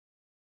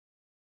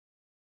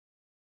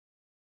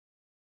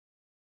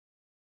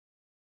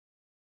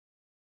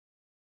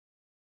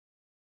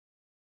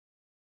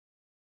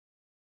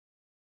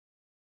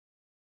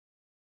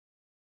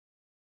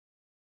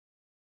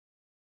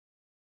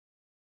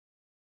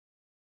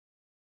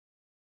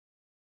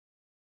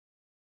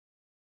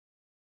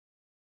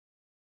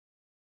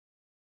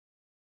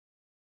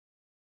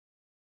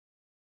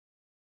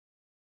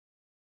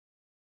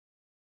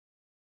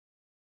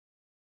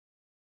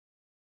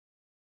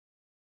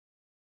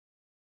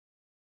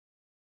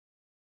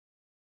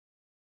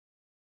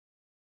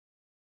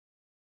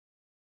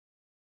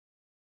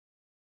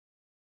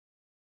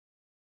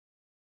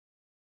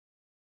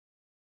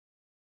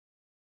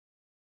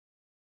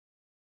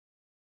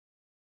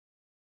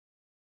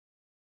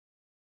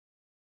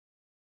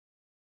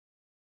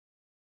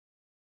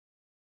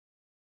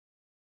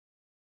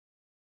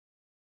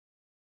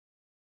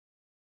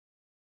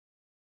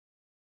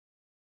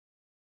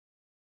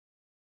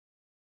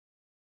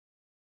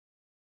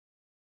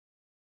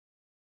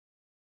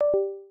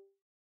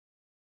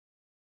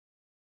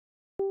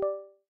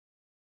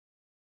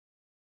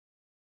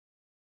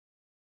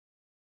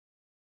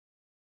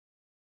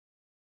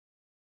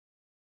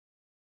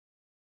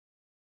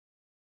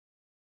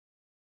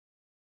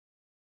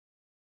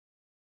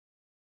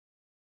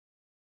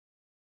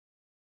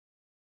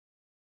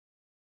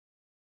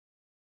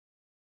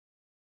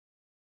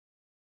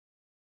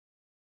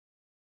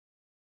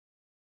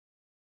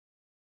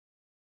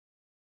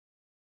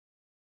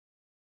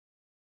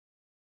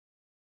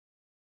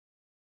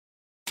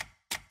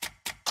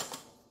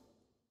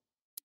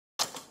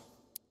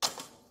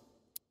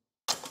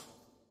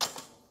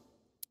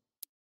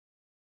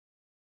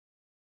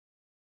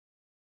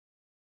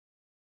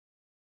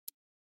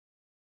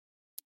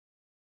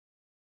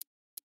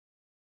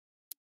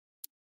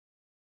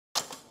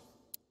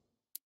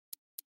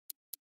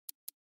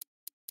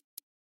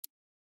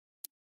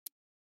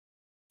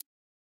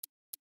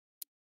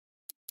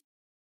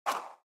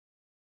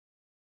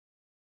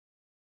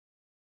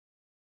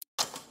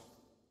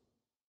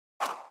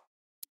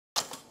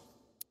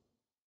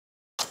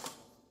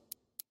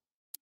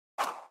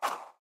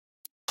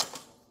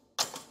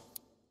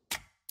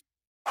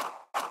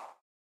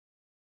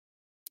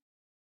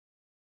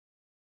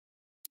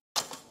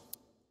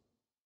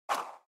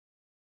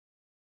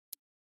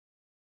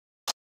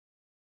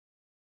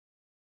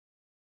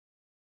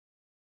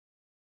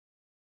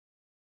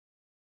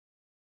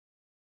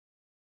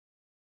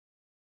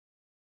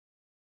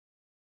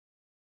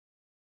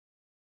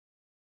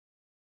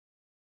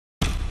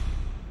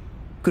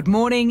Good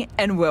morning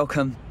and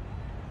welcome.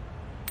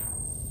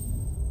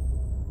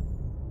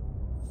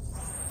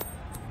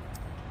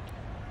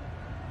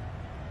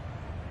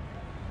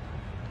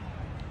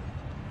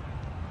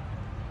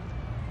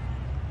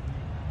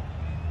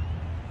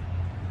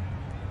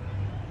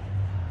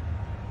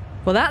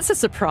 Well, that's a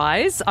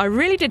surprise. I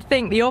really did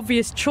think the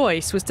obvious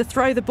choice was to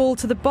throw the ball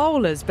to the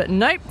bowlers, but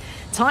nope.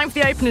 Time for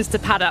the openers to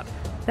pad up.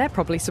 They're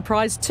probably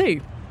surprised too.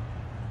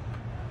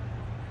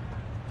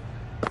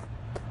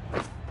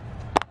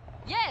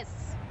 Yes!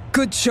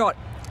 Good shot,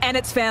 and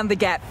it's found the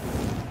gap.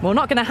 Well,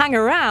 not going to hang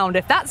around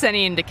if that's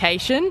any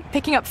indication.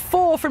 Picking up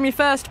 4 from your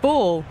first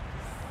ball.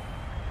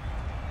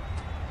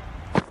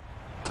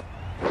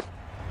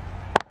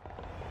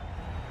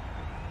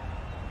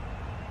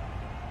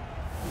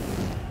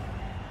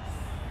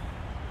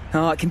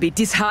 Oh, it can be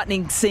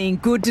disheartening seeing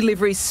good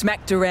deliveries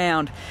smacked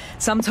around.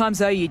 Sometimes,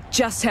 though, you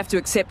just have to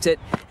accept it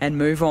and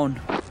move on.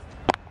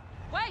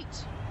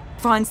 Wait!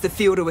 Finds the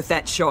fielder with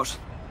that shot.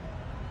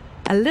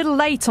 A little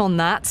late on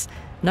that.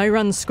 No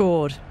runs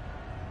scored.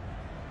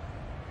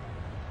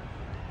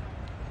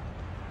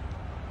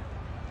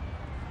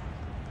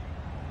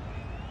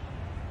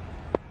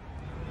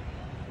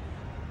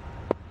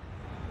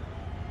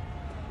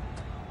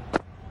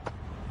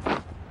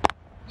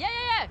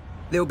 Yeah!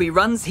 There'll be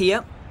runs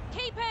here.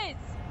 Keepers!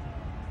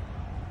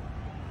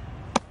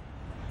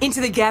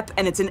 Into the gap,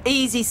 and it's an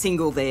easy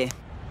single there.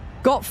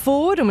 Got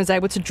forward and was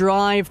able to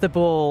drive the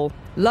ball.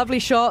 Lovely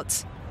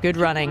shot, good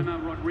running.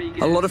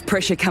 A lot of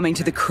pressure coming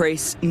to the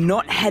crease.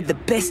 Not had the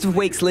best of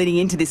weeks leading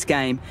into this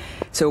game,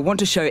 so I want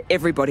to show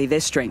everybody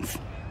their strength.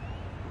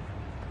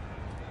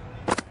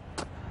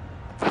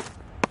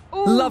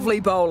 Ooh. Lovely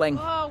bowling.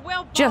 Oh,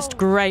 well bowled. Just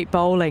great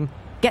bowling.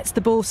 Gets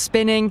the ball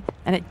spinning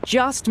and it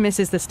just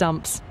misses the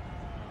stumps.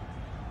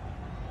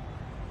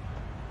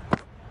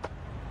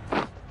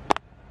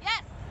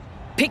 Yes!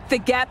 Pick the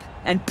gap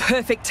and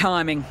perfect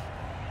timing.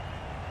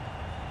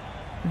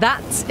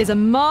 That is a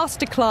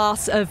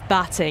masterclass of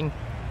batting.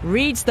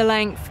 Reads the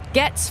length,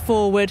 gets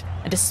forward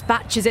and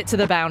dispatches it to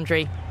the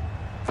boundary.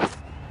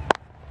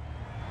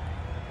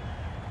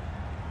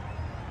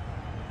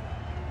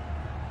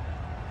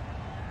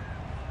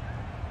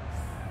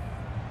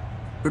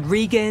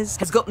 Rodrigues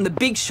has gotten the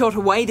big shot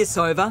away this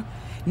over.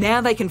 Now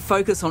they can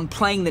focus on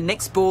playing the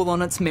next ball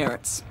on its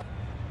merits.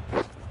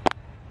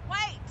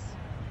 Wait!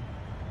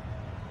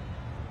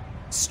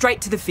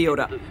 Straight to the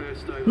fielder.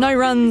 No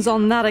runs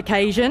on that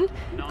occasion.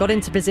 Got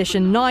into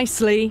position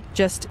nicely,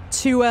 just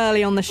too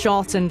early on the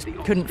shot and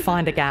couldn't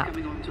find a gap.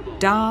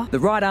 The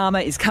right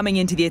armour, is coming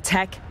into the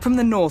attack from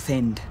the north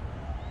end.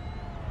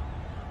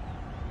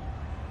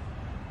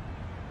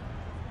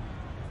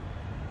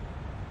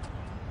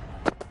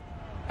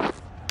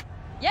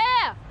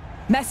 Yeah!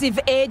 Massive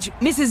edge,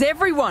 misses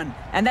everyone,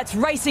 and that's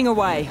racing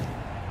away.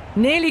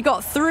 Nearly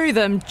got through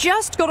them,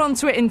 just got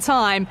onto it in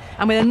time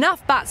and with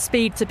enough bat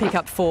speed to pick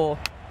up 4.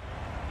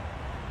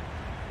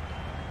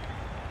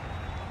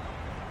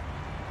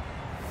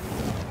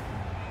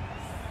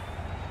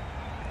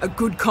 A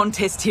good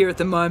contest here at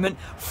the moment.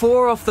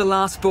 4 off the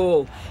last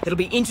ball. It'll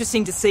be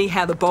interesting to see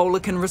how the bowler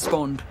can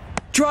respond.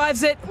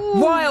 Drives it,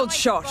 wild Nice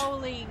shot.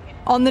 bowling.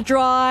 On the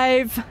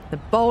drive. The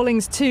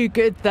bowling's too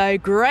good though.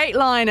 Great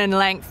line and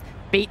length.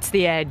 Beats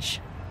the edge.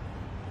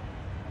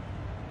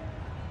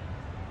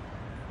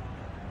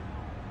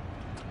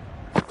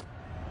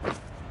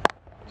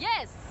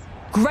 Yes!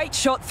 Great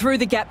shot through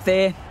the gap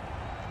there.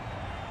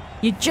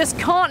 You just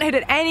can't hit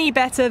it any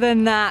better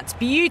than that.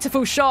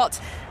 Beautiful shot.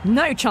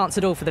 No chance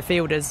at all for the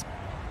fielders.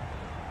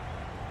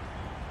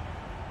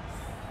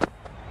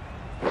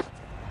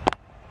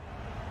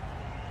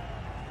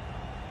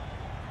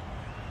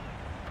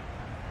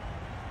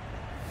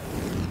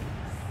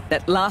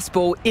 That last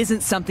ball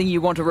isn't something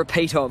you want a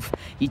repeat of.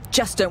 You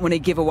just don't want to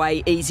give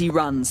away easy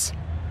runs.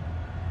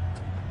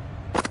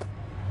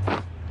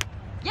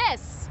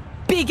 Yes!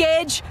 Big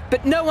edge,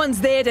 but no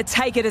one's there to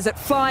take it as it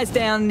flies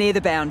down near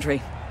the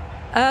boundary.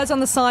 Errs on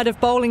the side of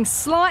bowling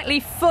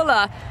slightly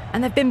fuller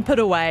and they've been put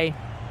away.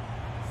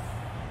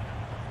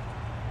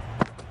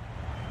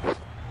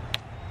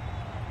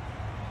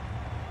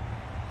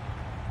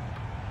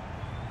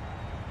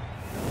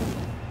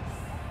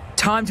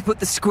 Time to put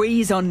the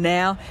squeeze on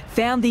now.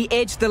 Found the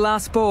edge the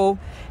last ball.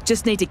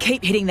 Just need to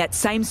keep hitting that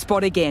same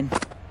spot again.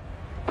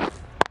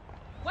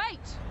 Wait!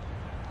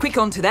 Quick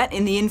onto that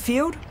in the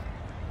infield.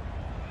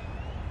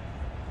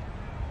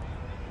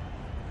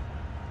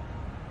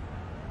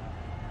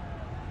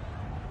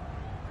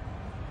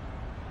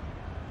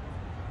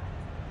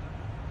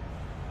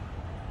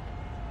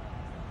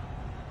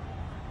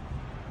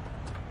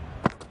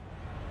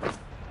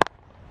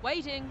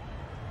 Waiting.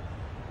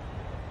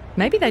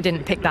 Maybe they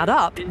didn't pick that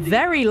up.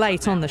 Very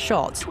late on the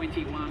shot.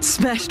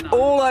 Smashed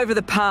all over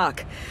the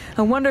park.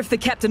 I wonder if the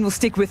captain will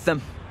stick with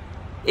them.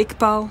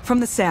 Iqbal from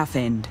the south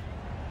end.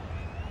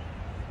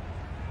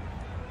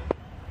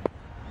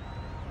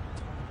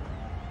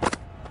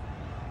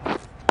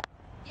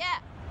 Yeah!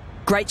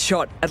 Great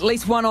shot. At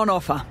least one on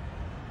offer.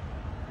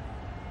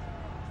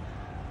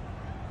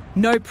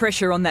 No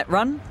pressure on that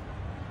run.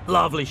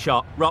 Lovely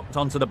shot, rocked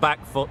onto the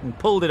back foot and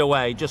pulled it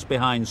away just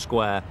behind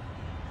square.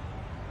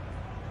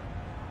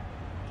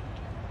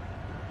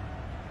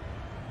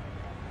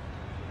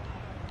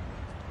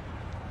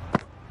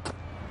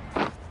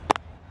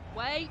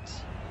 Wait.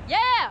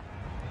 Yeah!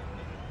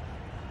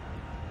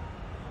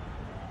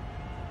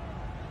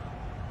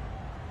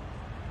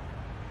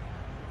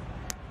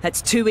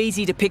 That's too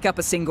easy to pick up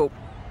a single.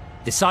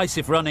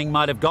 Decisive running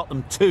might have got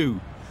them 2.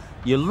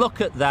 You look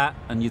at that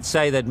and you'd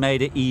say they'd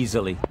made it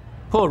easily.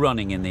 Poor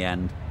running in the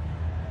end.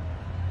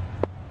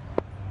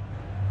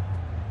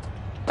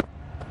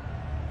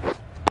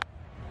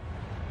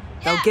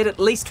 They'll get at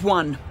least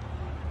 1.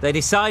 They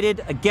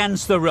decided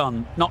against the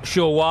run. Not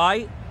sure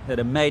why. They'd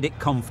have made it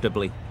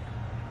comfortably.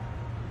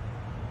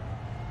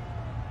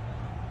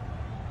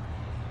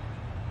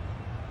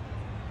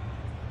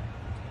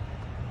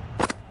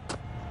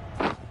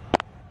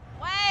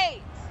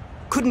 Wait!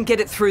 Couldn't get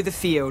it through the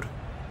field.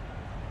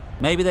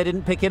 Maybe they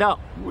didn't pick it up.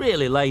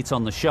 Really late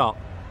on the shot.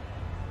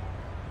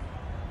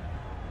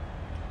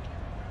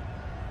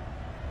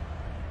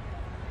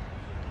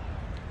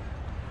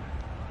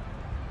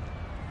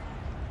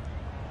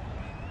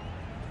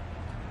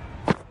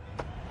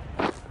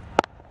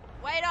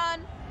 Wait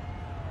on.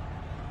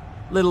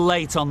 Little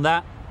late on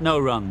that. No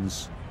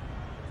runs.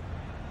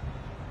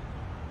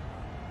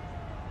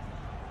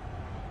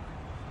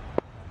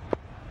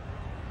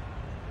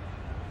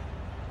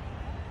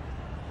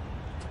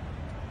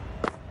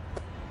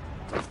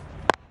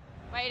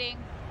 Waiting.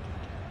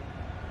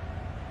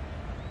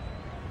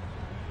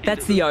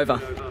 That's the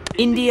over.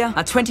 India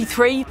are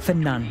 23 for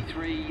none.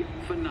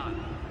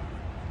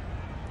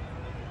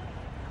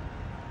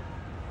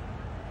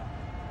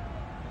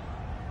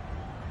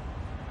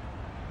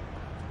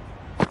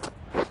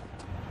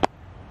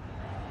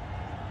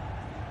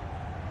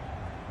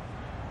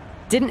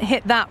 Didn't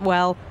hit that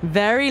well.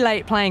 Very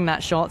late playing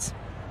that shot.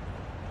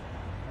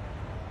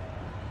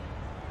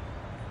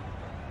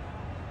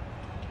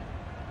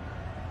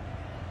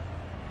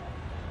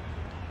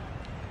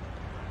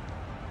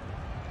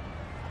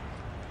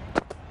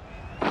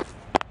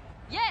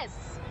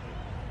 Yes!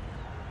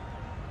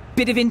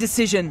 Bit of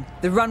indecision.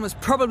 The run was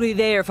probably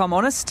there, if I'm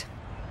honest.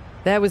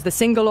 There was the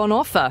single on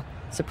offer.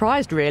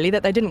 Surprised, really,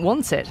 that they didn't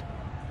want it.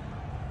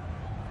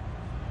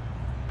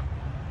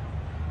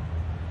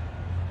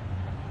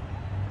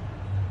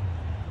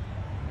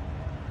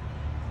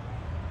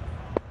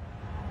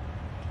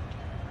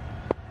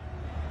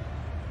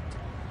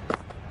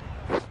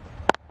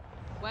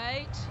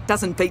 Wait.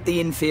 Doesn't beat the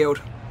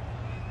infield.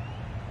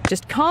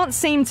 Just can't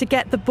seem to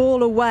get the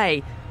ball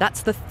away.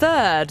 That's the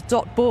 3rd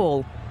dot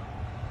ball.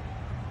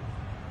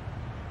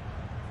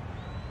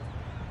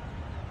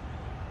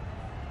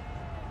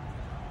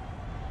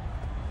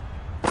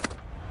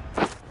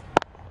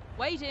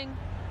 Waiting.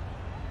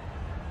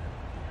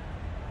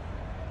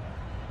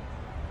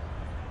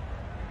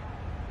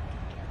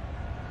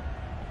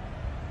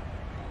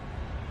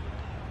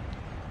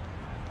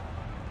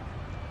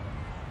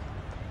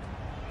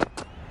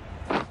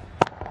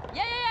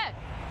 Yeah!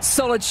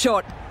 Solid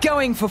shot.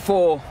 Going for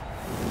 4.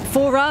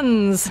 4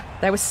 runs.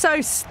 They were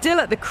so still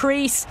at the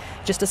crease.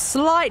 Just a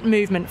slight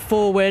movement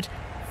forward.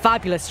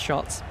 Fabulous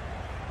shots.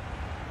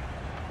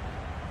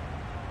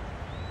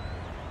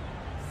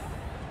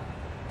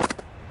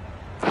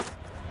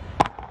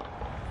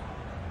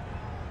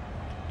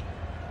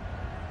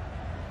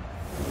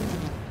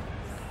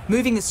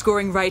 Moving the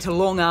scoring rate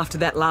along after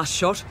that last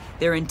shot,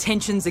 their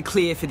intentions are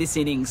clear for this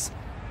innings.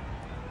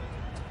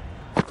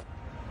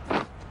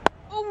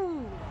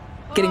 Ooh.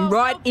 Getting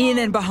right in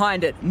and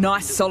behind it.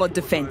 Nice solid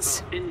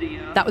defence.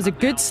 That was a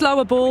good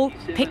slower ball.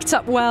 Picked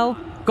up well.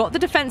 Got the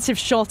defensive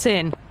shot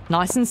in.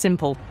 Nice and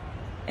simple.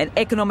 An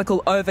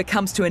economical over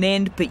comes to an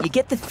end, but you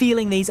get the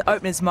feeling these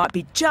openers might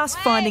be just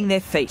finding their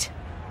feet.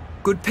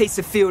 Good piece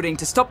of fielding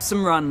to stop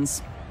some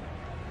runs.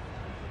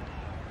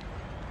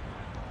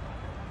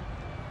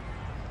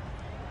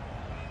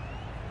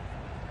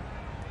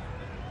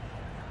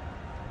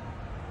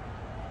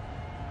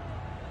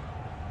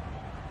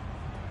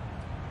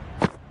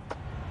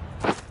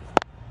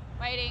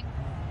 Waiting.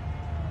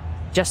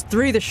 Just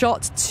threw the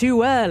shot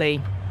too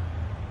early.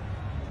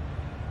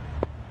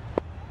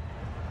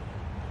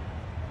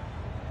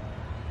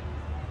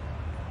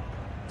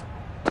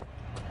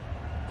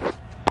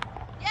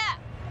 Yeah!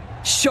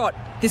 Shot.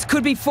 This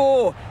could be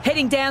 4.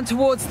 Heading down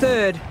towards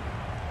 3rd.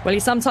 Well, you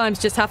sometimes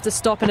just have to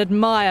stop and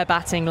admire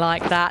batting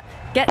like that.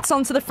 Gets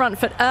onto the front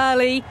foot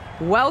early,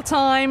 well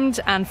timed,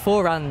 and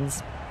 4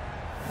 runs.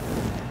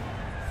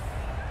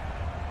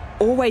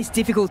 Always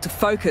difficult to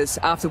focus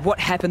after what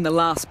happened the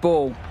last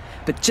ball,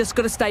 but just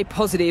got to stay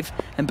positive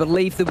and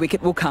believe the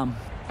wicket will come.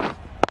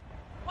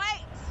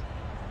 Wait!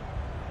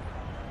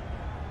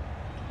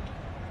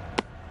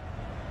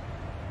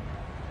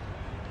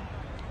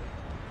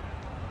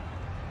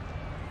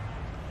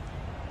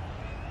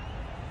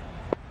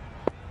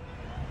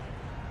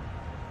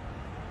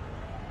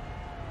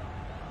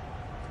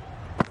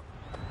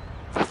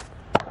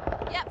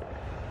 Yep.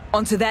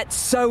 Onto that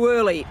so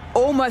early,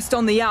 almost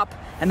on the up,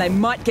 and they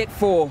might get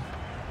 4.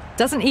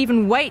 Doesn't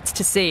even wait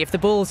to see if the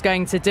ball's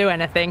going to do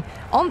anything.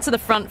 Onto the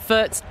front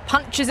foot,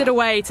 punches it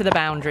away to the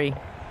boundary.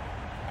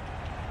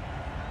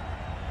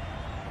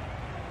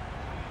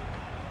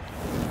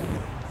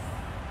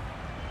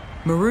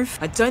 Maroof,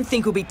 I don't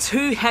think will be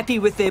too happy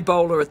with their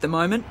bowler at the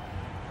moment.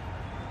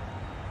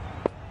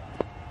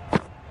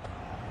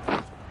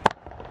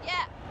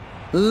 Yeah.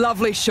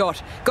 Lovely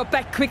shot. Got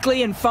back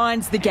quickly and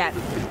finds the gap.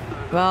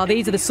 Well,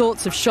 these are the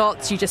sorts of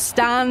shots you just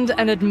stand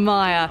and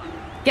admire.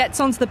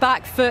 Gets onto the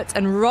back foot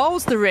and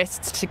rolls the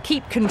wrists to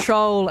keep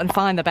control and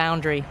find the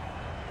boundary.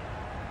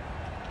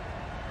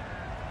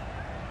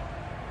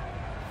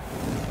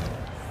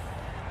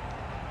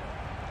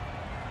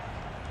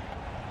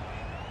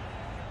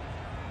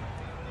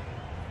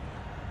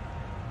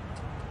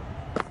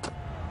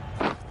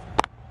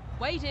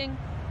 Waiting.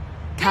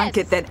 Can't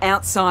get that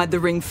outside the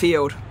ring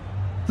field.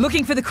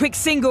 Looking for the quick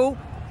single.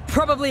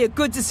 Probably a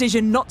good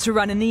decision not to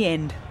run in the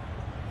end.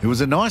 It was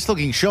a nice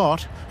looking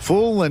shot,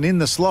 full and in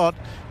the slot,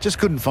 just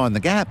couldn't find the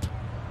gap.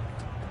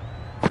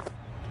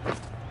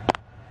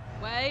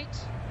 Wait.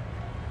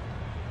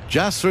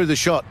 Just threw the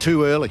shot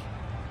too early.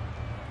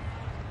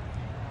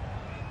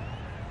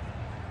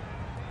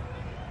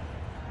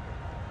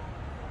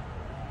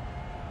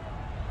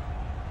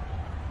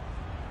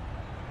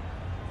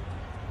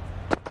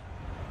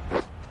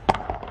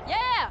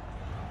 Yeah.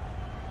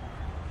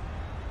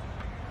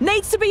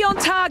 Needs to be on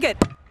target.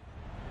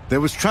 There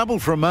was trouble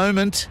for a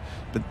moment,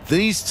 but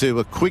these two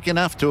were quick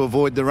enough to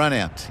avoid the run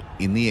out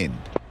in the end.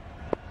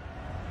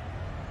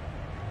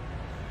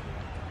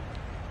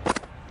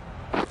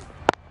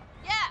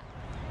 Yeah.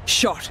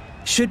 Shot.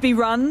 Should be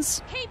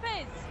runs.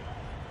 Keepers.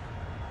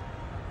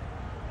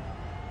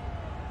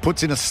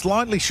 Puts in a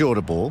slightly shorter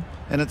ball,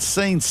 and it's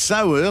seen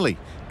so early.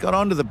 Got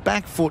onto the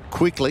back foot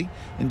quickly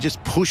and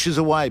just pushes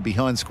away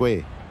behind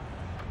square.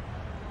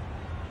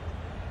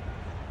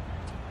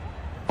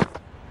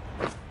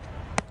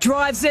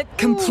 Drives it.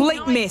 Complete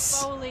Ooh, nice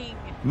miss. bowling.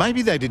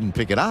 Maybe they didn't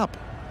pick it up.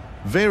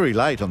 Very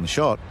late on the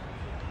shot.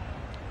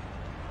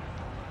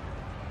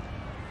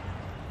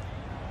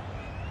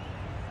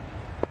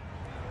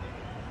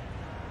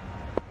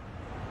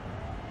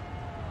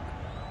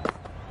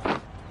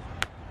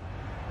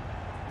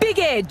 Big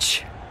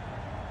edge.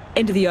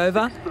 End of the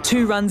over.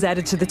 2 runs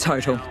added to the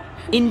total.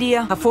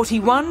 India are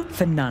 41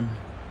 for none.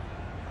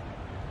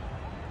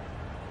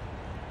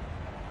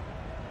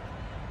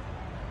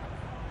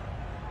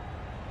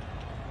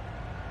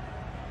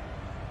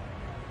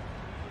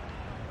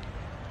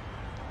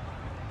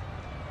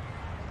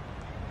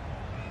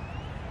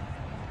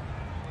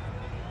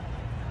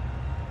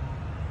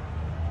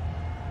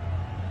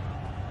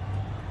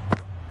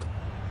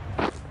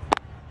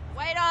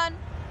 Wait on.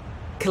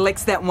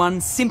 Collects that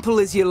one, simple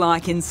as you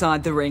like,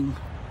 inside the ring.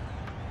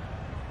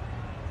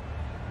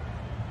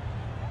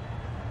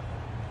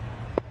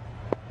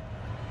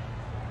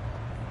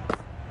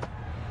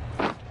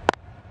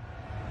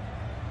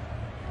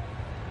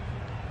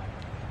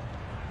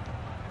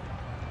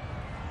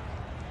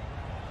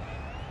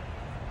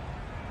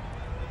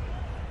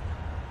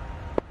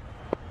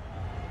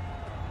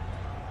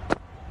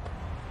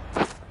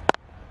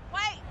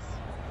 Wait.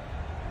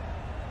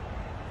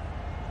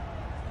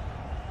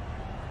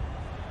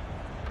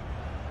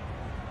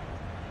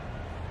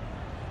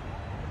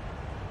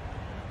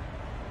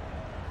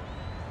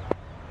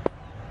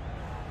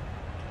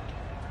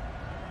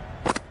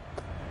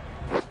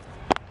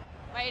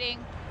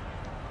 Waiting.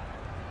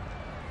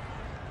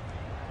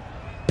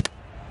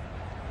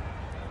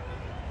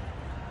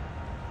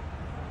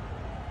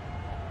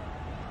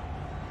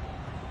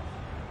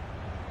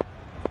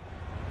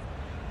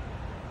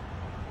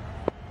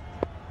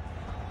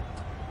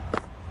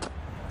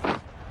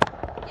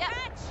 Yeah.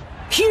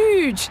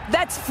 Huge!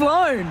 That's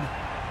flown.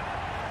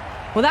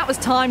 Well, that was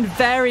timed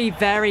very,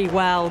 very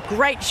well.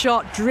 Great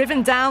shot,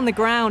 driven down the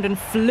ground and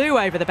flew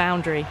over the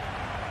boundary.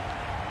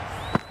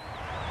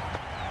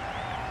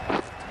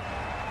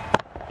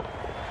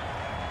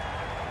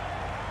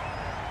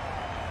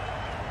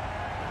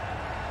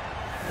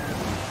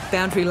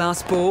 Boundary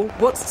last ball.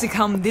 What's to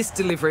come this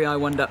delivery, I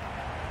wonder?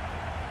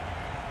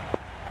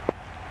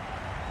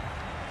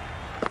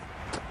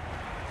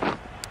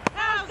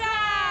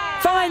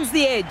 Finds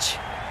the edge.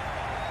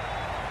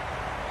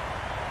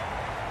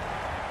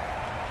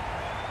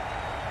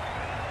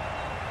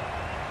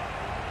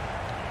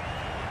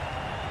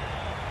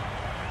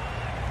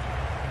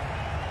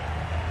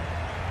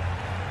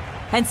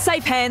 And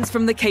safe hands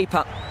from the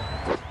keeper.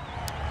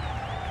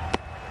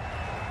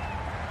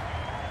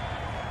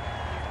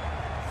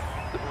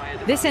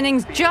 This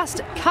innings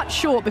just cut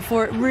short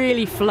before it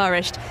really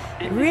flourished.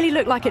 It really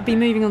looked like it'd be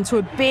moving on to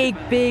a big,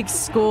 big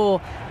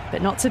score,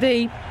 but not to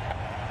be.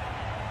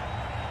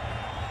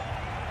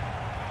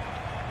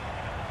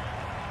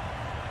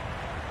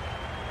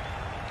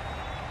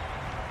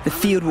 The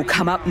field will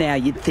come up now,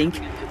 you'd think.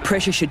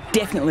 Pressure should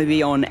definitely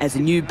be on as a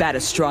new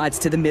batter strides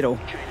to the middle.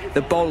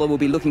 The bowler will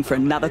be looking for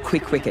another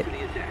quick wicket.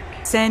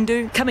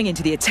 Sandhu coming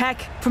into the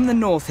attack from the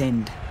north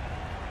end.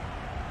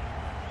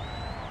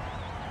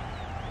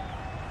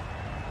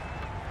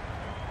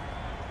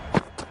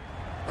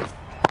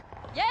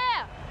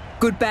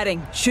 Good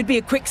batting. Should be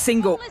a quick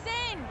single. Bowler's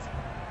end.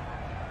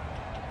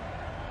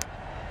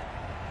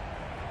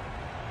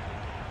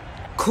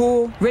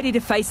 Kaur ready to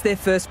face their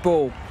first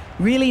ball.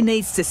 Really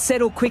needs to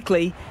settle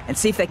quickly and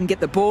see if they can get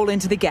the ball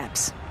into the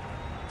gaps.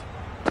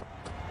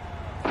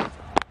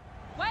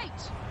 Wait.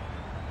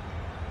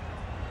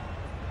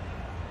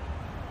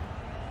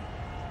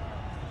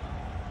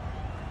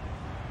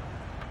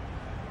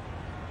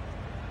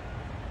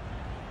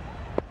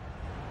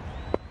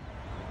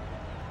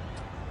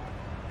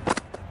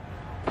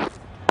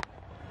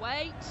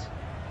 Wait.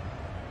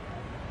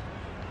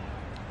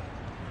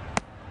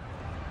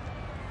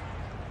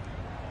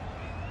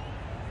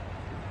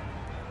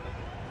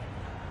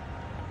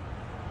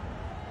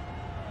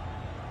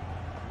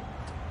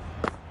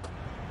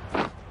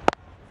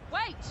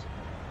 Wait.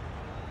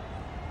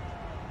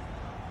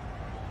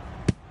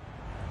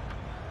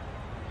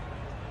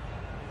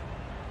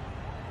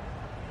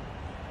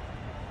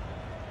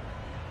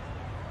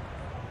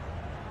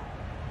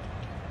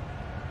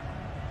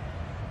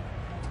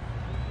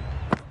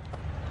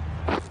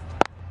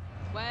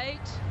 Wait.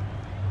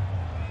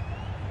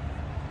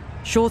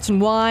 Short and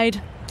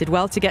wide. Did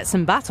well to get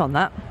some bat on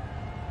that.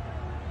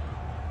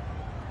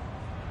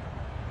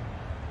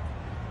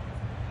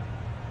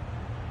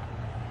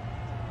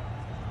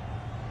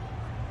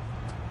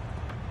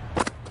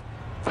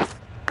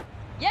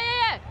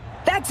 Yeah.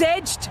 That's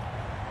edged.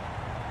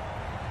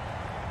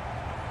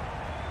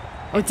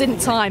 Oh, didn't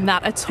time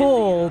that at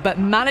all, but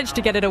managed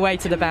to get it away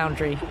to the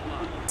boundary.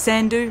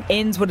 Sandhu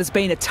ends what has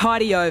been a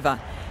tidy over.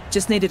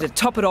 Just needed to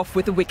top it off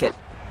with a wicket.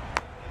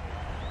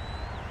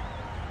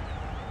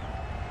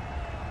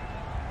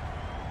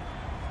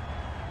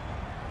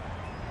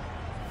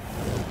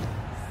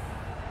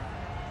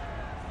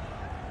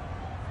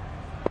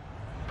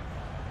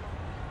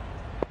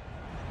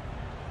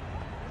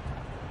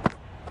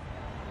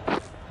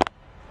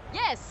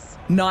 Yes.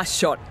 Nice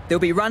shot. There'll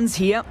be runs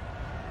here.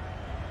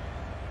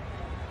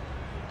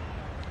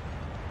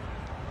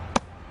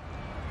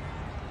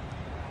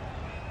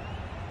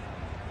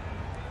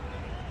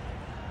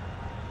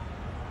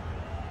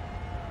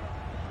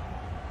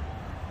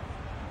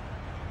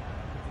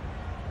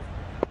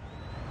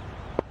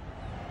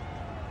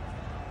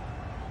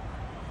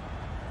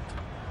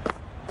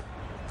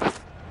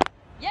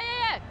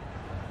 Yeah.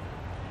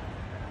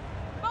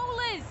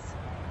 Bowlers.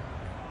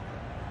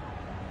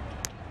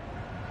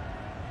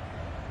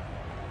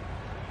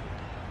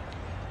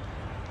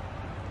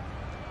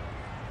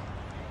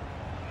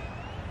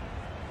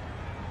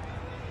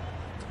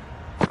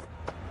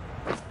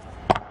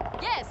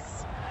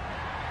 Yes.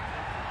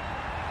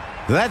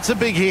 That's a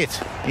big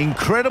hit.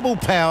 Incredible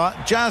power,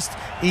 just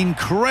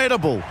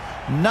incredible.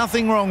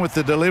 Nothing wrong with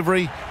the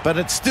delivery, but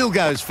it still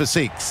goes for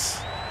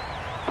 6.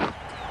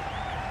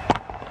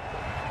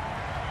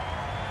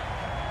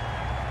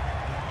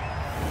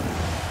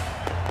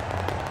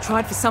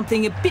 Tried for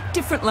something a bit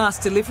different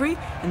last delivery,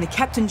 and the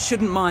captain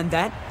shouldn't mind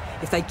that.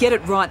 If they get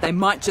it right, they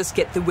might just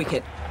get the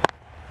wicket.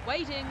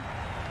 Waiting.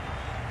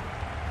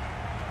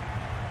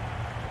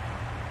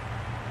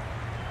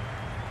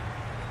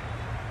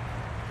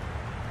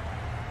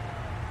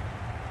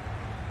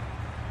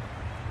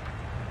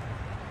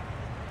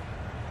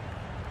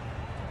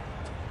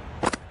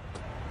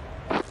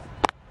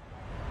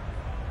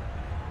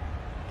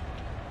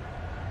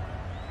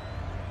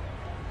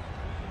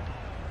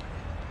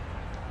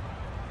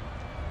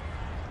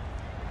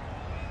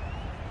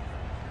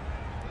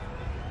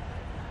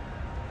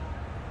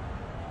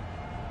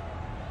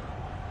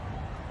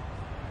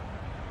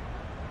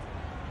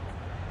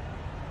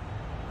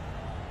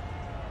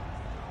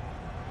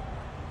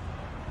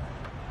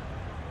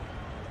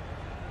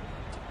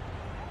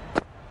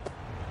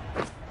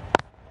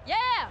 Yeah.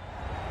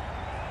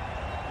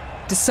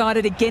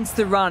 Decided against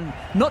the run.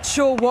 Not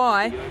sure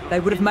why. They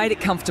would have made it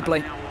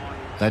comfortably.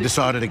 They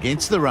decided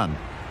against the run.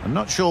 I'm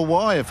not sure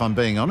why, if I'm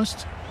being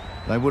honest.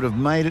 They would have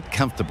made it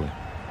comfortably.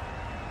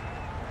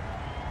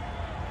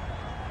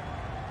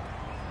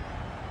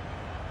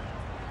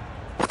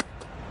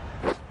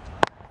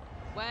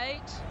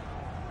 Wait.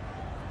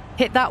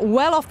 Hit that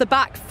well off the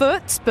back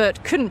foot,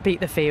 but couldn't beat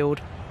the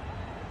field.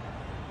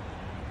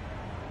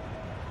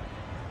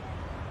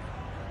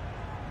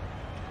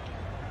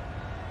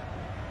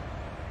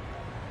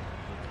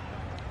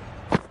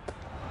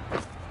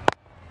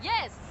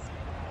 Yes.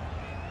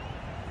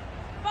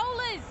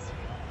 Bowlers.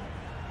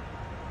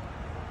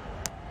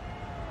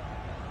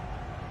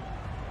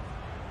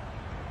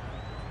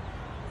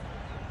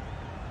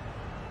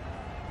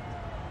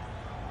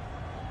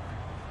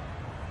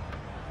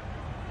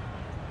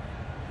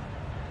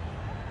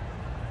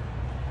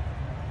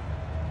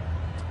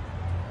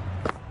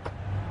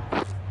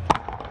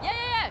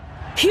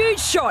 Huge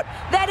shot.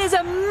 That is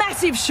a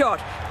massive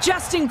shot.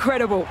 Just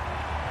incredible.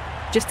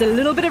 Just a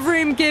little bit of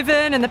room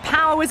given, and the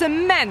power was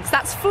immense.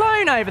 That's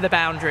flown over the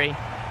boundary.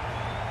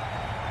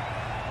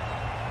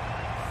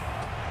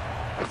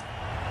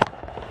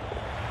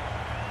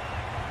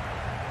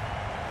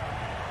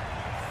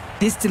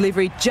 This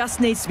delivery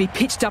just needs to be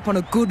pitched up on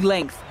a good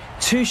length.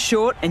 Too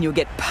short and you'll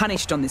get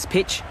punished on this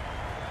pitch.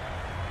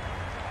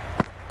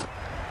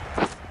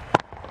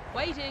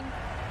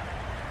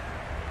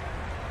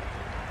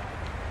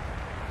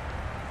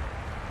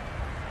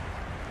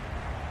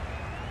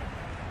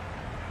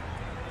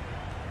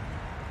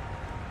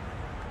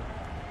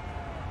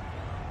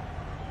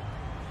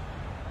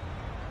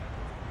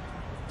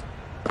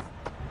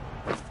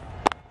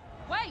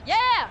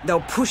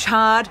 They'll push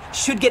hard,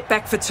 should get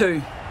back for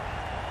 2.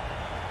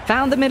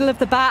 Found the middle of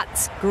the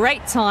bat,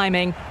 great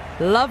timing.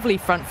 Lovely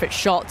front foot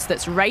shot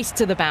that's raced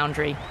to the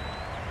boundary.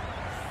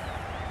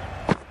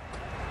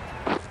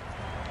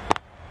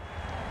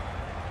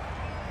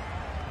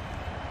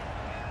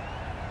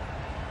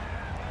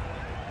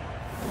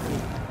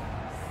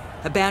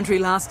 A boundary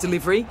last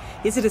delivery.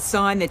 Is it a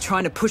sign they're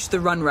trying to push the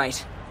run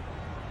rate?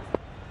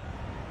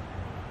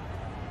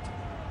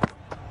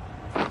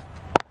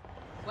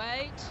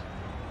 Wait.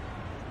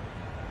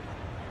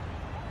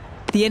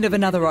 The end of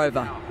another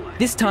over.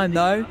 This time,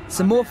 though,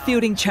 some more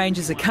fielding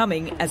changes are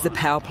coming as the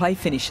power play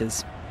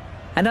finishes.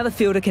 Another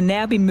fielder can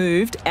now be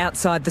moved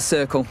outside the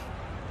circle.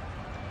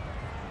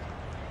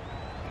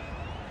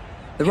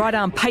 The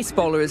right-arm pace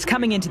bowler is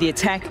coming into the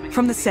attack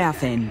from the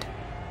south end.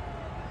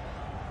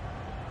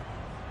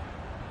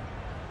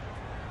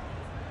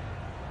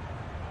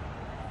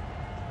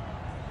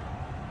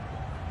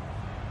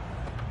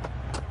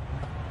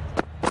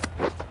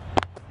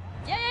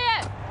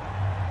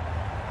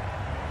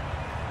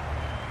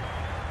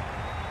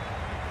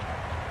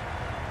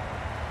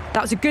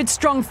 That was a good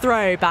strong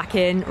throw back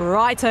in,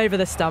 right over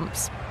the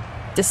stumps.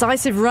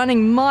 Decisive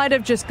running might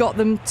have just got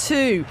them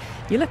 2.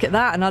 You look at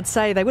that and I'd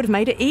say they would have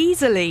made it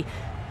easily.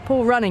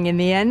 Poor running in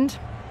the end.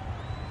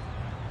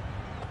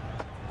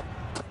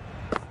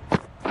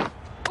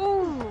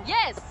 Ooh,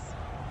 yes.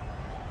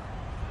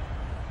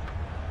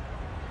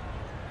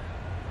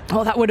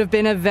 Oh, that would have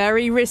been a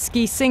very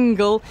risky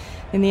single.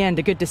 In the end,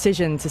 a good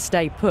decision to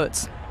stay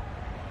put.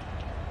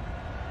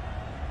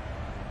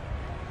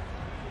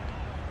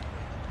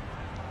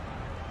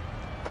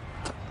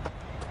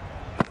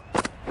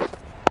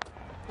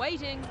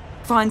 Waiting.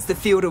 Finds the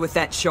fielder with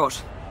that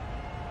shot.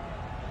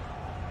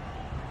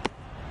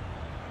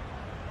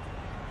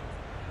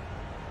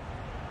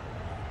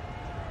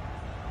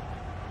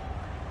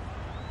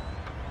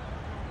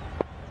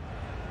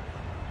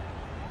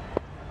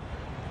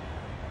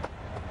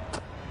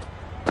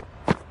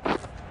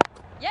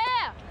 Yeah.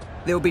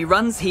 There'll be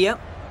runs here.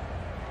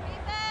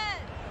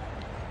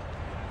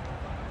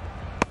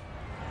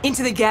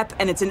 Into the gap,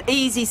 and it's an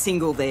easy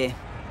single there.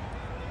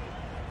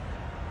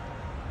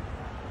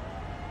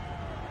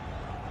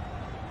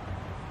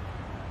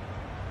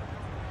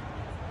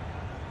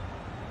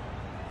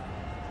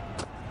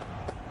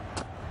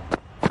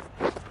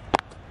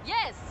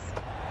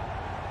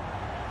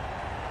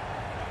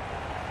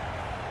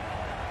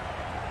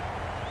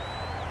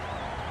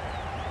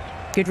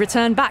 Good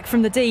return back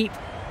from the deep.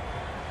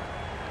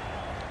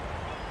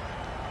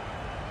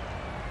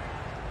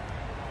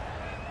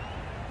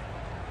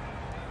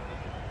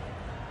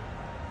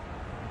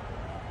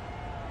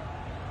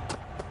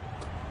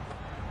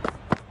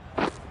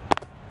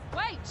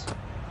 Wait.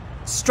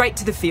 Straight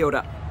to the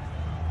fielder.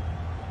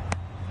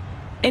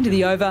 End of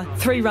the over,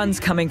 3 runs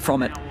coming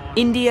from it.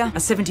 India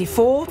are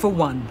 74 for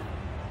 1.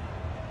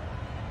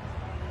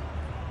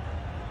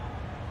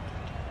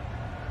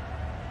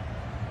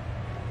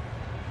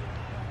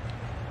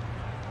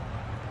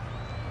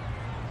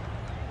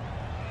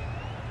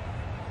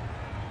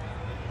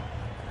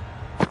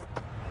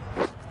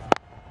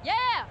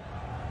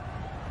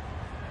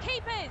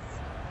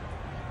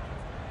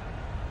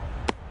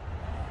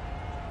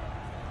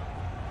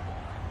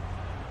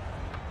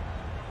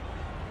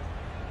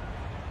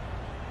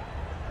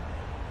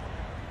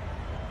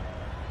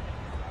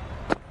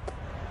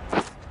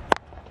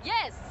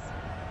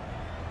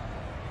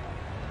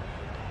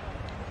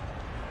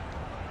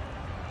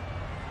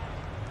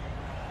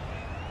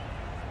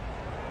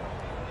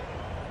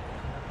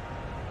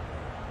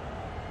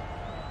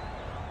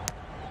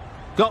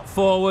 Got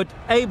forward,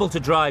 able to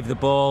drive the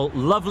ball,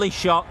 lovely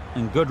shot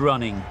and good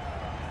running.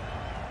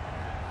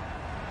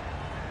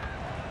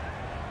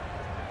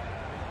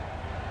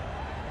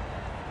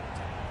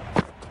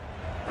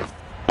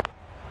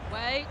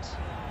 Wait.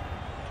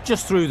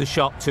 Just threw the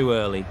shot too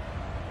early.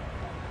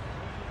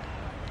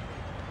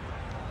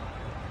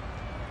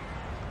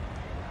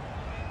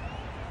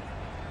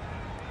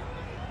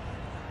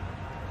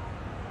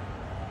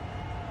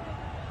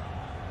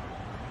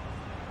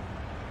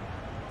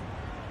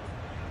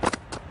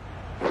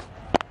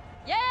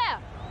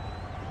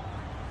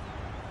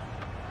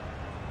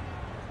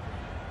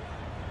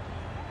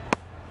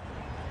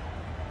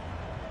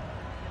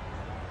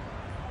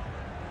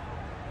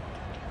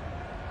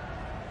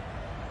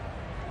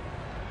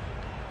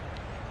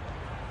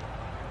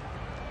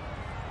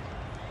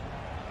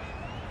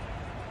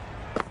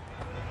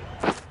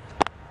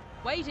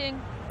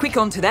 Waiting. Quick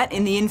onto that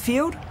in the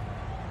infield.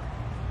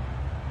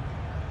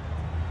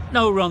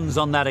 No runs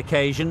on that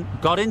occasion.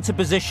 Got into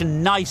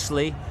position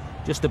nicely,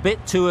 just a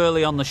bit too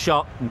early on the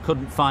shot and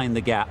couldn't find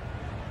the gap.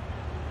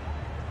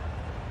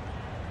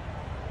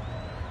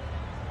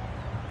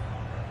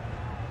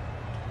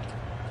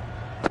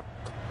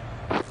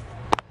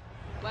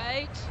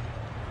 Wait.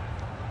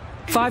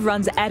 5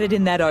 runs added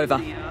in that over.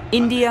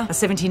 India are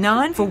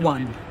 79 for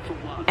 1.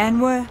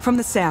 Anwar from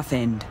the south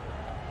end.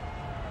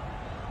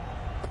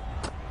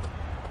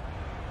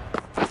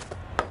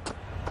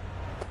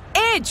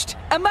 Edged!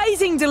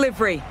 Amazing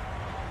delivery!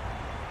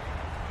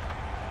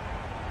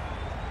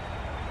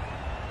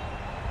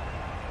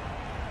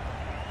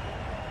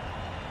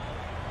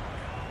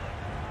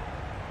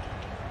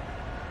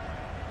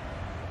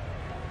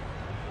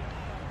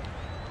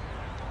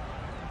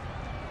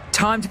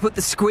 Time to put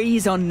the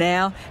squeeze on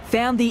now.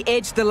 Found the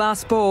edge the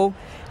last ball.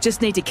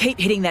 Just need to keep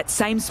hitting that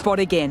same spot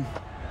again.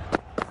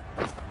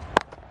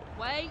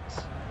 Wait.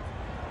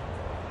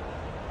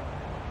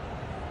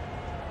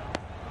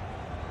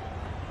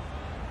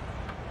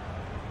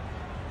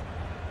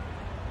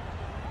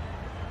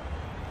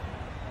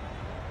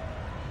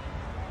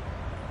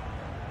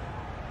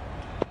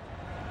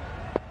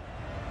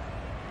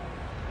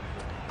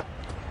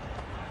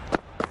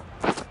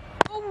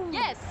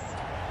 Yes.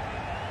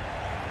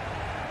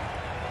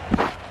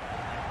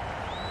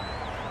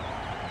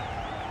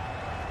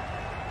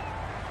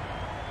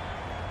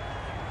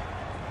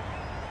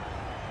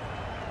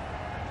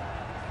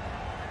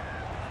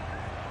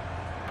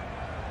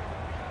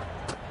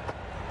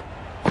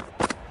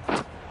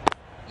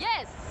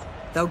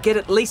 They'll get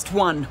at least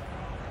one.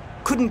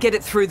 Couldn't get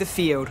it through the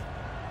field.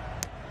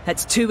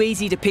 That's too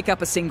easy to pick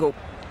up a single.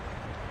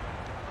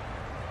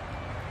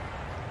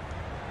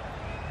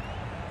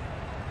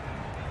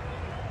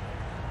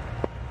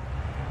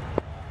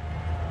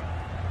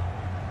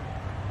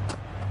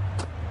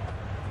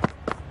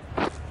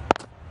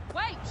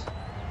 Wait.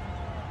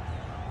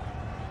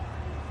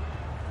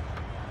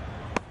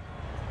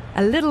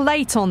 A little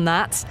late on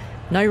that.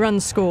 No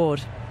runs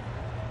scored.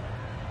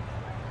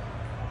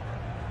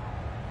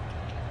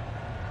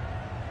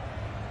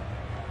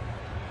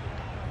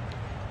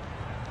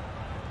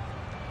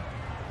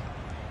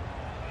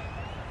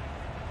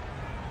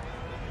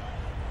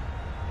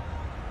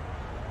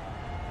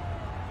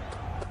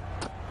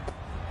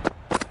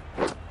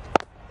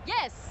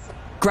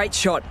 Great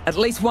shot, at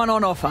least one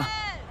on offer.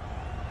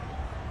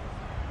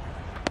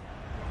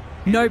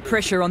 No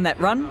pressure on that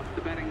run.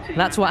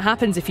 That's what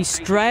happens if you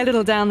stray a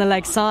little down the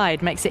leg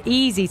side. Makes it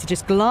easy to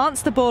just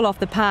glance the ball off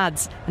the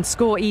pads and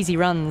score easy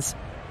runs.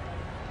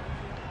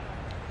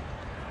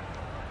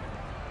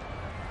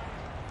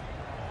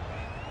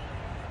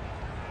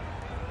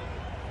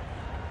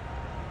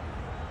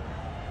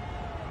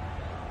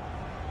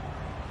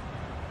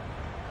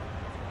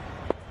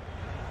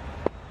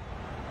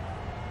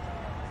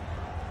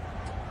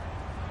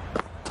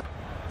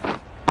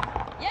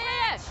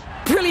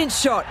 Brilliant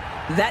shot.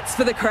 That's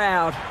for the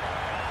crowd.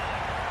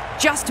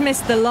 Just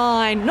missed the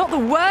line. Not the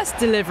worst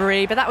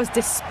delivery, but that was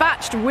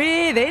dispatched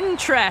with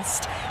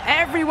interest.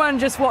 Everyone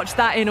just watched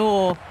that in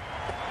awe.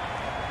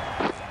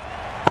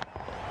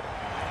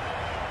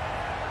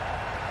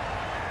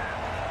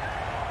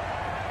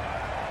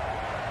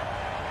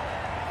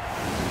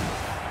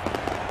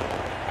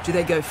 Do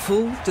they go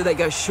full? Do they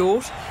go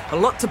short? A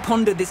lot to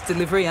ponder this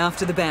delivery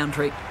after the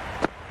boundary.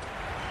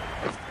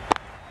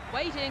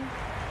 Waiting.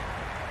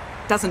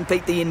 Doesn't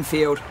beat the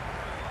infield.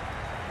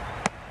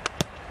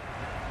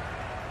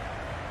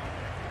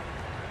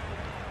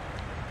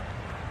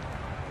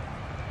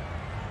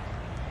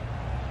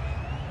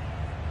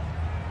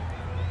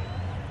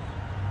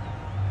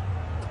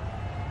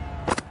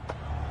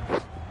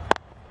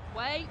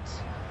 Wait.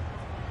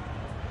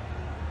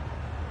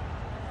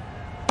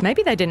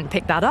 Maybe they didn't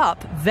pick that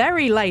up.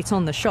 Very late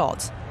on the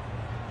shot.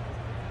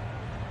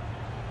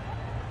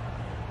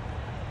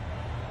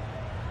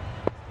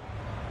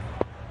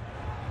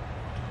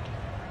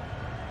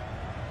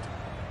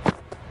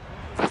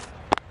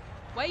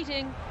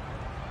 Waiting.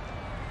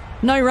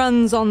 No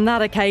runs on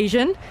that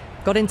occasion.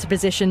 Got into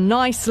position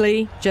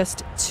nicely,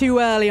 just too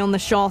early on the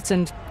shot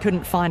and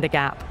couldn't find a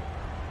gap.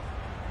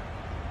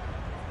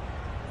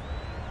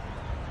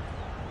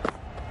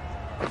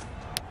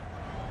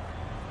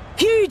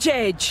 Huge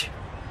edge.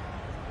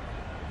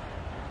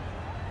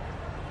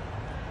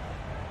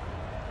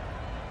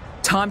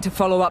 Time to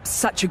follow up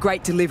such a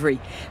great delivery.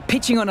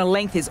 Pitching on a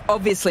length is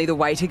obviously the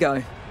way to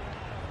go.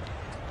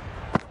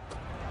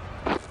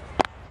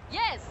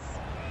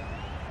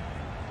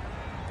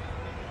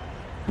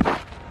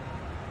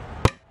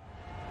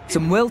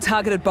 Some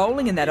well-targeted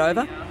bowling in that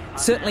over.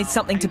 Certainly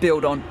something to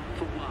build on.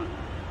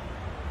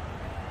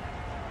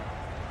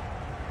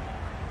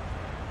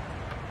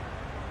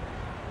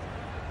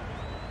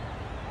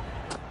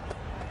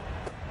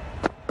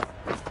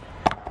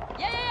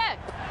 Yeah.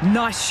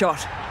 Nice shot.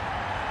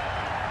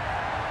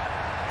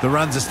 The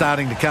runs are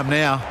starting to come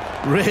now.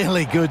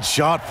 Really good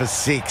shot for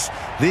 6.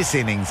 This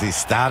innings is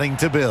starting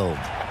to build.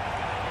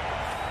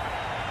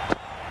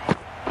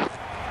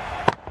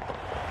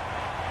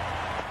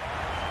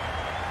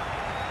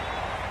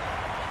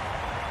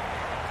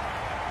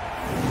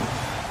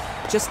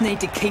 Just need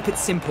to keep it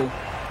simple.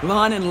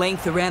 Line and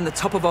length around the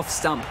top of off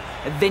stump.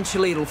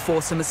 Eventually it'll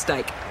force a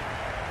mistake.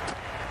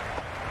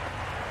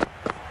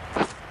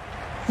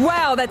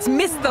 Wow, that's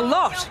missed the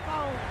lot.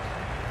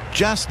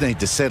 Just need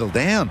to settle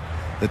down.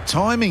 The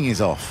timing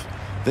is off.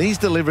 These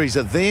deliveries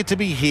are there to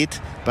be hit,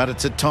 but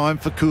it's a time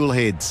for cool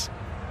heads.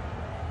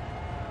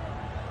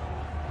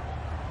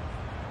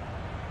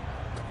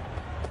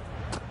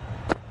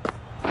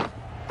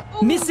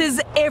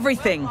 Misses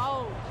everything.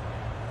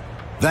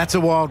 That's a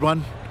wild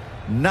one.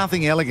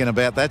 Nothing elegant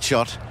about that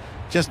shot.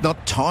 Just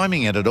not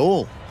timing it at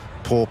all.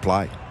 Poor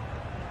play.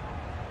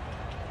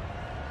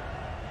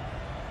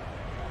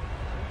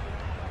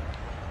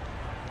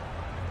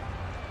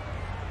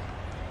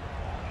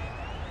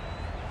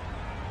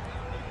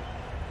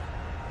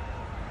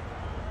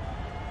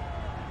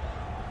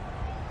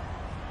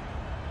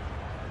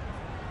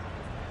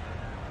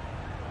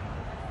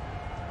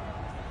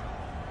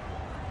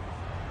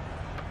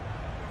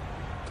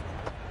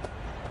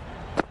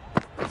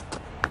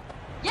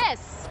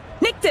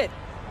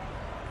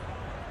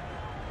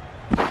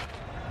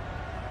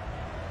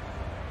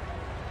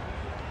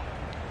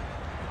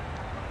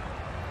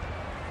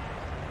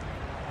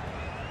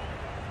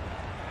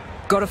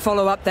 Got to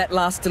follow up that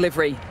last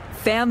delivery.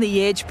 Found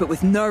the edge, but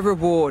with no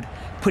reward,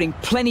 putting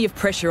plenty of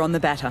pressure on the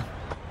batter.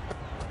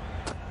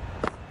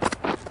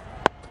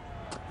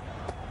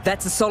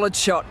 That's a solid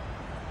shot.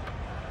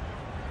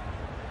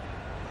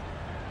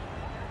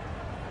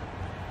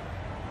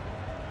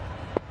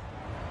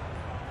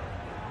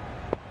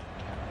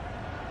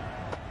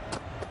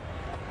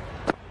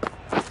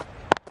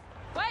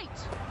 Wait!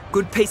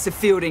 Good piece of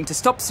fielding to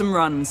stop some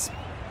runs.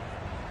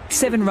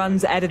 7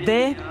 runs added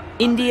there.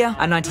 India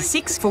are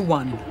 96 for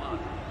 1.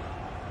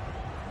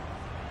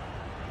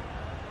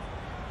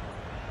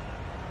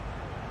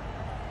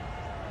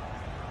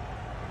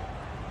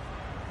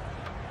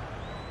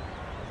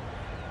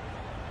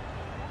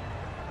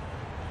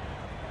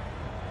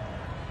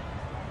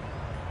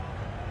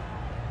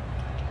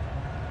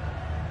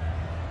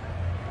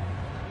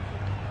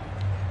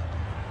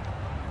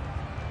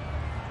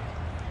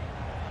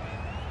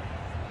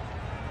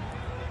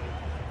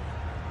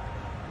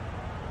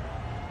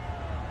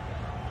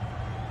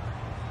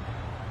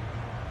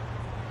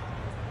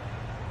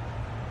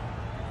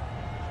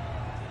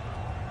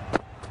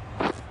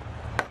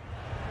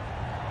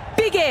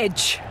 Big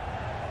edge!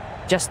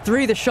 Just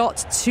threw the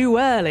shot too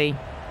early.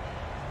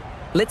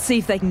 Let's see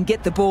if they can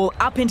get the ball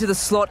up into the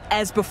slot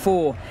as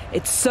before.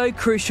 It's so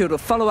crucial to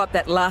follow up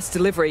that last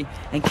delivery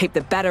and keep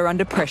the batter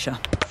under pressure.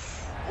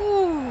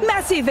 Ooh.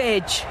 Massive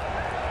edge!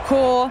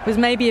 Kaur was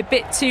maybe a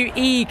bit too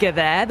eager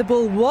there. The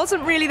ball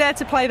wasn't really there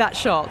to play that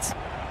shot.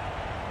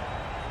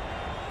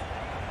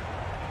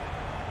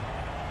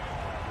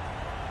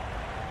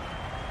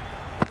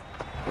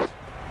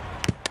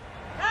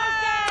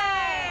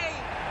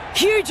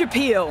 Huge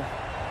appeal.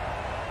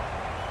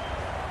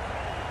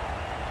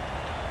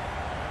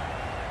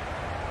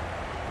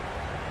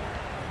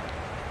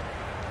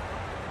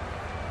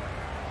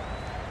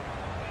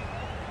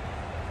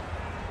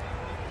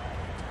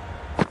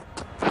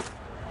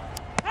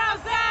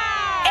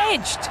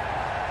 Edged.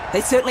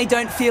 They certainly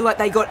don't feel like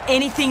they got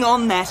anything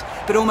on that,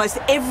 but almost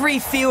every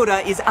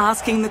fielder is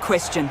asking the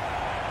question.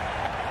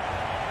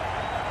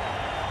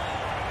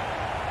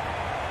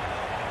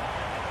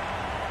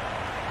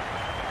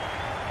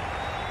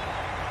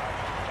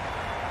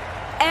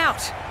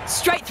 Out!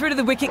 Straight through to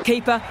the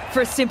wicket-keeper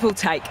for a simple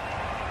take.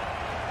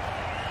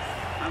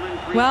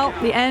 Well,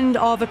 the end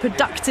of a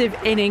productive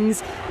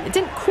innings. It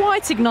didn't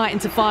quite ignite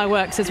into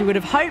fireworks as we would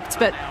have hoped,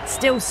 but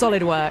still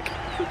solid work.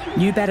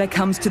 New batter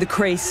comes to the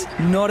crease.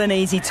 Not an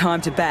easy time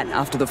to bat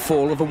after the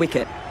fall of a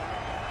wicket.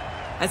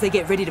 As they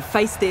get ready to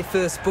face their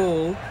first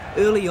ball,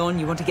 early on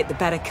you want to get the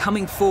batter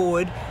coming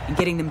forward and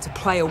getting them to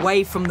play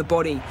away from the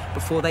body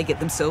before they get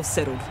themselves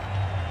settled.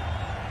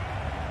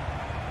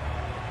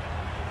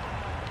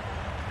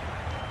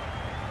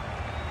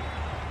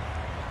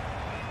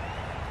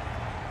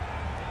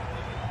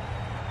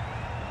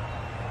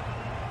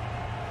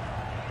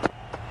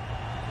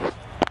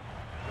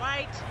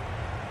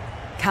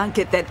 Can't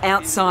get that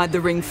outside the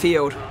ring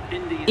field.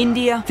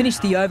 India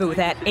finished the over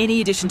without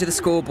any addition to the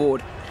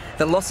scoreboard.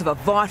 The loss of a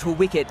vital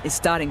wicket is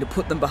starting to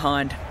put them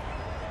behind.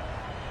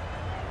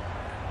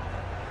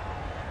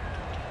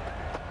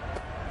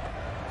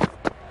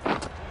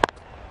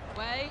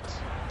 Wait.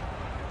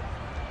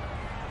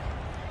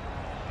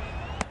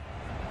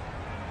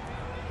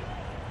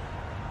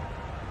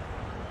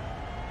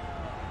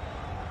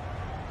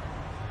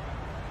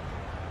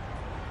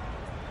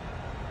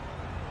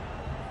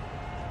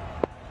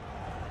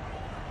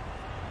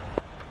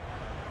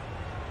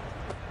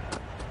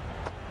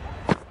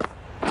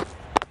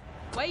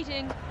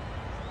 Waiting.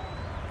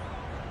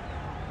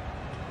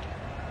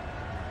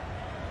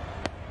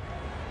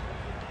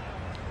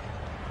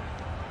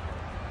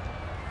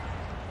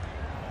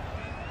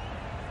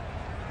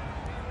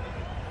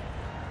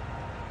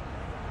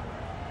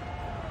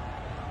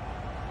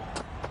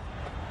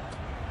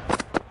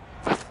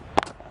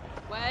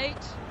 Wait.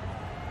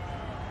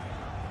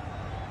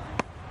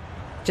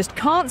 Just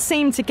can't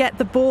seem to get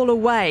the ball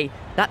away.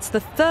 That's the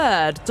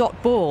third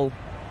dot ball.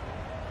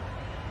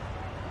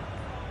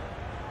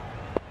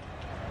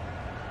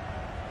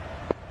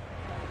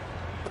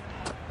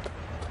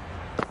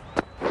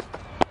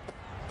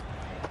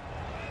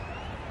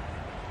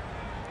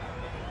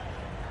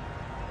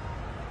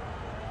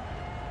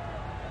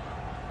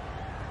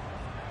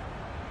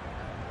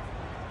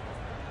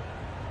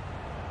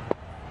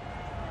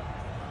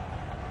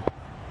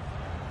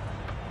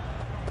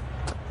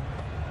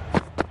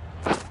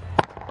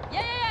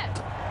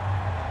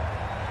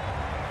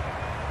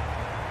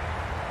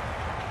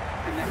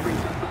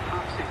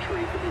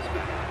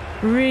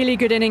 Really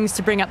good innings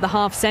to bring up the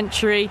half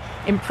century.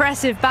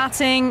 Impressive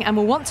batting, and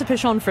will want to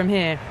push on from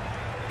here.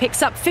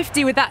 Picks up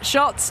 50 with that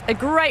shot. A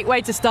great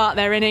way to start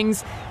their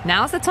innings.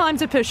 Now's the time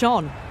to push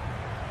on.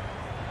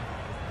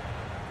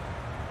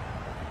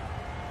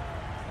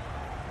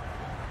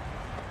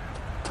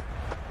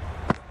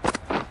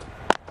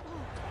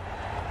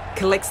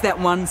 Collects that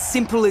one,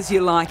 simple as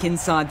you like,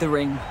 inside the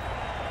ring.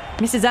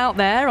 Misses out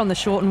there on the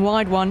short and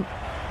wide one.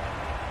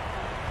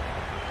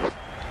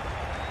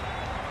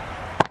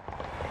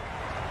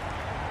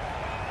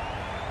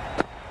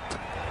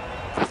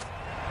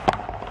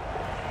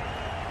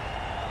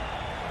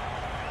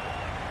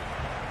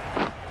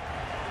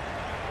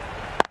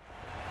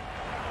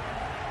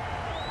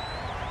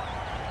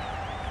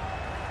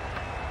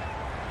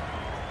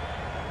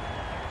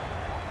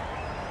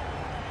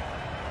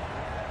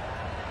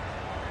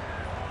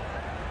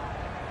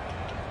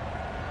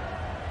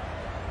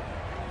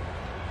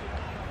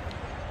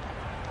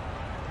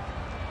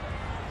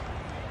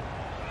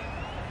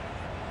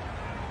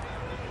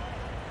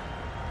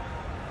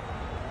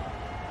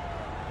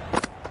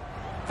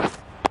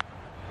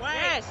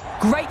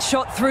 Great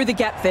shot through the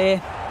gap there.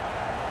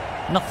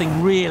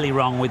 Nothing really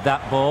wrong with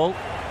that ball.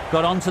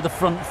 Got onto the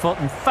front foot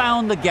and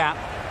found the gap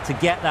to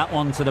get that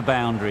one to the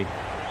boundary.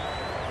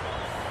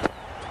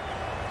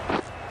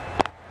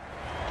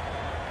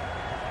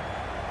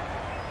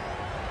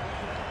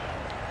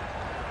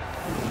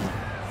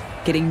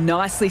 Getting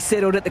nicely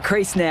settled at the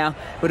crease now.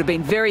 Would have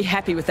been very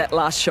happy with that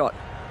last shot.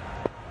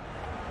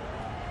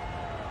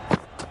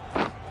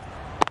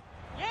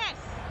 Yes.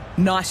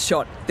 Nice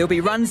shot. There'll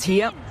be runs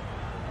here.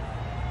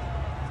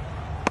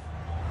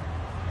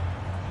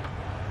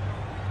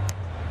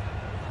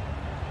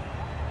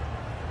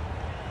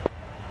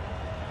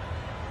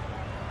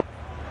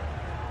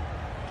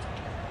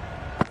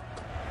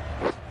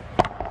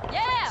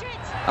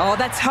 Oh,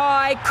 that's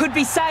high. Could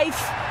be safe.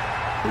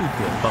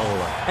 Good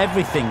bowler.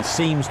 Everything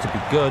seems to be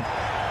good,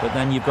 but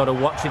then you've got to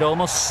watch it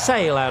almost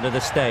sail out of the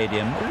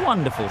stadium. A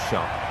wonderful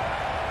shot.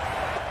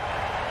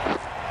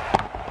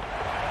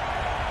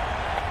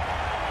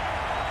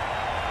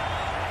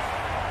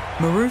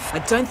 Maroof, I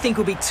don't think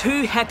will be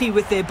too happy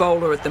with their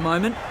bowler at the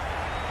moment.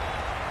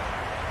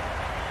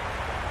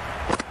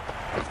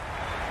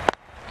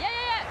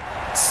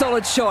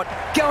 Solid shot.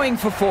 Going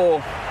for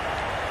 4.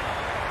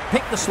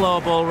 Pick the slow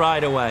ball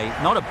right away.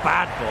 Not a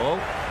bad ball,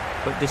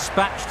 but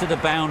dispatched to the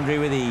boundary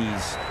with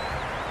ease.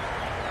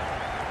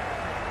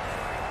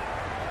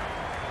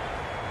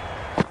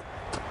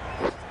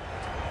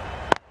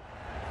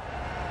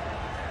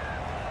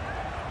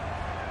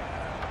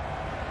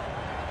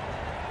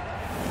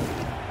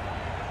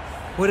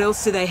 What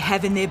else do they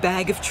have in their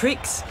bag of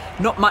tricks?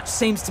 Not much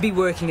seems to be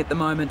working at the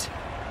moment.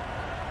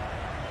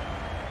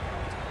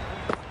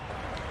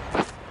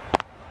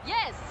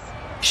 Yes.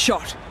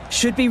 Shot.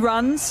 Should be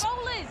runs.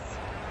 Bowlers.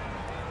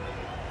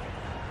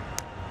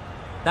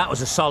 That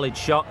was a solid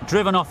shot,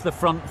 driven off the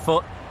front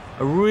foot.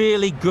 A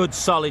really good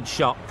solid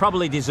shot,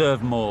 probably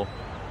deserved more.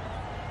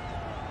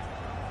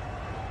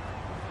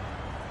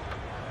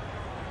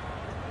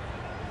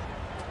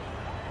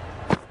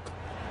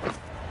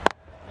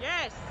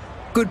 Yes.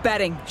 Good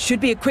batting. Should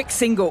be a quick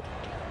single.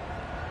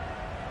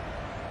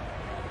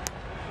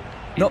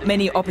 Not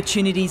many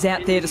opportunities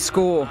out there to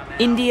score.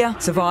 India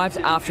survived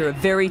after a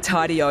very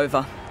tidy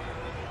over.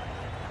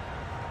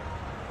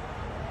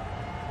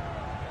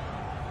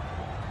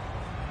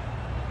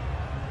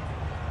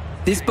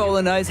 This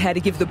bowler knows how to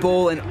give the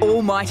ball an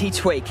almighty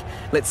tweak.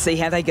 Let's see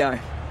how they go.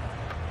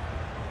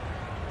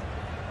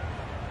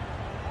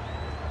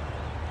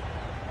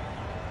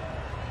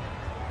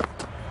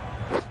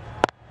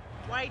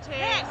 Waiting.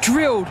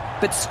 Drilled,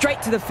 but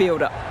straight to the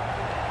fielder.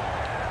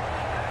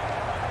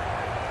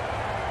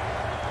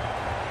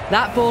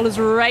 That ball has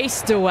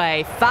raced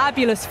away.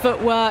 Fabulous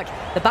footwork.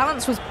 The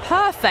balance was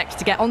perfect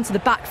to get onto the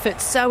back foot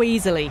so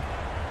easily.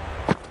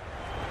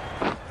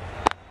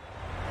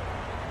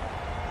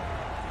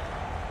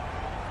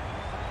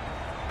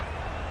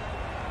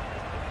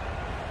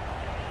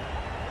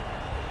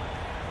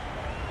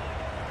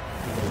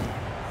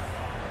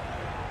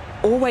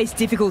 Always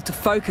difficult to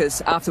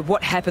focus after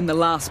what happened the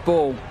last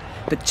ball,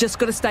 but just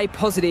got to stay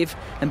positive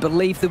and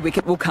believe the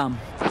wicket will come.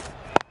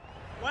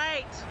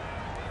 Wait.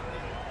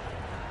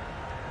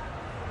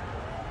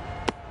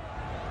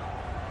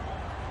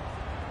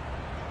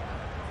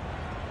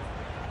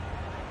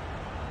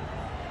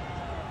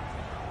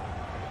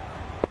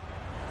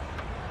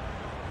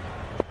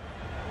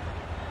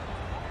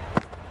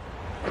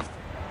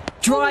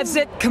 Drives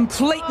it,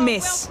 complete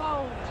miss.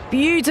 Well bowled.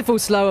 Beautiful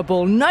slower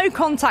ball. No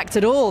contact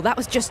at all. That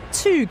was just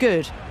too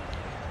good.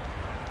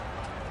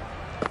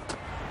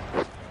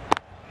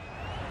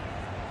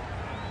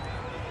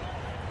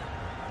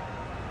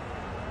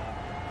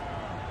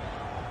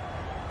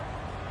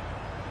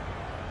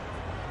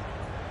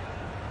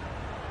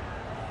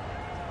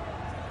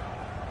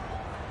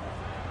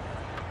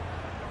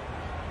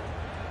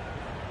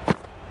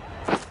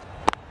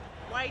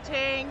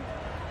 Waiting.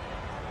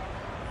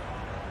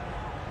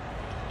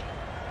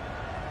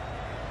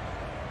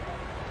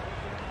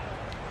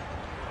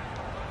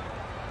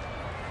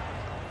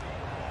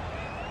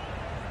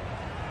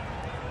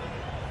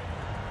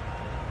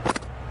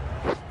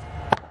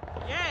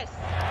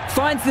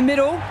 Finds the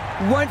middle,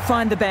 won't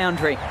find the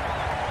boundary.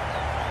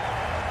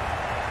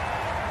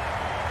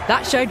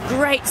 That showed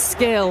great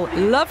skill.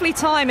 Lovely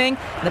timing.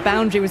 The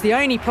boundary was the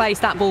only place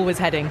that ball was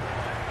heading.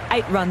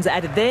 8 runs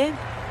added there.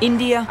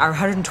 India are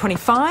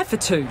 125 for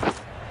 2.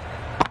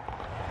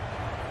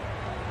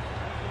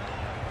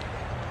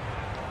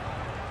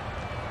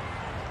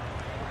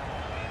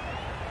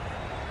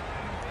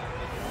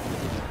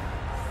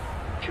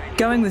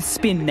 Going with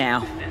spin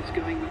now.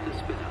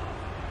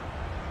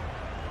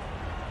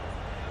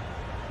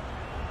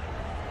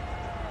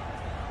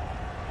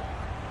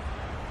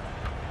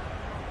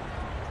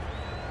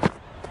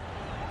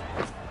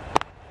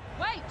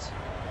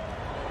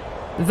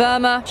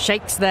 Verma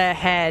shakes their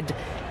head.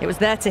 It was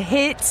there to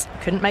hit,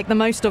 couldn't make the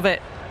most of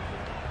it.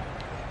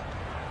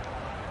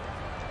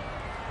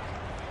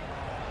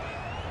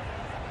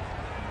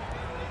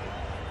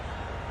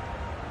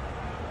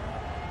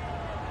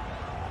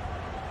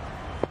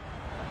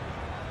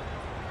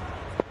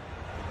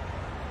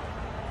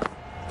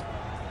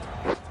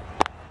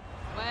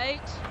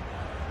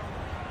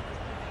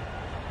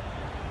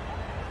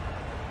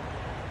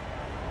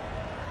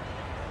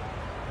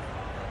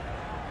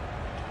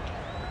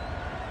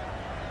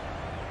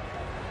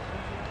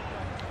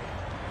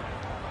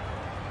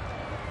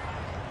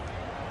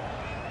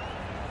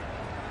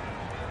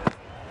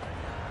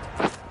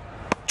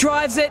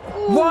 Drives it.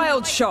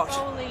 Wild shot.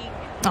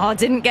 Oh,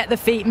 didn't get the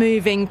feet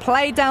moving.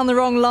 Played down the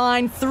wrong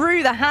line.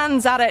 Threw the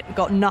hands at it.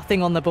 Got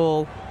nothing on the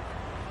ball.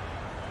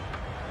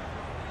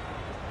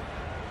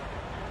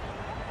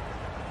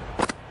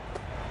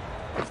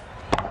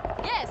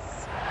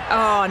 Yes.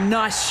 Oh,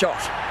 nice shot.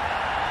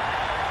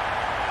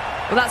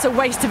 Well, that's a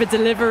waste of a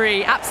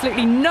delivery.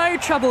 Absolutely no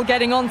trouble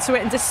getting onto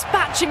it and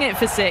dispatching it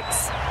for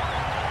 6.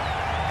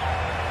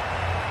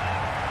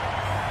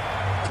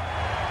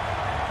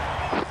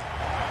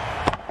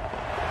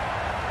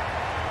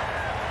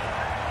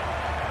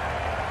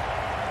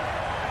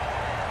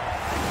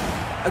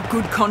 A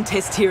good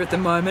contest here at the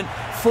moment.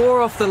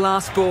 4 off the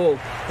last ball.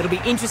 It'll be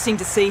interesting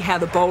to see how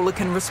the bowler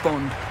can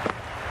respond.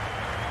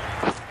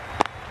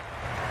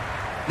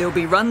 There'll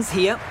be runs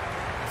here.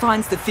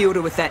 Finds the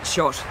fielder with that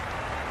shot.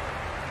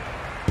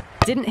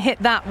 Didn't hit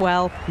that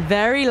well.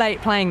 Very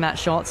late playing that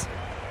shot.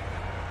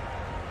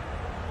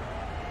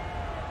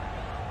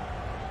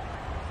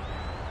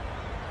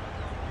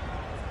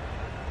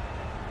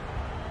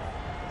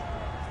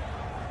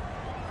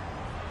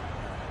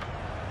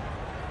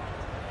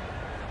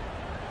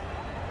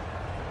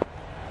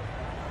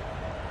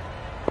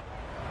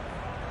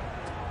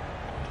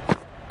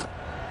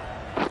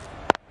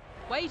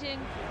 Waiting.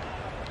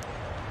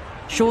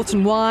 Short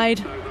and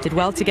wide. Did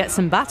well to get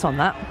some bat on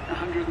that.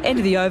 End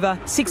of the over,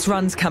 6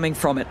 runs coming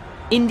from it.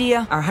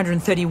 India are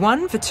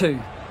 131 for 2.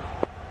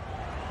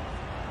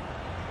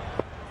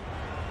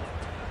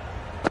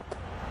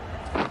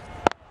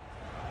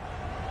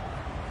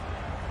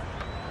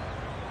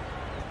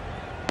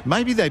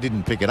 Maybe they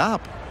didn't pick it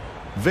up.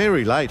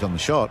 Very late on the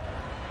shot.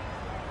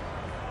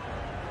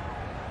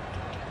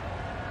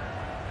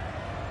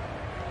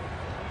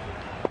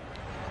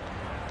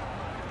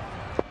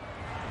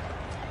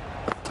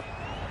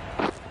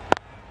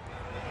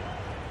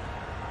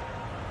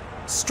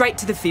 Straight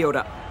to the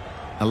fielder.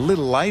 A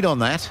little late on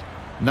that.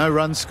 No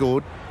runs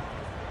scored.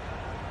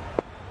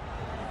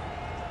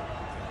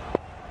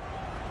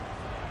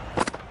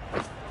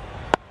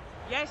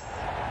 Yes.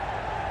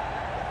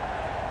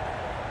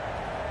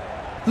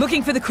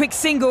 Looking for the quick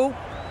single.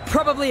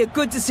 Probably a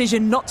good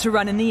decision not to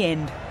run in the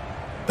end.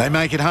 They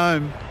make it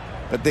home,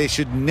 but there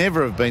should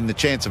never have been the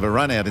chance of a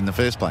run out in the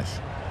first place.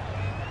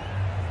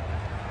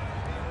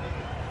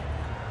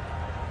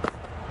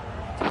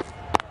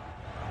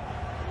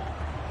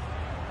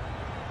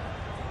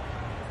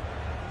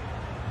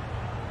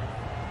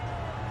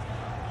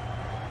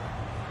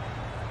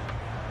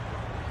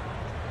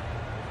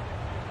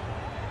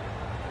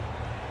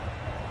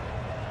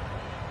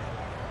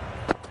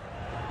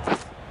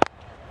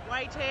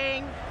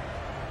 Waiting.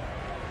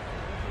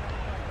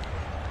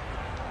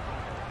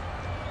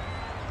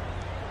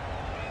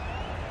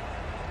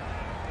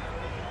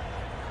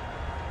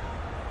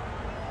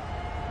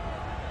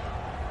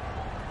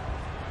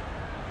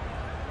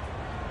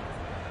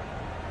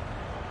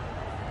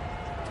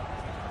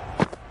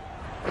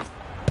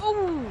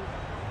 Ooh.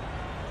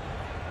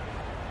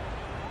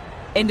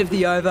 End of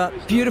the over.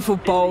 Beautiful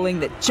bowling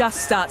that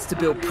just starts to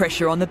build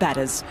pressure on the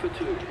batters.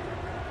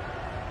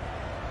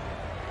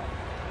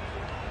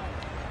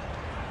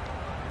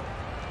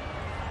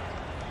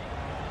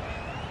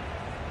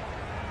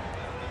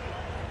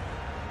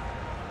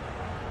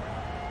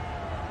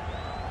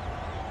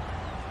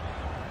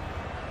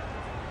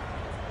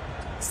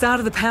 Start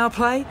of the power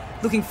play.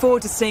 Looking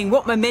forward to seeing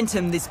what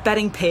momentum this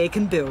batting pair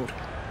can build.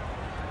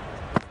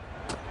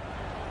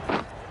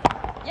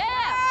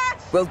 Yeah.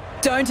 Well,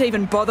 don't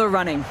even bother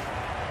running.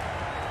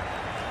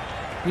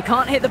 You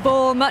can't hit the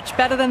ball much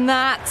better than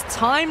that.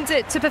 Timed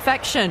it to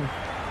perfection.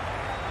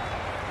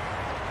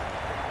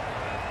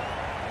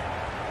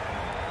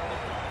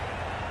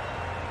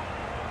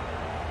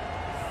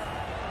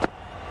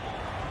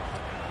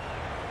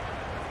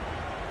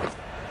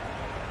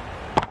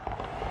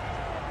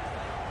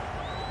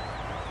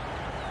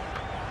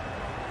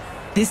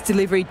 This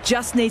delivery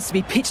just needs to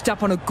be pitched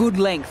up on a good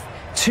length.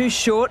 Too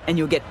short and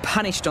you'll get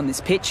punished on this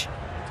pitch.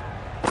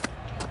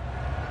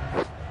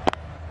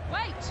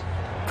 Wait.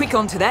 Quick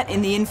onto that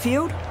in the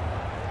infield.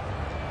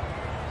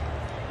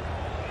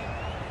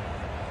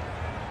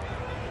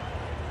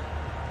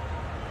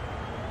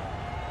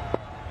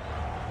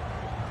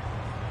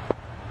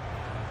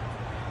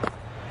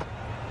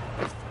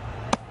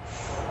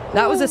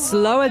 That was a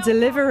slower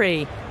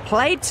delivery.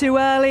 Played too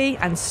early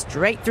and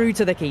straight through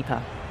to the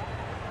keeper.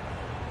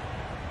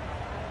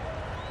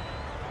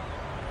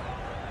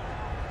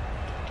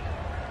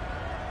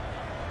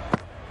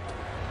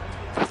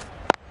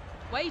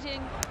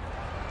 Waiting.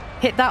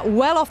 Hit that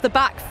well off the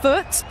back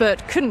foot,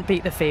 but couldn't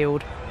beat the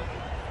field.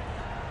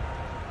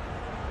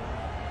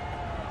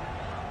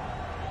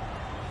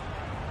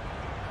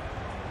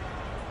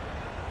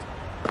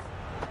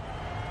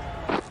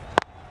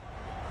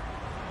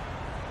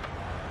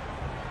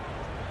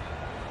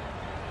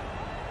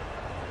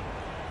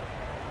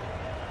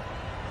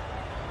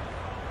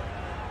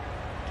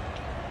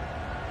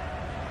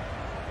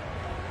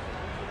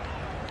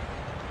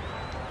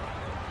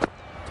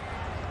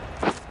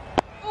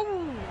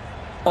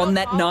 On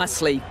that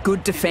nicely.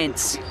 Good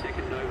defence.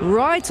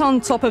 Right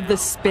on top of the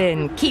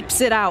spin,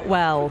 keeps it out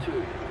well.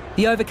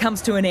 The over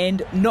comes to an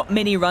end, not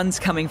many runs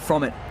coming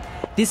from it.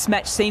 This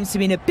match seems to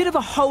be in a bit of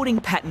a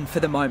holding pattern for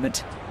the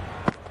moment.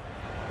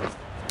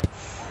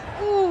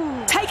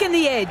 Ooh. Taken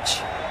the edge.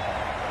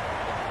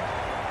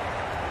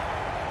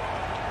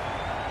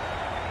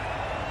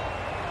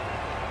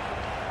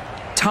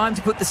 Time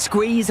to put the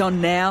squeeze on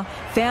now.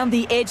 Found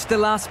the edge the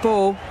last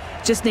ball.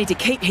 Just need to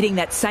keep hitting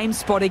that same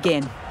spot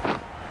again.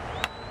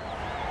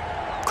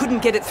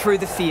 Couldn't get it through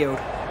the field.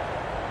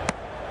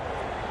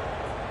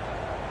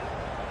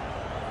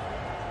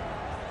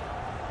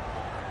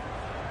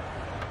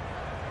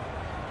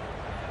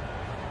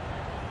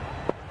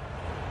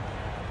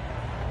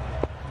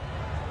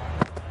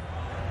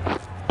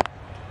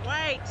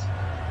 Wait.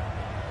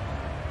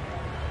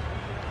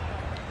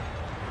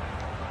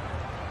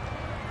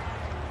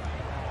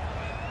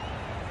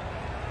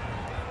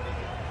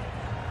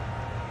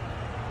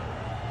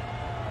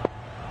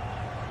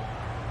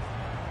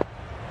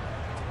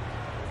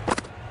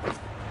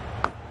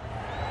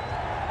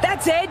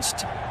 That's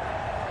edged.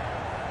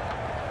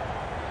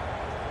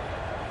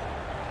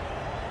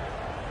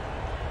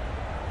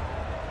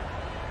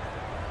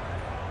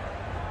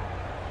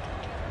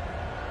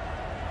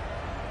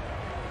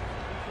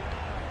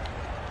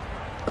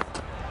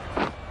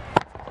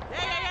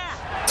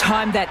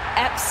 Timed that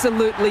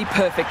absolutely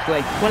perfectly.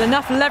 Well,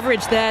 enough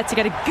leverage there to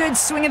get a good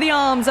swing of the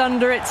arms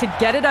under it to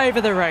get it over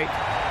the rope.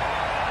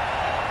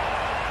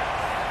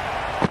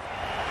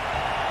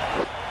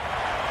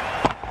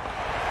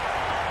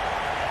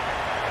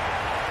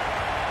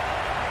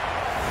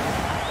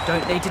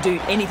 Don't need to do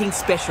anything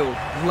special.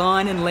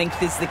 Line and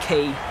length is the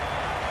key.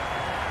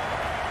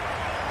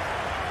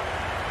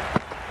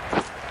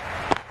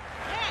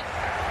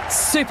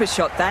 Super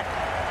shot that.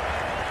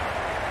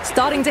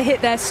 Starting to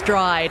hit their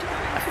stride.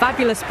 A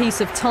fabulous piece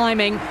of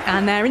timing,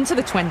 and they're into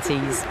the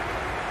 20s.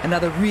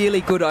 Another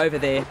really good over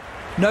there.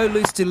 No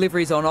loose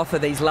deliveries on offer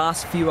these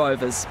last few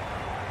overs.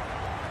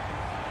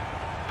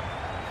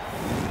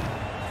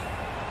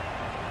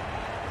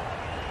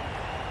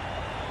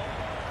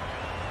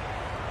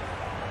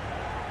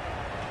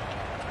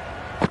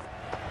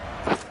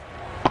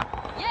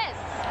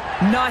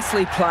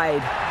 Nicely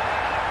played.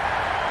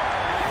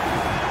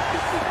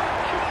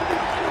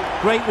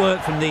 Great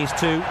work from these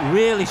two,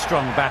 really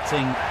strong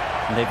batting,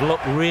 and they've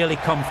looked really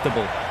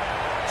comfortable.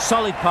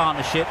 Solid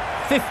partnership,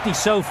 50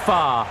 so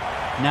far.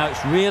 Now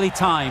it's really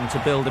time to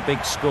build a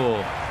big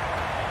score.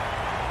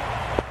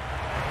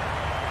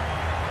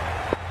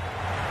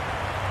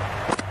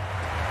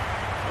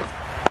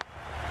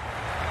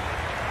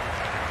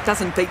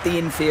 Doesn't beat the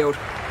infield.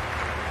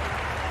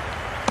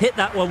 Hit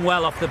that one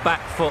well off the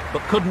back foot,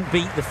 but couldn't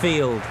beat the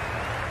field.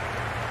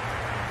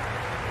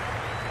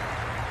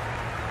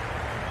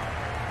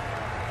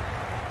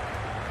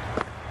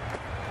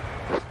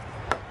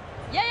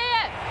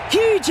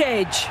 Huge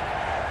edge.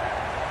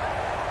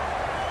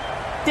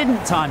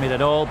 Didn't time it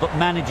at all, but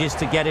manages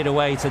to get it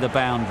away to the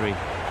boundary.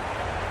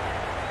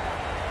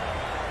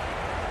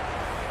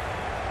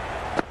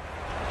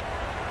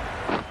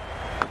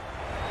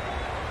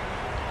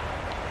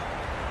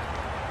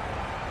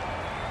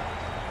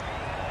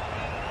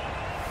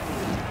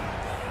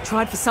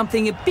 Tried for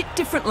something a bit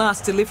different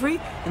last delivery,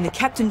 and the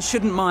captain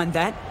shouldn't mind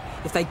that.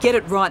 If they get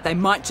it right, they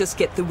might just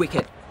get the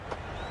wicket.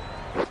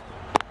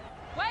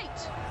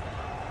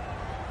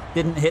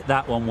 Didn't hit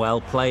that one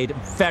well, played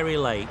very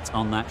late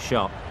on that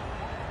shot.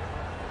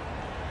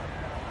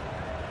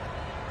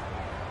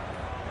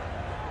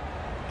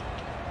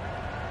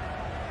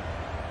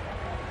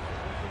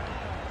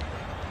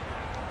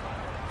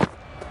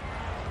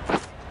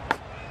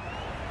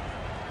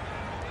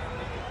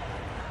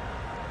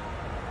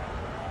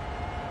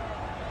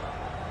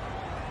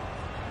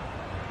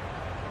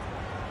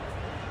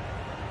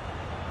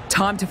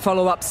 Time to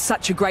follow up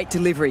such a great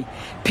delivery.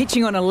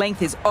 Pitching on a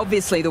length is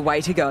obviously the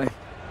way to go.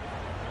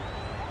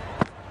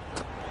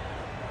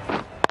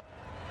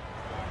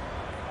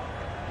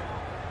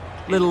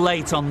 Little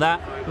late on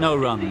that, no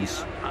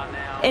runs.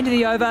 End of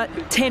the over,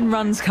 10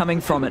 runs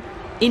coming from it.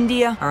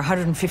 India are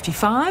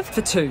 155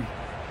 for 2.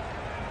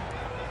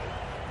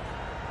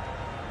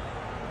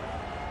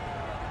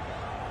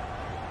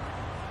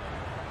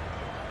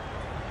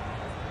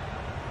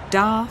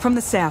 Dar from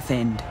the south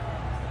end.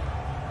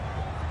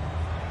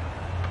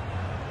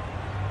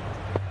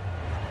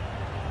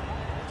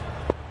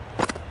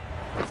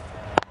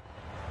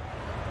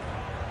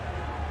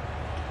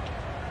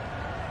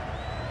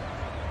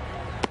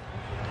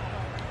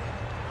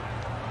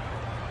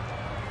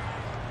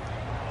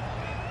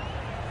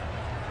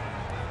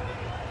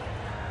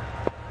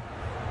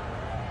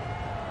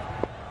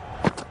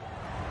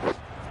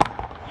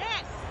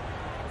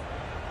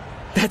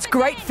 That's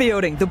great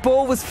fielding. The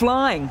ball was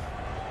flying.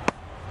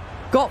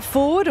 Got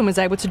forward and was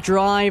able to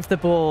drive the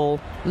ball.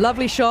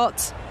 Lovely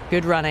shot,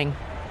 good running.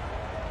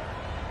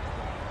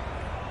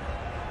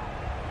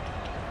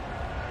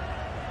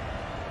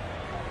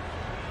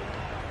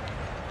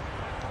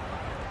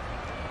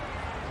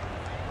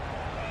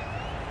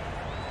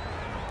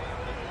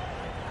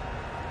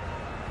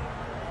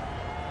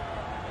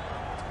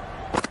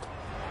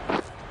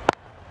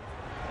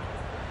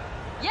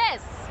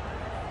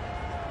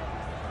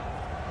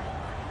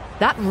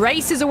 That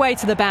races away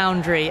to the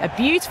boundary. A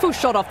beautiful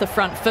shot off the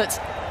front foot.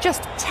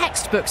 Just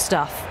textbook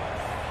stuff.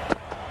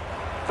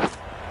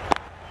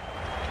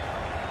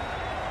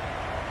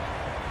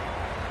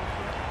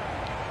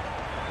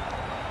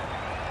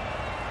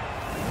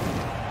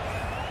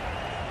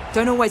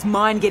 Don't always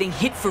mind getting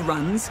hit for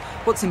runs.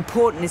 What's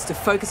important is to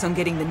focus on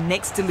getting the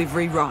next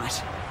delivery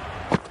right.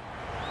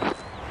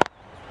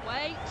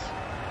 Wait.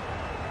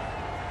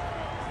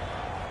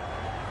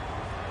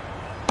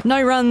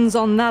 No runs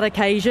on that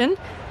occasion.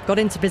 Got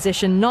into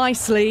position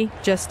nicely,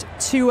 just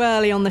too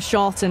early on the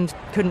shot and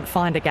couldn't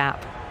find a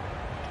gap.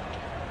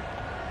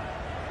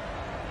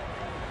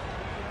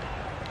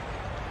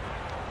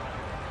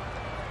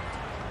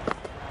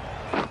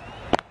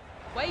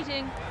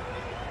 Waiting.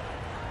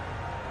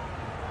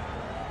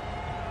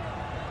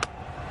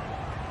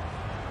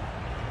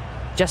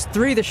 Just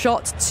threw the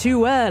shot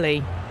too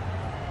early.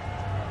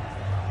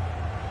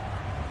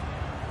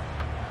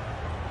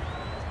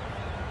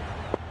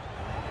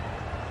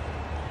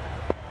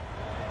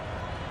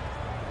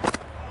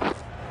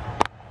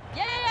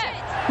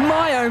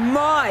 My oh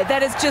my,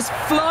 that has just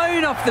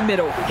flown off the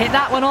middle. Hit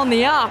that one on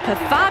the up. A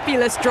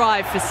fabulous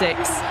drive for 6.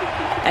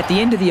 At the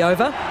end of the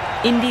over,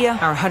 India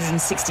are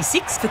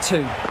 166 for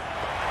 2.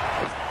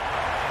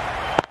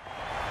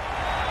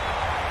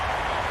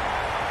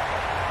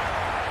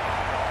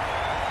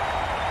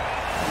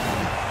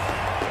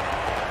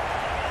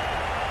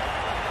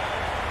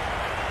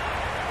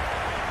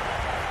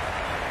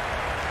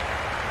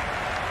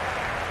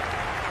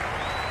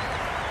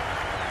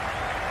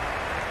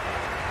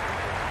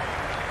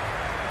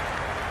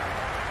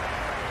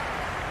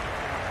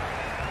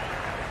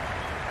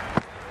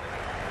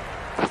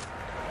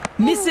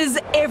 Misses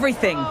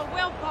everything. Oh,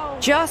 well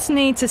bowled. Just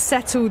need to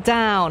settle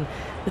down.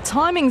 The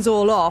timing's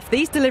all off.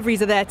 These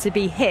deliveries are there to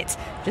be hit.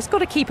 Just got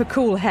to keep a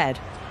cool head.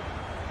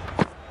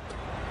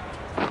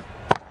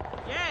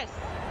 Yes.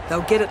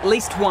 They'll get at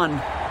least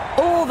one.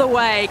 All the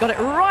way. Got it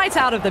right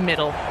out of the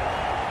middle.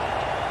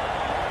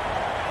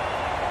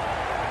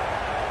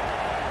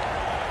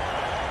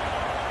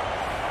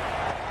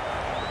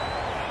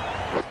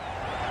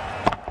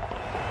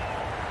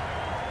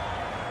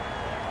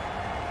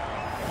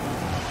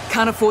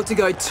 Can't afford to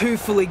go too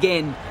full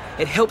again.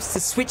 It helps to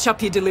switch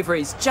up your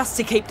deliveries just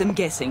to keep them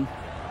guessing.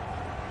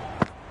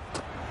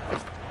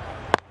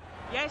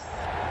 Yes.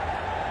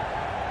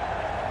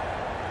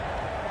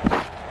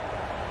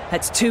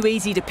 That's too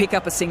easy to pick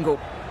up a single.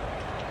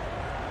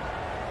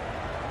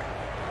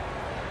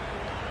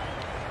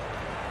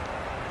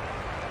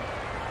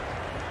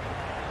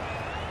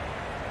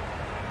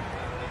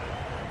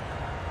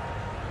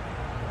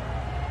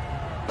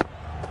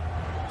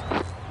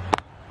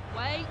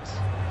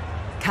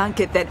 Can't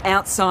get that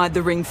outside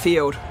the ring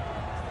field.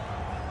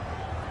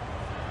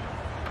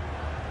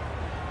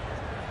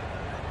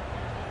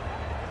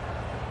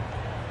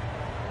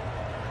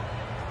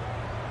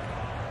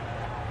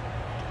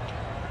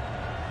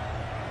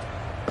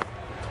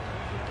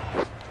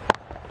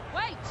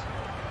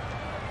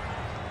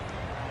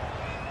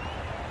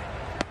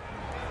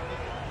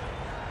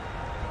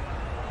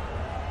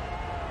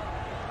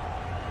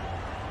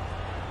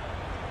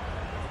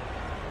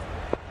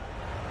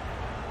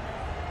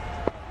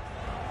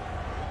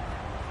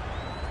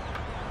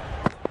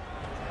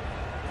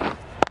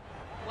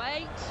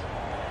 Wait.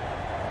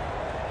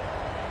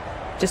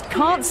 Just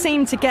can't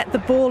seem to get the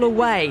ball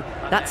away.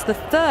 That's the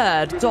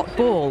 3rd dot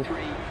ball.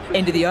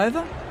 End of the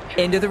over,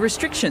 end of the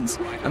restrictions.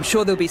 I'm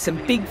sure there'll be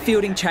some big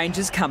fielding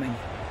changes coming.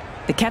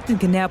 The captain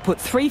can now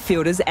put 3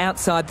 fielders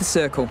outside the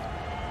circle.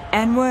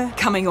 And we're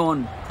coming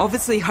on,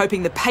 obviously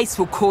hoping the pace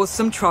will cause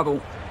some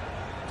trouble.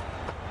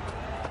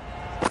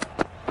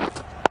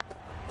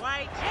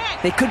 Wait.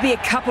 There could be a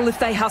couple if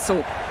they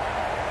hustle.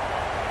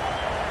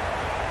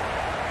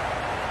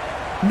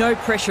 No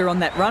pressure on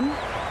that run.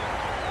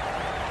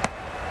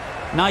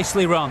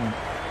 Nicely run,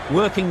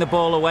 working the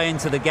ball away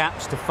into the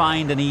gaps to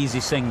find an easy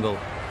single.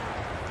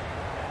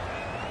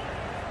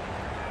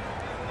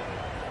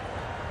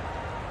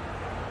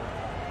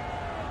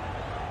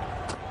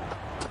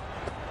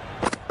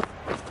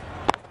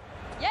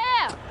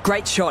 Yeah.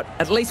 Great shot,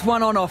 at least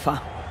one on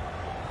offer.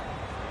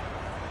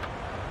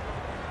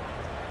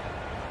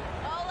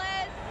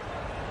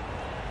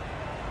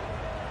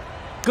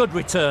 Good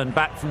return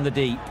back from the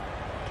deep.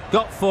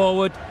 Got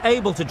forward,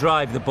 able to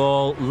drive the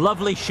ball,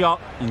 lovely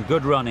shot and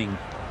good running.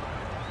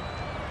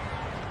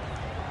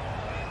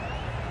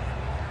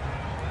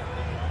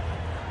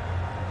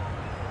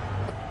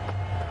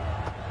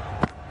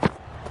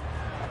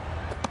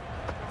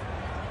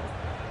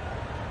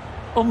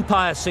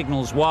 Umpire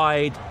signals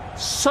wide,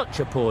 such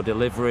a poor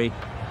delivery,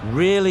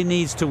 really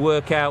needs to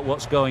work out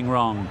what's going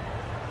wrong.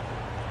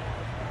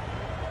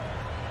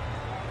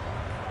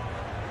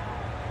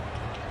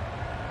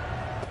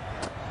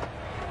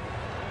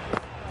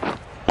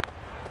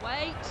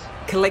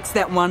 Collects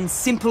that one,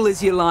 simple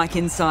as you like,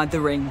 inside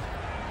the ring.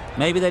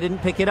 Maybe they didn't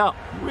pick it up,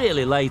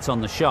 really late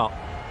on the shot.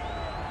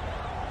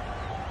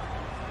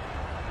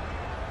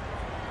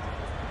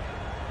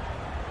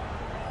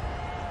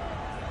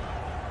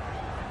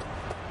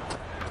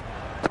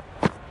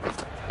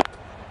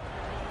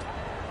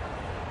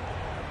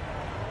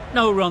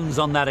 No runs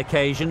on that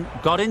occasion.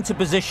 Got into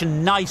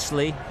position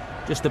nicely,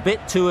 just a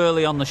bit too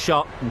early on the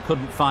shot and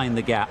couldn't find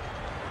the gap.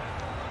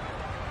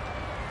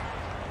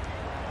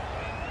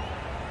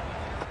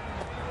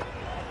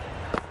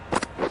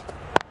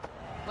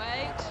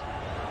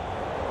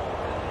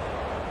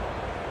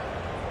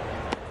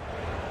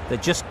 They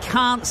just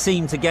can't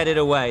seem to get it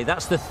away.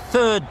 That's the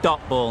third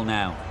dot ball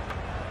now.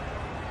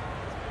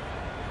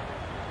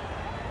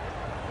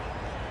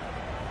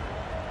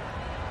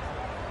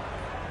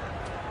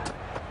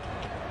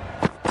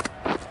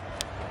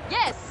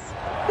 Yes!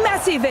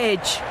 Massive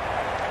edge.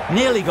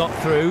 Nearly got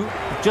through,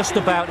 just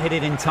about hit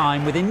it in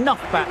time with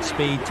enough bat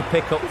speed to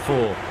pick up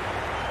 4.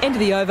 End of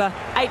the over,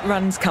 8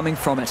 runs coming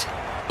from it.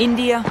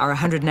 India are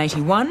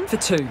 181 for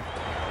 2.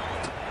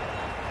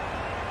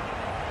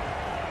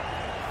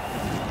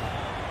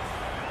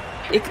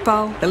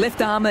 Iqbal, the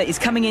left armour, is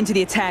coming into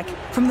the attack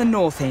from the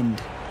north end.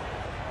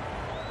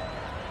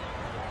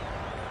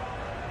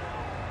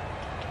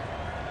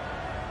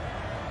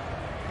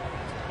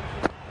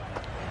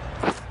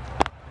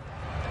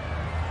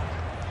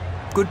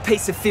 Good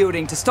piece of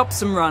fielding to stop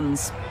some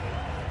runs.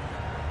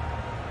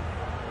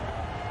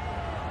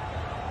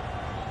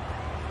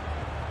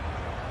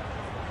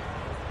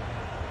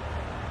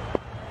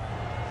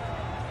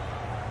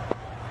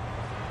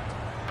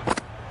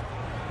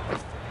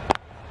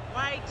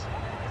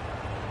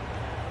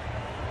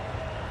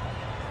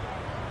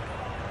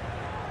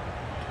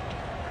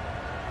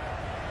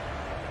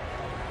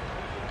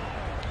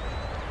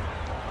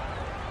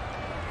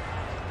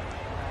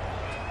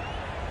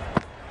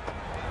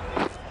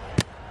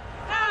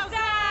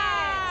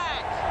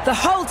 The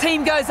whole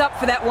team goes up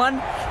for that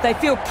one. They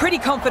feel pretty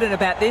confident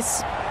about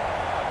this.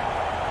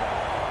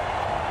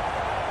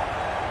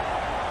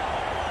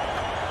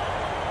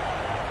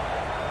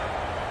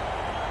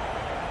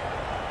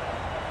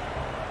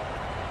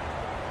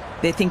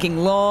 They're thinking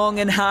long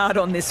and hard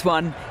on this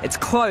one. It's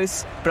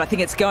close, but I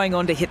think it's going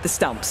on to hit the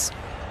stumps.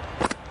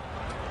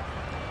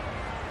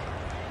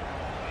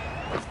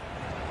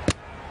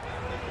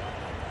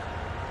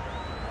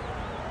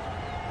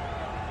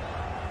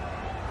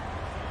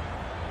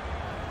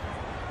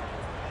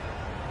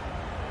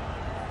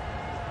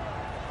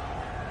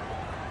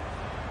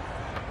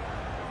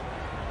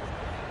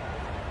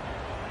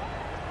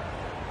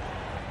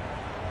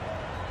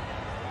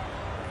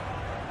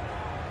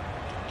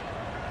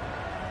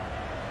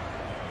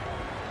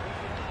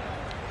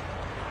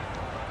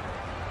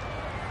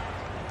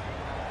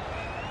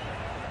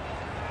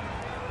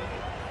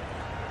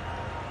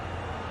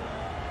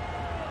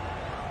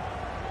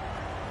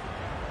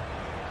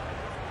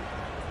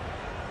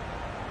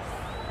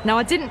 Now,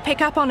 I didn't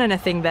pick up on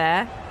anything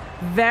there.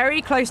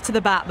 Very close to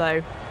the bat,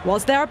 though.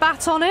 Was there a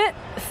bat on it?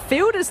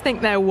 Fielders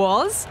think there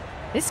was.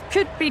 This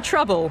could be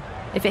trouble.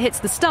 If it hits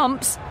the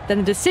stumps, then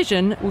the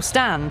decision will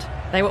stand.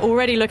 They were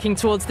already looking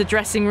towards the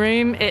dressing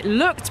room. It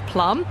looked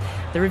plumb.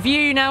 The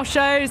review now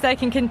shows they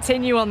can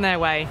continue on their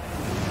way.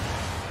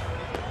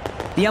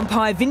 The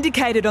umpire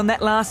vindicated on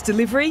that last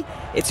delivery.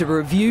 It's a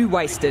review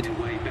wasted.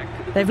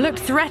 They've looked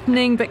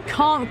threatening but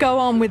can't go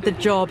on with the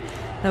job.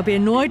 They'll be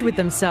annoyed with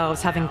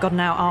themselves having gotten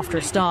out after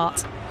a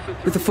start.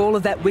 With the fall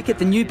of that wicket,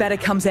 the new batter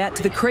comes out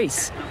to the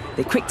crease.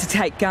 They're quick to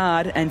take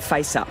guard and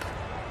face up.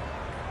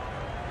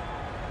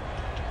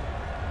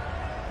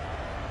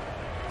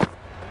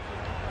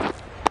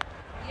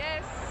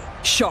 Yes.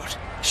 Shot.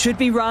 Should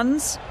be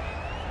runs.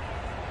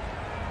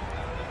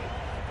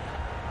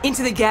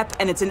 Into the gap,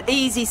 and it's an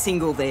easy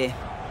single there.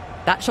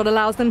 That shot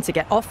allows them to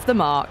get off the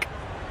mark.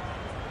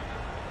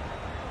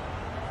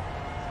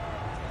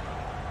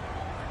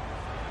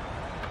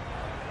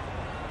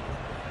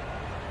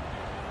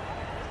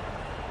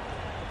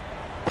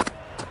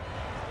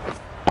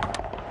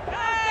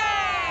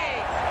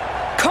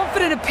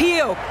 Confident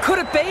appeal. Could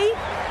it be?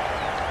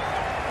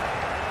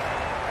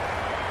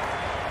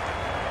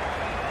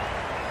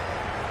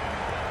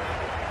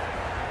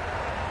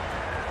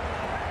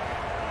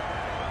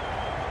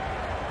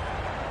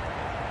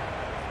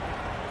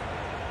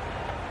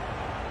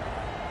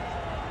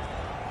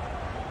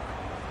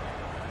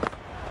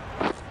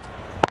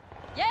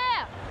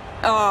 Yeah.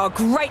 Oh,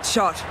 great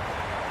shot.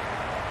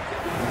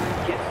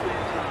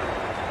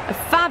 A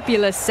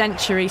fabulous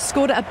century,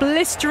 scored at a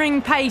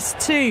blistering pace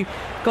too.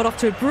 Got off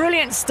to a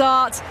brilliant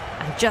start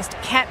and just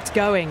kept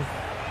going.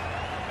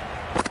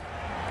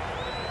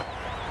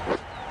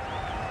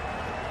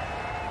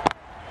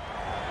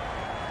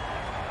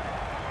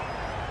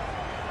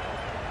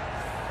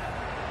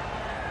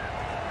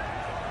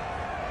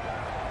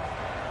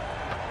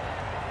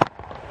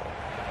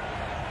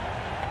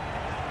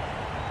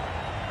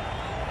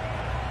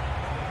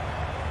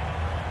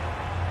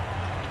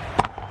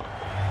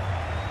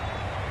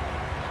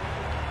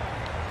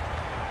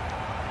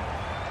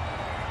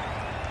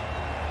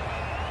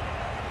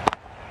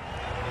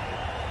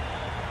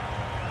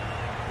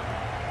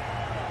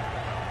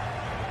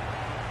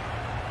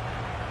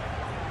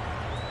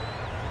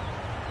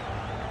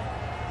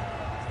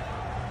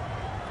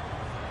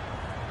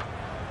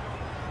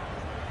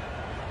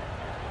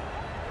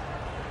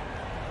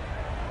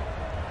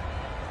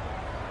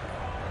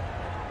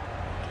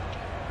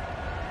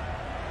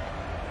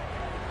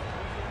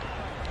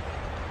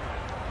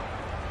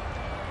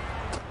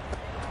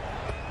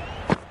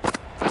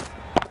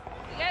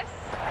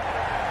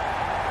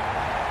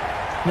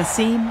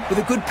 Naseem with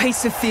a good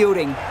piece of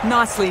fielding.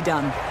 Nicely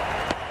done.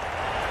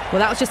 Well,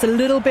 that was just a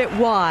little bit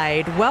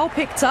wide. Well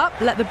picked up,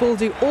 let the ball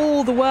do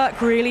all the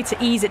work really to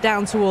ease it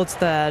down towards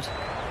third.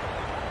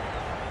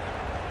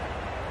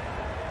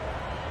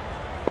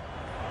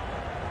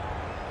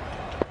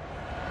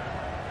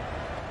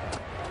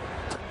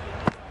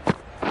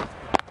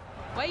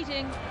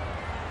 Waiting.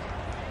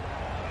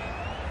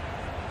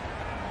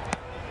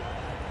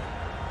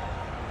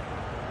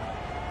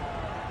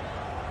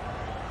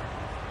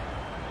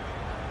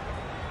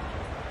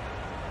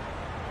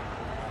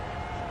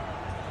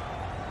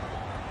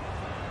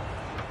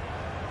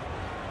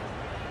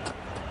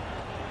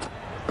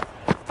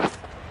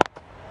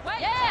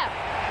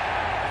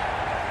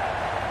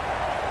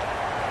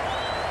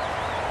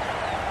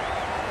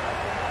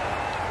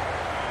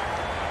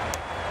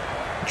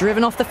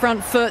 Driven off the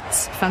front foot,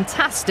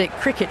 fantastic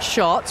cricket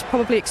shot,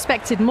 probably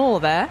expected more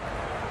there.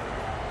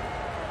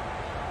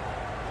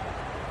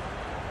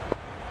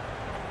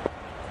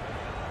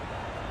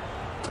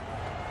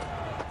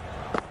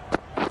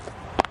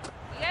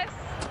 Yes.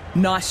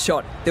 Nice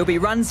shot. There'll be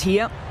runs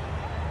here.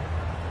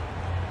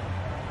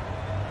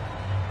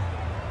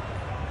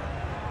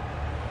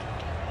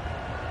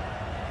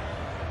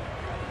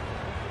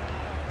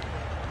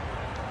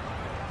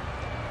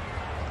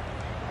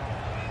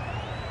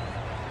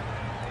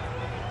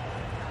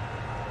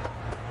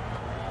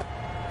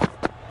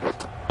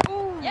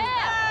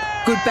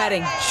 Good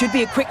batting. Should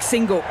be a quick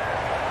single.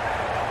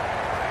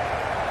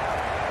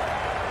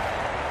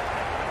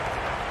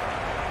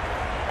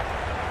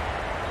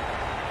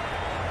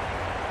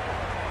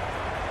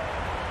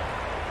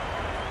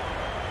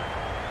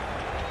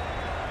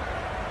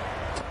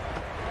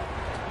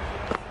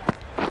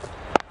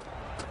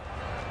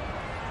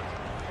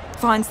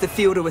 Finds the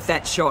fielder with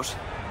that shot.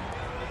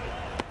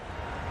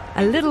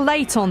 A little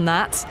late on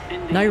that.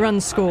 No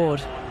runs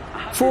scored.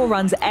 4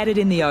 runs added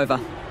in the over.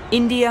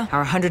 India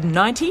are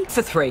 190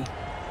 for 3.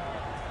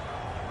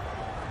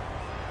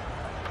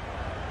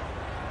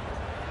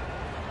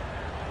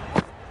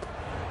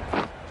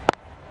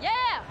 Yeah.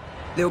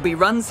 There'll be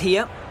runs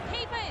here.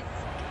 Keepers.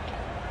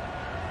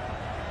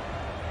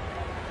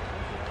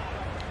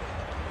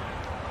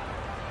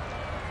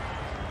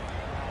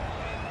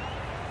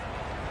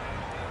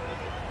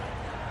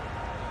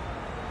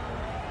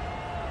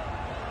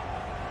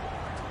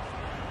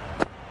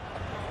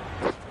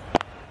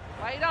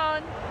 Wait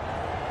on.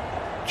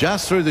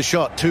 Just threw the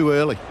shot too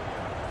early.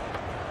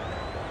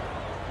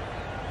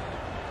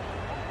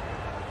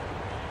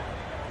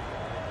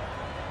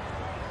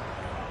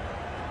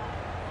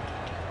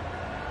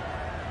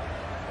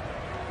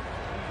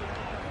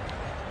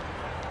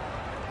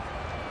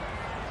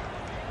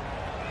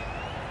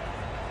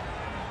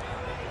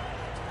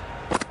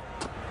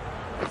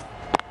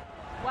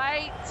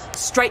 Wait.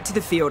 Straight to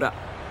the fielder.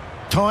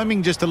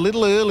 Timing just a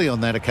little early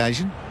on that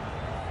occasion.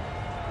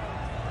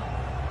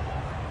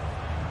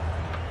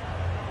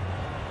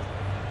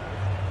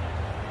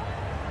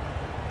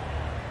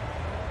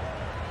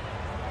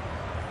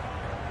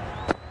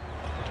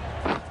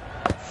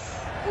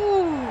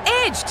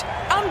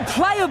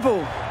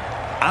 Unplayable.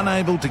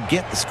 Unable to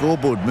get the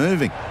scoreboard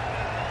moving.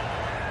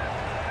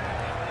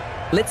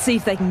 Let's see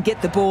if they can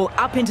get the ball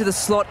up into the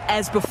slot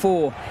as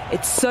before.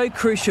 It's so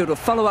crucial to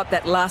follow up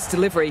that last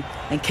delivery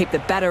and keep the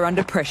batter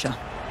under pressure.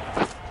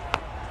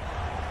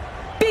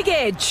 Big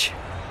edge.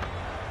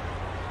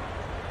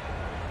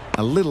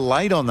 A little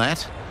late on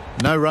that.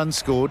 No runs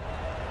scored.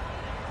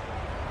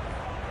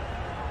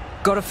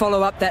 Got to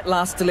follow up that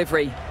last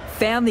delivery.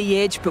 Found the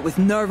edge but with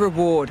no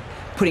reward,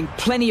 putting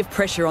plenty of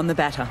pressure on the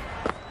batter.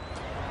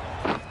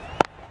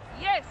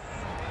 Yes.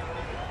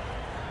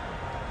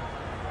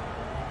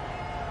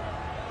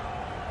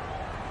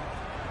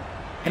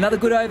 Another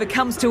good over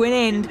comes to an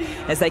end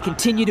as they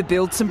continue to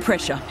build some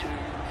pressure.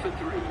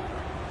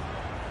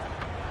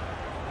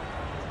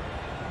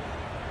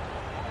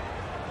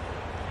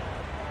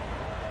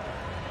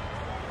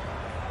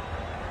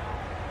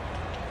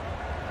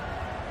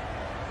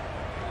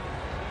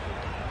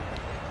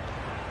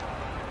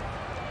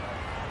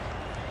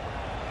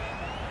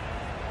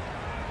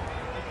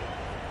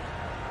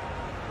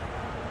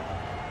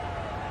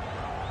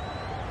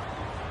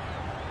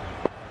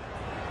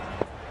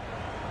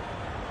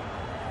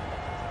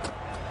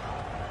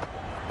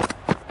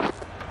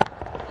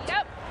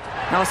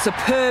 Oh,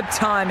 superb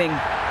timing.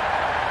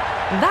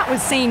 That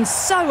was seen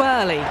so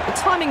early. The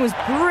timing was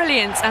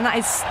brilliant and that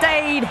is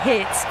stayed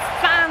hit.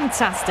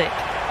 Fantastic.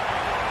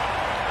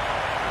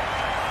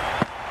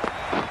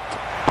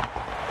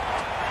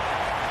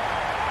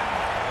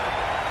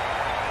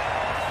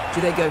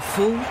 Do they go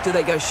full? Do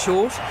they go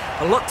short?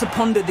 A lot to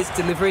ponder this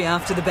delivery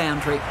after the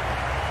boundary.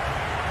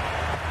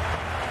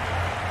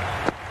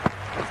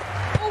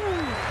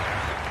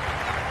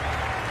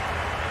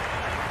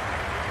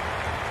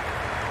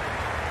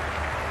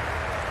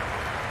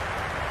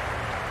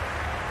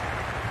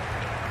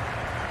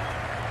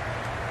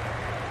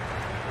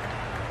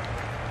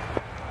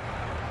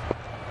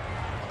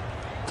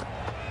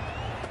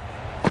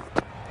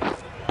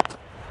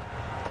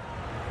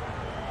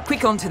 Quick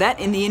Back onto that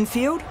in the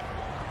infield.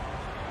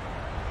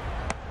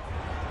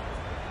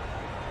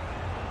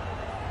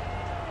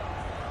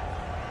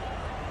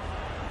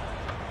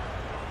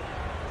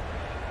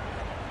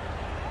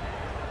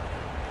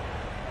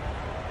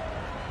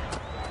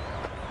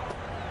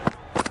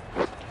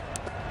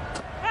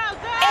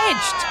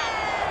 Edged!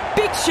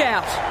 Big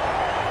shout!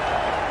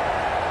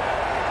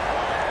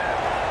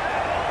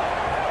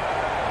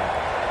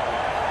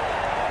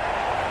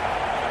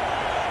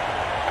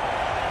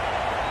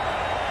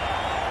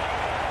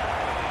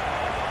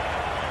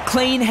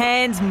 Clean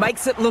hands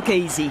makes it look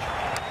easy.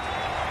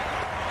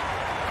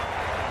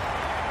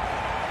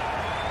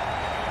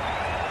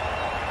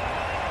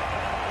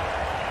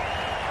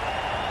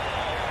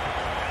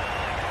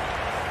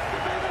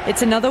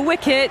 It's another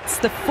wicket, it's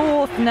the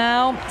fourth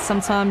now.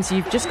 Sometimes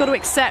you've just got to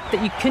accept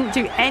that you couldn't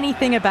do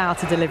anything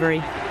about a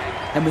delivery.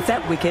 And with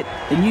that wicket,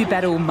 the new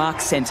batter will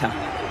mark centre.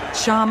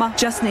 Sharma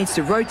just needs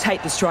to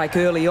rotate the strike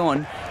early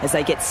on as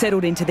they get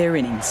settled into their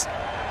innings.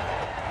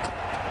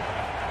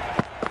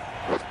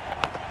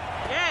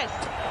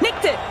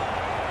 Nicked it!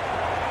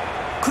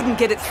 Couldn't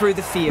get it through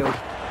the field.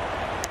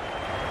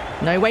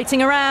 No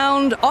waiting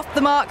around, off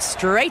the mark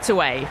straight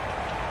away.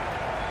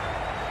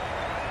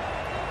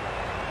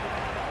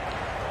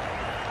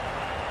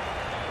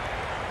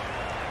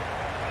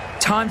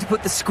 Time to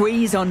put the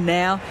squeeze on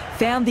now.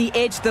 Found the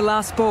edge the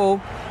last ball.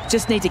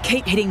 Just need to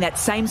keep hitting that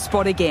same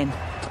spot again.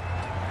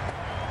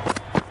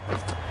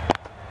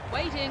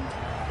 Waiting.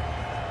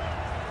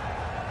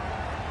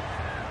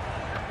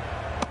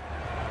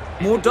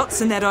 More dots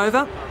in that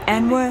over.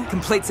 Anwar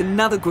completes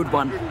another good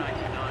one.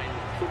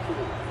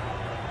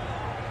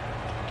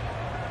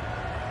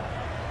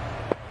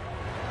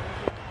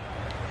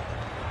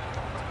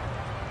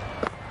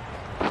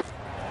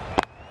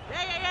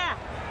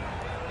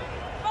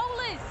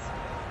 Bowlers.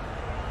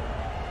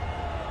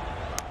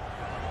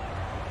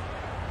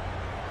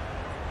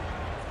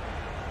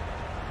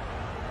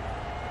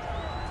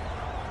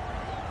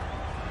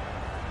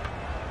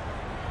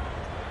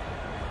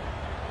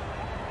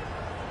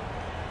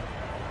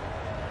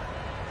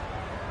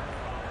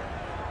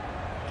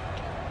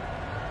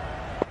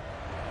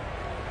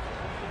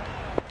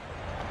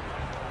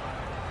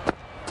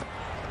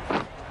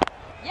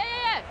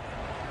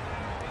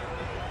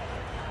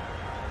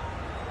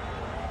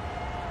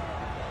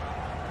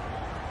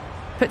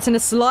 Puts in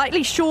a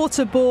slightly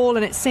shorter ball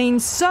and it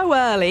seems so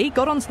early,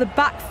 got onto the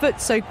back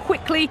foot so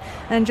quickly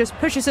and just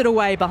pushes it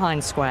away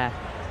behind square.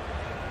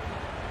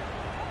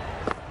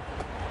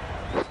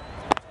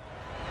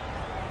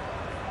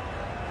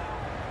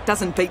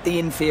 Doesn't beat the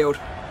infield.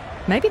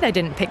 Maybe they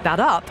didn't pick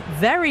that up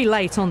very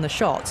late on the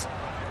shot.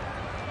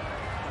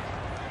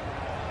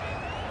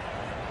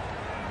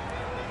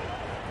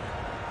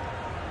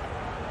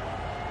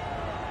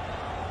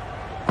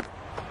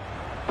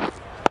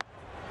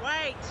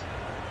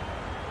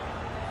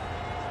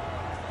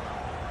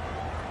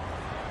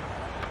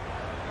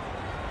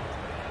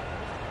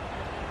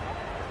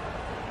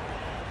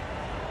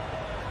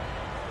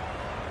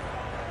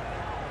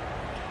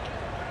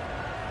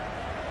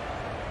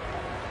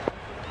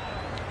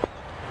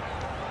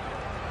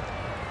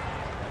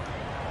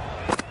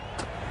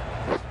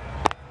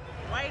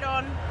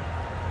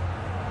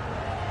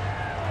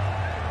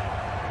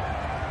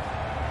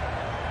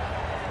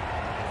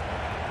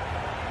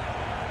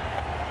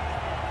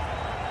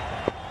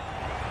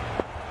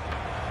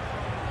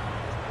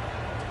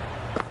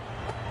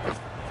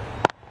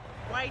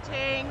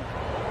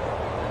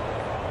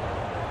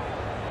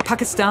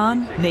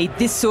 Pakistan need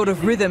this sort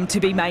of rhythm to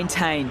be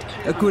maintained.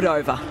 A good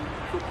over.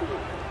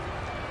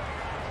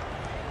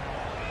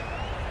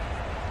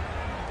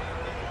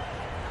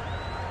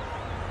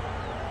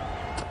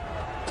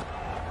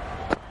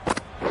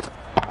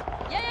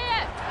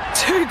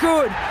 Too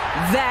good.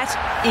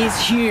 That is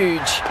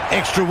huge.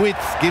 Extra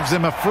width gives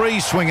them a free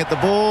swing at the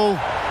ball.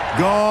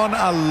 Gone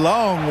a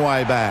long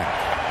way back.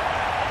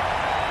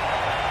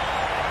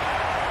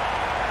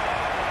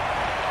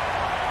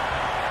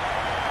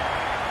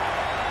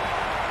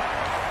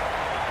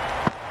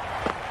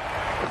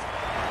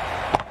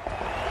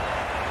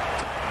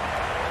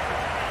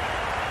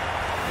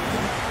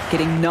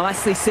 Getting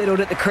nicely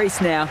settled at the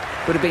crease now.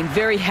 Would have been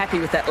very happy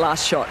with that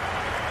last shot.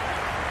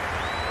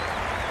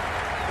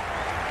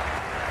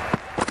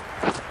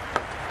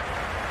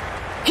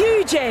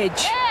 Huge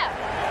edge.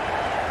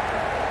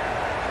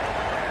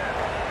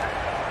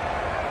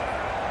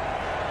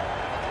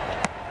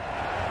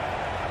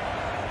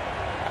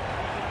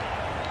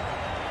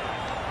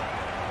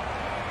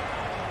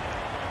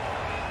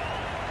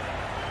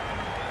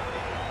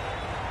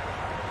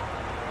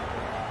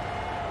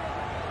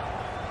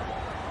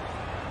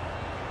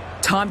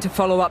 Time to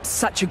follow up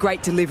such a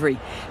great delivery.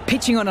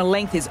 Pitching on a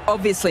length is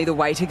obviously the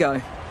way to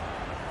go.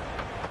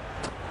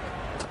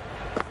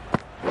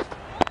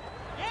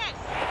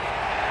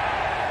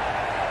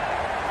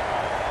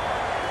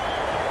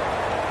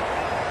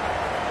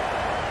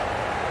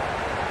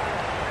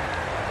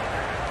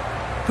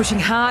 Pushing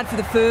hard for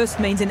the first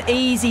means an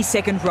easy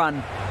second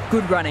run.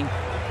 Good running.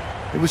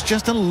 It was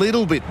just a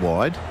little bit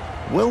wide.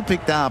 Well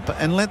picked up,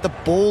 and let the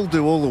ball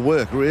do all the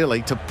work,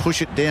 really, to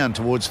push it down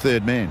towards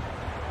third man.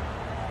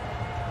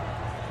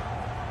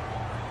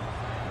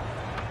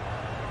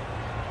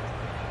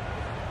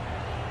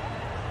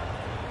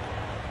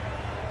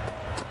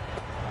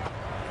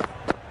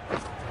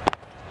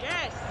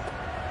 Yes.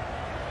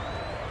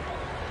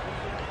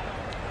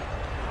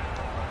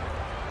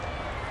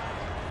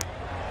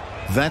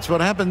 That's what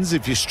happens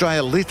if you stray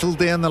a little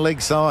down the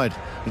leg side.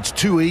 It's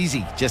too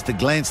easy just to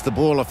glance the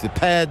ball off the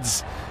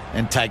pads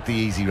and take the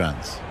easy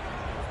runs.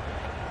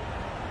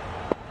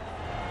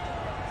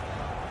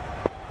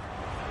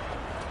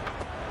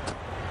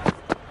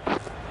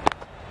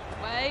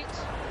 Wait.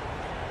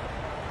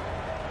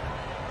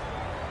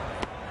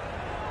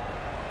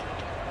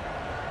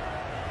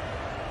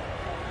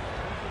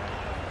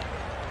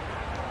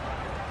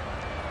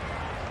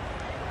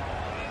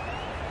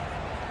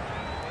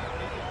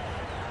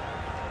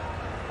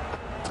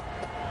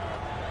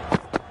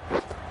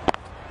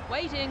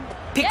 Waiting.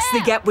 Picks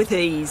the gap with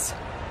ease.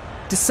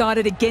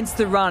 Decided against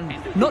the run.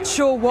 Not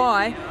sure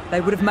why. They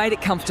would have made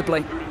it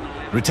comfortably.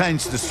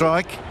 Retains the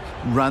strike.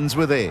 Runs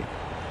were there.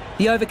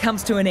 The over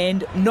comes to an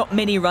end. Not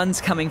many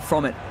runs coming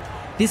from it.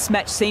 This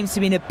match seems to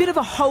be in a bit of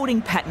a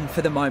holding pattern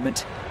for the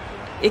moment.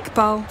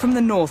 Iqbal from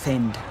the north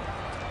end.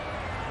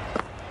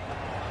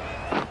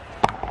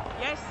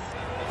 Yes.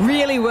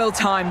 Really well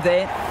timed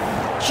there.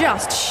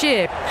 Just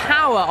sheer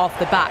power off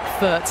the back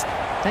foot.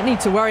 Don't need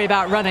to worry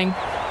about running.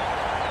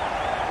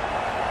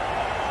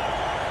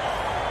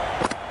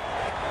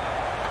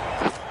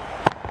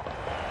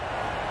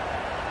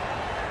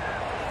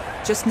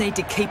 Just need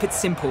to keep it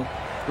simple.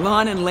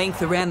 Line and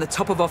length around the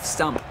top of off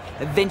stump.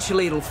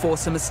 Eventually it'll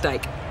force a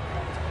mistake.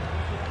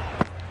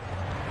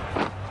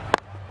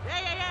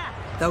 Yeah.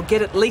 They'll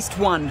get at least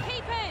one.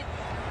 Keep it.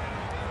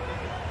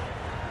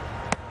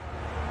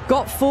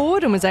 Got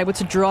forward and was able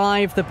to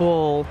drive the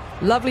ball.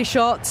 Lovely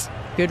shot,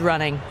 good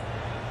running.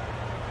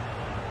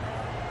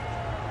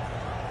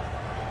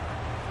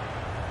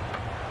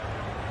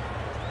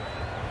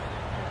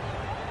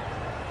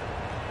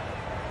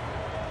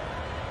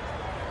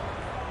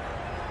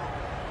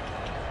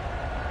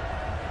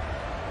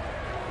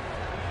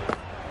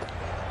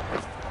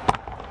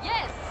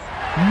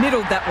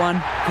 Middled that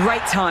one.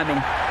 Great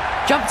timing.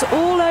 Jumped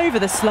all over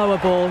the slower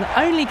ball,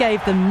 only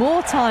gave them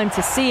more time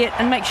to see it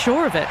and make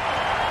sure of it.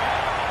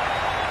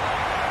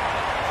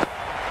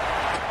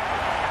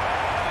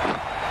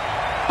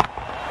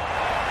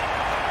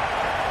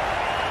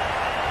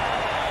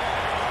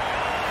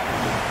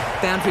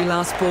 Boundary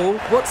last ball.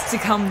 What's to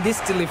come this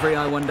delivery,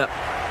 I wonder?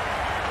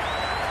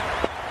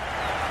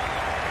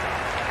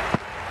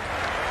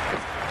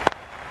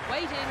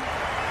 Waiting.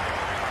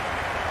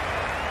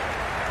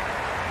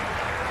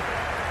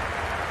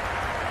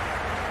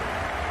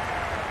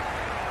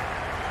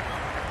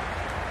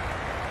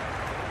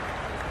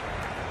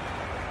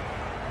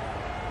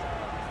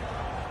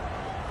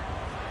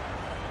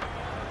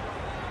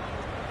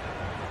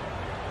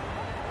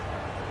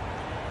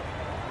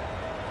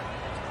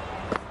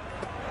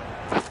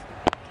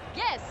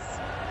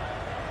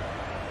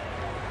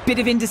 Bit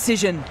of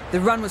indecision.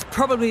 The run was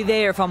probably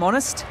there, if I'm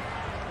honest.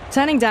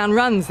 Turning down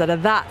runs that are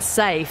that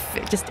safe,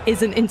 it just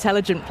isn't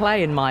intelligent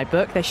play in my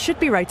book. They should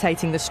be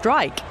rotating the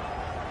strike.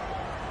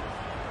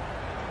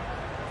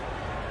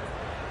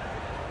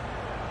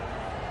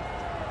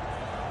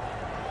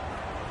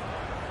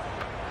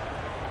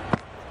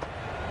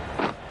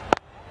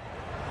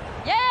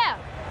 Yeah.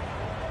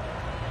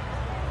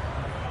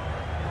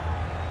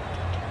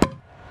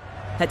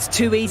 That's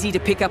too easy to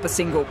pick up a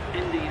single.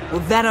 Well,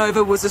 that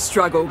over was a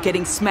struggle,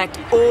 getting smacked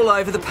all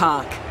over the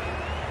park.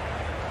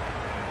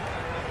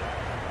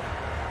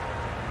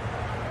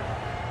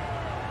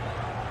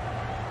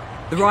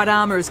 The right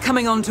armour is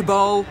coming on to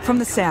bowl from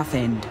the south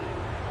end.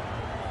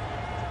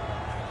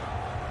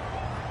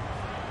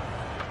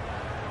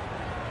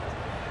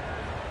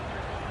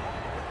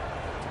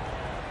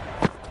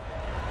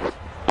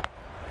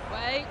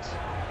 Wait.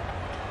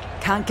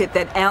 Can't get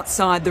that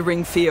outside the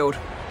ring field.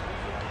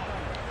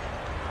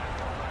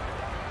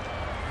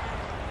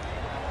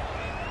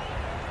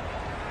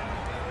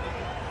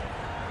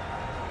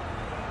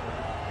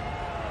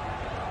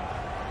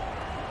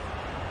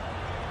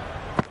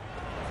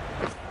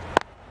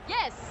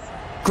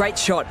 Great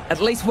shot,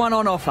 at least one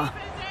on offer.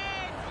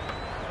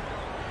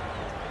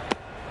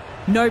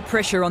 No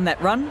pressure on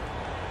that run.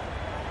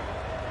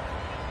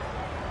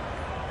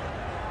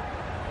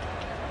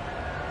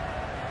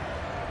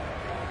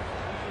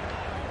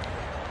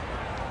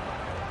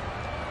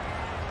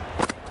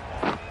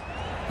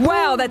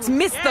 Wow, that's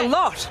missed the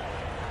lot.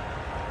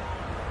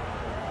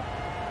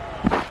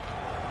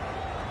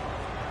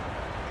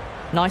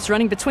 Nice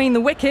running between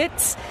the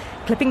wickets.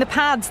 Clipping the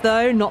pads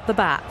though, not the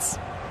bats.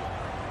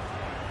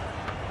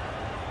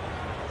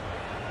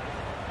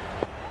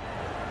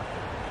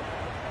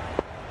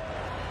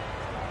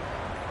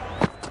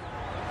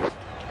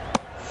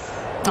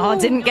 Oh,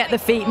 didn't get the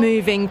feet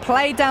moving,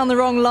 played down the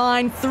wrong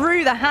line,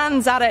 threw the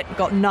hands at it,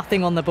 got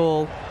nothing on the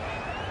ball.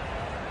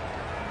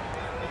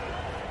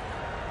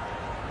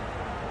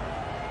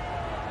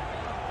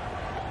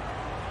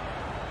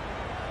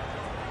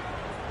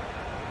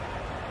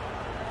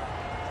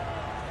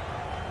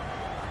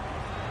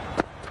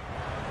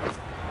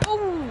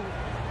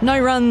 No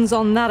runs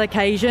on that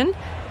occasion.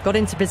 Got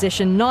into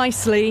position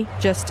nicely,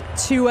 just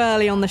too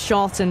early on the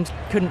shot and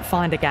couldn't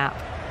find a gap.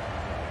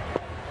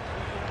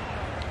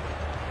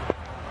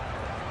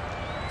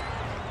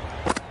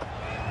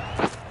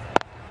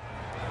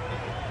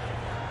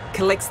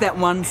 Collects that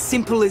one,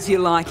 simple as you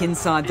like,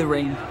 inside the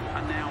ring.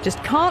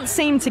 Just can't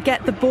seem to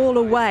get the ball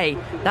away.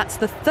 That's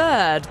the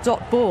third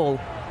dot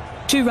ball.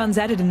 2 runs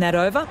added in that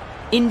over.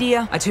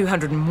 India are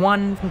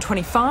 201 from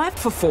 25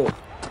 for 4.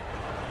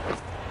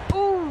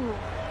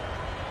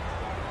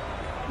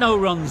 No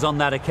runs on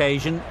that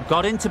occasion.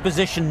 Got into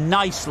position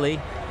nicely,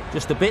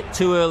 just a bit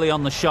too early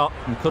on the shot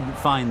and couldn't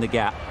find the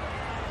gap.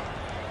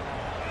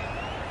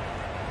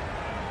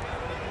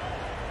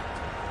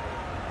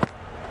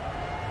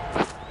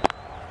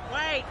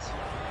 Wait.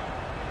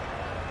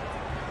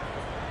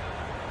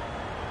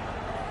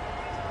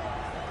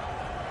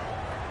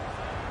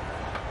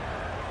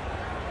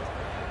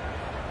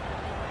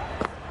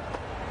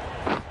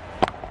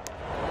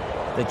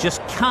 They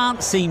just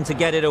can't seem to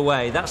get it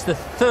away. That's the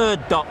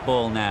third dot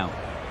ball now.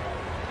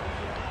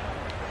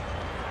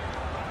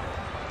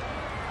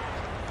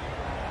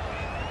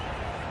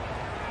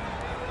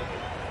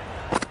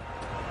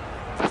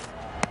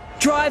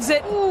 Drives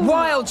it,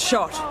 wild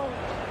shot.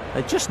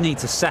 They just need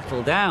to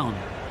settle down.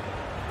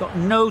 Got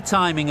no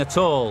timing at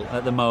all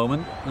at the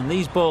moment, and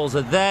these balls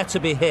are there to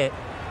be hit.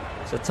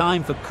 It's a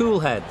time for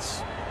cool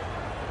heads.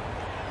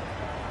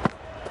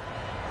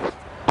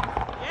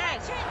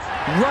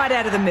 Right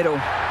out of the middle.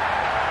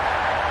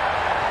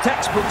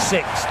 Textbook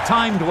 6,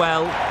 timed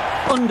well,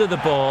 under the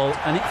ball,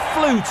 and it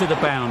flew to the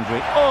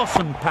boundary.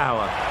 Awesome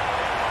power.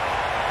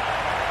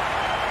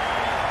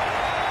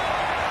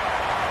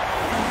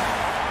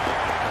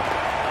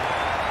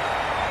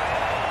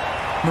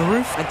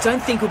 Maroof, I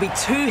don't think will be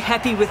too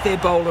happy with their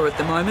bowler at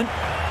the moment.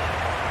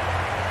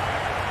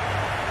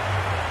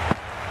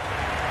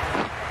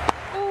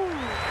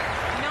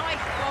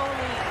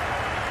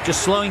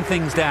 Just slowing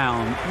things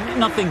down,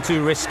 nothing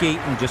too risky,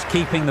 and just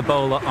keeping the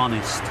bowler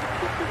honest.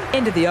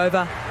 End of the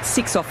over,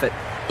 6 off it.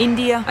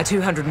 India are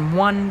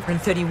 201 from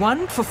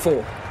 31 for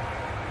 4.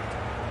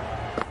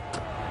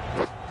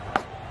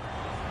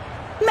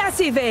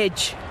 Massive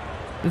edge.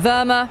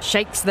 Verma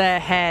shakes their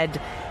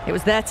head. It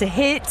was there to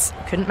hit,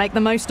 couldn't make the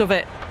most of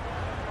it.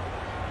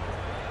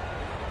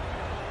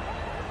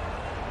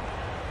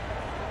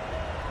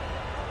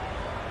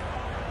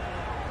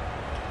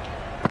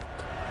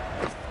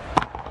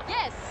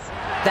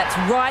 That's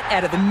right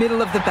out of the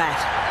middle of the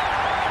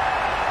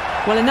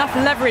bat. Well, enough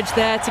leverage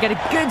there to get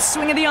a good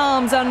swing of the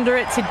arms under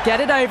it to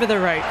get it over the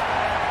rope.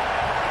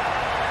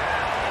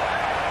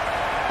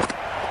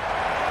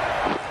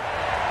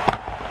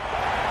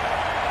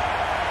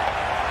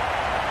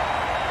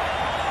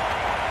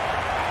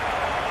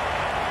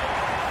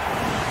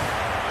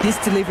 This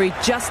delivery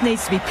just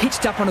needs to be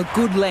pitched up on a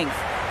good length.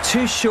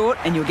 Too short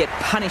and you'll get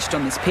punished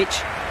on this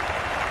pitch.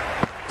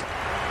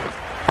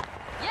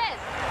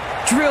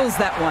 Drills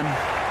that one.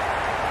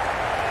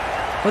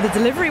 Well, the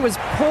delivery was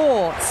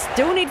poor.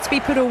 Still needs to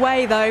be put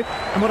away, though.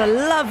 And what a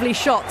lovely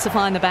shot to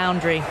find the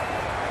boundary.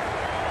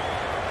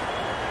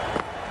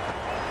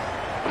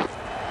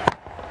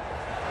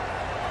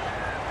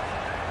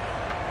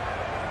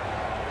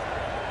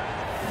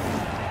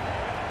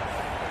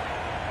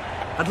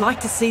 I'd like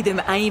to see them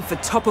aim for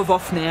top of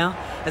off now.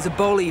 As a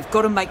bowler, you've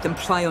got to make them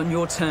play on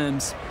your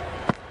terms.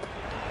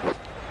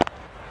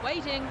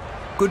 Waiting.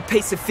 Good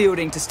piece of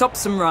fielding to stop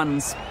some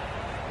runs.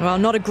 Well,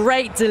 not a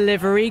great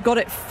delivery. Got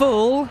it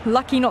full.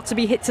 Lucky not to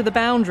be hit to the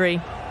boundary.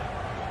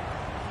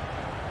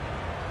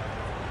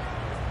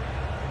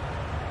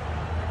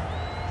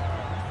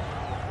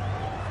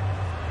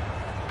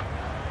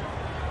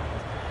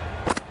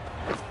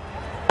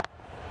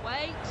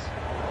 Wait.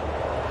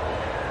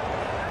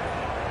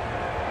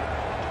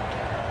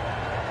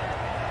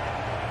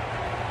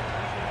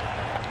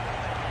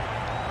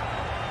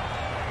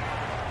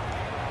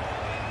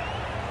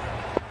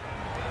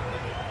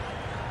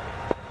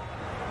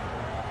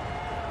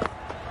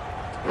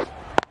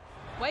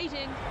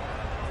 Waiting.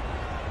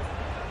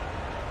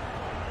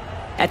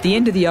 At the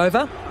end of the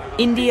over,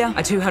 India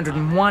are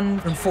 201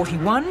 from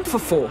 41 for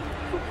 4.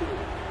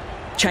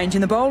 Change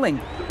in the bowling.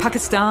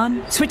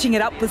 Pakistan switching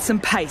it up with some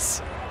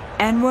pace.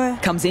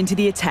 Anwar comes into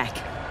the attack.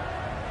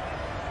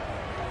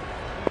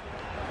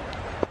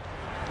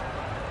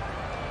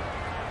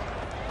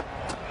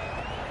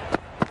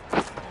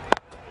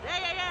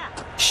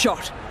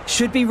 Shot.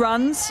 Should be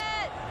runs.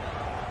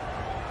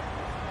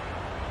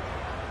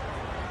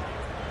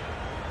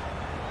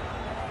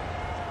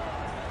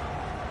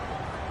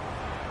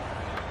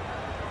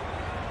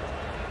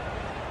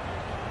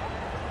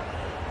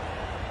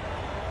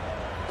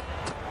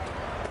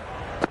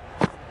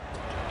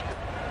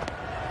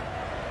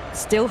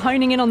 Still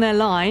honing in on their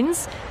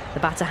lines.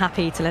 The batter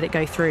happy to let it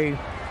go through.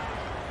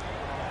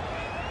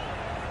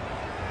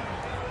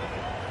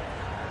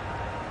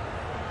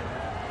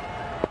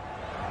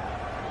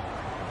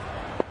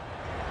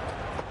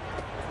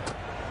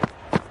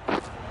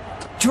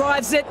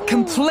 Drives it,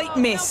 complete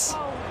miss.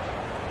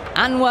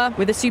 Anwar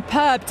with a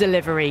superb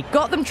delivery.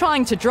 Got them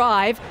trying to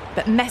drive,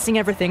 but messing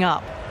everything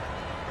up.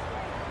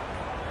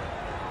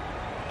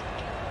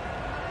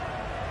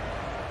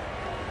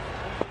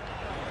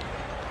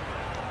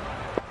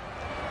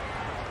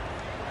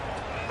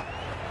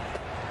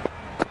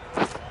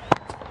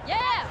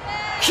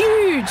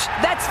 Huge!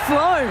 That's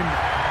flown!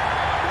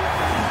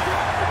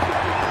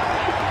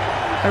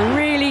 A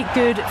really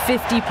good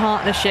 50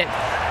 partnership.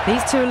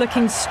 These two are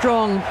looking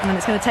strong, and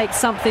it's going to take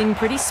something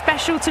pretty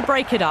special to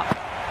break it up.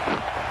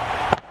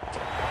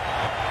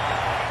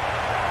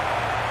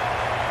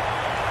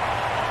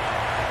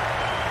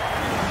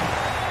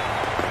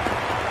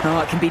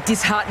 Oh, it can be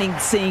disheartening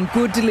seeing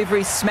good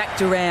deliveries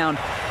smacked around.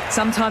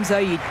 Sometimes, though,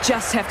 you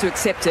just have to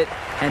accept it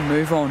and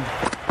move on.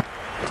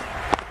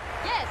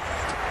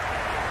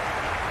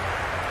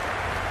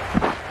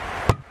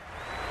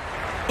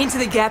 Into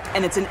the gap,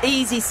 and it's an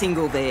easy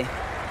single there.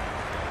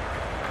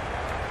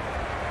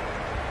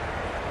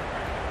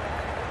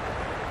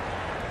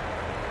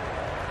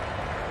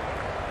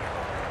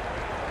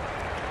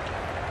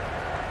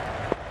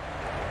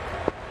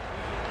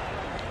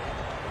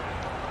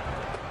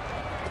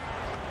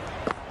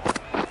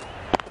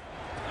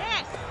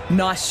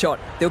 Nice shot.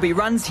 There'll be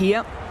runs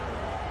here.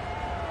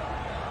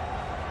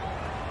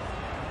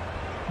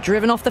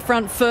 Driven off the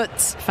front foot.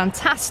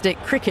 Fantastic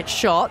cricket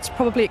shot.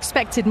 Probably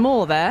expected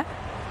more there.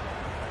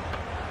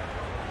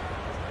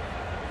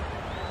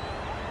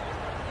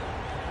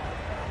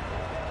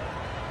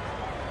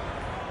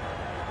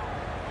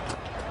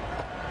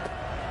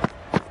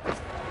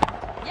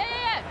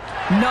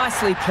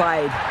 Nicely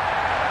played.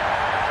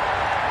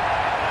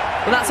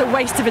 Well, that's a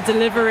waste of a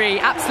delivery.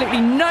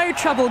 Absolutely no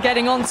trouble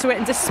getting onto it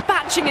and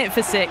dispatching it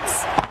for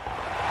 6.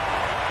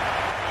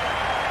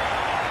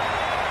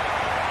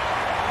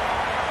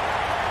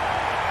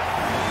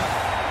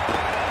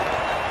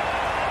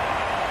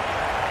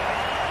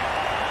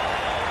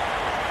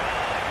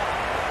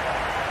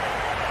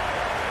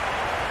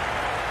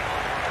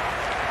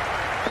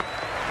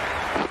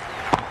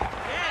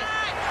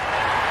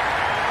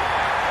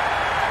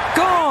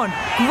 Gone!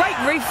 Great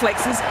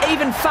reflexes,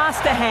 even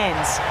faster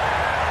hands.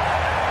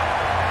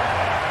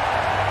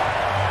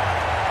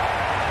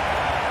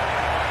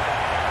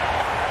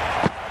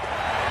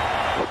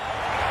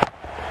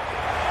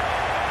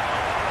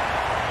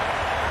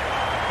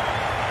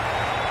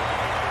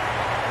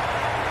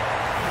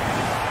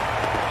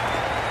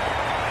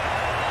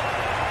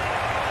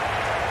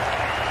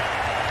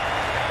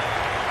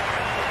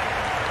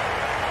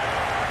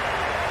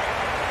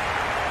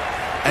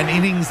 An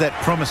innings that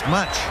promised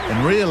much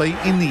and really,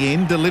 in the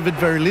end, delivered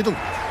very little.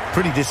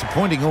 Pretty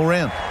disappointing all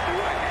round.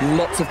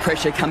 Lots of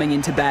pressure coming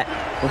into bat.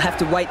 We'll have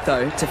to wait,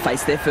 though, to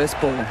face their first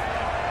ball.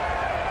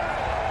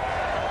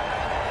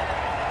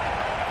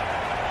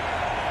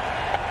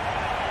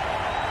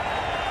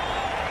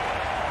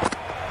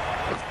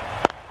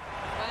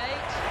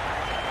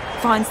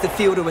 Finds the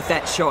fielder with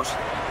that shot.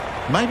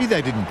 Maybe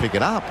they didn't pick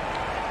it up.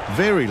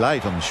 Very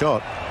late on the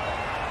shot.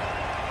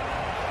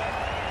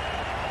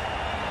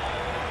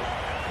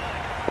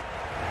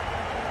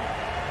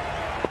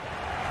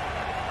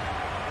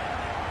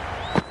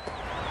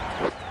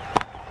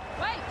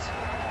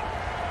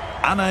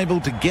 Unable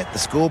to get the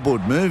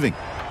scoreboard moving.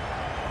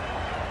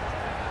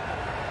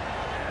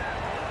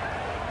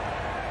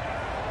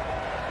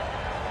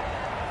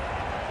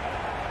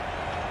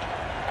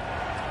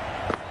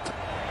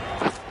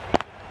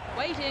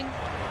 Waiting.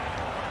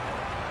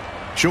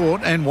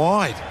 Short and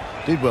wide.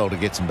 Did well to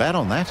get some bat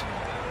on that.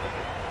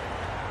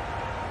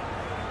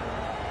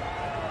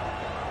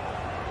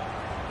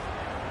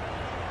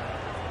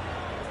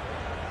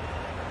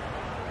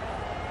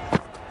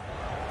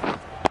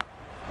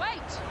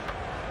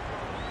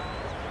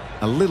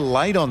 A little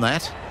late on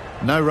that.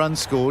 No runs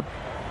scored.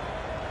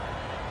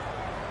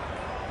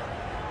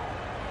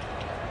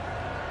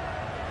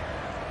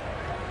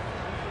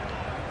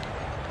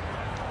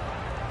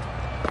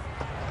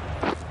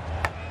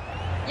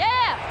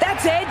 Yeah!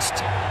 That's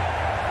edged!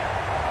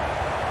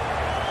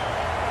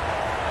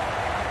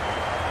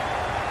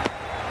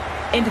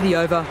 End of the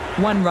over,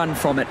 1 run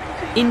from it.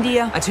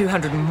 India are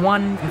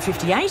 201 and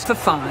 58 for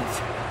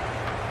 5.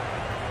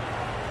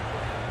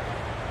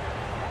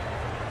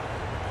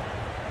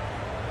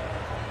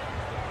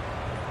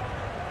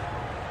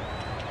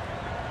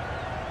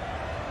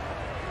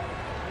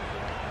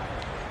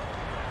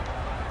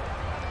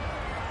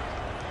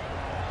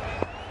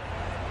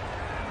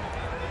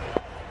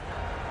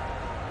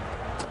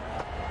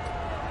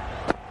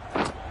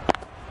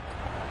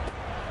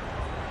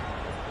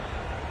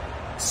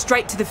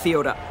 Straight to the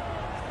fielder.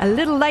 A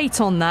little late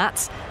on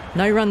that.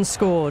 No runs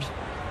scored.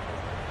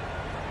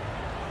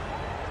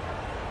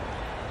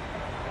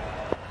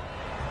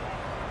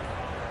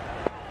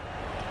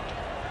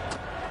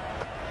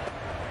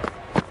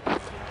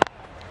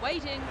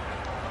 Waiting.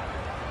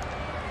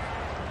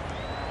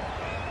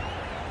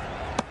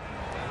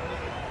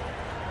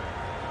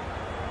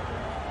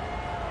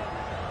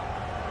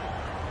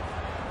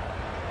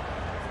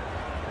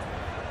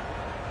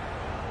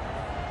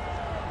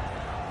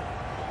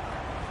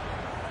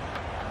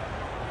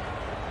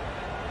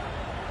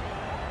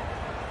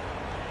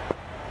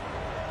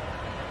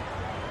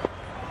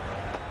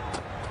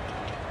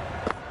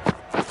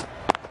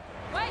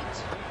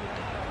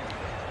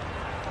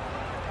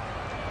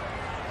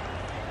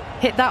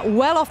 Hit that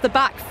well off the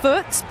back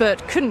foot,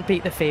 but couldn't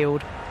beat the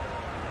field.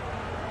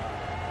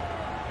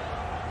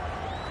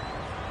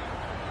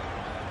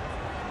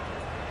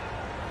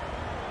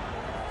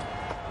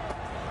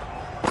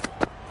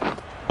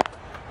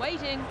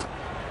 Waiting.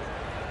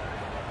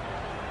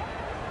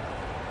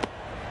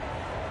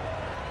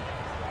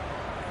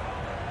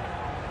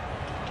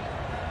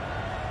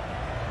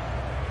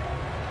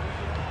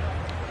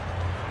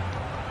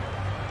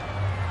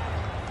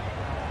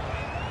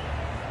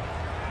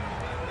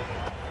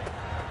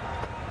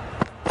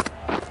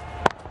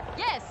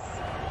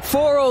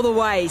 Four all the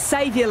way,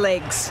 save your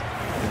legs.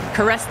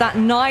 Caressed that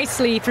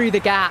nicely through the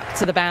gap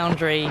to the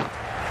boundary.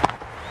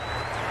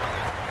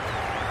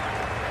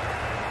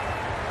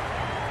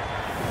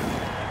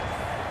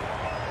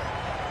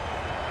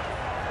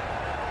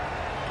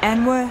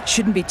 Anwar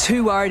shouldn't be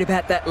too worried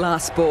about that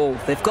last ball.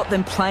 They've got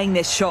them playing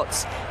their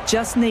shots.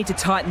 Just need to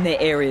tighten their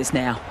areas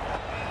now.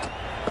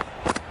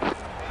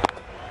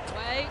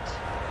 Wait.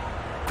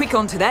 Quick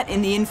onto that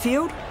in the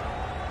infield.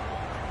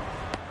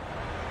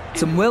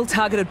 Some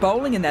well-targeted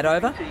bowling in that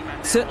over.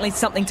 Certainly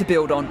something to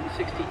build on.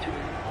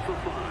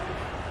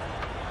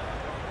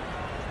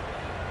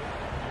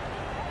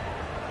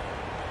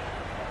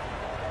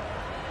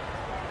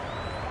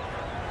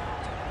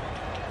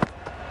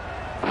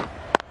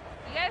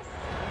 Yes.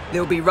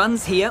 There'll be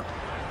runs here.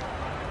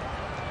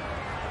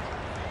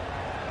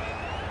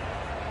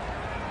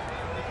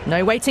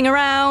 No waiting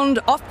around.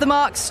 Off the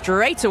mark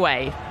straight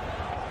away.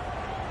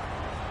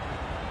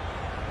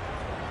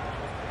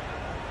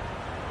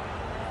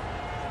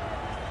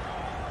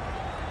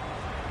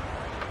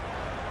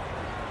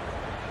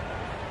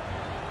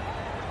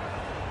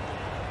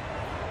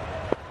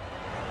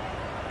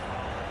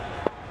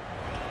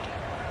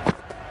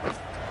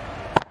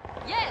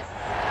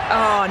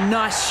 Oh,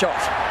 nice shot.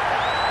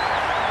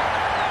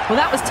 Well,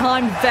 that was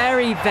timed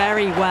very,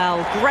 very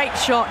well. Great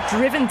shot,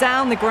 driven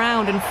down the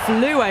ground and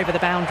flew over the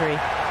boundary.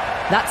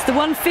 That's the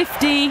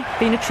 150.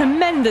 Been a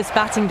tremendous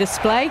batting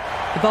display.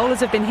 The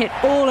bowlers have been hit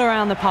all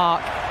around the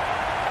park.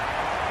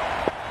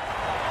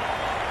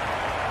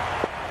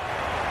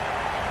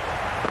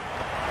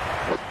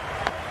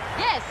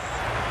 Yes.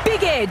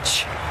 Big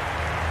edge.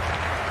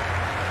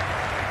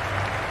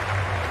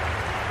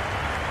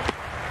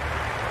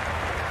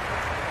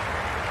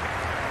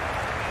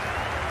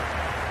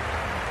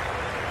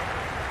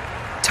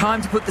 Time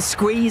to put the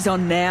squeeze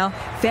on now.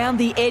 Found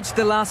the edge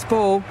the last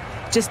ball.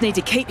 Just need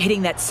to keep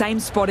hitting that same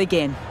spot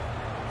again.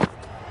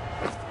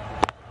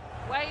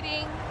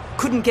 Waiting.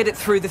 Couldn't get it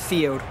through the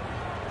field.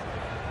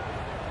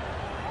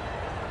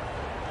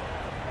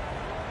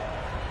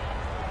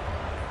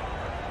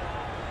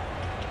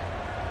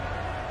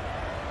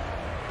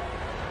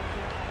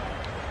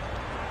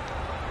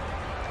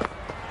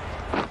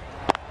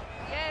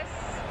 Yes.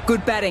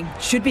 Good batting.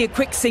 Should be a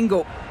quick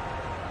single.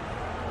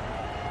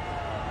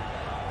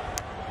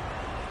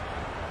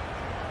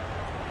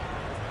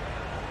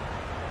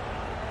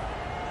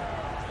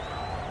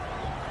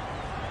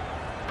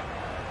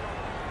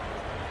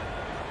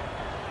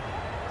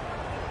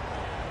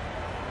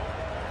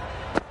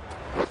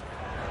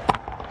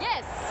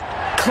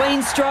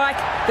 Clean strike.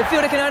 The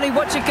fielder can only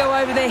watch it go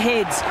over their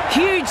heads.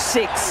 Huge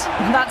six.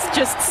 That's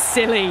just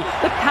silly.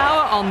 The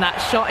power on that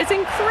shot is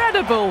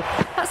incredible.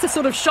 That's the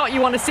sort of shot you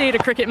want to see at a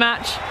cricket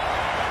match.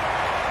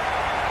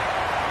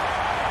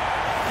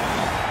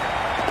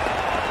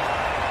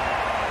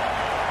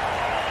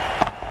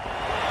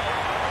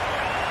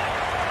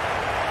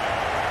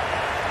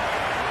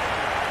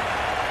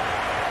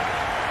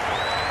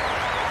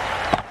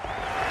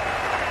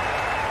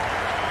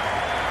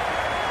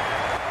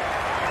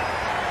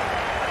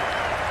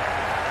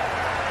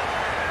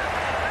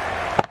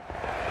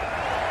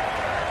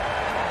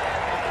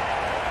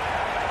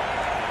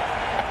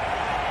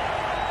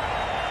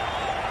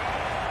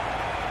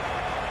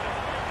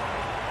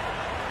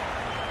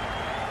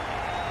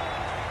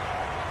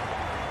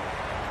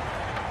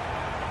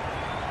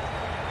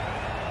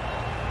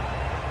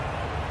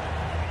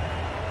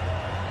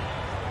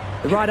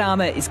 The right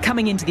armour is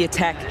coming into the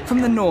attack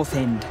from the north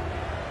end.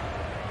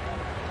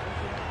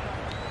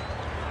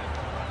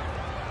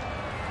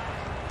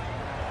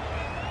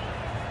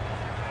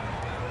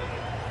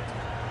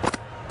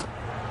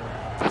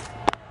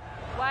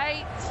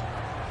 Wait.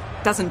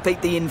 Doesn't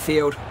beat the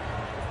infield.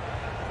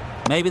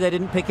 Maybe they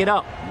didn't pick it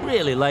up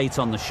really late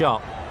on the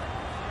shot.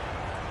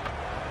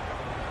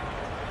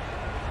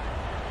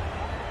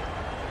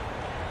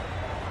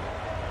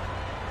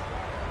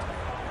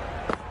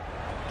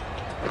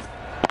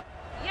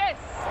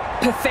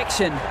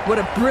 Perfection. What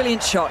a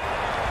brilliant shot.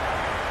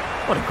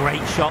 What a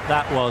great shot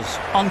that was.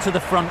 Onto the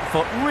front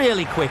foot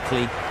really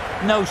quickly.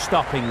 No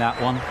stopping that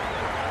one.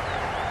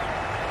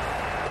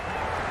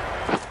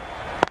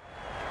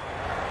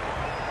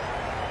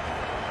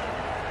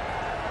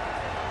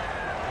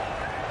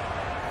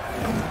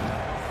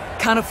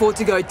 Can't afford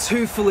to go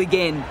too full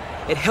again.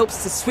 It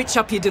helps to switch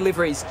up your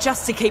deliveries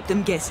just to keep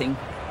them guessing.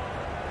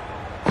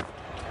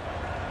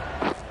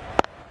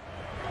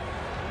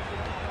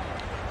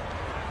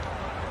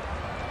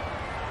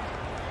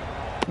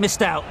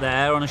 Missed out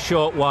there on a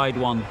short wide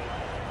one.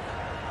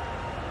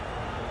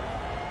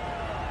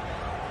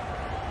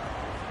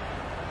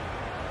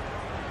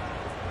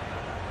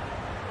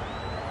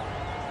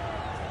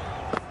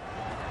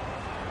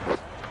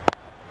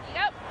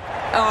 Yep.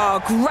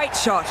 Oh, great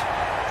shot.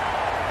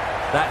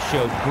 That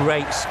showed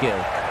great skill,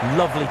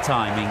 lovely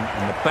timing,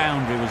 and the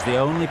boundary was the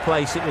only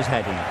place it was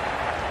heading.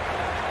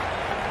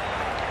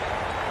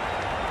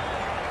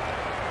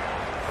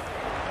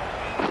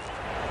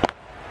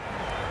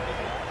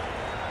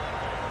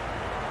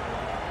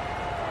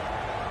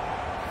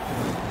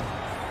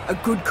 A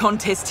good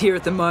contest here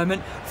at the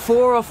moment.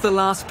 4 off the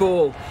last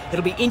ball.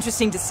 It'll be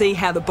interesting to see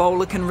how the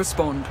bowler can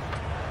respond.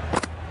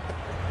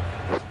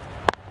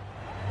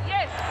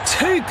 Yes.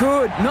 Too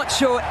good. Not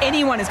sure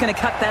anyone is going to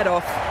cut that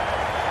off.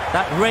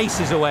 That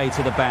races away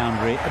to the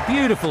boundary. A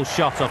beautiful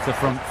shot off the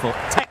front foot.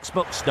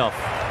 Textbook stuff.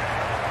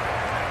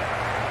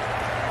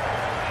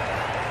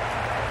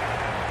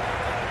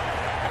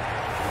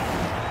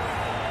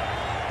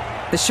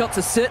 The shots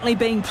are certainly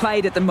being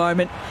played at the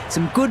moment.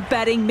 Some good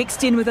batting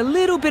mixed in with a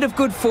little bit of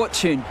good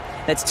fortune.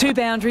 That's 2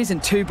 boundaries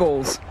and 2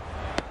 balls.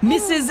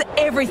 Misses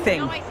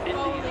everything. Nice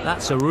bowling.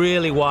 That's a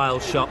really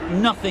wild shot.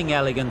 Nothing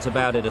elegant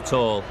about it at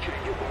all.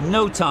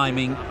 No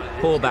timing,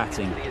 poor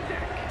batting.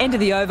 End of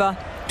the over.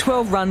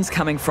 12 runs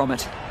coming from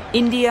it.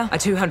 India are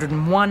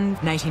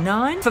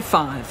 201.89 for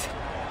 5.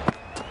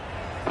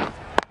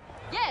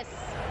 Yes.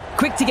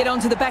 Quick to get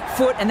onto the back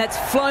foot, and that's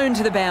flown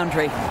to the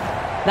boundary.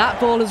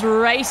 That ball has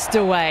raced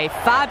away.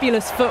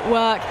 Fabulous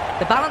footwork.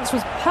 The balance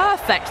was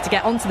perfect to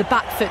get onto the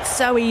back foot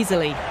so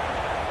easily.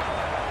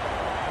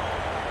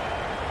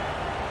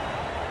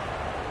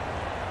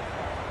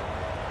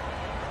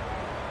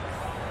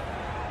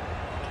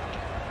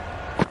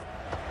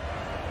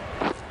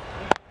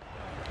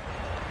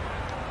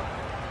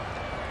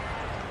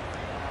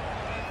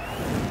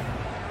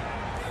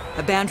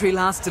 A boundary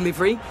last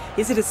delivery.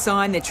 Is it a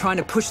sign they're trying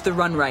to push the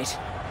run rate?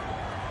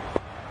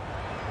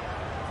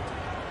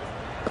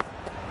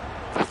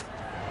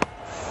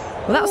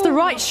 Well, that was the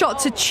right shot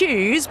to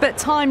choose, but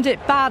timed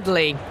it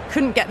badly.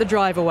 Couldn't get the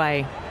drive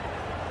away.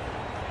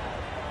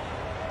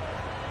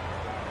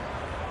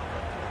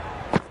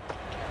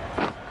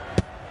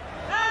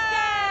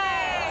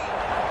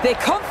 They're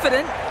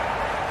confident.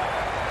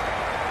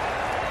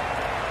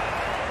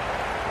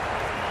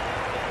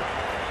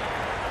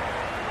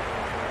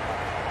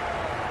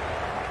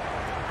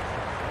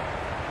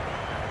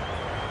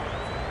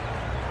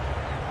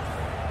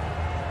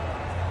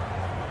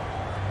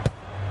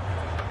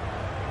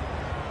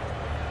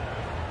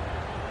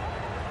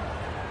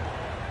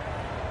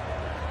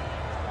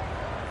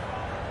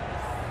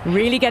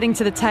 Really getting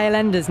to the tail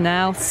enders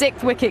now.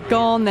 6th wicket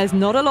gone. There's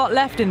not a lot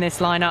left in this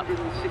lineup.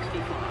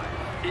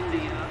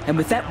 And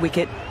with that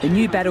wicket, the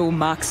new batter will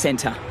mark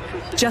centre.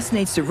 Just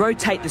needs to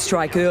rotate the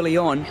strike early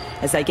on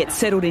as they get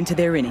settled into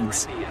their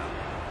innings.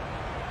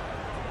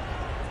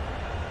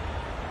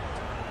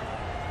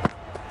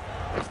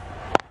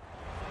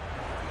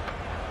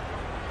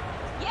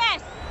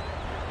 Yes.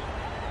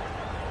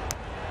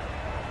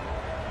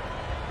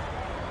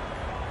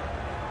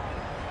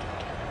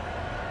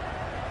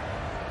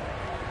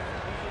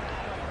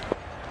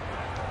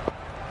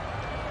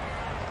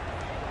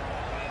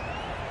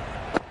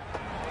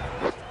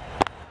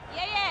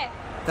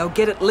 They'll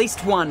get at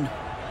least 1.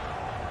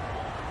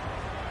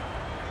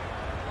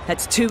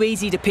 That's too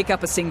easy to pick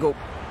up a single.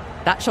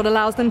 That shot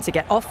allows them to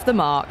get off the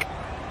mark.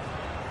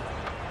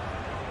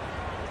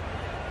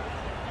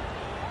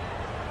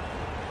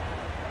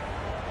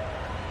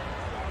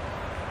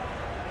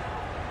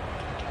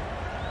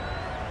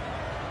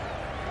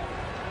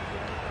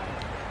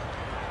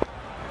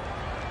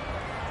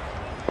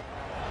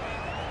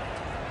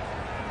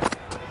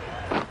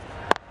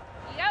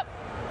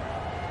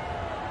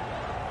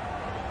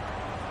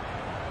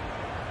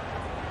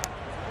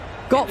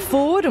 Got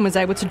forward and was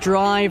able to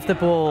drive the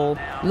ball.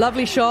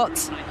 Lovely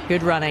shot,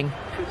 good running.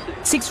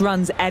 6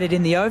 runs added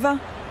in the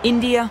over.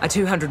 India are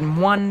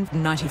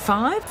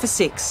 201.95 for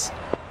 6.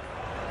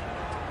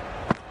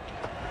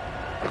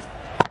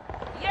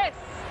 Yes.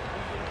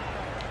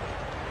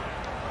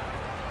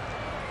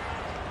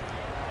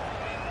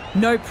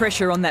 No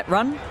pressure on that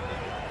run.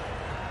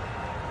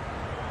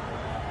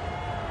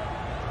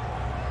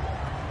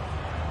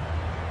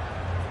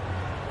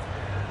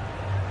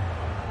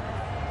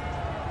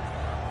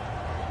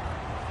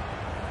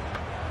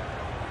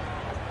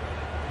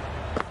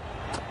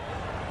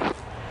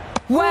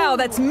 Wow,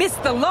 that's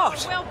missed the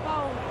lot. Well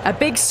bowled. A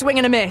big swing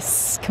and a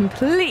miss.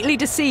 Completely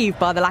deceived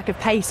by the lack of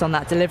pace on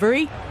that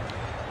delivery.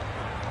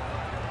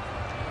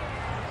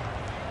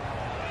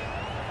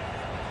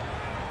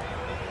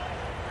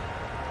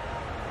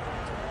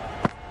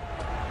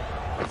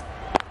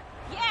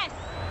 Yes.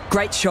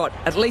 Great shot.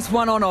 At least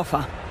 1 on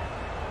offer.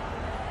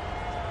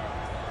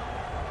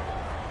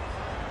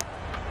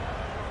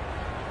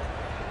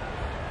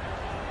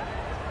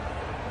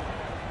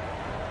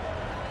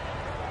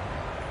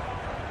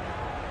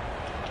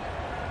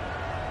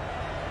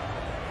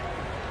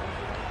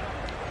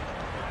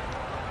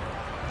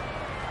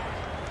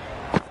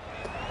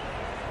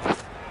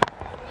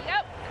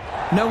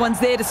 No one's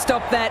there to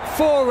stop that.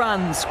 4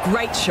 runs.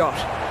 Great shot.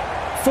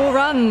 4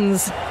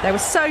 runs. They were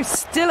so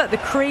still at the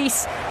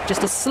crease.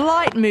 Just a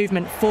slight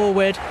movement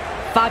forward.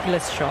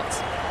 Fabulous shot.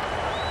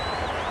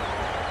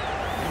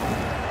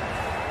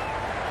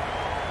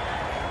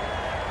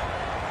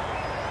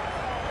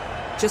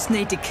 Just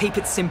need to keep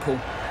it simple.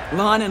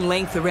 Line and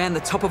length around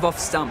the top of off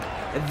stump.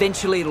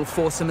 Eventually it'll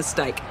force a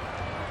mistake.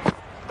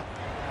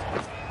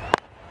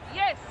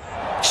 Yes.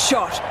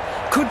 Shot.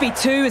 Could be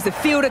 2 as the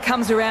fielder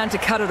comes around to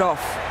cut it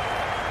off.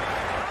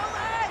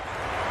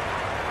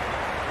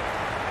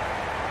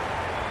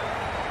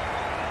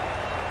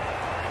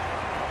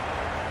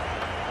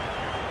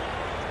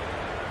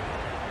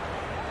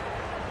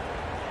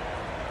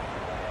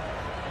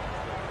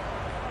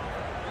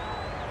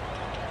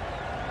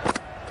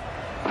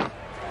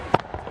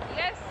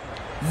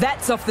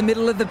 That's off the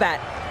middle of the bat.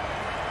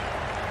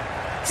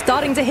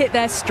 Starting to hit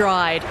their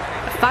stride.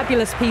 A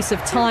fabulous piece of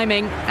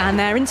timing, and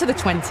they're into the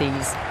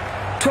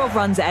 20s. 12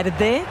 runs added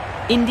there.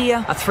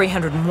 India are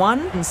 301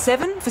 and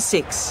 7 for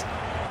 6.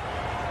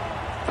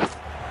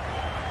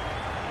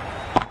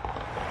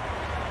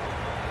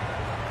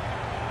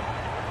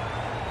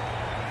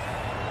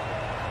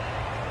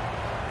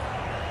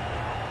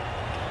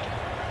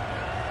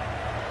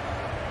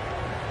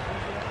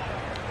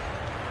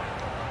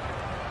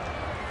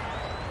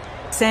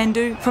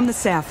 Sandhu from the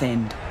south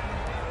end.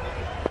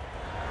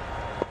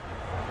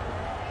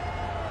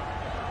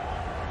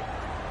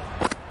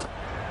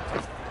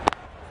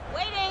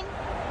 Waiting.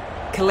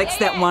 Collects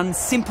that one,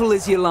 simple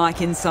as you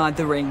like, inside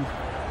the ring.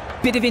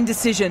 Bit of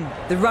indecision.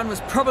 The run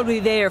was probably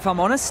there, if I'm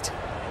honest.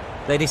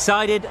 They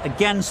decided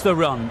against the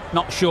run.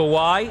 Not sure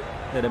why.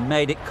 They'd have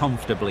made it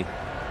comfortably.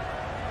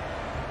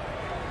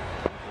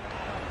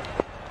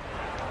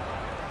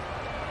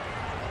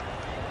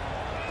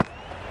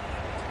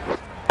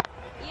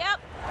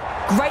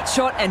 Great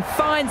shot and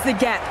finds the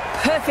gap.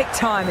 Perfect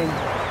timing.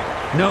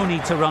 No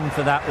need to run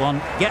for that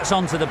one. Gets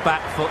onto the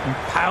back foot and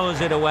powers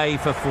it away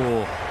for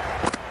 4.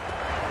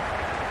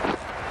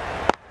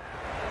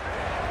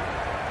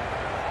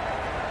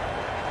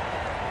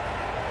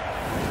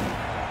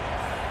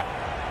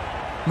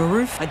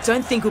 Maroof, I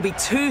don't think will be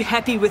too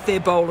happy with their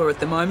bowler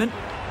at the moment.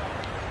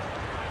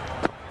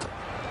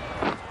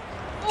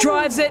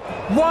 Drives it.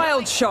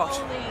 Wild shot.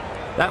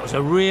 That was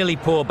a really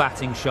poor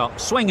batting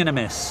shot. Swing and a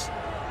miss.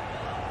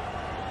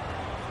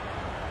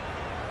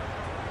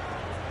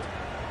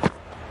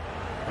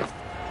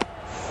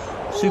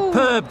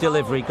 Superb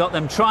delivery, got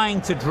them trying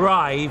to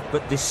drive,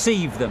 but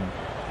deceived them.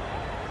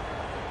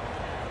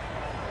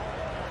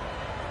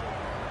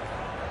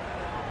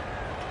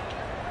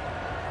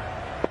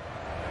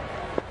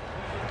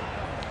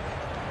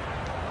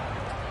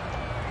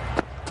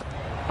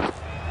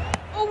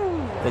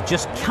 They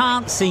just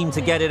can't seem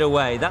to get it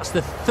away. That's the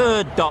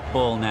 3rd dot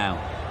ball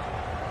now.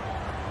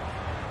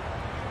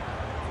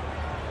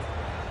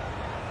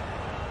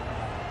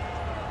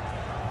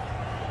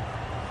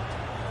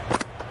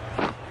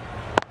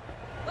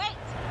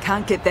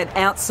 Can't get that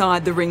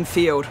outside the ring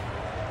field.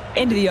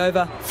 End of the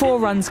over, 4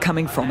 runs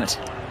coming from it.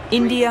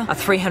 India are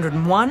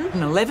 301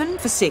 and 11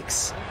 for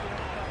 6.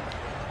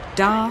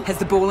 Dar has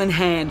the ball in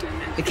hand.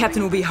 The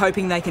captain will be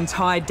hoping they can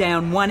tie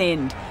down one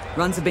end.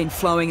 Runs have been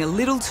flowing a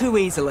little too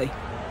easily.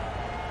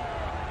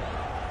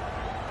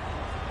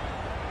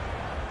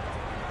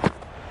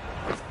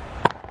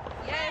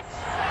 Yes.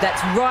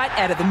 That's right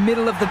out of the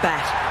middle of the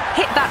bat.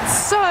 Hit that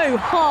so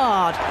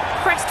hard.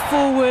 Pressed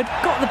forward,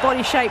 got the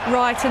body shape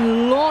right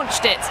and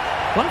launched it.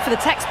 One for the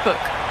textbook.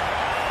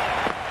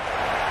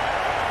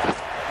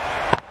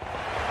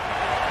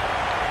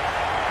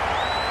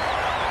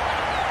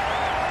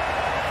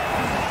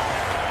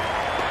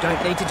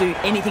 Don't need to do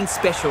anything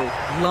special.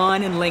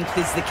 Line and length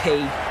is the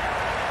key.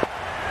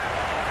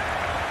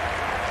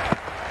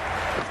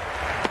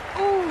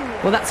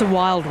 Well, that's a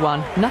wild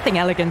one. Nothing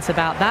elegant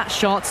about that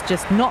shot,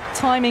 just not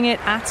timing it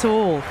at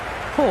all.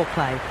 Poor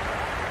play.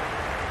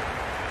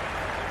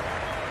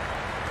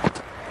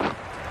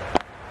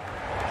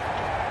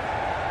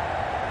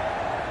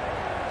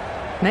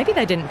 Maybe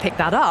they didn't pick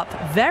that up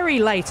very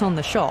late on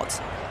the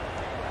shot.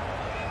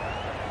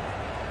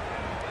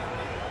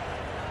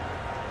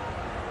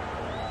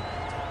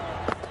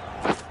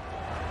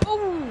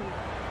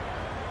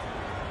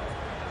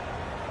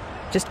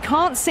 Just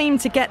can't seem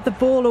to get the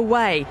ball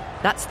away.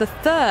 That's the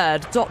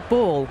 3rd dot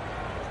ball.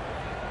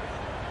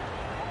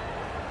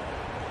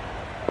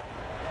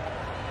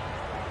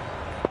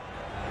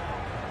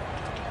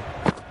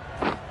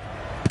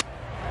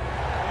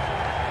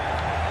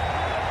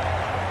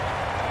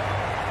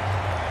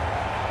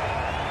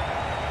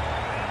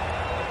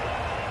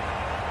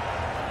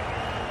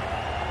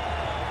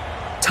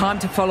 Time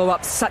to follow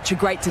up such a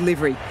great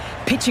delivery.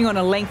 Pitching on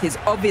a length is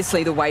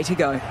obviously the way to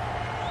go.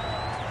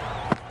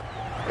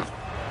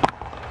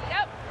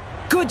 Yep.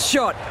 Good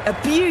shot, a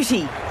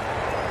beauty.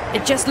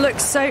 It just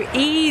looks so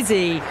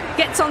easy.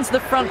 Gets onto the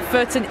front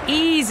foot and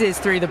eases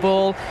through the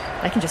ball.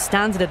 They can just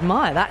stand and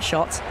admire that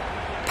shot.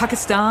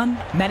 Pakistan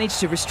managed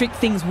to restrict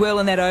things well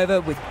in that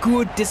over with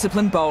good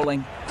disciplined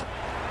bowling.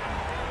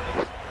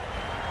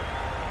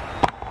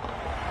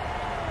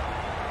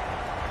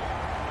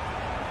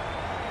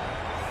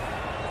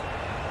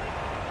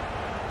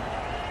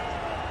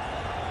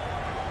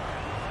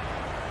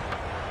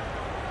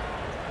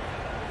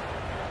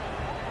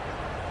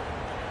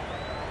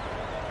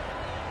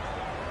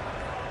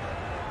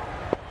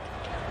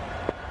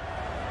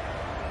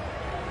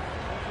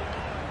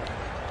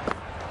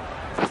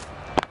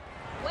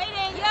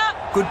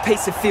 Good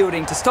piece of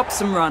fielding to stop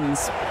some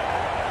runs.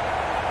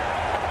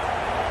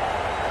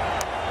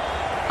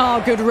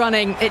 Oh, good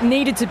running. It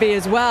needed to be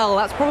as well.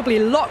 That's probably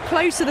a lot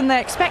closer than they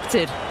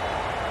expected.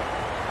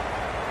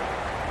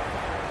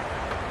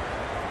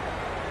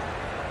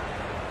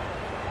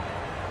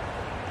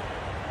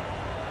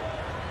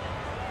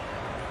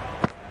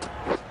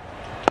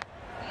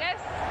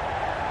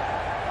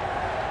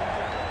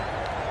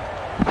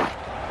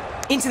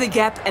 Into the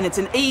gap, and it's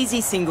an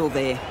easy single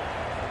there.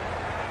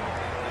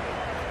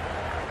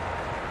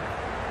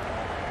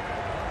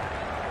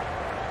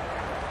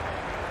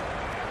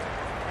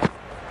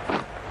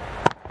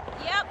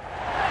 Yep.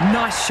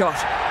 Nice shot.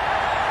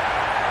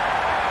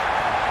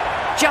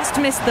 Just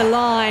missed the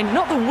line.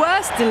 Not the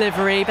worst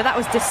delivery, but that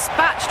was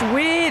dispatched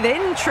with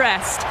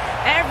interest.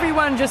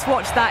 Everyone just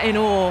watched that in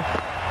awe.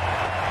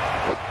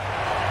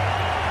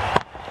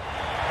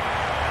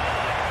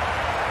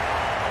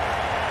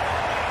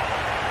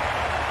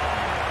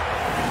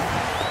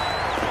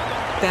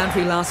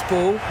 Boundary last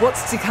ball.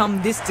 What's to come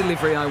this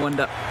delivery, I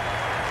wonder?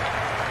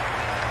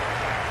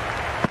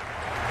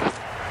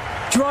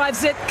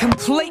 Drives it,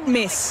 complete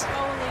miss.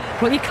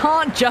 Well, you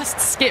can't just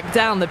skip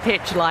down the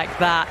pitch like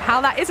that.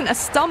 How that isn't a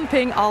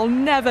stumping, I'll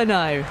never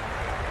know.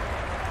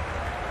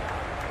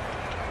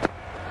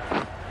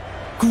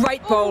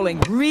 Great bowling,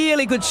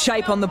 really good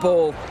shape on the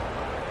ball.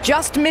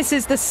 Just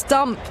misses the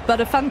stump, but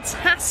a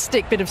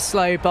fantastic bit of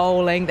slow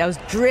bowling. There was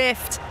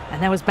drift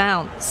and there was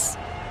bounce.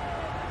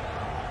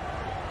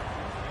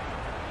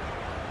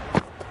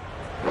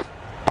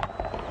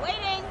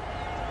 Waiting.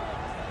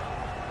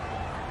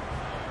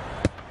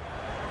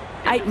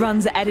 8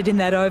 runs are added in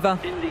that over.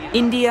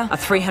 India are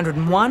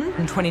 301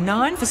 and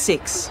 29 for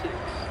 6.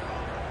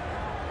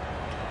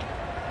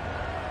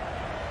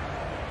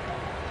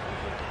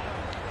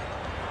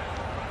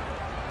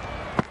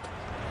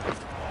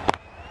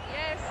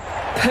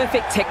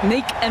 Perfect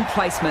technique and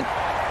placement.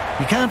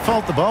 You can't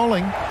fault the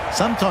bowling.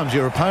 Sometimes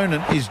your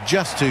opponent is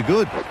just too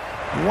good.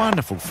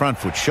 Wonderful front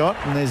foot shot,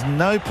 and there's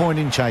no point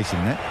in chasing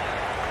that.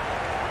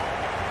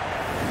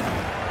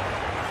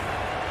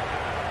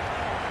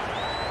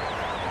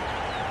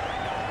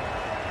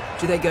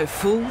 Do they go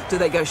full? Do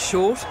they go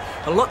short?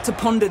 A lot to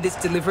ponder this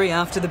delivery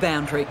after the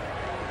boundary.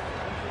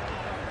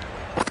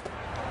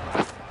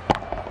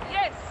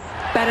 Yes.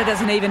 Batter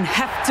doesn't even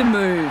have to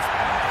move.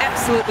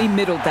 Absolutely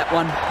middled that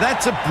one.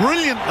 That's a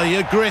brilliantly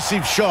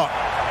aggressive shot.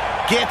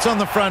 Gets on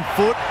the front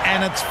foot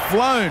and it's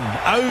flown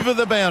over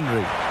the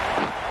boundary.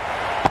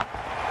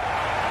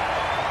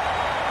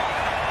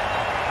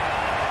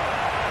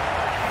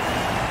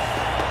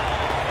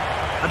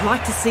 I'd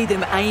like to see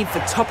them aim for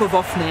top of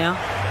off now.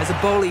 As a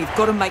bowler, you've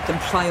got to make them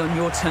play on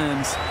your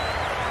terms.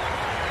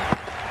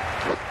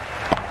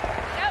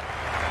 Yep.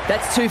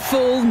 That's too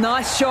full.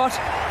 Nice shot.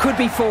 Could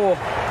be 4.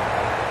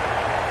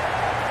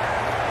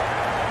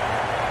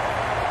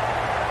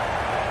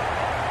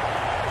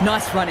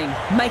 Nice running,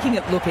 making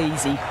it look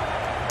easy.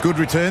 Good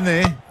return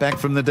there, back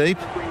from the deep.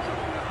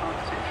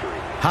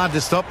 Hard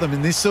to stop them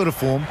in this sort of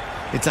form.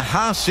 It's a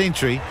half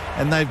century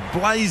and they've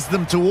blazed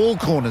them to all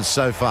corners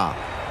so far.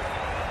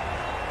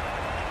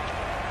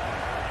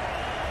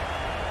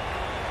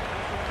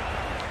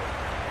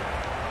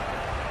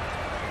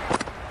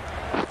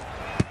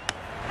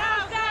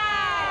 How's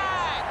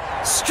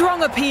that?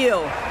 Strong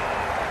appeal.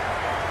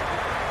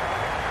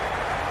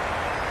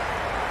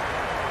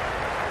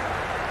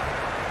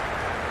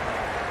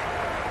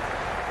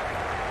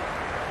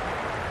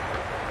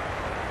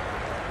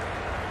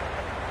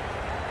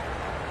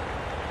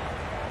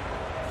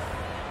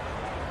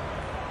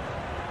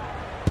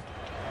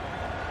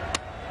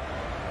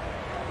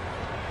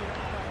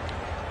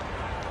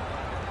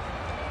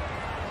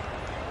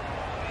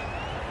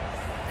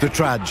 The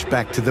trudge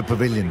back to the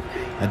pavilion.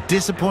 A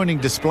disappointing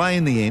display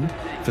in the end.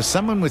 For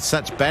someone with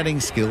such batting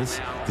skills,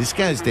 this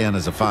goes down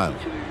as a fail.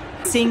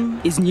 Singh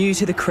is new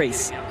to the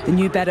crease. The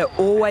new batter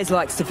always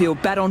likes to feel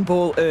bat on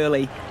ball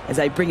early as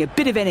they bring a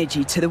bit of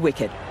energy to the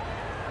wicket.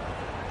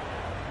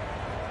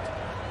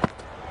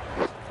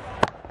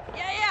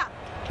 Yeah.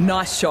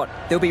 Nice shot.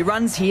 There'll be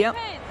runs here.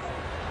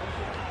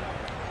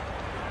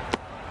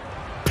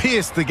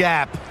 Pierced the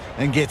gap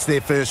and gets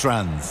their first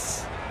runs.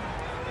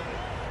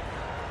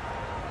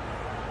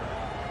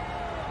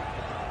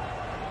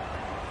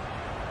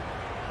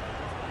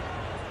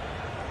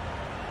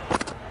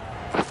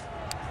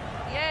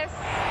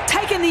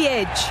 Taken the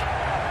edge.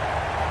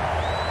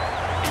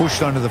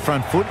 Pushed onto the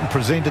front foot and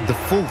presented the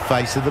full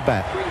face of the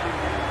bat.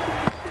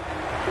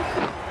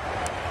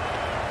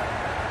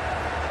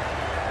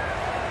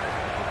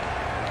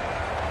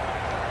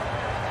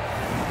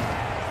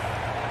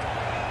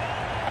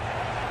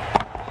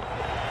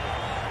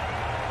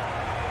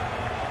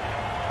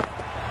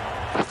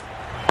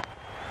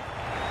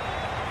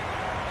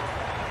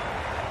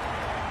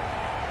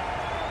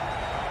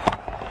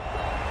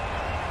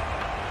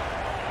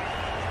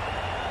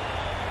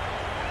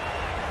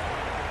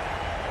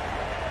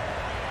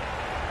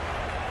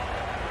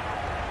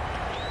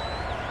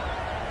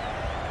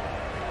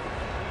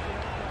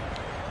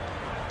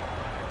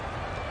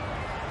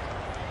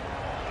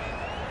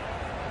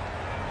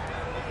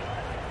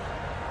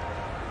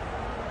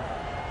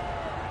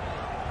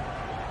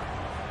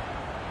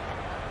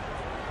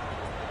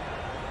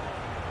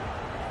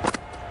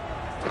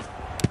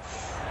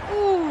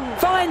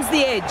 Finds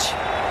the edge.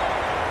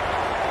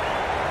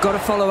 Got to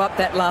follow up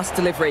that last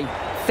delivery.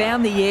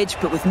 Found the edge,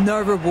 but with no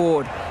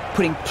reward,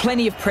 putting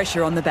plenty of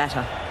pressure on the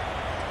batter.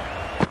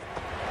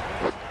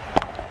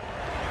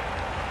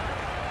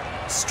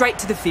 Straight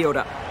to the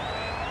fielder.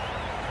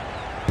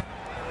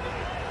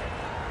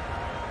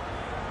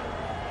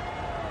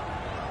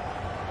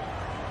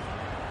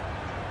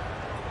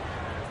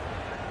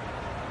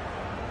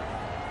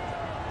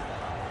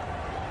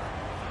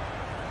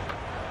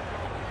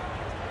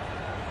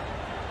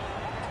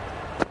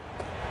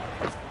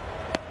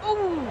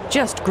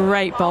 Just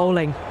great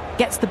bowling.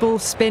 Gets the ball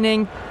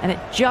spinning and it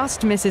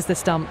just misses the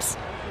stumps.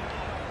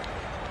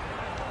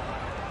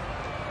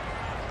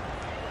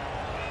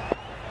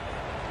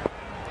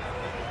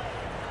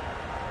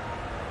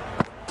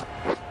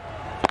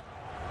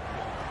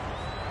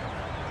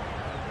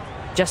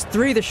 Just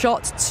threw the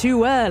shot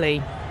too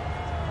early.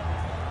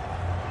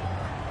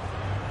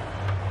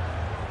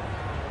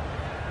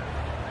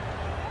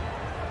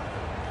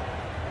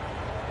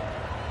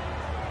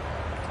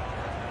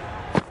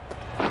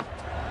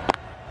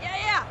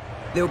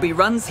 There'll be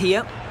runs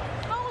here.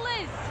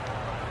 Bowlers.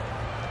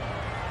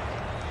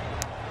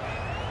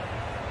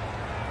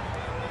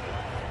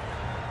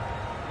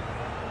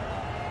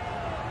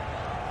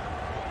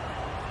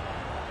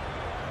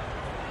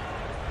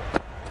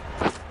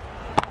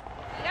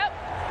 Yep.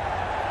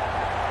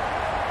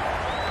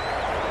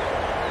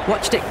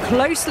 Watched it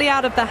closely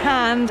out of the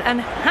hand and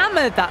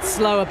hammered that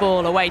slower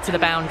ball away to the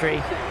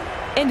boundary.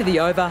 End of the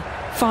over,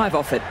 5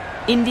 off it.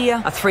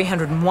 India are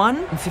 301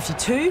 and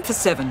 52 for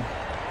 7.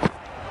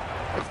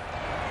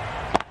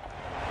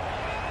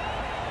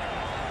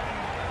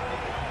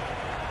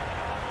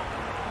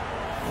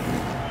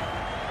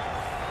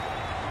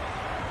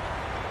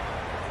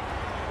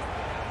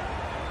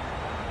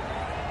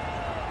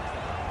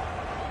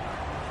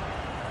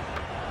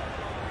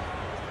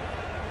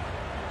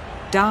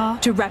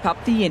 To wrap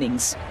up the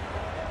innings.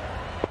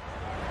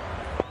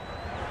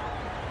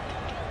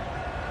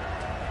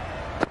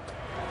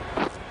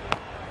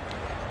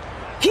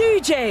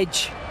 Huge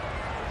edge.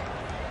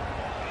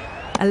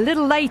 A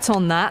little late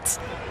on that.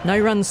 No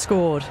runs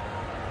scored.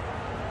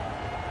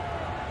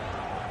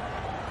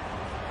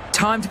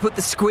 Time to put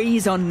the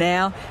squeeze on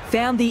now.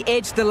 Found the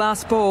edge the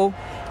last ball.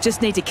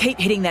 Just need to keep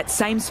hitting that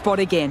same spot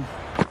again.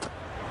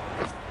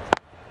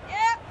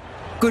 Yep.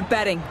 Good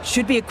batting.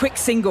 Should be a quick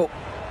single.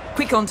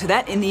 Quick onto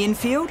that in the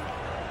infield.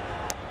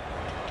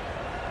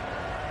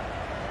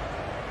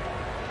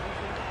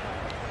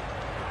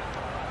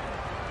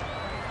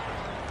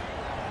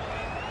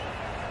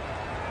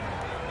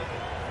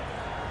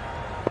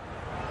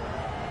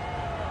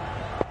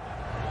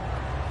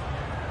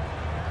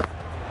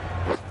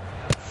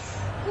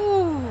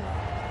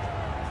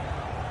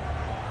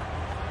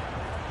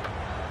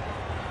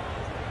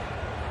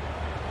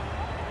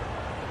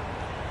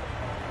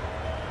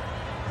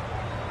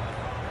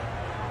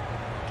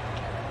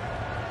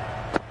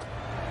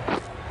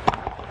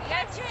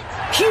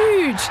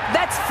 Huge!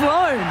 That's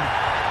flown!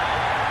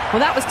 Well,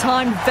 that was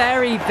timed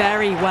very,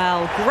 very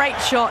well. Great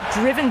shot,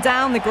 driven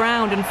down the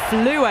ground and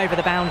flew over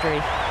the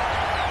boundary.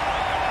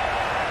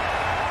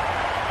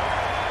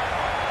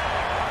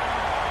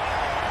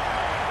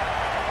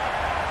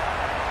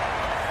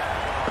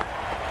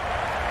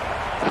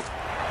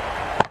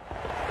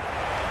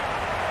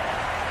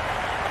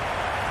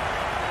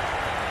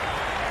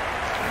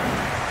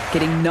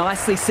 Getting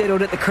nicely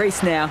settled at the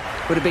crease now.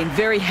 Would have been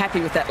very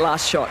happy with that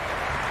last shot.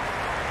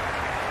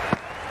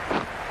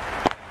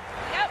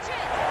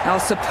 Oh,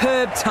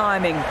 superb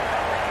timing.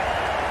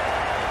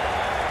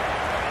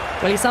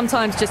 Well, you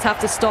sometimes just have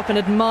to stop and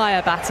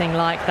admire batting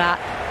like that.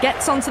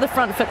 Gets onto the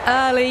front foot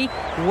early,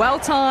 well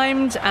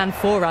timed, and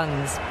 4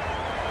 runs.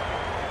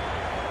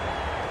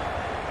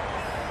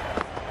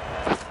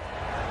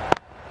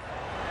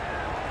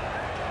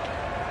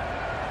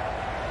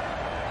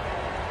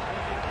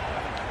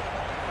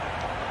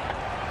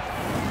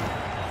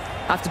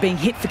 After being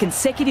hit for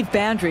consecutive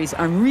boundaries,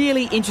 I'm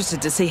really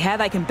interested to see how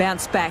they can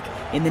bounce back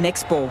in the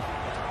next ball.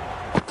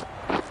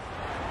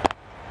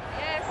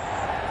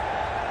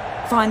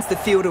 Finds the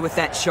fielder with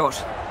that shot.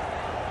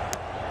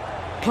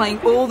 Playing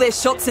all their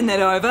shots in that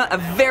over, a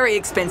very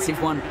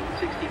expensive one.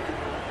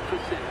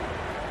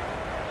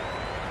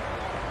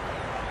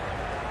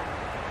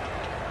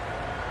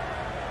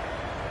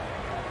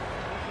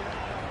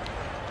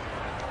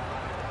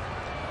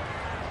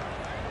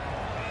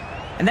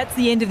 And that's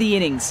the end of the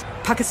innings.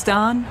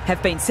 Pakistan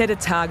have been set a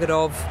target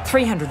of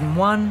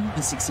 301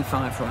 and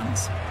 65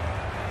 runs.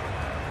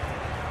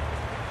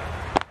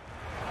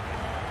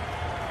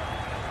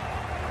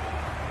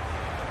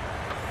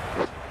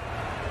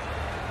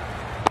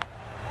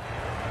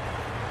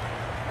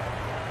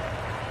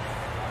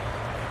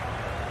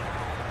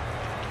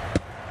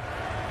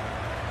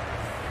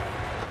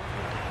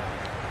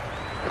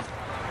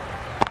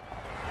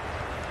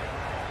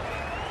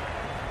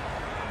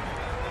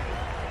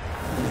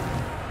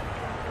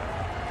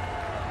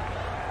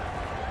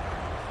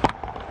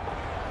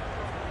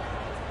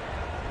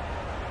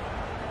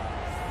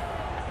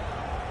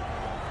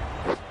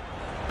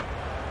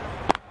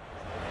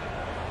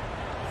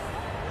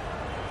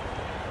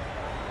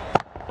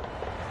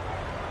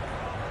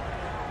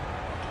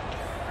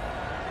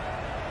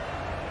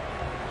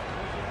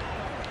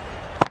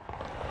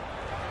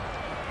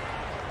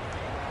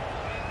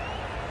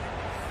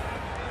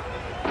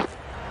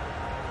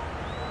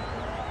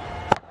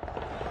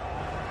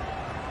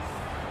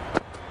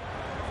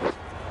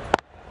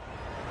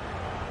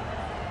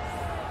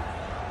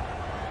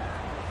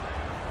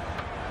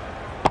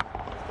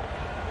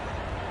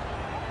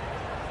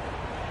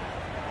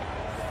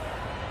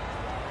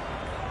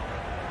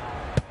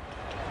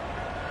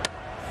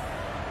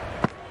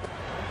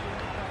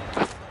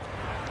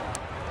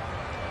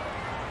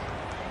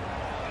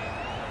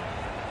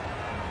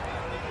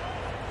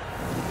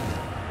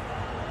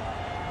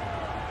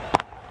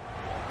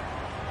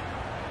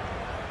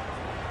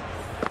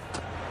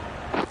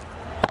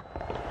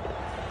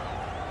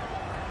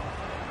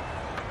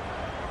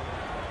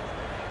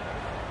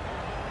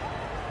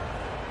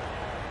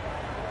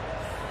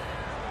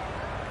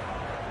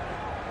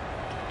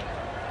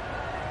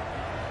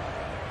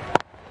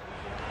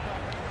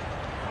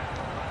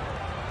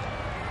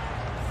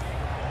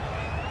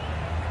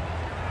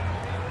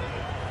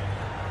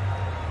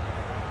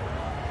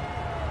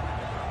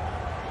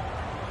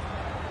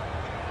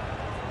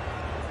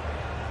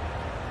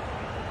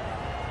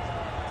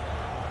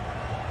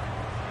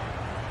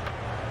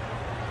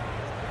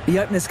 The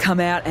openers come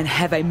out and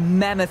have a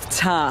mammoth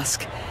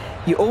task.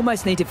 You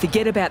almost need to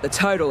forget about the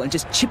total and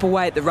just chip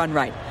away at the run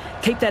rate.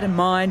 Keep that in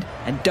mind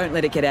and don't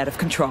let it get out of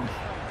control.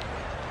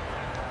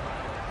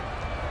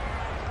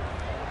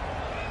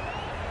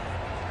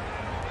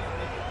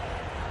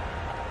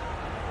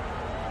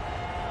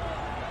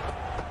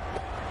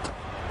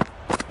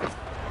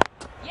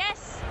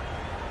 Yes.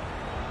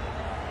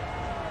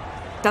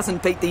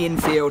 Doesn't beat the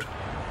infield.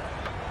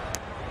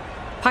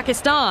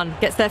 Pakistan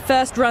gets their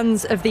first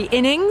runs of the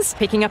innings,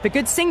 picking up a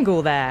good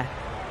single there.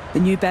 The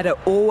new batter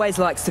always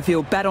likes to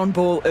feel bat on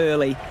ball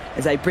early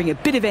as they bring a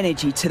bit of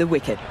energy to the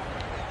wicket.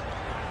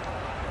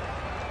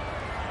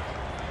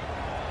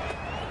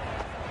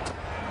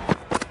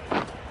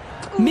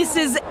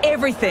 Misses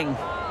everything.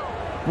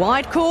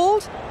 Wide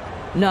called?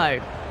 No.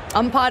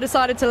 Umpire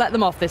decided to let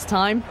them off this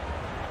time.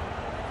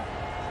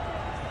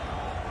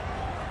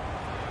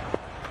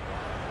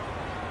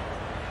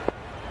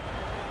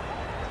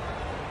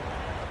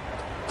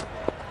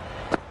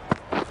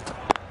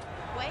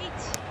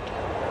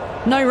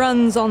 No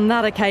runs on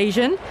that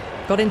occasion.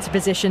 Got into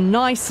position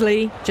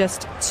nicely,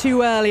 just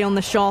too early on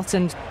the shot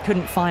and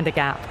couldn't find a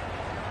gap.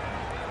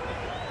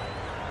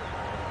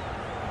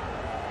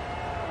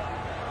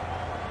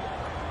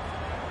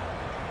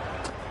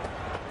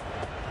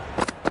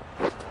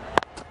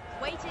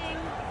 Waiting.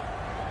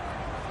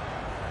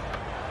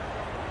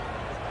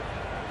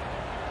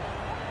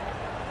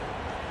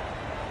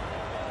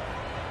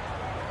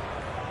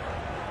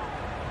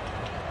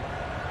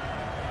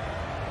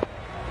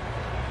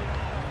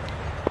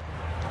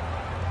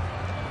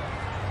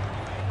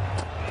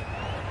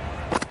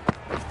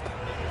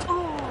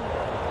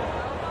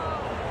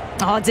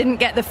 Oh, didn't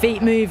get the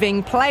feet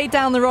moving, played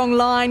down the wrong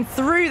line,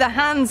 threw the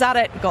hands at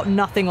it, got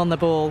nothing on the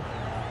ball.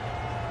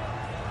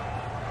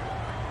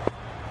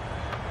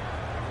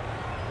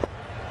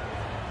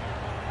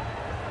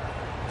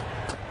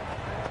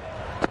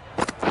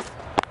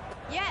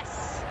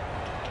 Yes.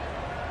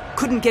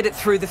 Couldn't get it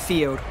through the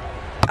field.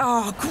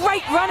 Oh,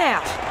 great run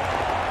out.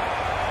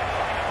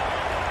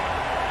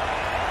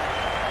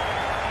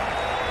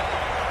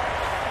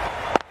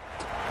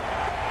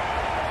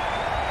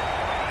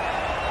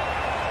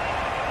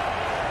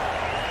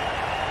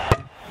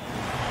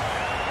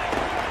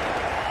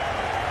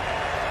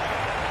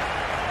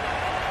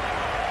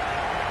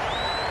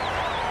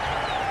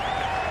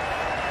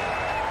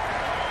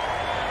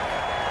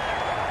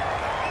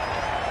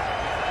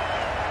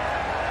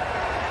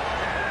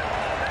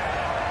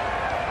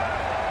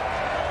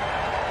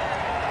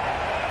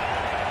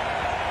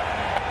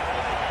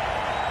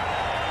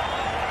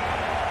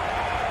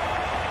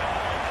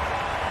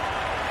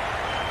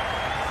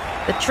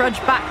 The trudge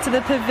back to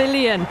the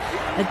pavilion.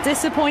 A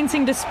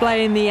disappointing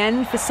display in the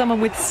end for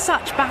someone with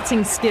such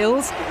batting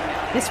skills.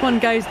 This one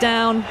goes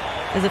down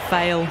as a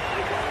fail.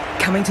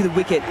 Coming to the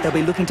wicket, they'll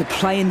be looking to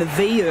play in the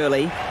V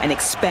early and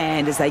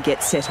expand as they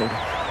get settled.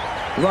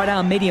 Right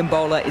arm medium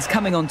bowler is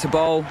coming on to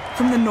bowl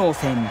from the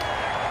north end.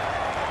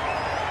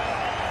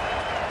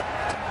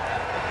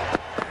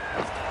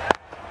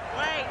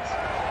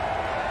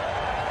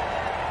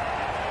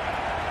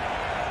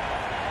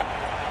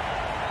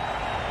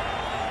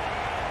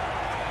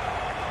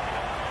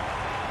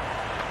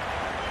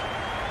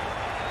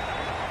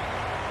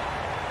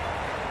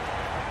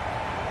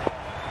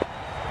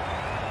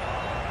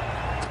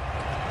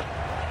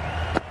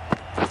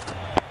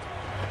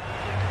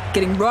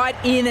 Getting right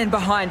in and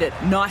behind it.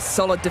 Nice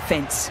solid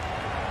defence.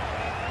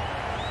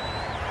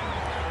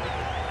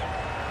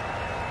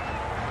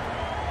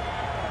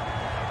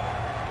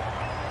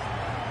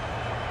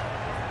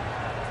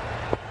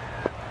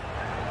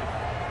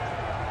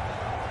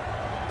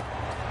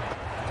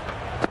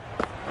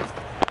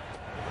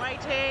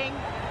 Waiting.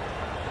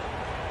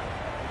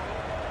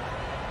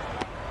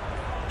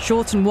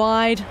 Short and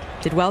wide.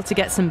 Did well to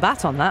get some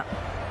bat on that.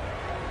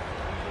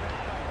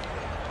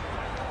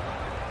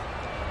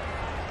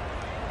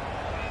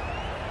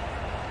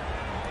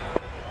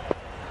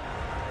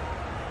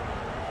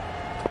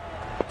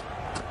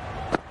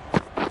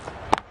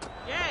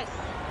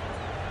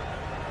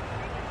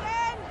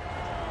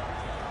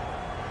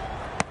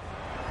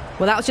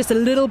 Well, that was just a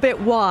little bit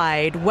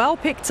wide. Well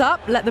picked up,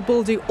 let the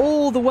ball do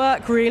all the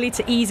work really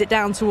to ease it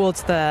down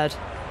towards third.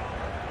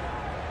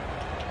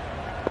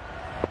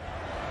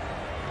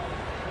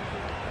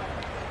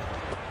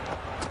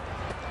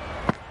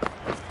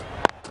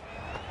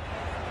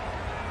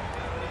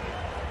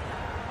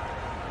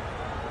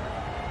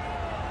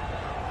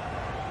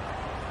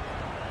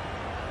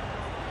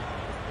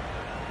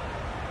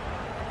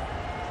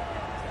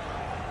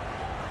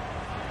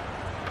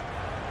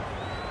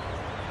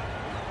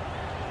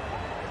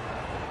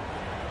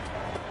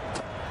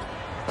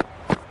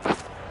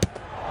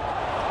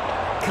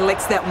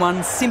 Collects that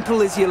one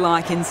simple as you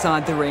like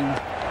inside the ring.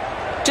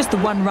 Just the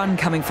one run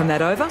coming from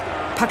that over.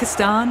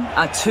 Pakistan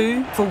are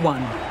 2 for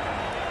 1.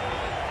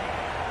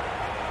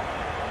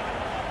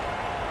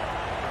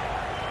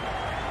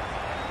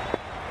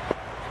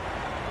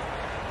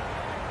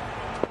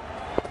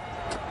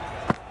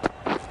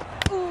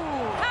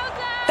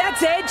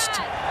 That's edged.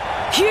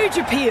 Huge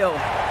appeal.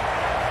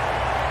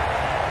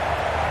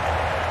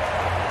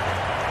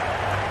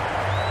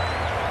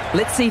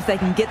 Let's see if they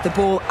can get the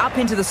ball up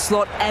into the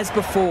slot as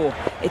before.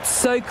 It's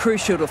so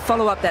crucial to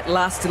follow up that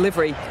last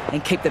delivery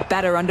and keep the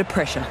batter under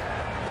pressure.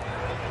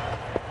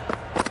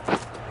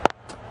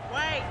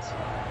 Wait.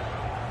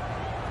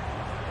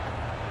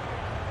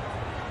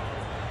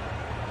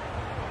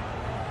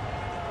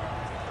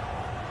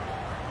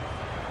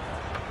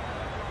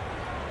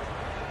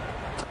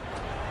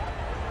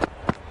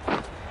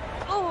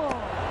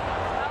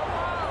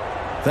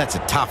 That's a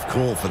tough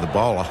call for the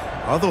bowler.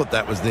 I thought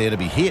that was there to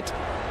be hit.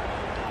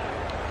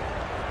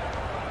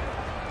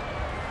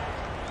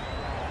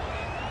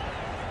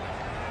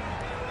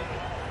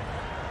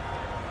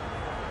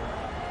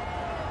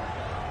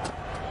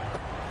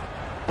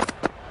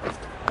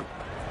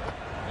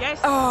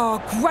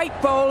 Oh, great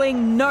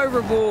bowling, no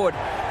reward.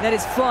 That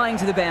is flying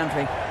to the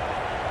boundary.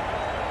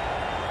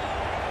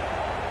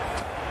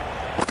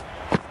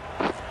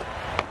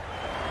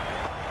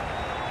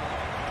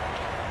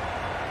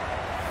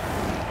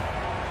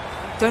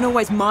 Don't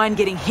always mind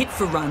getting hit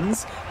for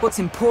runs. What's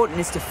important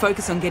is to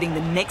focus on getting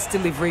the next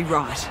delivery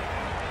right.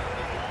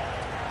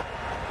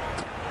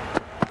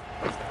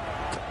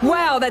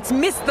 Wow, that's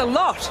missed the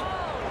lot.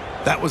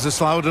 That was a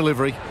slow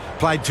delivery.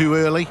 Played too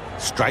early,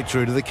 straight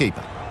through to the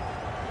keeper.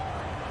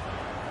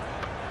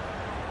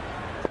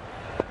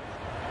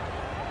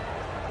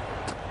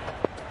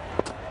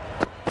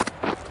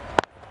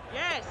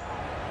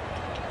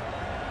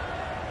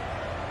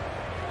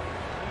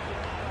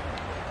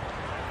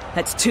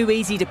 That's too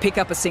easy to pick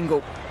up a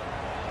single.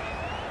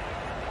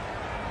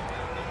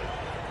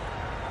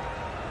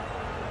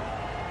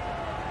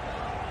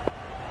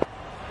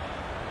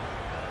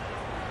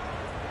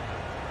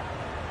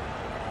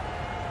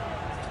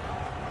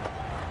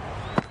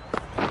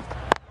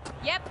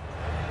 Yep.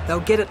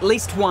 They'll get at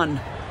least one.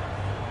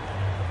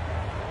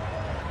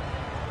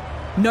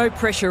 No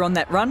pressure on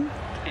that run.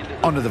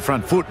 Onto the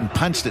front foot and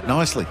punched it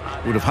nicely.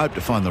 Would have hoped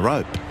to find the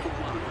rope.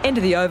 End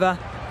of the over,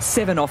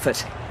 7 off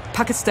it.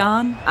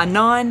 Pakistan are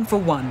 9 for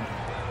 1.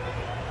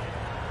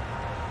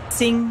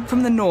 Singh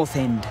from the north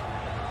end.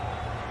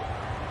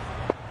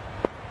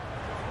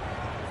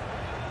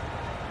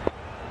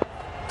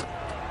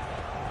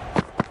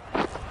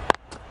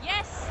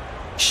 Yes.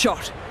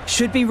 Shot.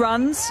 Should be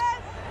runs.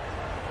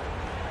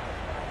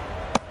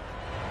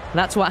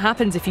 That's what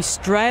happens if you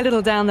stray a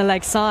little down the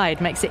leg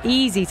side. Makes it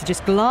easy to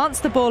just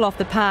glance the ball off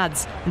the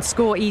pads and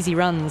score easy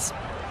runs.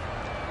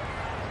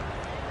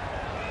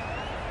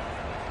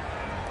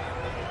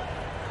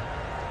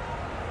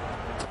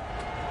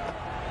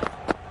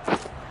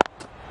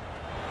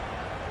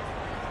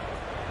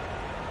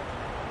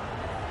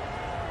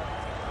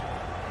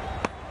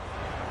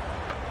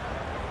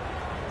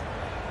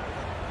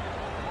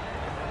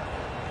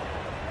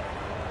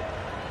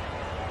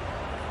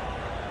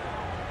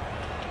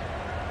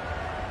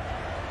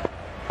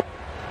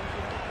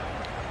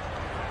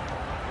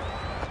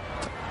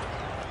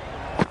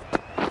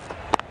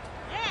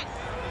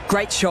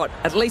 Great shot.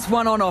 At least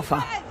one on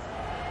offer.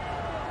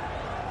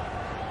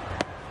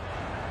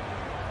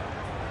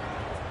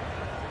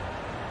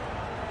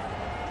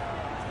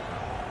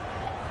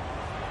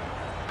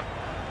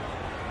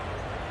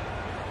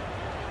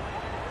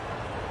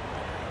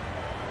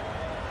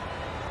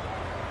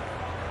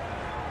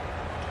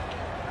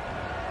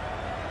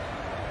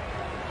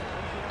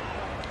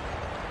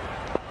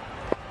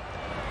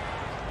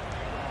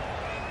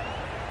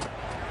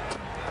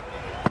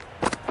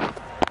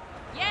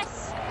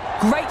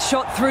 Great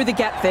shot through the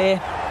gap there.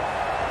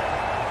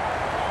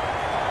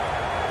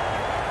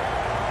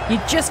 You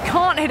just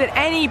can't hit it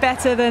any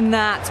better than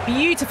that.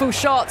 Beautiful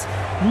shot.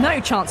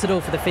 No chance at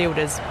all for the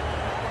fielders.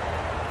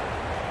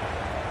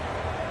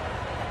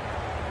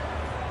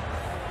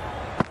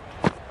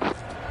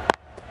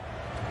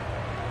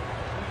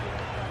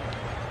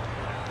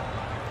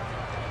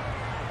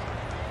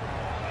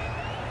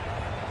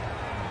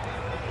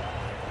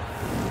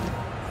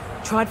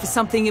 Tried for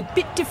something a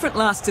bit different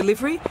last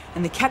delivery,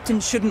 and the captain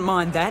shouldn't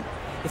mind that.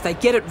 If they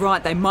get it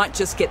right, they might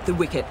just get the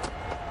wicket.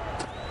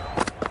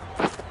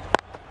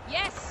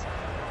 Yes.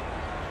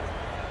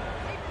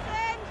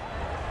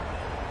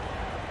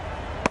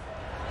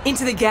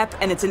 Into the gap,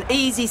 and it's an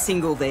easy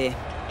single there.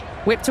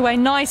 Whipped away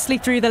nicely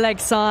through the leg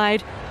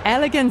side.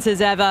 Elegant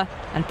as ever,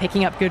 and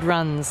picking up good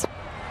runs.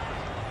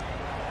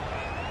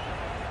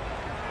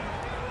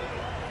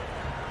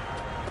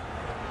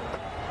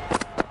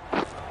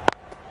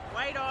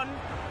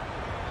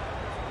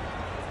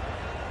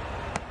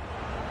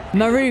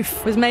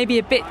 Maroof was maybe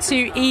a bit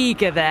too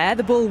eager there.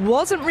 The ball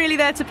wasn't really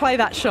there to play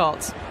that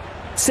shot.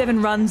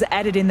 7 runs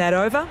added in that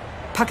over.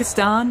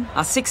 Pakistan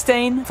are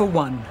 16 for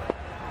 1.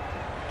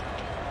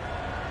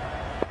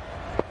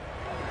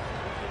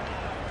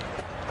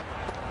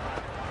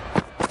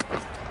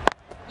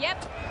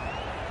 Yep.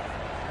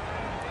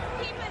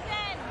 Keeper's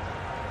end.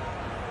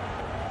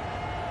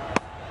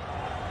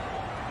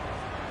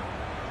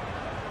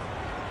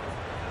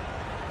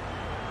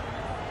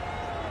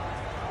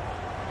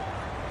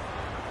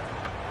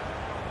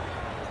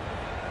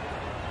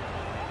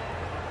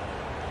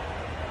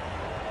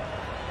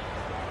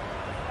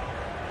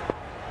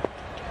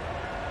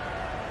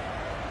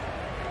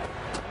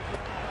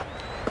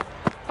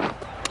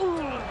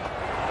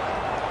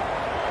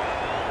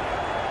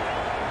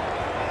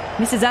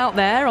 Misses out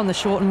there on the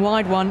short and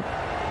wide one.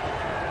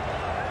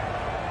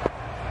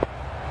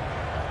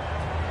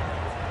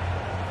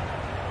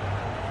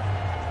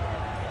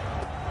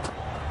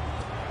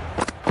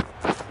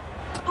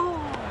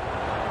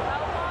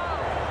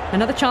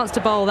 Another chance to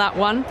bowl that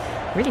one.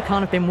 Really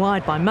can't have been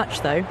wide by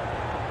much though.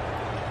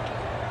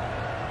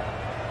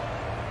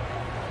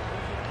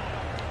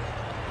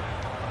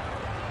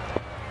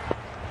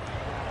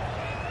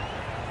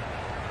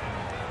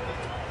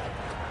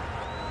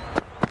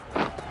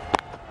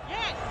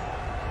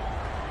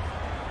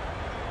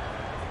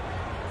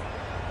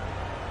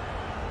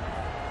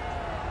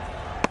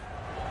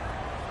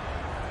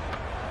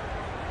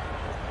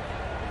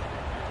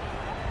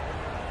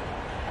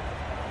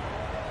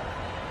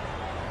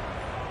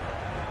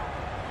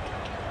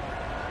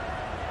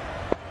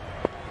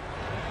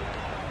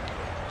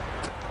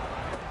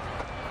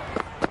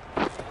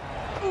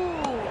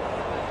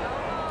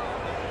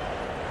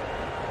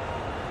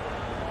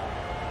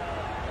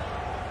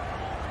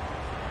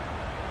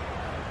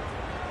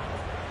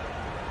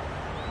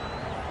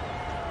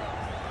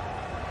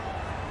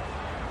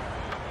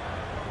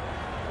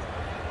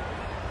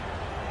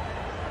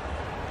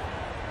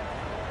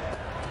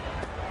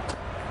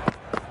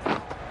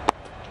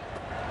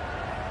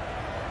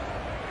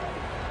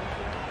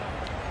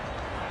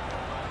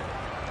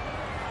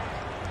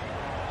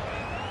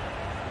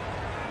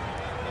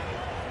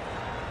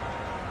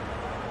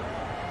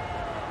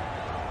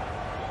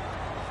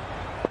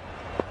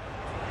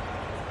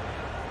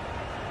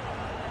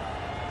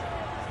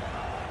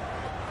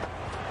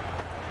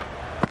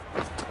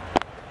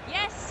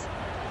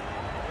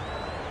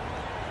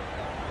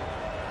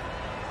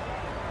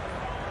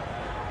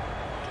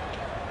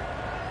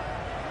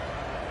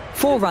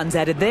 Four runs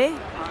added there.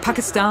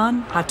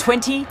 Pakistan are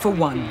 20 for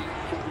 1.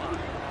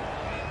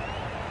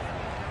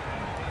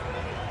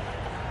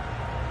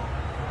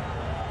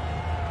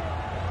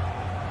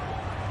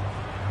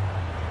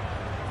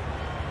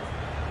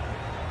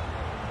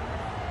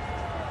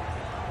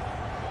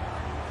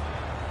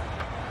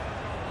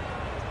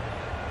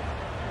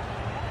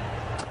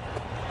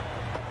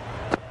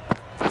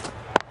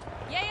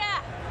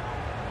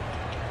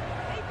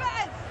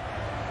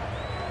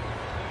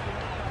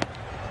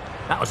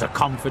 That was a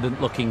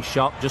confident-looking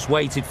shot, just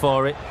waited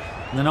for it,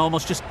 and then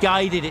almost just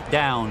guided it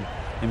down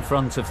in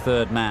front of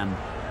third man.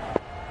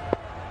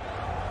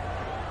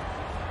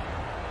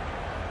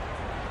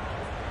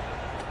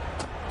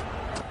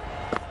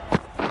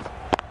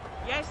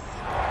 Yes.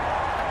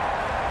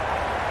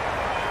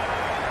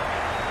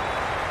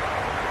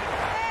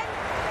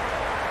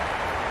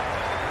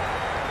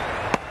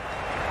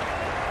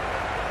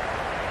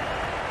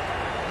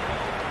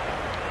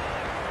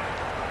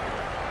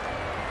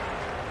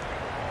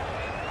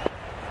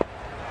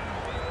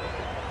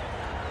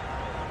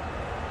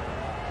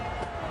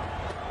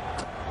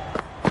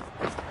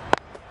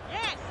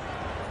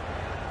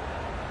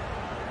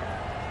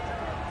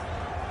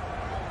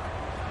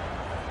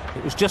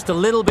 It was just a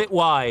little bit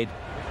wide,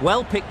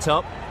 well picked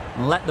up,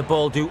 and let the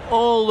ball do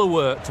all the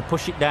work to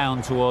push it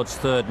down towards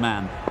third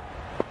man.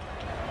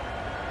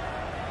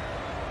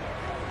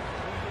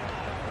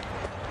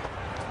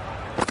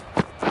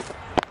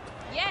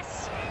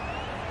 Yes.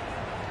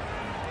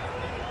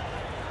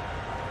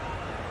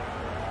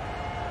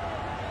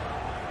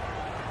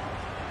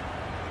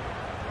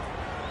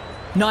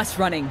 Nice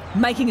running,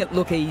 making it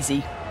look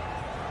easy.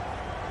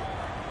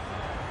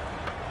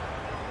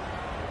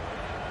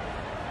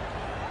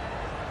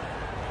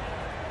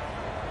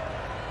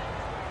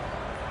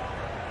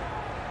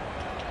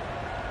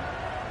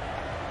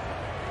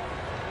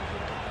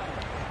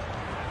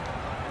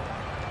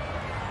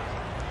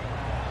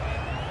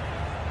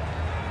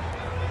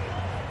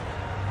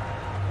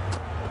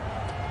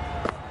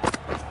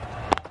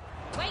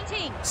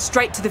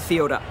 Straight to the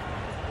fielder.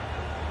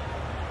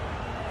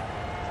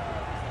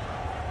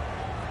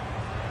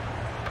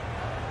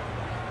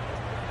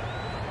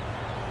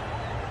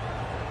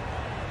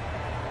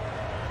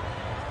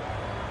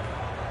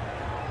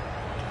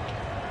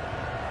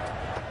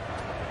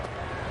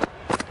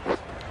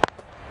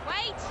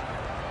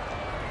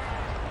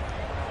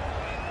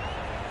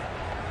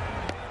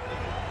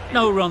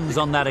 No runs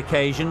on that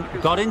occasion.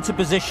 Got into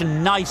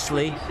position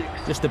nicely,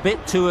 just a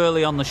bit too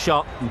early on the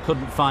shot and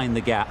couldn't find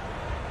the gap.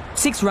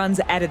 6 runs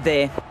added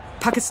there.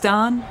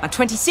 Pakistan are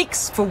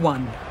 26 for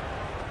 1.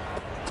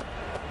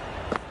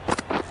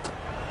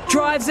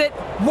 Drives it.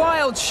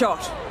 Wild shot.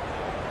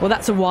 Well,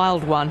 that's a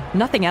wild one.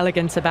 Nothing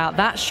elegant about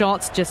that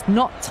shot, just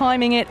not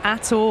timing it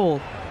at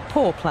all.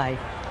 Poor play.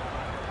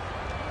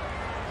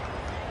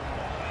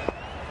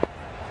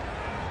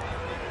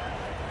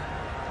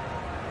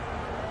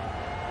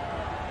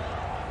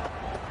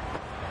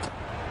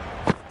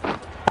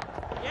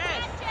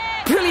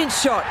 Brilliant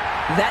shot.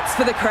 That's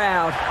for the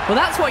crowd. Well,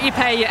 that's what you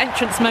pay your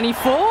entrance money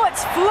for.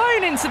 It's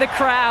flown into the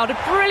crowd. A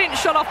brilliant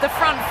shot off the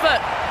front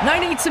foot. No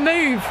need to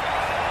move.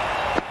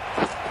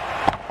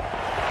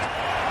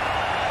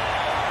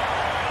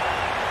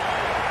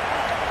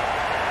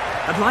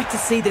 I'd like to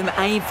see them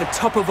aim for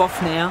top of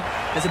off now.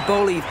 As a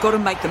bowler, you've got to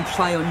make them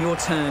play on your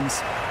terms.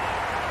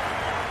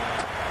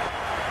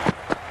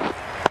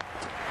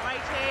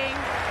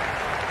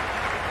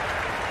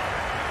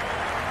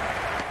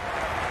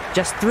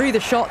 Just threw the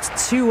shot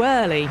too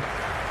early.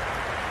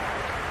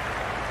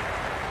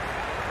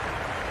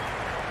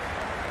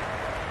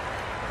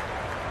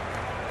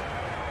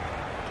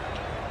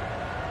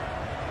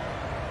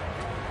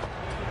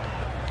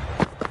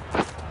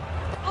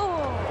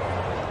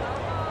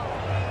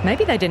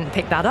 Maybe they didn't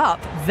pick that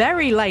up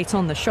very late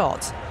on the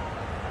shot.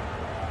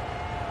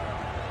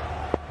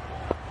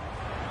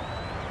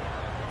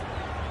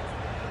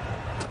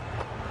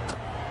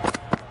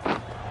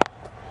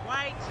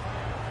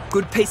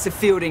 Good piece of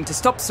fielding to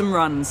stop some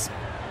runs.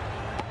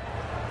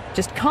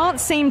 Just can't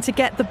seem to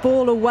get the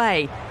ball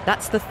away.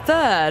 That's the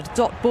third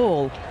dot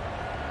ball.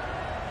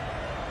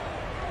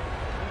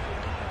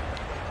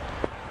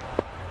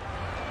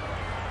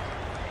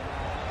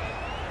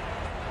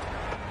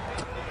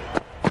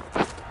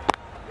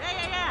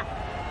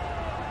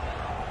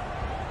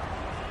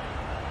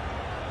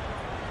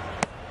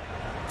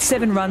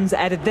 Seven runs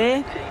added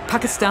there.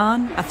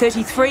 Pakistan are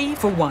 33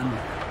 for 1.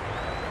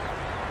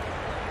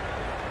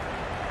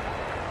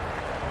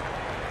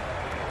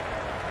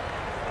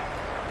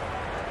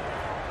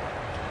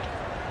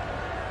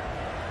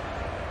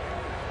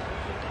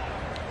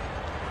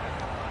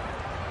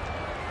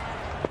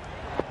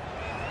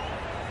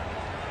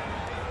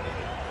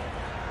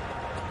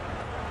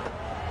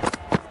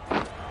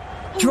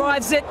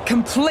 Drives it,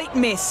 complete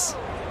miss.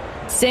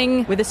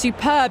 Singh with a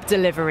superb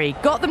delivery.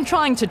 Got them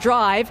trying to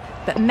drive,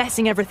 but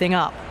messing everything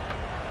up.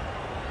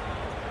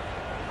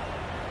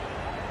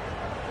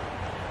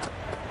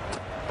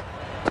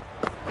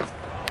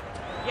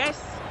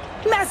 Yes.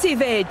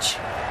 Massive edge.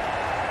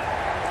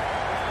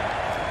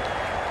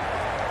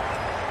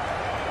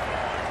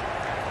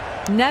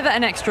 Never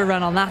an extra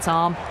run on that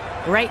arm.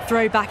 Great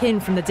throw back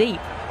in from the deep.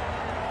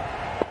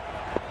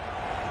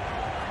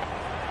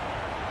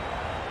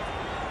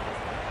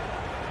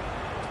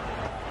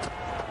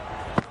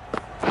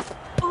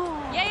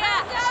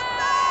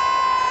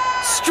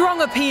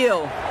 Strong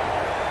appeal.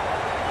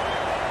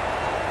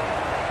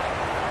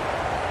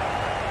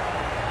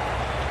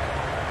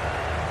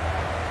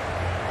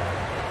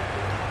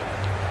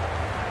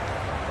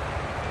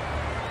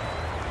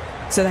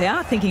 So they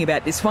are thinking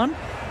about this one.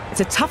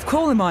 It's a tough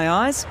call in my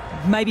eyes.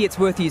 Maybe it's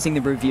worth using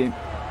the review.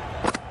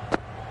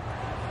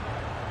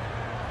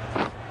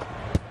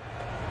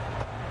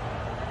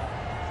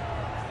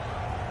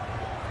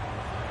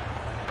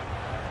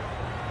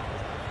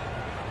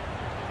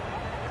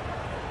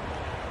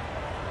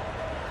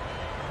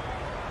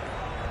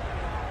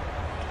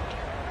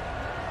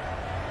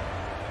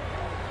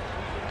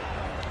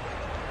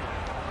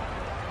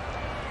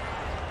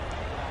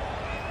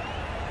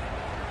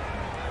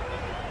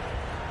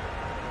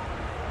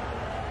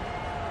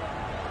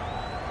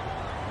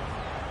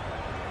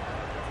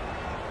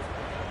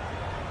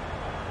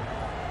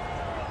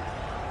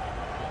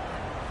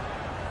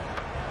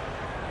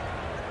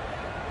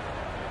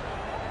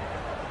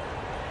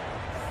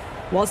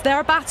 Was there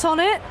a bat on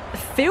it?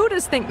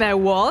 Fielders think there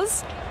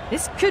was.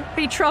 This could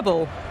be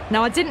trouble.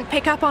 Now, I didn't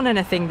pick up on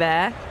anything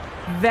there.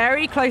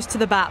 Very close to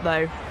the bat,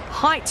 though.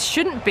 Height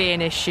shouldn't be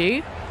an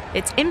issue.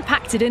 It's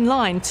impacted in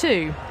line,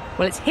 too.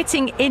 Well, it's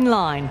hitting in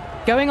line.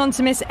 Going on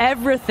to miss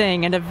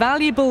everything, and a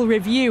valuable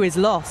review is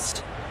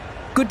lost.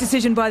 Good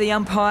decision by the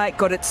umpire,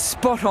 got it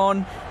spot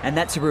on, and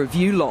that's a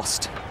review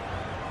lost.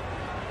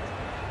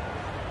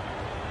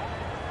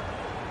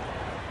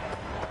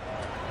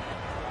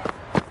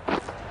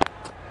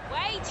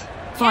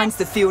 Finds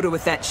the fielder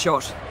with that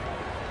shot.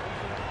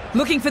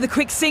 Looking for the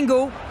quick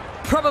single.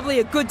 Probably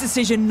a good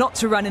decision not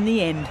to run in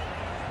the end.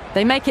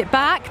 They make it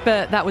back,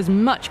 but that was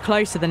much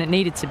closer than it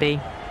needed to be.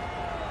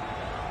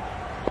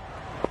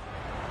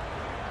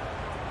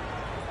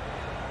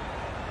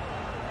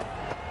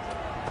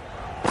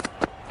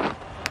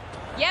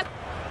 Yep.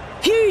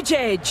 Huge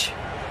edge.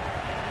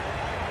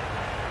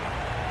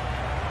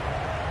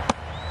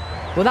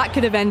 Well, that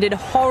could have ended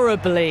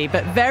horribly,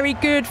 but very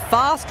good,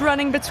 fast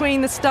running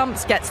between the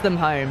stumps gets them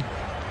home.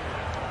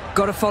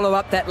 Got to follow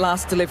up that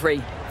last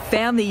delivery.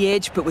 Found the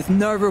edge, but with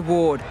no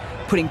reward,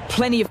 putting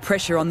plenty of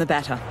pressure on the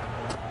batter.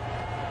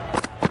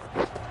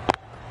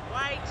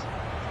 Wait.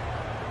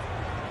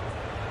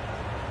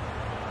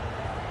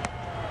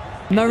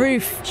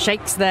 Maroof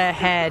shakes their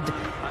head.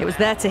 It was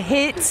there to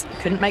hit,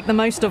 couldn't make the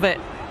most of it.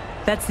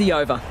 That's the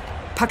over.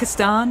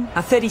 Pakistan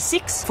are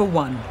 36 for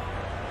 1.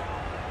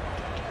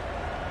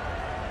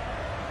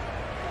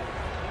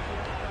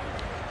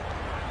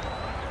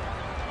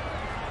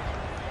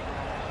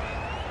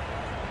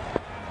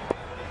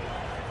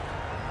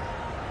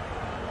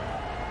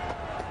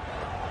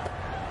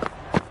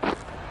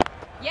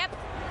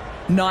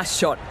 Nice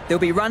shot. There'll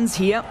be runs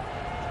here.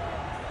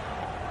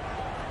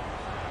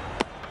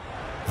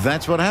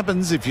 That's what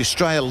happens if you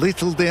stray a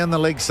little down the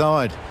leg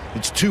side.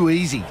 It's too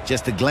easy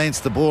just to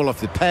glance the ball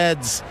off the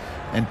pads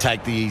and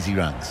take the easy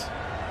runs.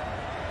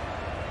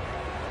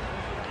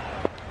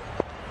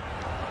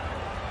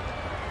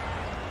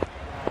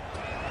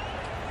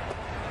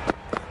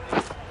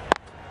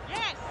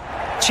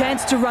 Yes.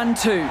 Chance to run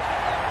two.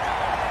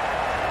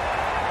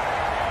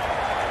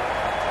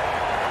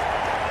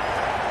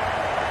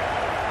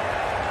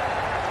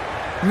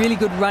 Really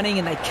good running,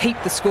 and they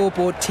keep the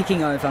scoreboard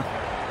ticking over.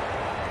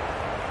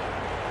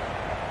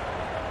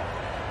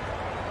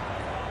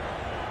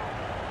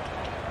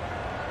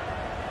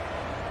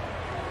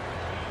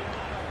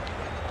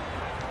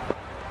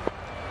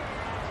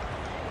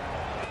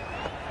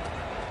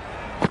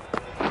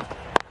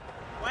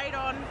 Wait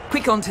on.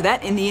 Quick onto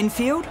that in the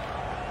infield.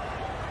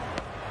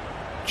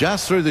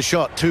 Just threw the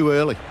shot too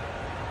early.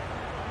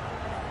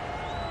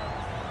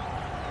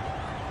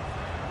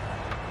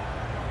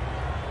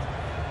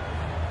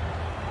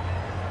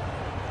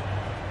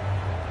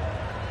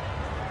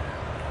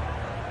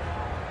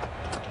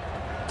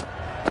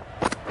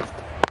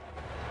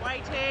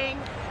 Waiting.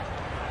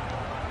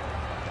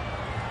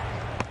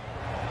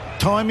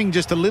 Timing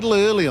just a little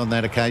early on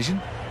that occasion.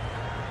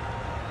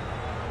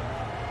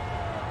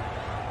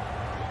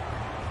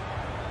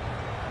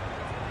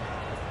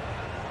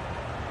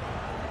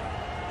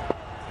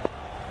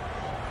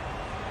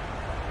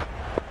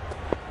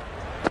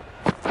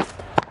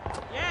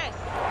 Yes.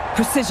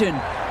 Precision.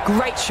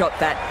 Great shot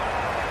that.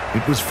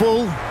 It was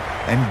full,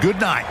 and good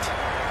night.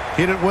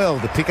 Hit it well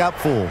to pick up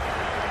 4.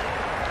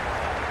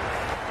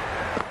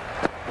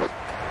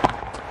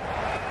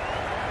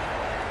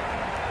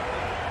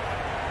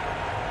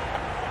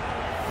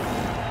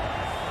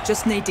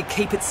 Just need to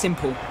keep it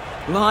simple.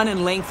 Line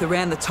and length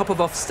around the top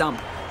of off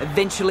stump.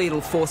 Eventually it'll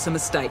force a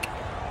mistake.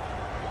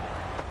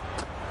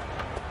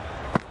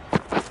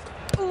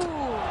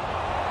 Ooh.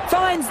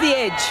 Finds the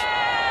edge.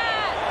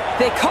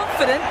 They're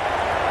confident.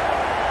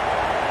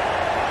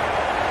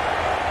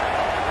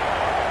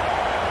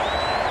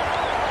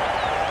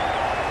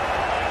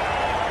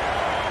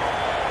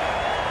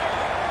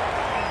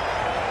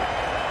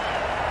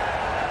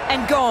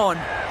 And gone.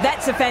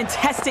 That's a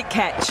fantastic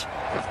catch.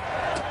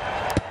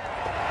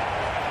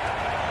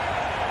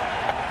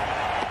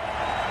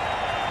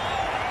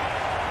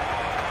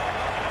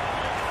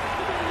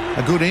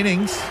 A good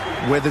innings,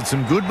 weathered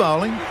some good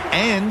bowling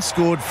and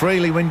scored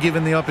freely when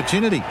given the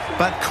opportunity,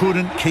 but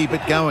couldn't keep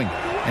it going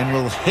and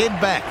will head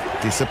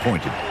back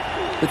disappointed.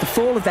 With the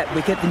fall of that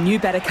wicket, the new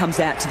batter comes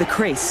out to the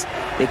crease.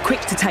 They're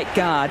quick to take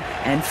guard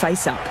and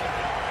face up.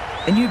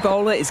 A new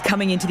bowler is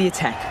coming into the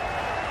attack.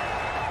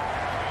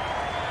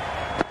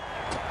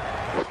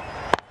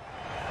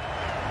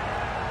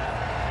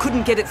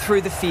 Couldn't get it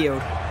through the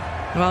field.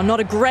 Well, not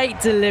a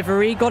great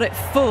delivery. Got it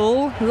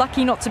full.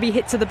 Lucky not to be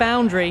hit to the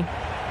boundary.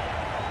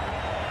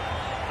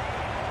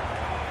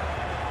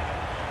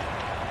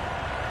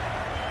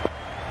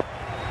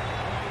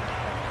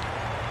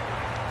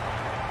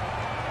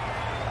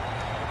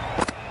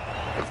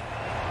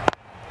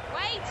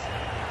 Wait.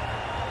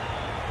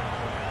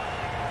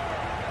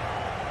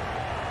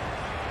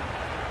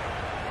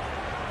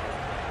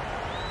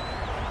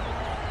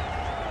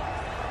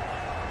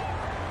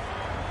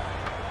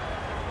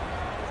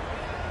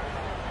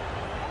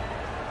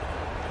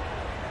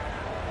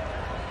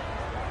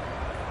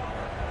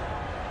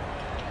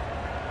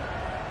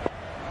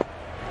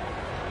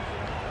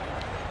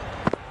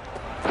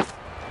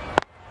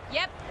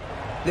 Yep.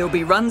 There'll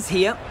be runs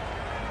here.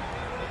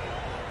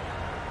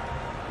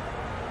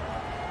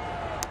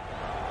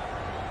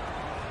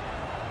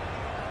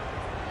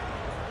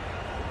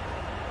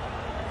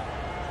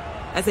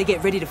 As they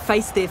get ready to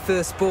face their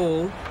first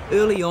ball,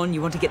 early on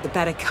you want to get the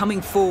batter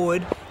coming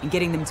forward and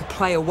getting them to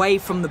play away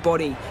from the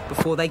body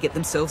before they get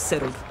themselves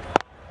settled.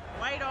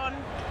 Wait on.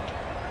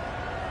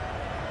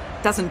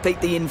 Doesn't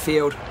beat the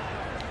infield.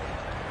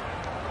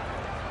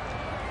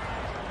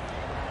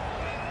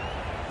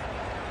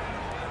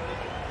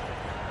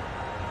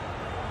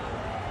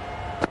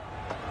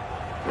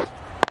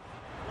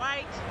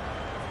 Wait.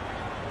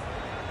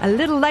 A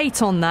little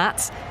late on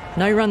that.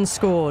 No runs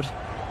scored.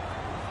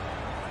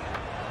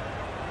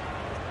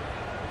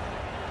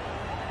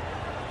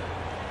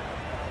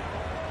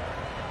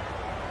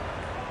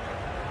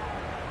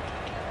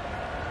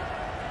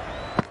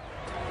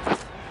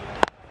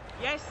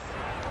 Yes.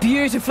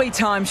 Beautifully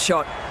timed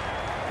shot.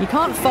 You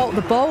can't fault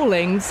the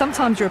bowling.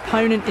 Sometimes your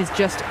opponent is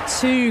just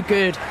too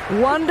good.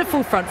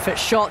 Wonderful front foot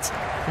shot,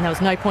 and there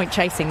was no point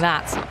chasing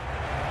that.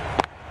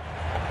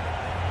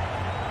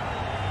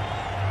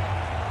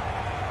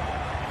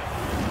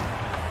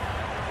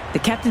 The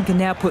captain can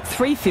now put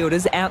 3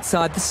 fielders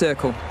outside the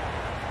circle.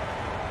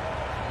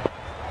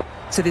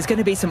 So there's going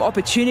to be some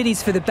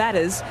opportunities for the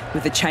batters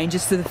with the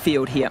changes to the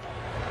field here.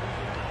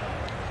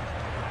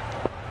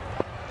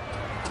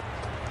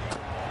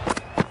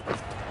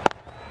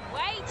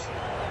 Wait.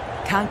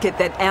 Can't get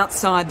that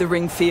outside the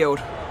ring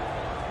field.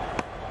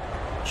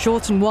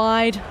 Short and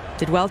wide.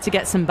 Did well to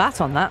get some bat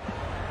on that.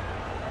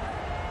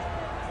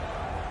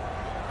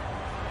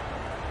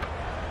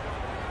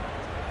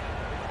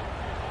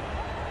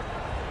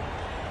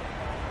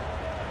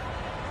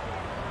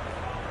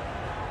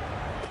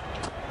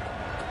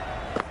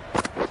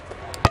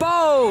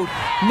 Bowled!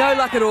 No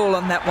luck at all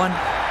on that one.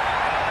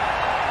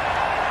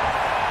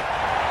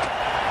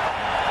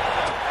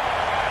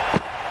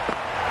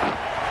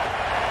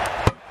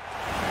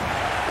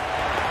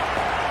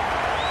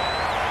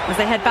 As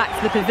they head back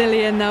to the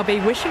pavilion, they'll be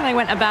wishing they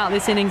went about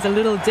this innings a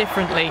little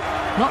differently.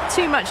 Not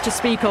too much to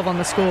speak of on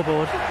the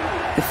scoreboard.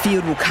 The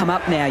field will come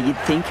up now, you'd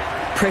think.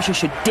 Pressure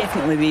should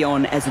definitely be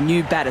on as a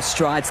new batter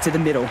strides to the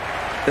middle.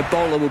 The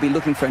bowler will be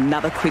looking for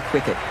another quick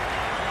wicket.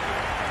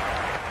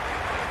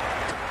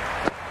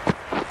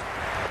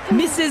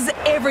 Misses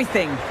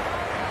everything.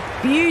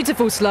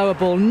 Beautiful slower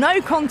ball,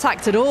 no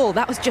contact at all.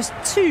 That was just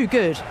too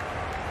good.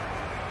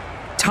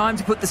 Time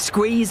to put the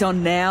squeeze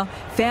on now.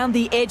 Found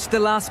the edge the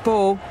last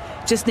ball.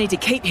 Just need to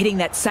keep hitting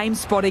that same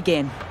spot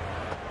again.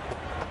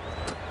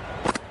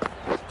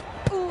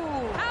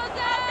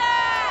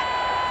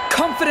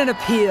 Confident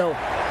appeal.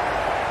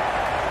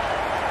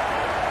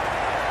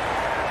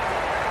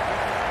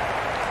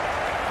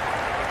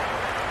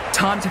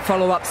 Time to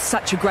follow up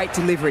such a great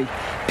delivery.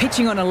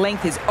 Pitching on a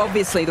length is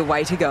obviously the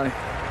way to go.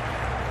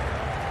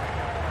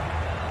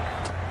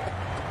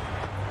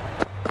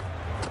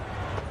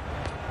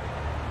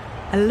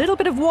 A little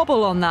bit of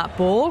wobble on that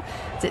ball,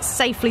 as it's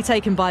safely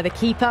taken by the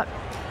keeper.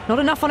 Not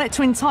enough on it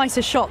to entice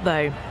a shot,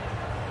 though.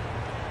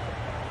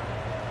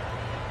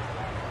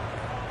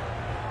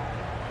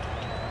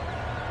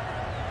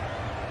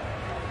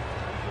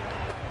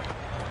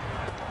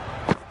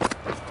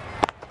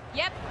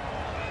 Yep.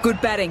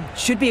 Good batting.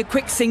 Should be a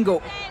quick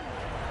single.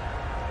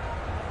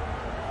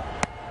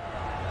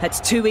 That's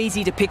too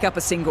easy to pick up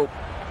a single.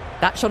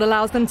 That shot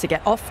allows them to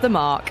get off the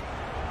mark.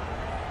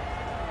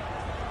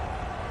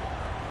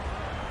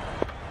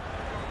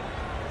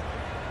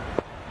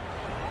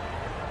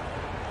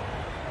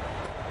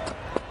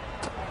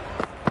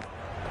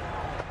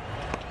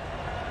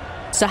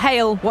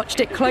 Sohail watched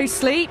it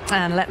closely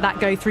and let that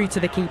go through to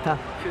the keeper.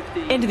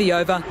 End of the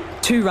over,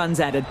 2 runs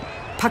added.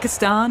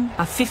 Pakistan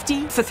are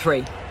 50 for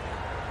 3.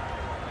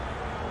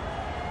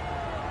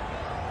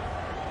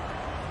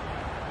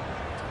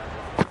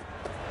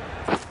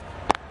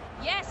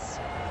 Yes.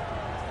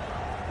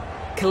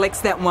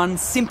 Collects that one,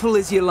 simple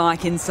as you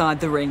like inside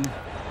the ring.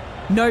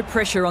 No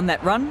pressure on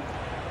that run.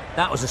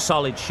 That was a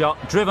solid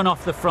shot, driven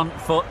off the front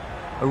foot.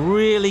 A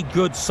really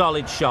good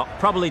solid shot,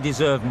 probably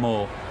deserved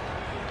more.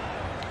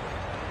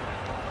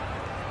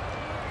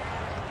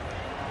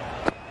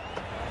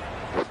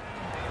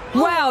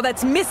 Wow,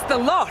 that's missed the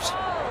lot.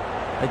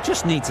 They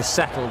just need to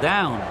settle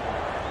down.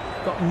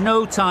 Got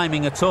no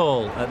timing at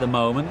all at the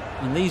moment,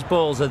 and these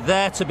balls are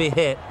there to be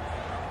hit.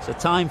 So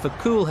time for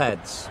cool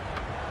heads.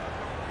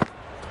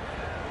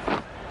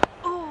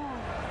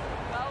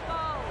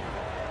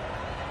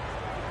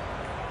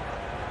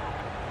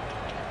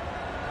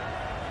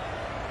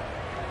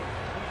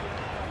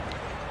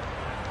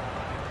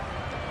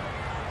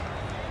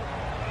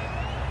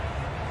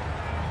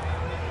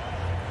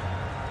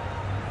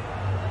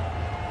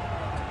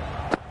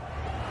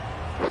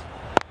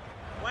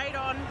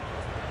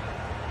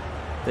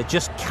 They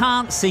just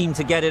can't seem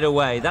to get it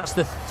away. That's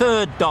the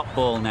 3rd dot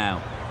ball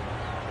now.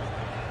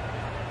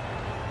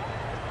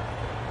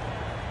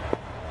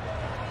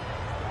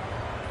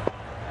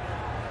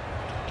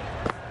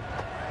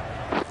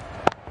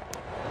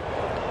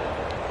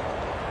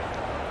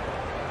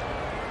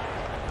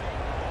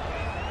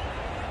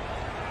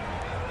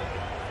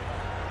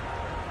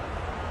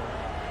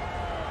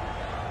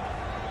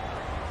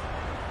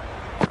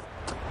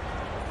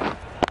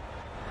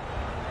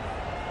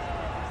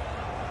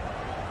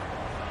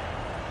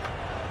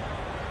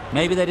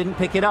 Maybe they didn't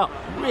pick it up.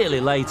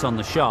 Really late on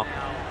the shot.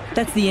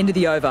 That's the end of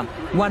the over.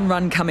 1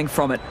 run coming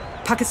from it.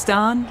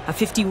 Pakistan are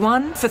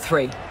 51 for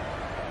 3.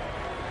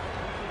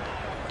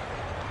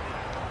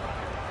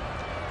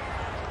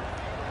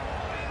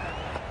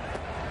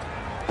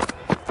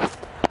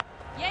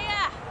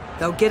 Yeah.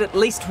 They'll get at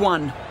least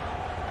 1.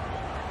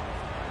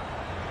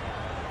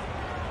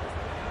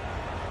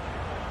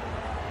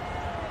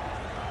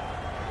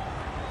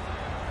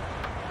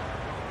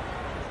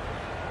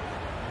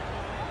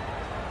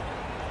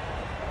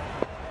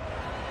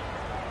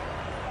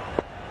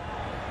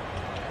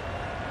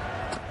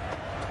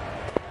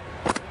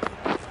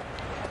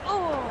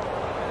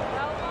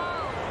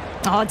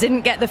 Oh,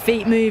 didn't get the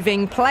feet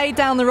moving, played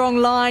down the wrong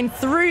line,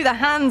 threw the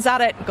hands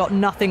at it, got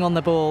nothing on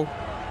the ball.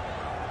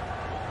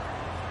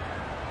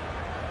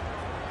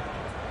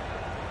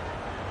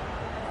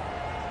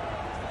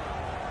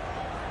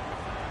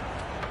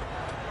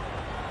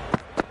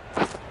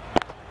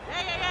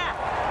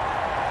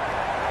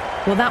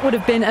 Well, that would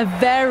have been a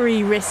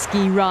very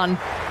risky run.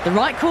 The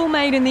right call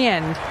made in the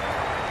end.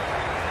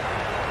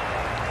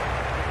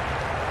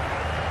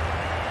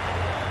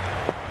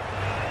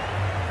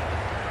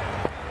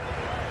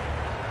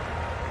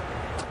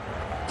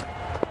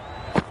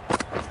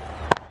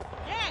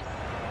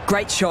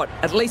 Great shot.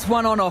 At least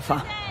 1 on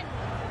offer.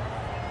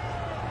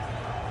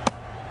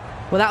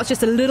 Well, that was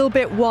just a little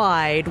bit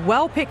wide.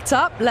 Well picked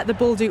up. Let the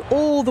ball do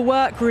all the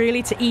work,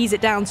 really, to ease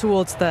it down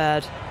towards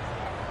 3rd.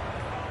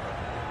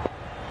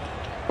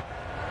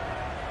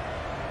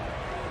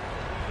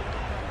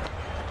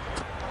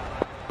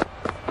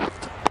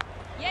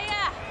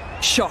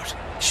 Shot.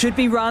 Should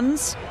be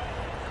runs.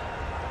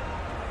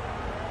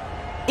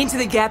 Into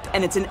the gap,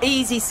 and it's an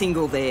easy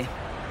single there.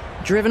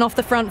 Driven off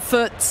the front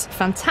foot.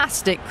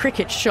 Fantastic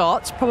cricket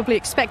shot. Probably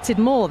expected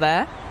more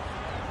there.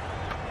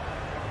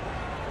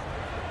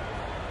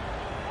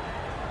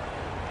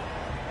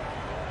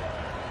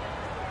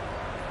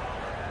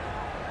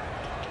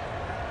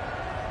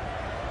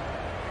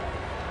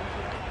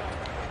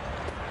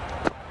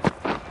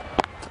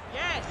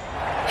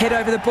 Head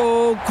over the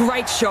ball,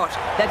 great shot.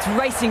 That's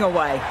racing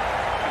away.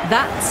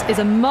 That is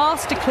a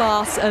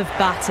masterclass of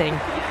batting.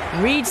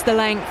 Reads the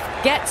length,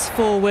 gets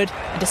forward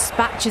and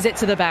dispatches it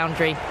to the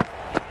boundary.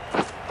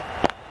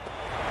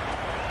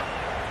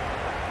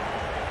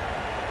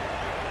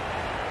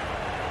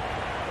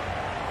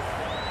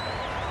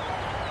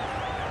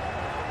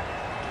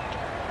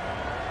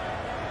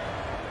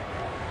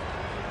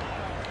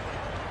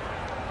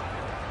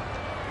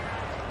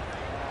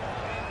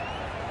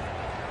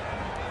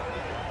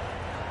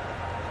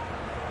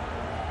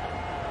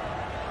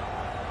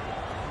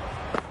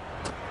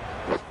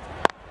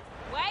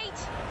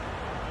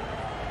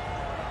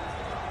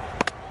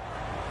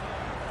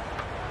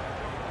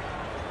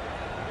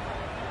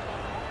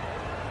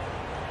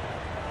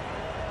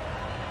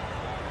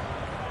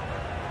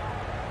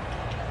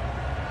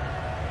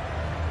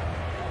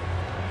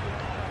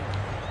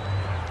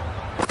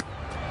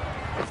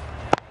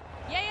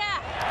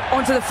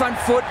 Onto the front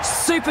foot,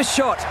 super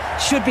shot,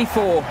 should be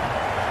 4.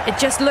 It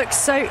just looks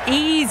so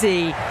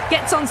easy.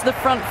 Gets onto the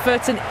front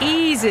foot and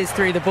eases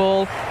through the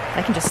ball.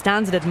 They can just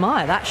stand and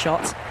admire that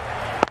shot.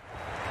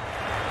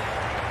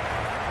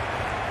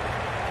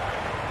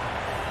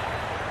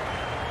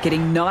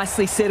 Getting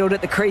nicely settled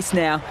at the crease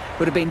now.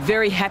 Would have been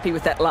very happy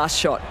with that last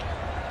shot.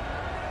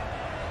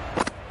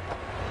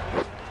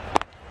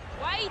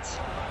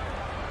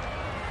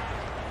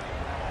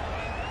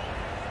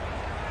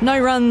 No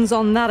runs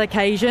on that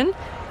occasion.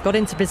 Got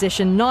into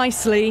position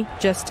nicely,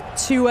 just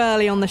too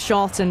early on the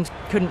shot and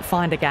couldn't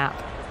find a gap.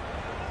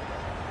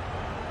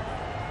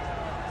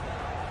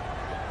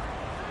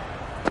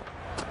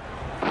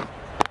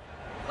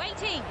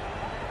 Waiting.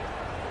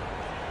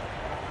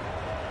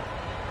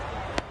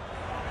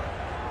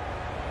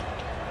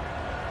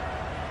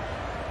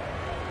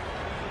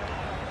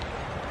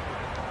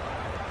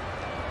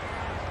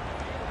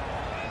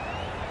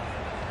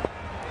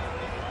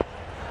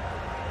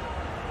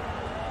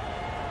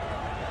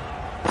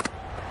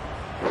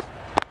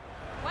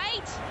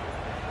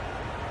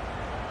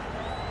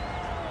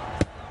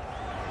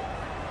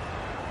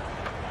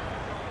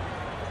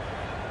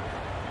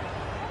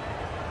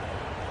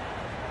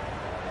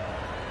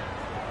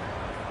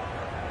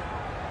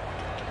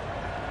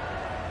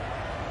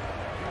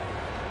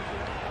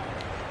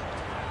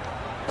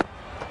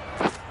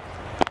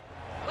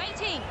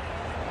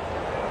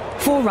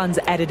 Four runs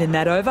added in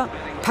that over.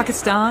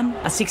 Pakistan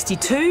are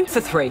 62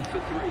 for 3.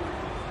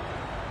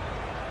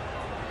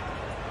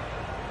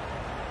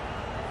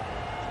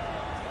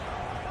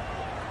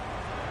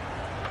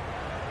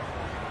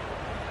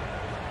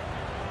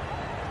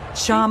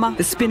 Sharma,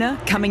 the spinner,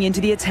 coming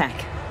into the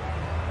attack.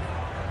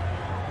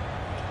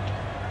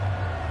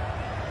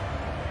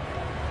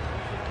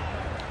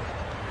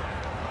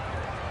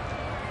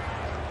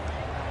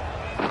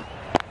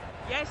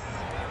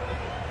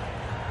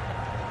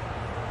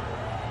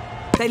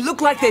 They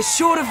look like they're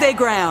short of their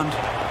ground.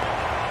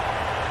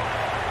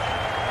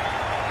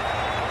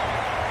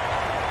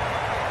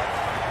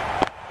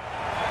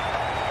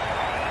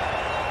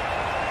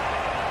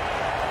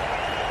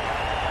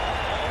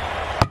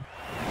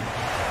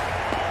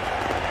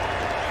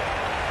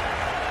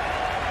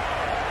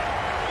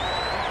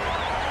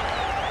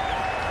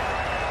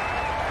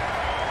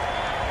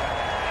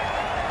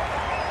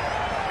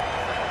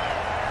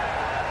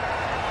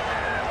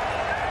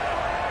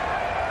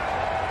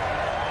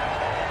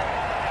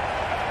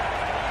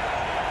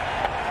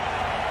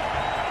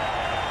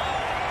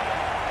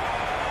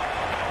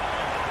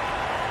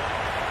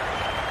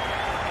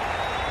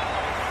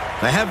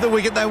 They have the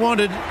wicket they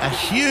wanted. A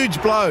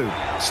huge blow.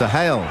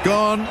 Sohail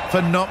gone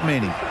for not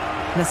many.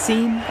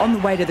 Naseem on the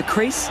way to the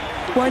crease.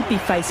 Won't be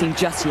facing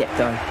just yet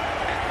though.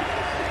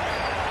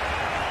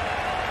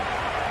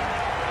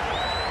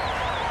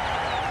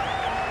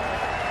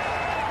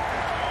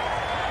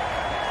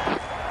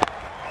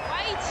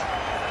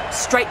 Wait.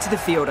 Straight to the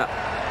fielder.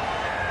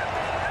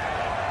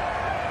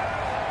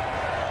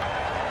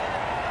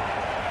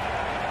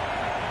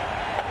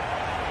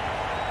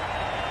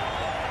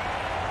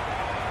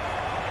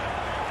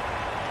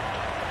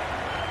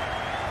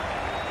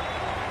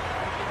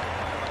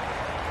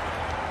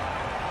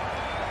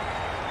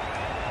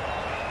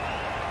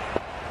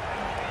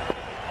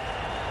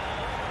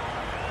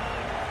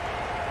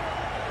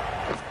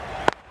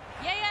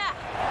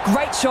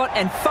 Great shot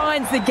and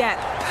finds the gap.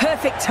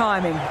 Perfect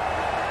timing.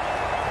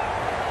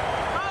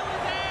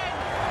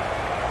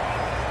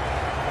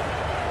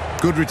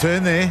 Good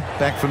return there,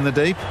 back from the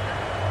deep.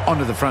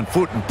 Onto the front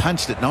foot and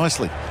punched it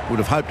nicely. Would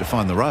have hoped to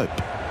find the rope.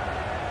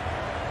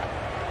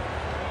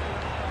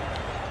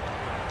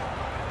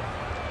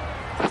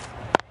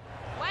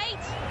 Wait.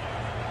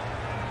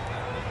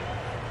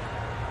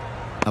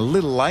 A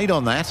little late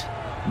on that.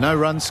 No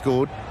runs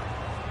scored.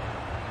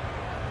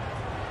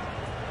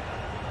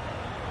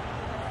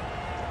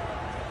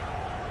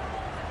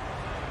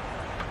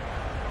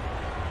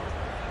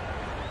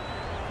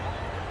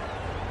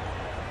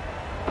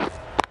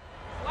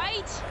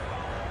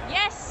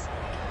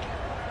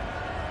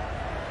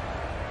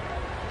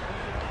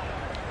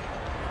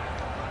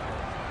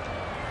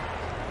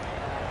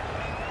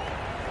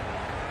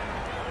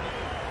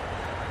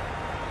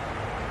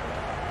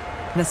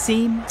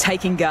 Naseem,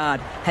 taking guard,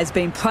 has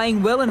been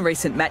playing well in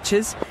recent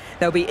matches.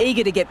 They'll be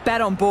eager to get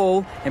bat on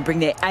ball and bring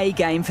their A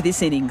game for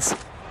this innings.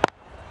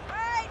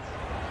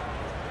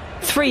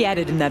 3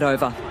 added in that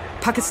over.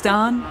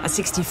 Pakistan are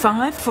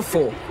 65 for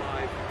 4.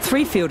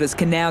 3 fielders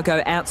can now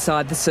go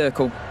outside the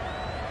circle.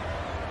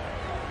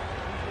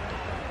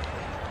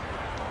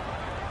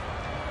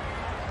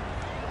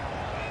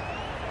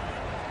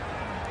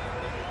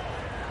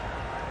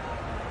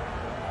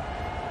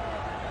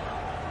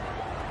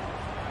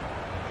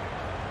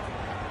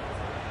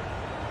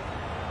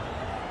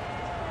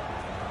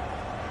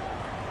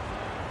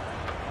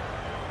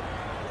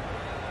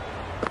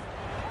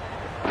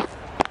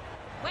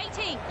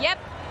 Yep.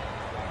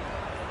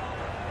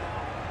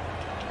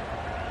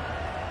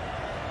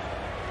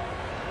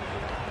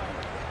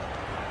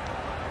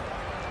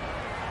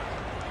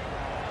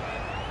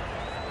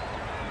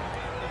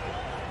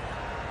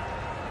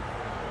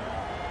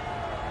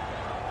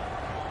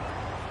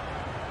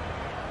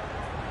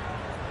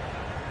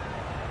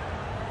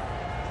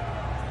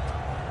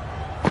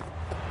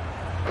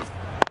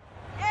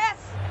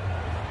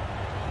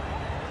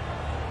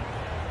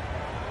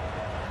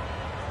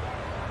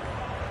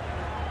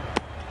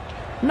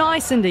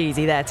 Nice and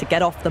easy there to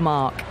get off the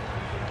mark.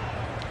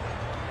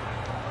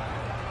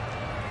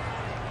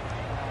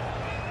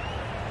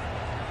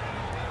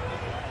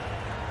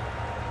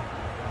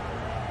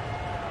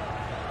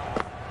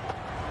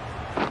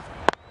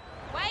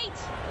 Wait.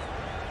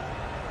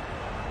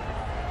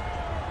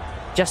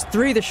 Just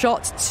threw the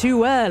shot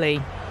too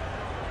early.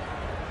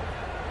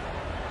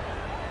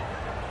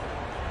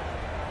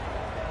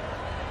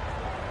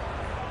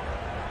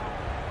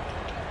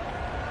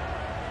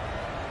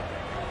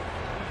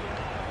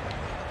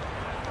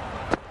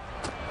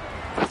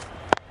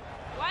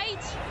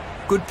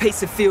 Good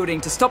piece of fielding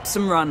to stop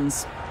some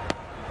runs.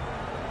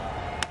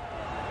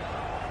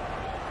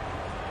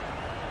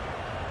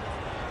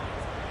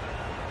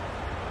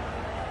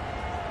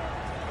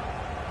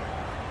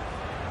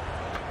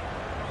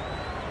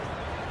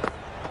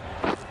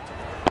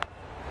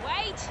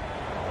 Wait.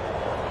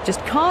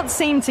 Just can't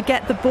seem to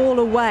get the ball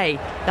away.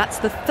 That's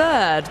the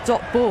 3rd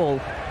dot ball.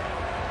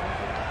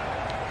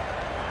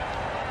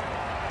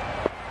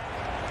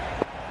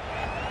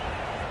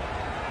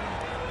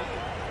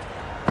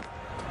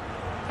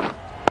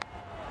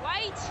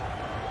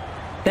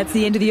 That's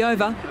the end of the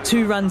over.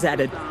 2 runs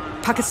added.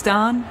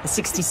 Pakistan are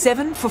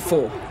 67 for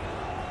 4.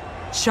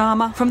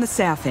 Sharma from the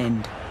south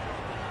end.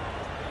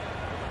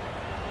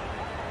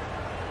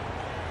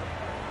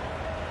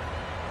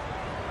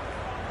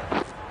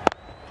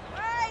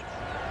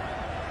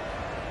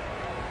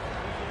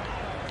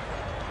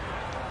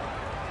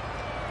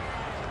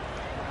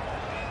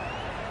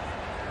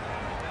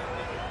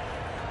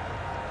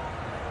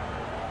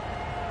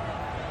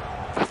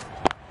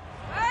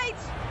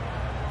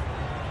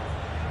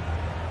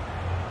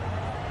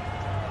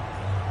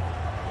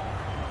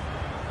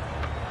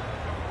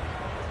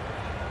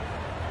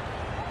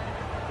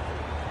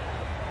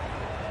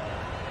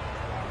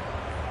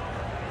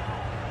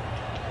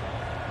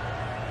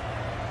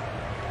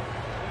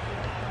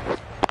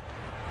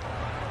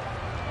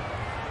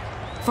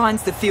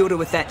 Finds the fielder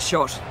with that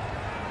shot.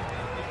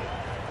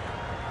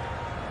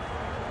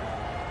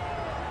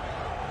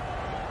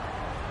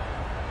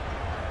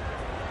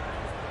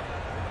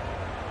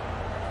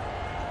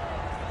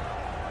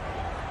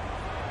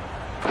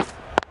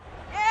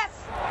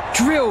 Yes.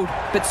 Drilled,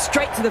 but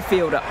straight to the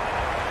fielder.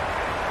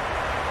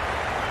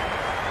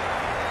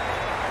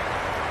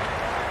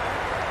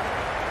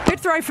 Good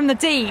throw from the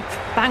deep.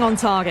 Bang on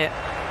target.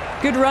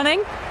 Good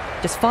running.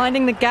 Just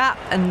finding the gap,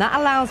 and that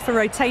allows for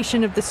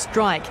rotation of the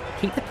strike.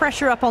 Keep the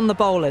pressure up on the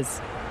bowlers.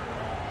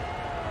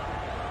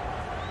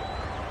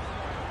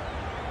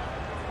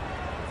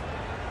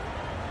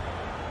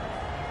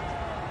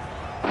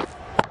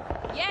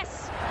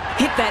 Yes.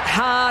 Hit that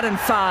hard and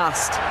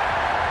fast.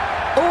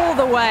 All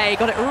the way,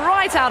 got it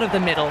right out of the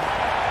middle.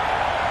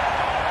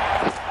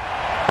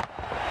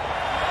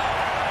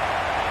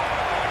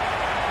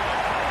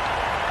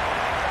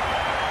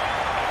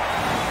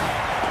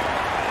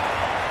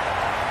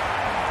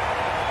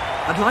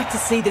 I'd like to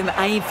see them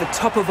aim for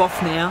top of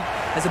off now.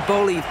 As a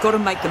bowler, you've got to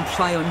make them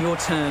play on your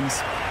terms.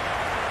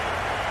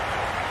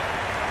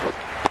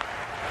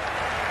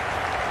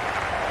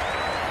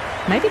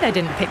 Maybe they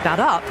didn't pick that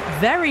up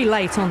very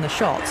late on the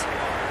shot.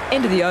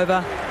 End of the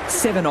over,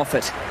 7 off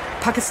it.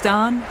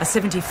 Pakistan are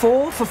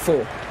 74 for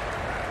 4.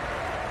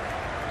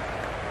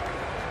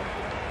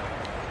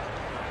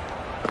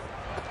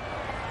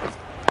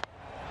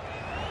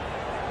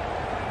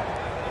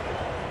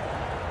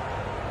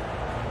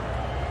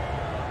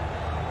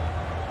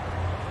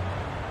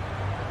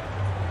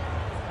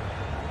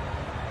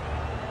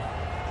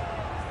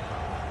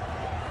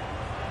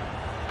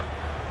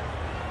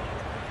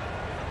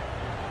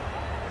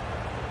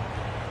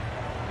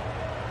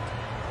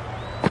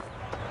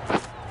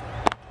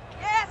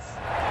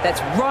 That's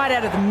right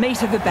out of the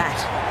meat of the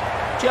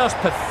bat. Just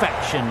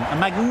perfection, a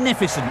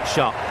magnificent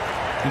shot.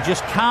 You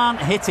just can't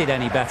hit it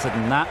any better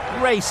than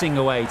that, racing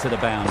away to the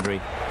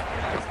boundary.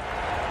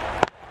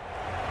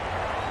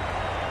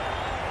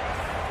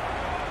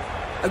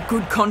 A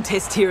good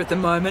contest here at the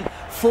moment.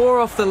 4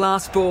 off the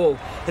last ball.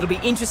 It'll be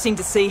interesting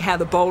to see how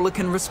the bowler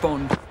can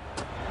respond.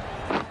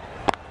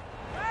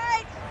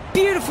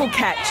 Beautiful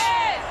catch.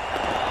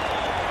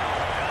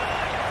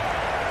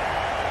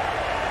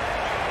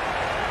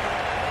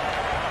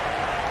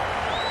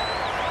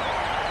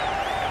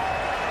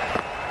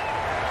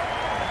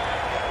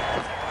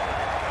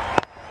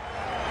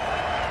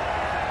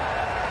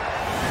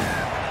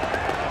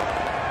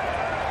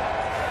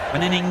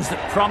 An innings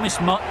that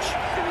promised much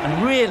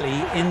and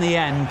really, in the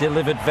end,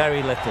 delivered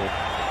very little.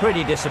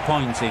 Pretty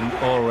disappointing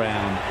all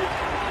round.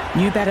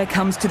 New batter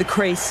comes to the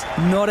crease.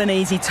 Not an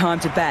easy time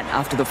to bat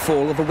after the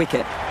fall of a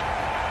wicket.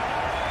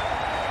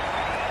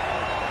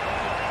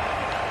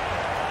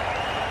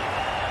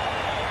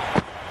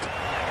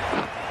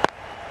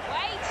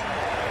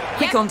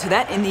 Quick onto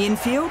that in the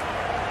infield.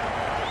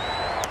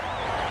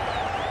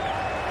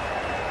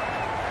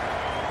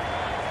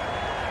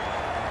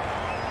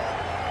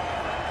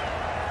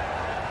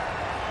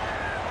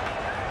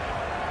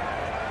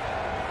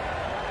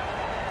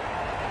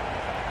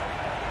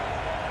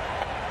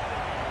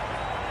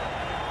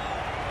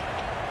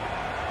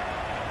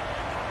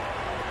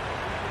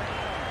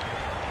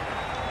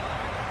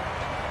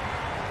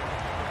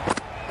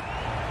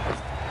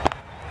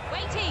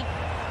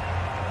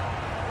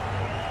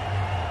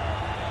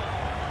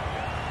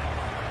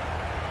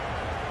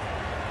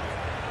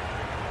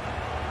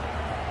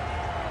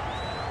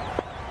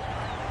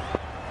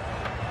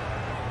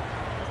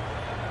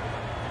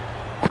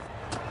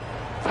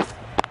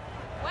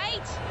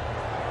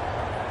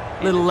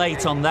 Little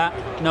late on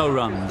that, no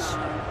runs.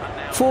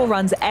 4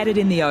 runs added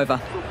in the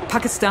over.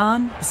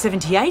 Pakistan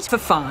 78 for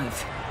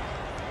 5.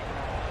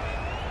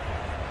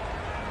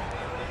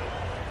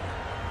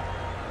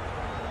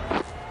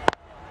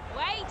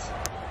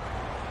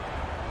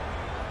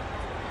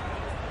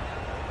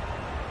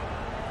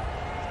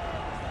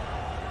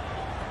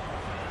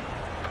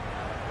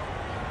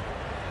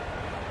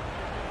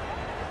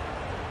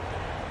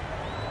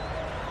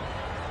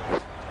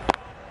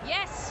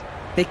 Yes.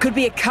 There could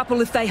be a couple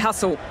if they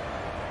hustle.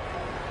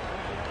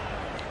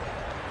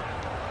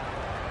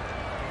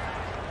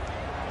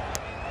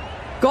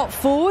 Got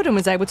forward and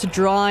was able to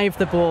drive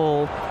the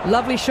ball.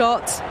 Lovely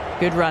shot,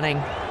 good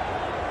running.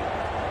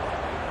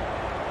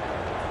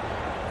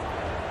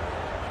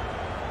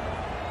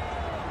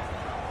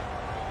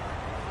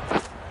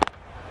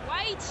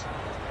 Wait.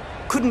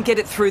 Couldn't get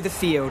it through the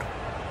field.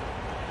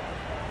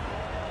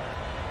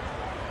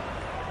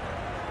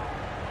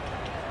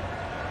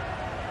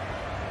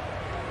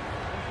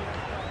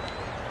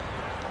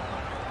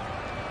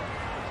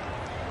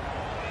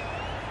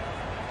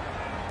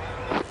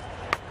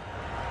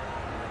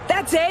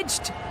 That's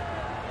edged.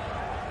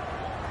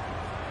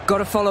 Got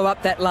to follow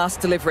up that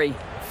last delivery.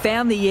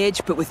 Found the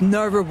edge, but with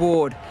no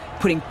reward,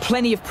 putting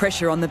plenty of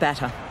pressure on the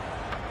batter.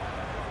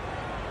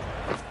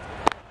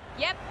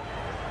 Yep.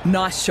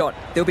 Nice shot.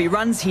 There'll be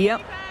runs here.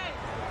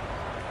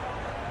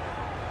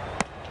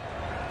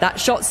 That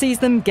shot sees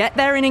them get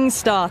their innings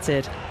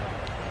started.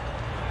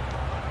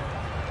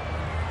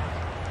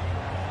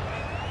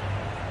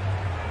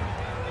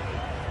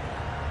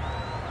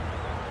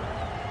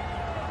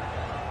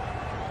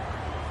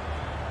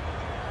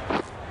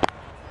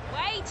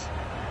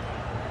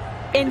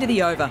 End of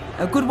the over.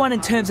 A good one in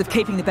terms of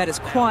keeping the batters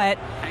quiet.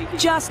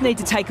 Just need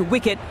to take a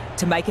wicket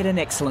to make it an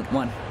excellent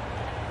one.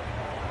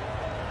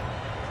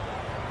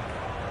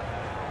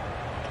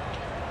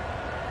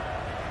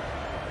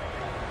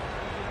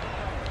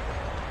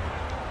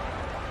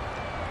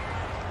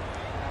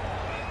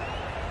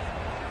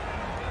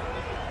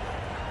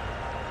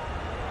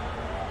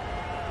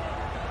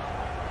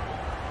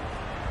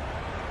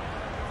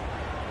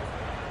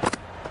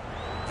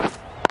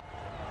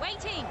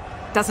 Waiting.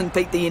 Doesn't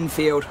beat the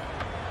infield.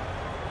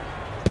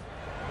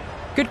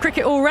 Good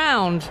cricket all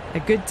round. A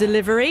good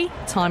delivery,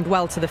 timed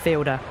well to the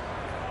fielder.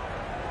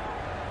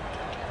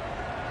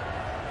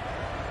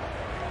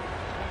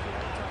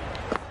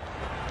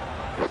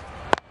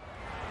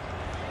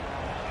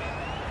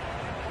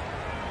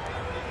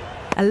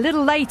 A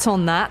little late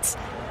on that.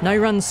 No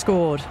runs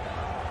scored.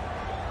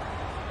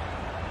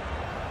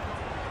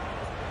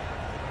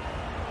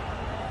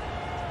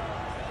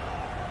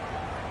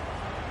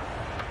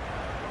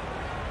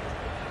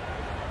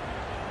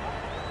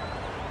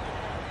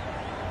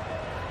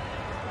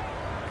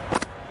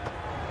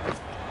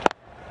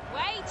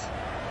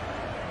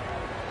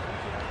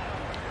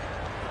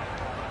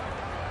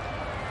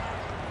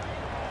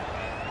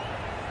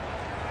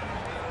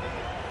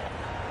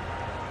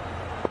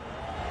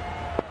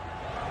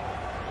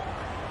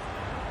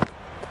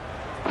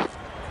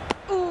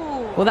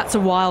 Well, that's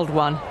a wild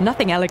one.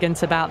 Nothing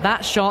elegant about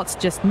that shot,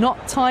 just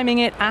not timing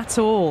it at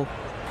all.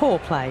 Poor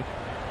play.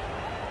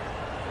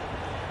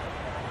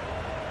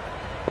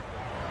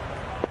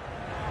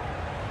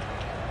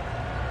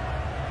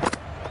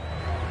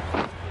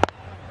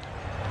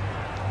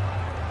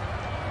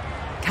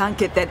 Can't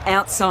get that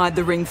outside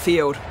the ring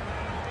field.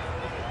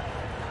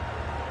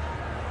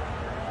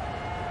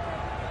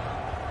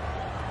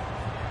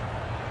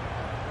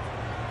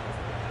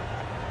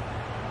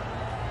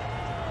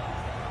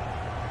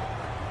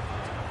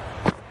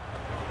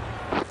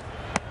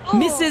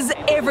 Misses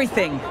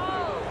everything.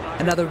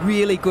 Another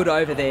really good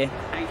over there.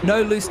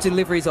 No loose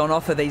deliveries on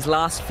offer these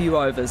last few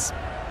overs.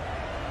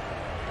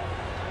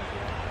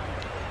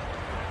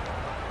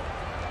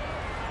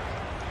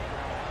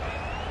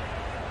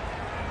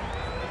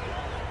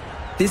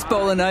 This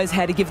bowler knows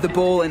how to give the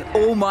ball an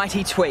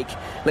almighty tweak.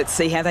 Let's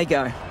see how they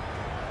go.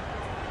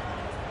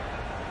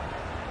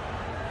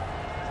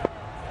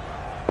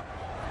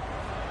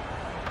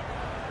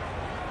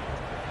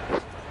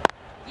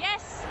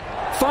 Yes.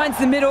 Finds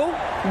the middle,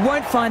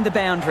 won't find the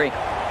boundary.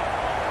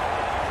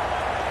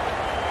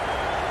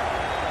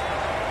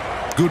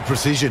 Good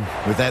precision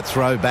with that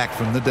throw back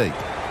from the deep.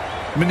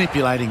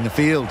 Manipulating the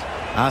field,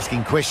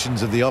 asking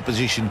questions of the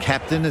opposition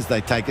captain as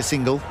they take a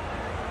single.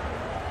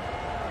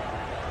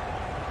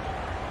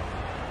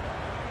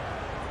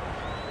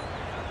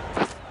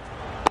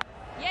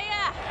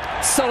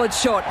 Solid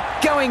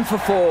shot, going for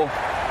 4.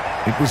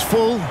 It was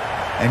full,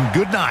 and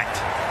good night.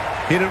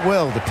 Hit it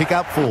well to pick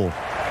up 4.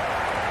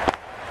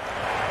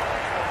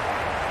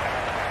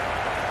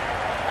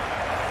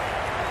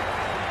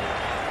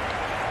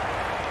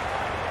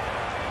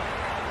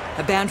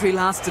 A boundary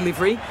last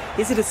delivery.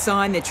 Is it a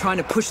sign they're trying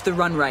to push the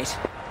run rate?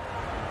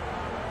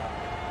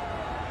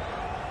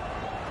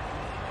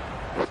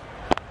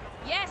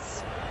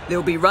 Yes.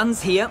 There'll be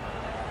runs here.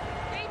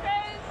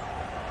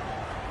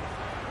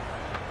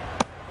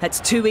 That's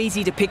too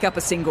easy to pick up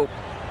a single.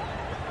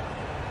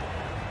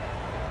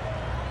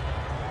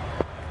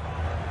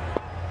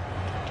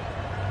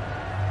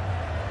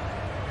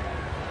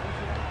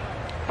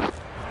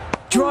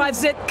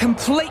 Drives it,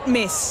 complete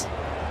miss.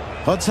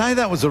 I'd say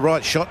that was the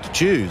right shot to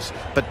choose,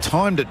 but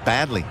timed it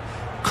badly.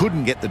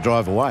 Couldn't get the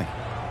drive away.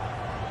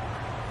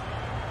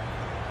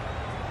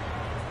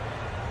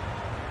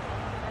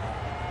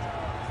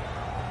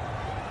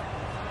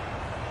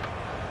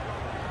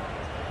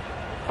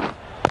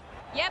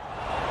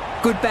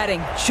 Good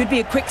batting. Should be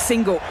a quick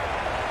single.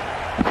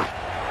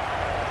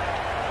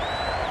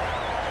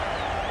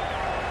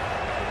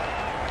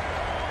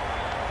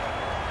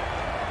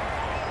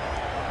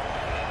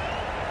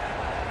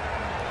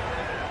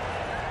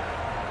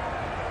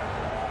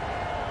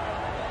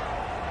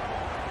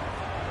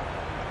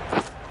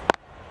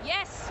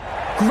 Yes.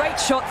 Great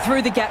shot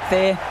through the gap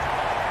there.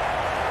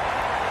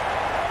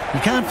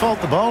 You can't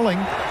fault the bowling.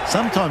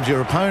 Sometimes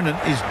your opponent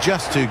is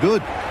just too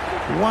good.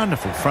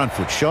 Wonderful front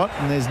foot shot,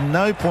 and there's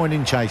no point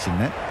in chasing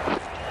that.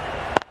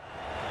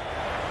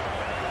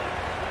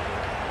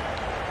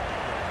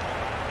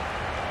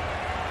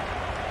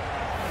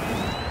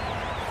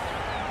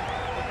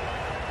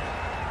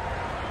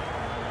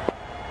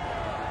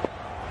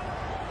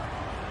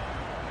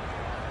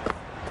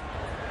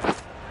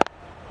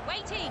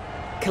 Waiting.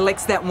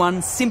 Collects that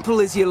one,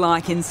 simple as you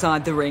like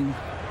inside the ring.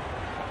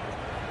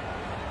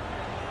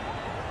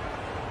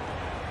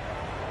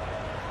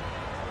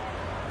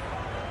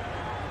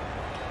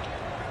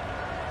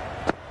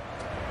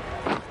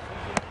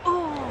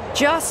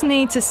 Just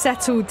need to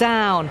settle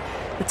down.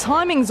 The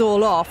timing's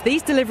all off.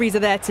 These deliveries are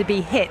there to be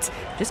hit.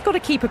 Just got to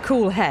keep a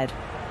cool head.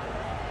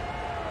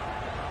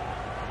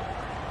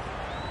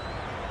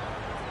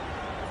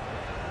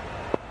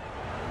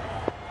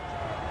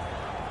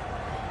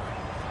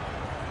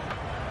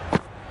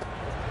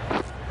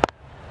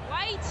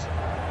 Wait.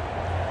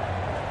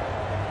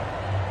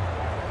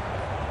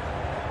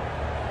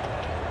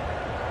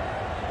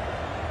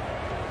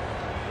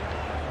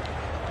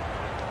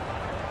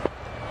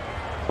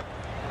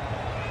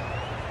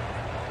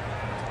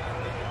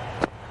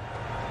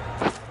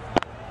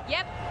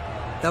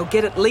 They'll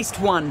get at least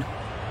one.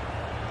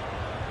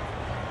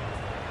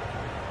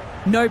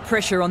 No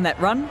pressure on that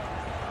run.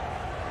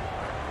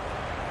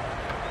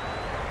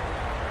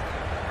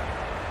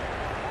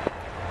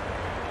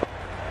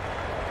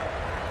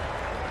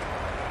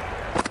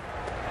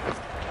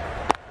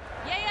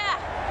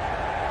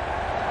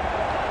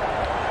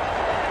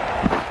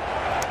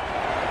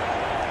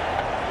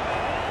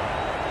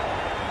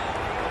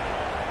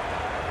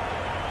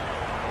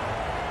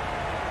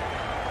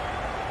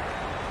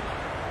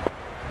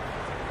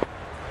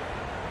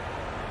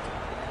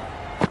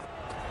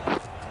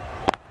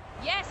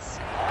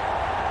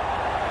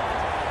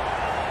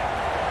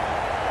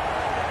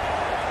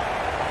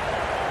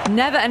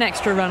 Never an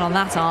extra run on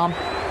that arm.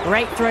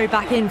 Great throw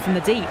back in from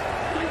the deep.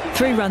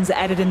 3 runs are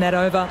added in that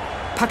over.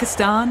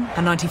 Pakistan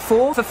are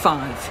 94 for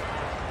 5.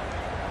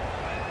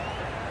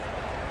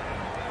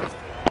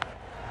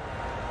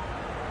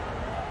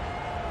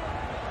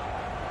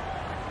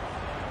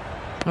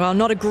 Well,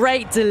 not a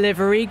great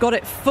delivery. Got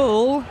it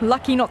full.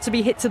 Lucky not to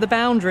be hit to the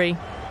boundary.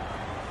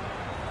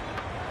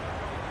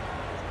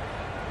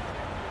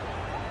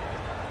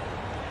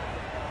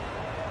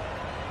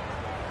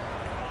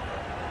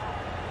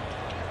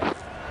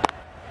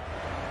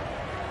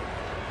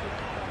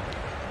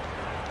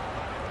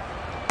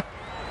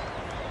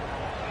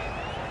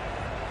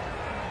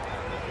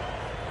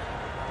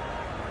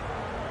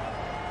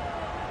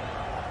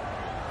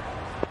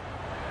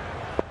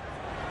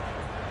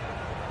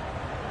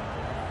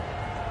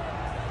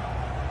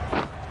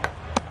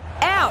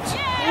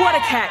 What a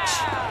catch!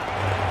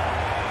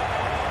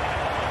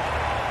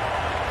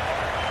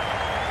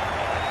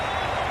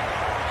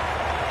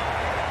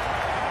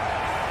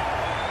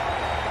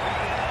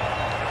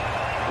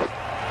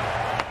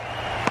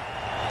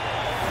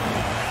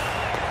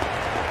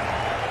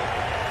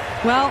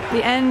 Well,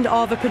 the end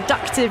of a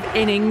productive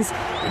innings.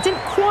 It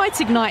didn't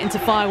quite ignite into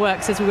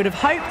fireworks as we would have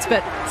hoped,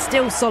 but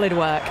still solid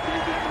work.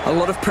 A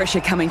lot of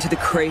pressure coming to the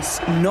crease.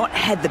 Not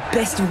had the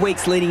best of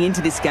weeks leading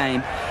into this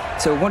game,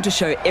 so I want to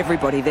show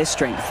everybody their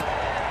strength.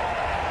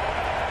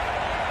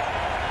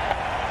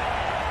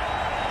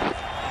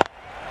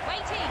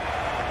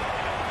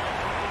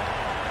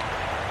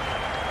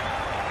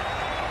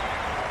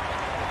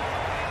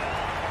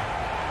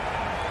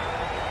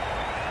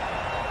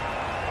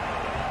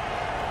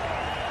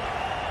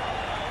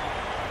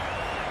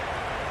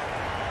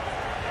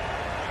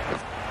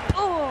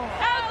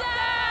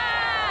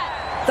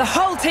 The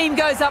whole team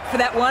goes up for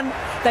that one.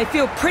 They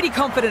feel pretty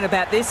confident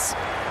about this.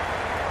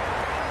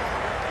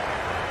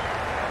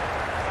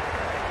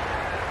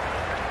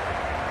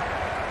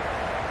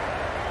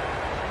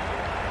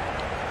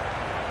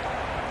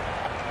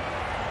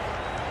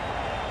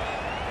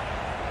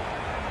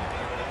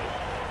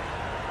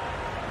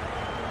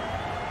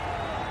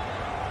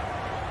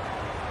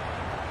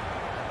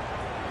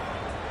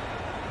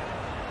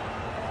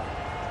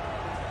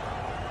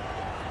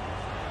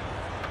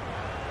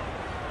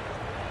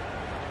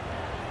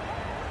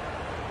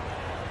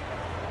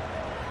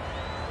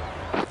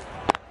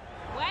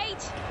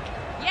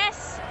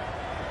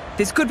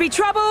 This could be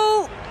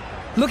trouble.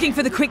 Looking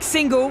for the quick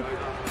single.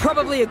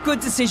 Probably a good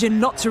decision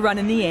not to run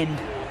in the end.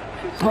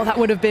 Well, that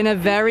would have been a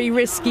very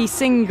risky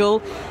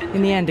single.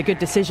 In the end, a good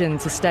decision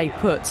to stay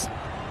put.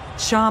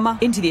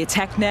 Sharma into the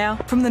attack now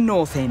from the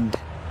north end.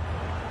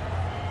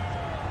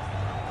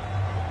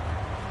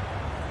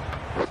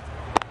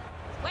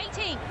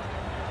 Waiting.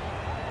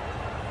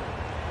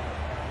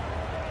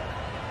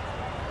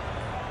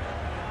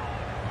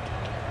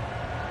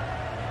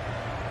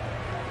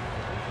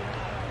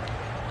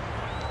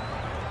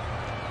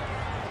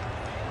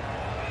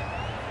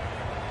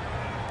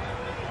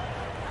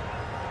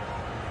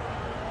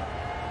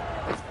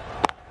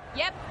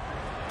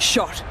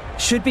 Shot.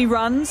 Should be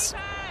runs.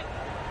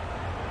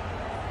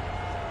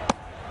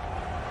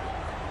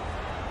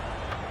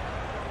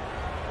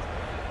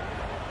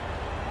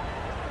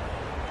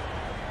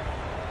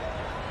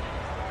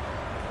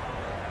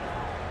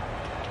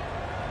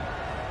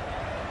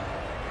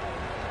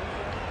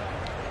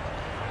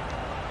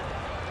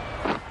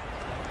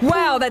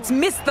 Wow, that's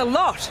missed the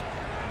lot.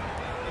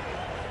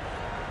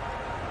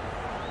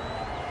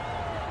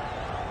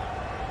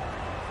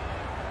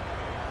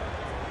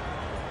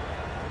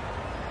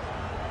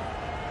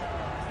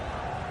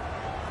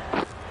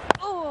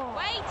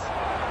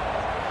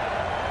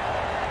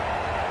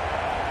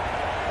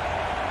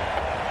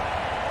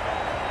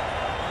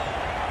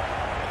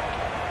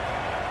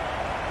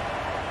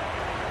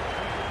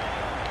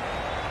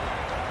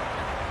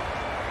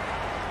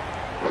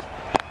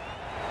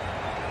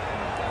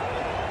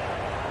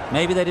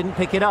 Maybe they didn't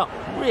pick it up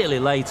really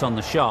late on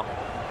the shot.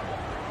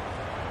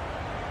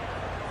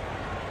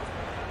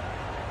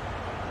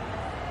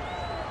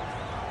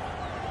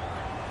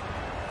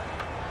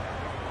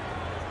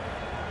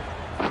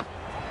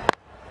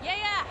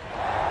 Yeah.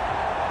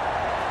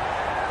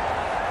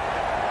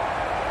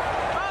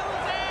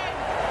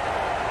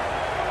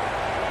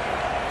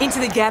 Into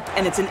the gap,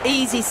 and it's an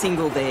easy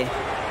single there.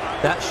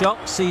 That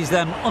shot sees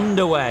them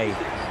underway.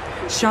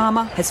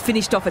 Sharma has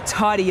finished off a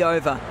tidy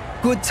over.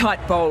 Good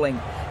tight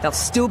bowling. They'll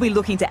still be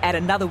looking to add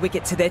another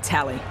wicket to their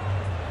tally.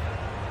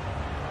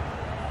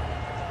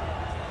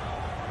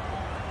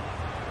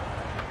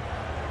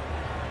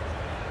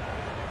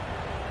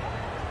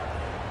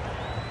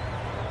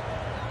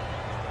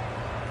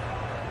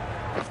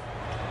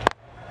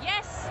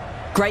 Yes.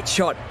 Great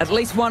shot. At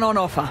least one on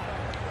offer.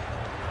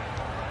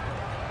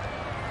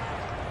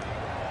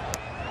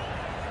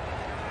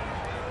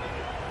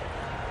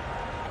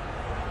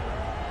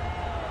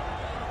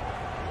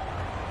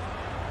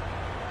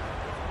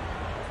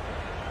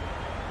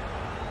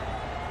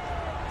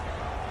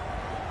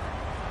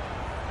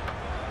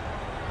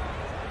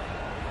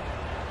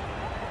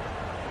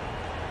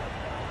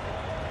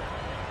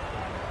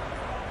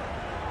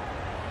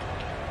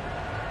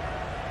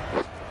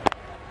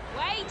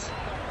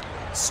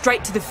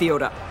 Straight to the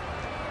fielder.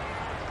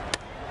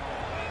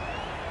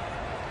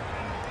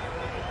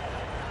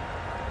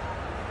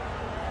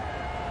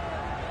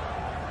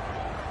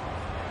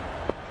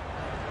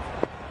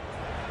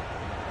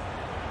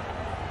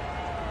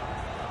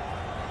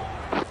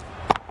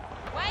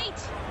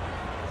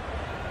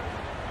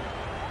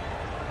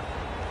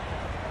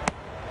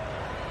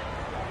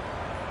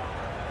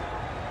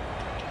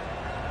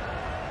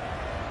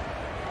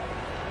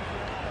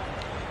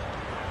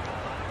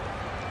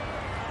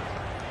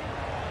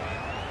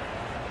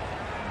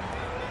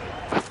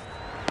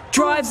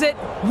 Drives it,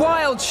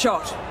 wild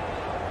shot.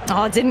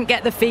 Oh, didn't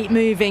get the feet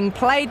moving,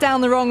 played down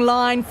the wrong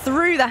line,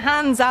 threw the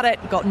hands at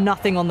it, got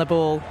nothing on the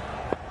ball.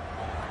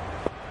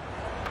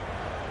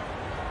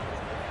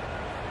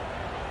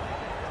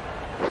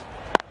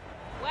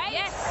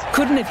 Yes.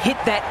 Couldn't have hit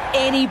that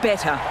any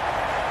better.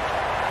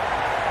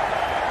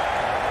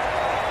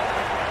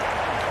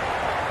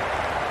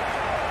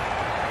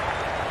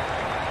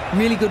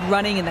 Really good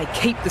running, and they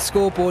keep the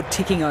scoreboard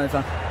ticking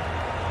over.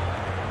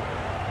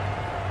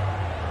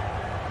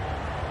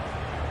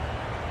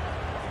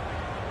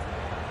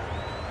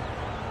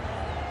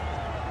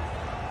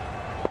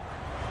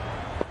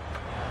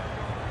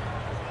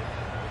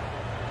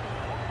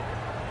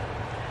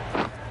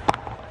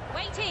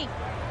 Waiting.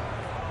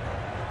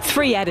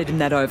 3 added in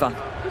that over.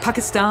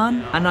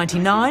 Pakistan are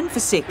 99 for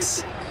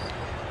 6.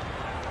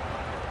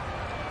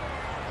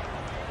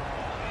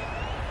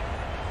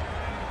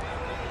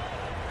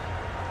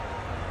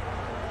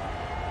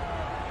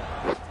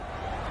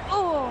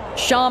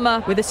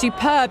 Sharma with a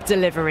superb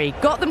delivery.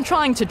 Got them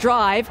trying to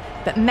drive,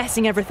 but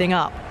messing everything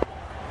up.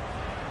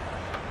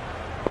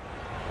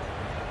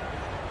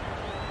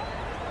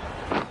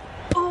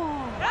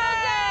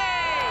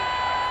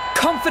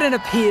 Confident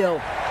appeal.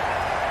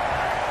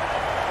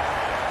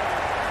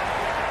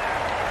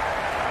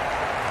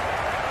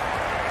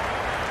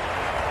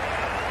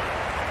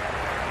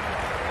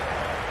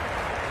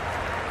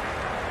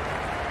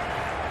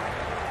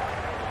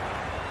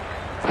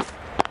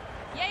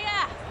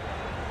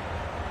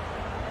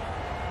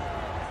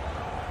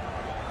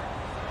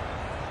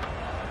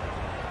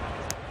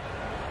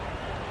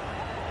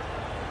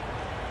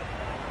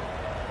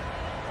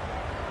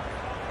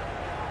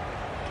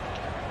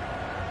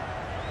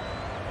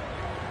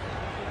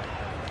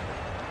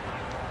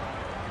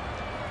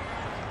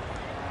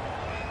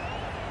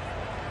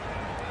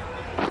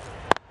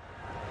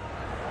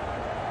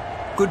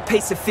 Good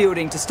piece of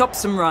fielding to stop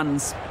some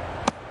runs.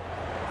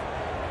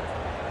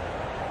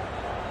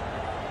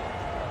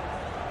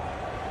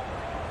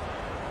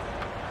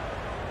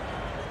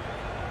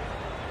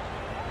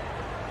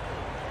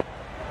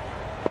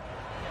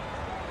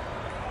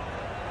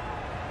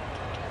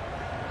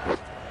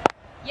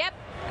 Yep.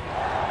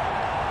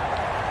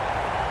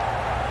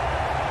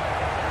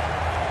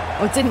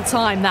 Oh, didn't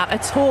time that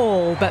at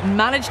all, but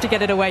managed to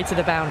get it away to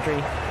the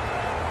boundary.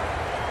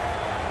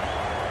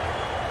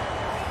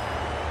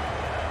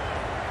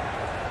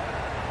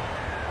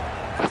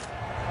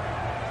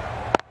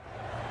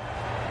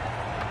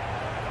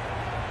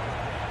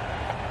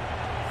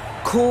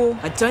 Kaur,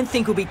 I don't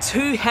think will be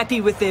too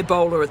happy with their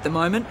bowler at the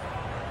moment.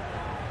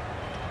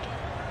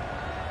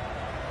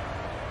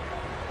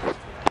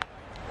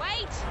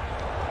 Wait.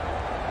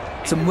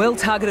 Some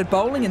well-targeted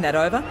bowling in that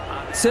over.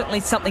 Certainly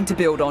something to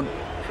build on.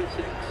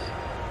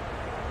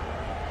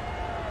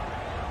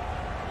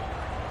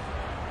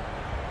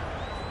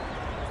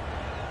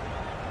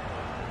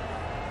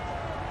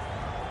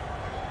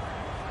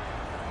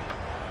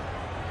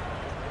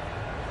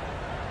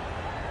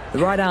 The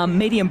right-arm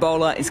medium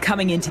bowler is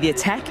coming into the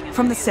attack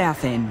from the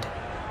south end.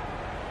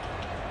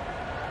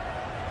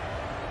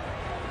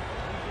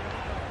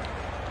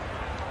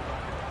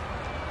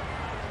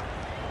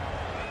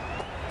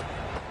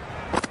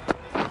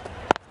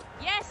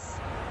 Yes.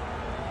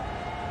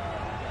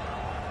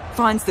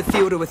 Finds the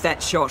fielder with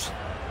that shot.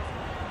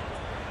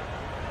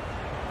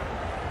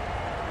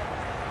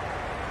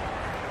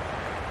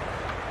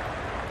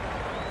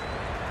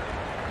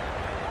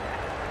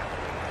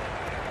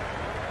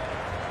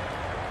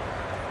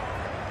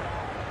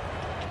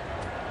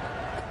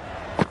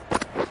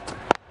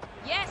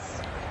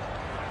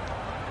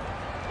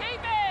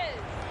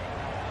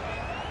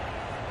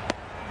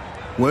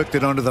 Worked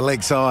it onto the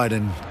leg side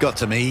and got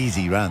some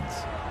easy runs.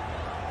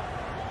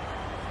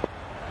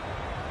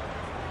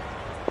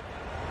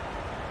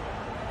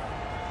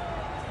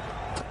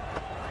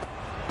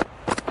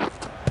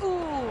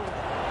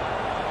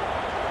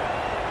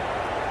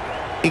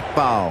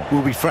 Iqbal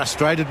will be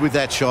frustrated with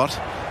that shot.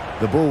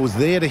 The ball was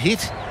there to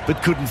hit,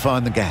 but couldn't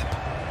find the gap.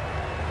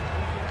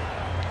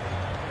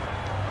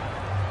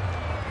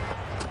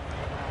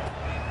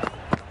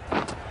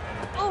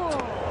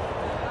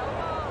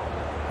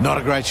 Not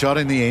a great shot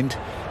in the end.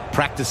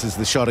 Practices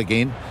the shot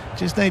again.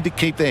 Just need to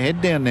keep their head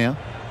down now.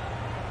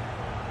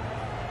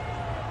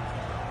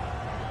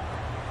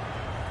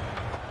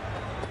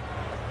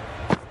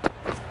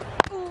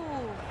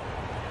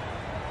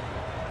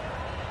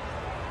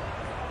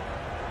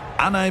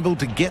 Unable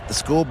to get the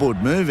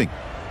scoreboard moving.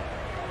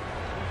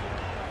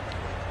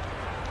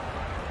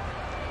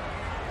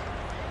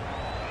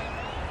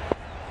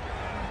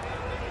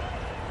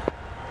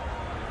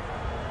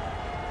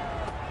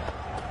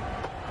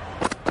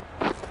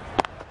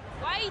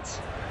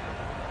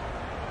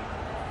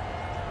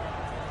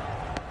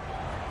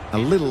 A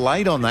little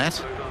late on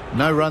that.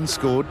 No runs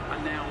scored.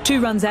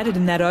 2 runs added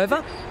in that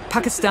over.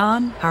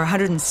 Pakistan are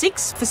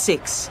 106 for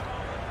 6.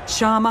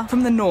 Sharma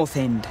from the north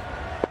end.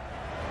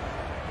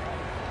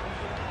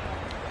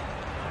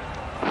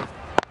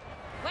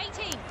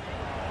 Waiting.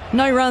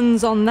 No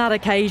runs on that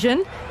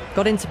occasion.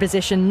 Got into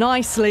position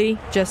nicely,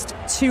 just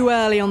too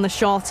early on the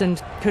shot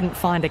and couldn't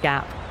find a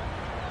gap.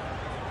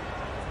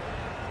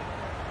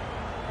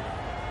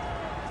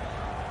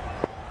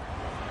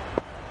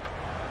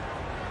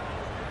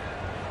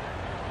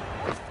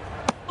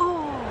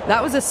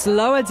 That was a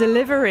slower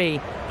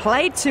delivery.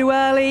 Played too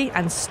early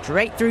and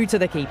straight through to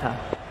the keeper.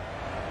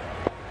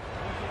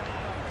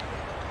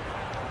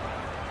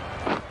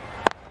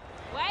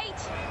 Wait.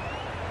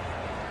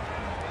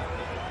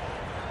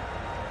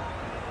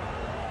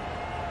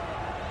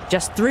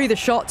 Just threw the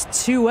shot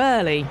too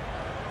early.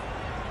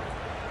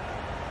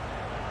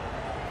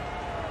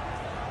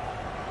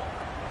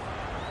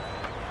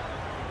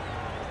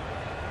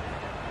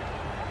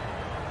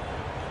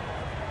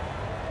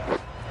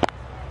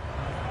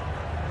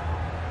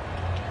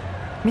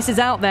 Misses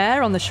out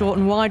there on the short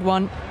and wide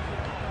one.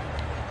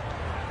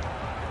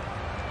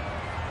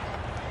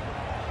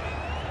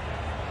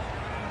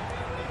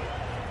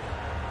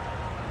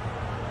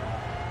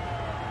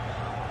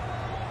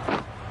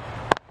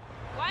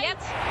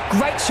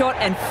 Great shot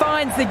and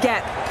finds the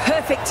gap.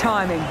 Perfect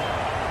timing.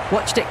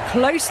 Watched it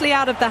closely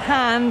out of the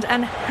hand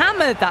and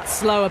hammered that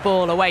slower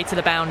ball away to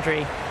the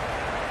boundary.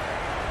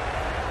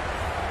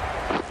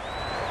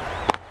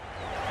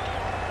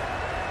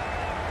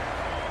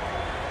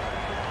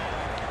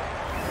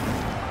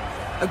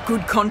 A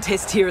good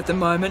contest here at the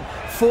moment.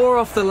 4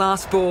 off the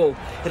last ball.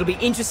 It'll be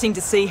interesting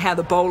to see how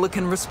the bowler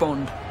can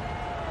respond.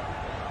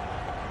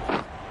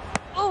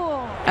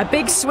 A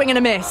big swing and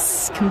a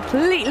miss.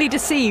 Completely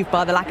deceived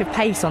by the lack of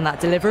pace on that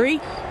delivery.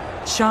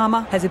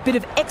 Sharma has a bit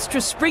of extra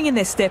spring in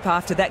their step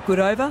after that good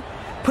over,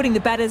 putting the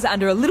batters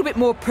under a little bit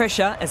more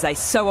pressure, as they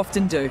so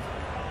often do.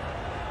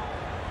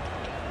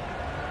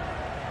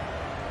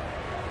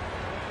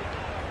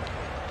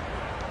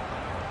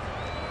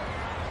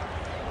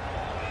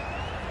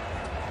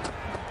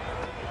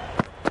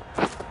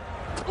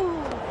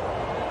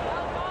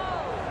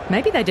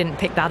 Maybe they didn't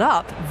pick that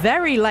up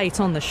very late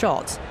on the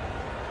shot.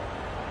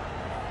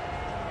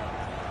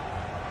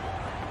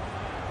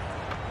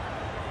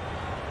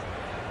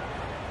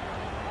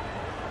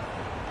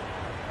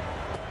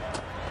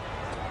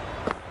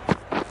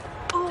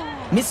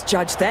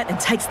 Misjudged that and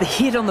takes the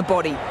hit on the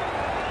body.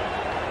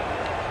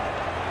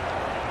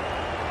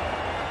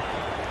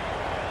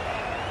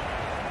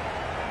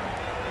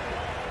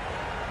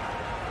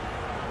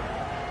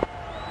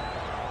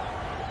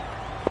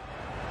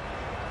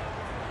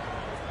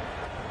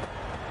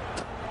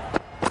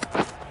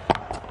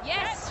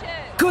 Yes!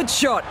 Good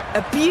shot,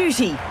 a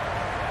beauty.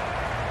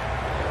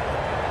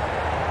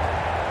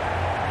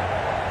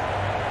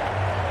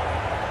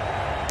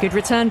 Good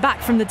return back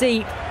from the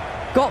deep.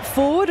 Got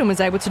forward and was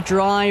able to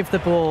drive the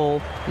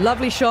ball.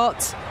 Lovely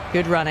shot,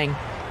 good running.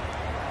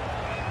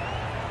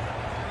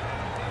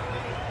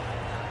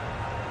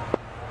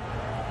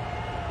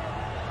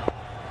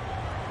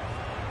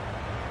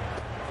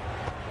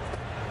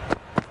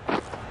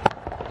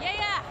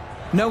 Yeah!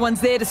 No one's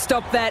there to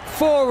stop that.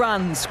 4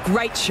 runs,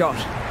 great shot.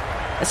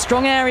 A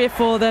strong area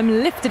for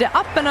them, lifted it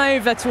up and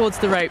over towards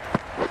the rope.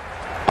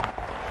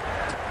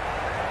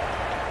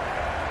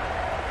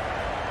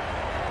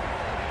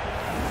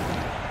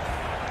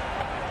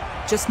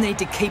 Just need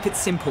to keep it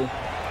simple.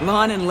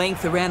 Line and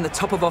length around the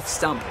top of off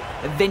stump.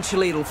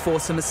 Eventually it'll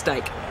force a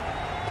mistake.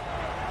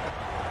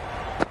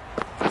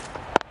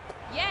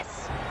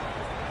 Yes!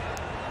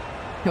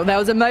 Well, there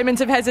was a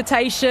moment of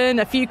hesitation,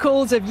 a few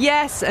calls of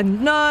yes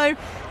and no.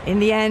 In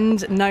the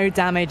end, no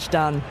damage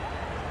done.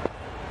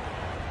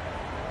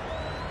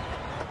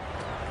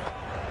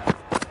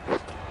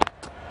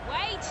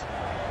 Wait!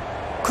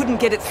 Couldn't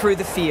get it through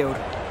the field.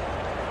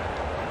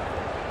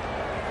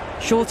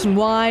 Short and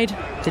wide,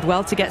 did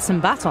well to get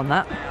some bat on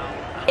that.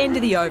 End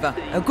of the over.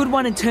 A good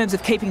one in terms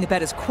of keeping the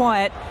batters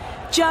quiet.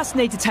 Just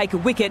need to take a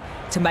wicket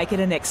to make it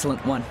an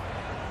excellent one.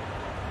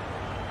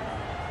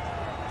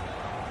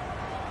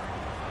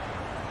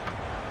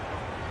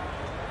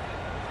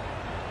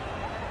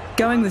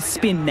 Going with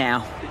spin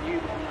now.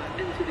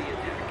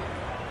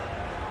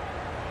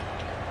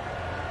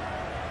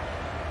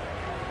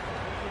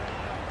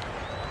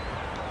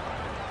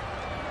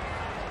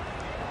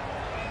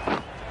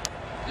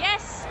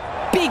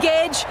 Big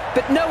edge,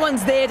 but no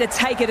one's there to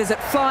take it as it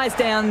flies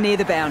down near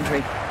the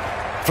boundary.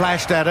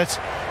 Flashed at it,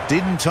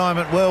 didn't time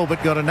it well,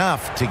 but got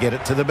enough to get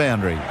it to the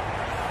boundary.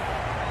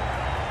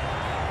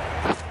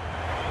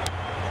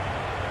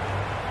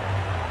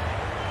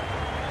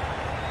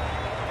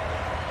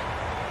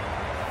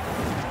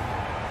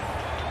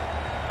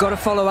 Got to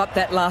follow up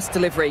that last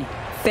delivery.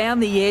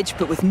 Found the edge,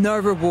 but with no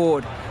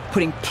reward,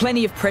 putting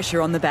plenty of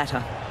pressure on the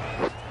batter.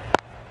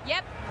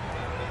 Yep.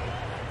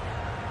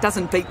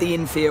 Doesn't beat the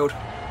infield.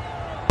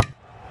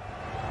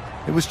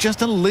 It was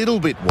just a little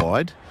bit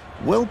wide,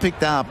 well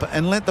picked up,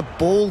 and let the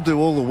ball do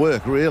all the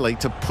work, really,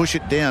 to push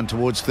it down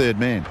towards third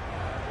man.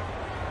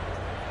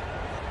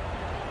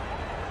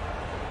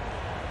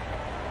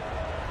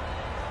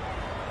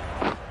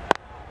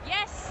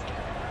 Yes!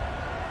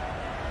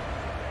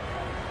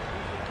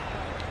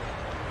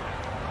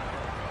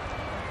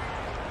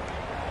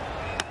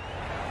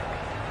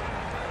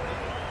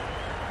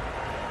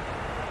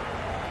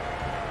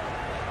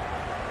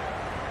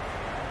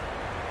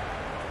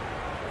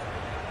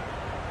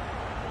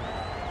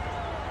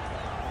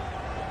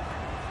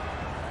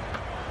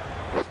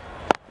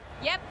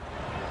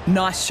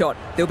 Nice shot.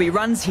 There'll be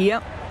runs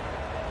here.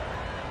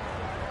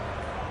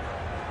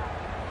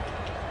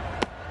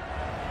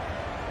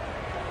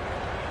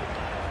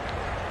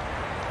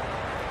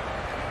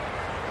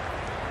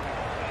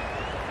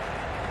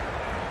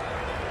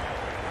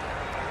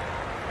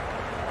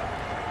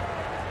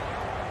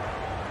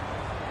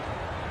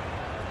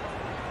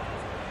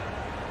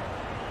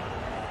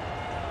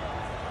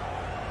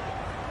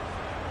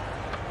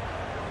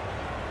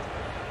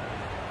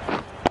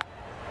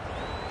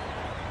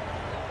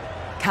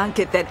 Can't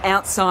get that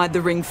outside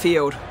the ring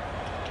field.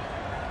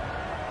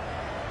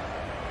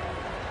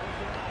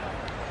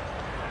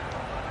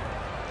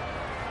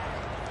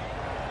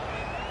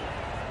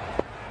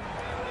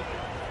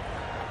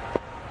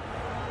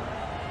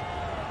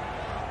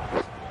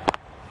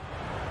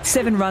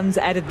 7 runs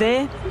added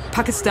there.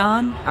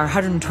 Pakistan are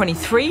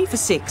 123 for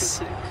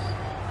 6.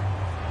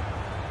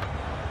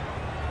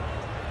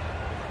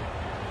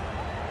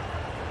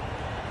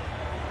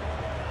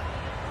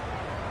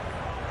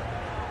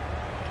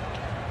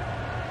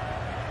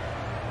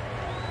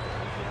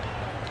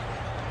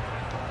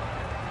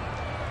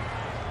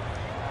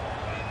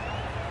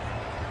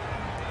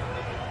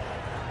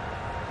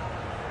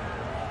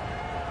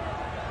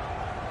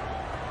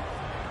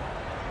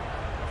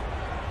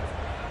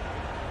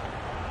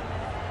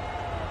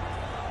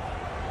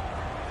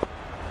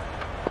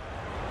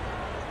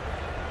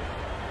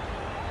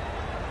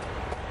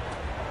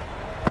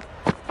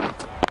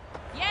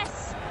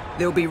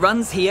 There'll be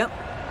runs here.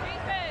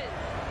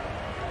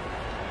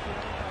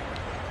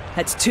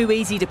 That's too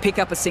easy to pick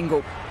up a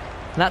single.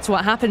 That's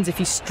what happens if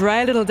you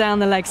stray a little down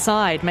the leg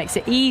side. Makes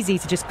it easy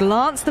to just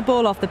glance the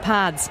ball off the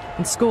pads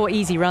and score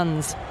easy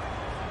runs.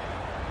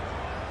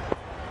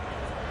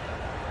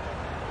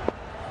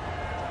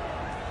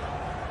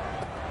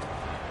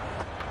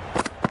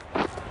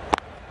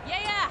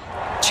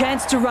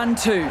 Chance to run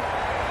 2.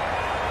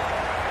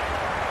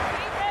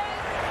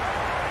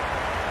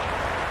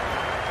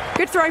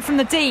 Good throw from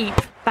the deep.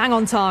 Bang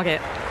on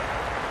target.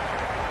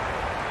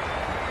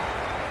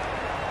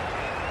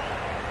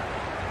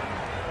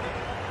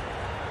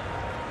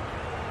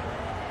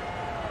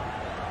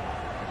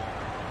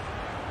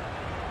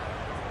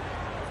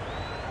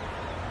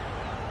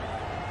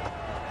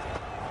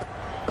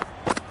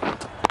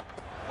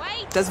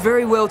 Does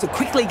very well to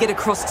quickly get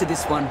across to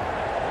this one.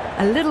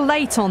 A little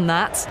late on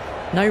that.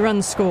 No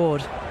runs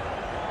scored.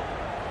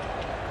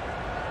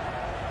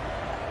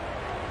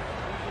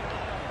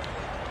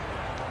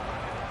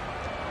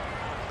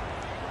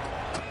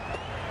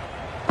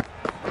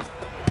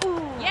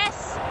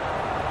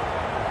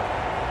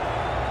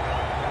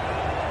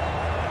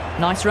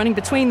 Nice running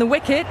between the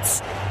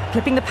wickets.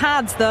 Clipping the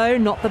pads though,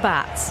 not the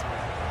bats.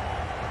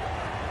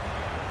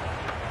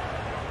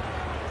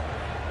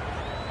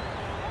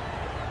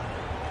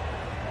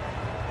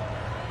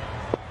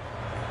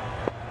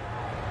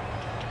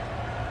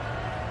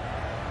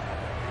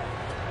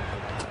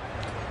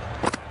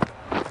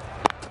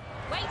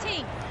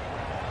 Waiting.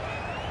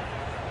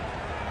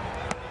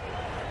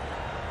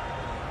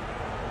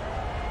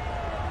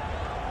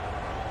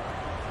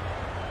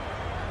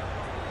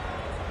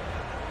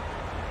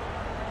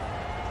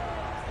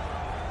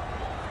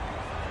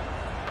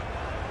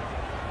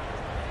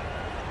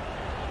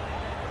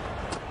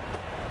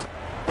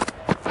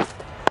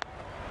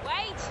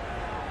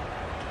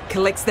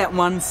 Collects that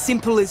one,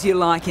 simple as you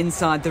like,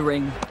 inside the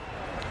ring.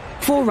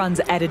 4 runs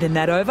added in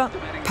that over.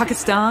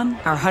 Pakistan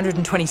are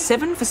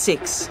 127 for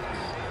 6.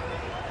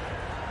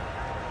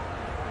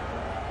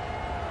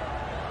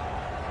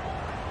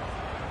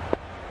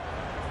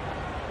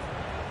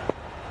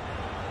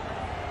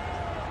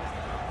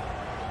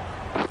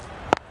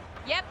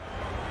 Yep.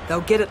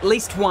 They'll get at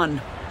least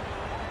 1.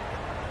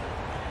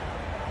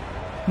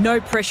 No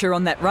pressure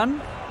on that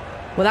run.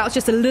 Well, that was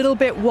just a little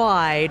bit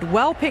wide.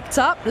 Well picked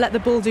up. Let the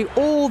ball do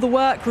all the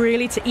work,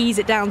 really, to ease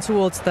it down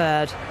towards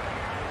third.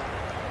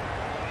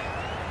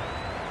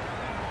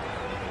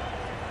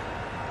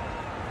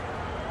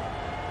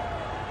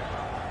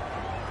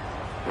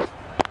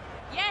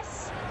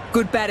 Yes.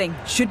 Good batting.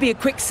 Should be a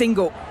quick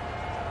single.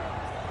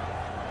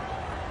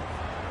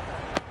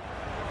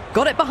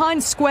 Got it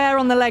behind square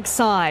on the leg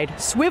side.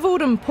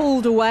 Swivelled and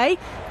pulled away.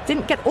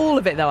 Didn't get all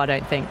of it, though, I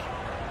don't think.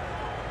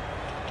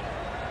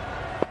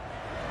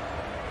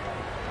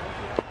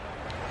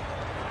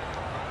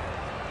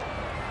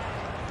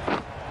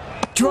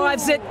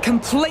 Drives it,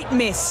 complete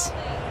miss.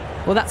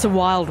 Well, that's a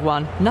wild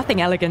one.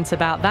 Nothing elegant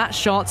about that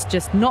shot,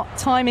 just not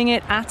timing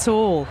it at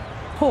all.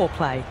 Poor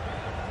play.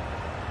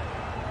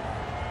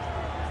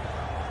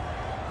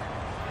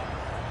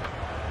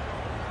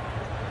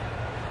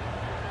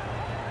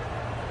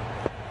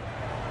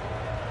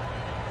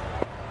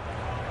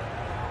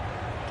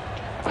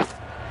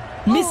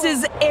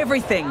 Misses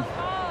everything.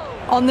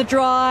 On the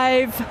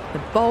drive.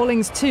 The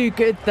bowling's too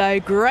good,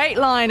 though. Great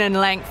line and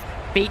length.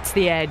 Beats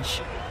the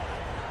edge.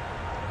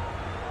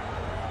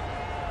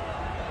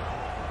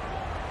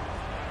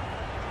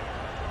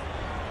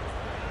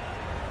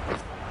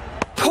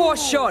 Poor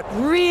shot,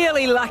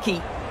 really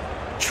lucky.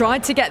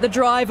 Tried to get the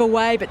drive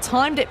away, but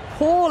timed it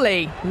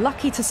poorly.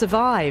 Lucky to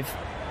survive.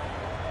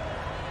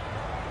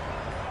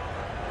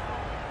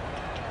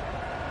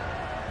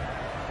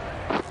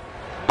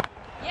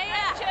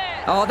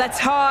 Oh, that's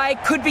high,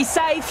 could be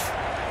safe.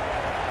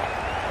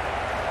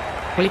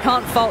 Well, you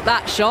can't fault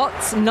that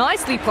shot.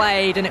 Nicely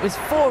played, and it was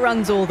 4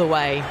 runs all the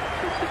way.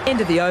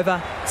 End of the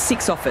over,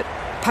 6 off it.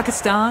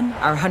 Pakistan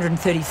are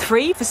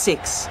 133 for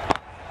 6.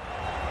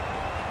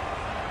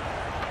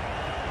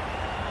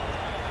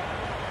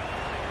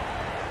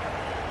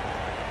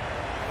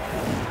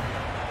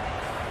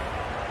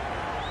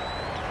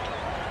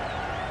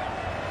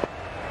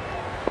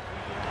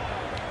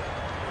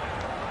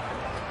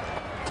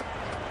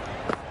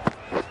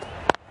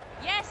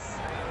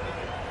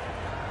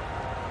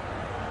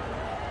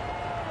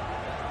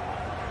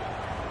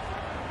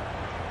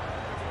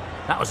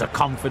 was a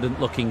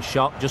confident-looking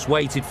shot, just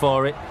waited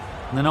for it,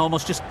 and then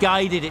almost just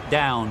guided it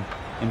down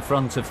in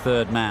front of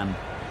third man.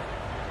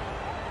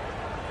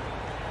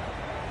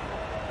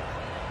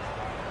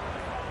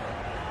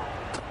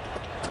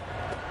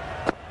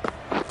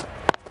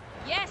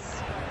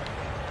 Yes.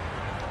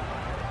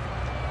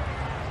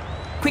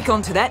 Quick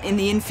onto that in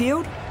the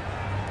infield.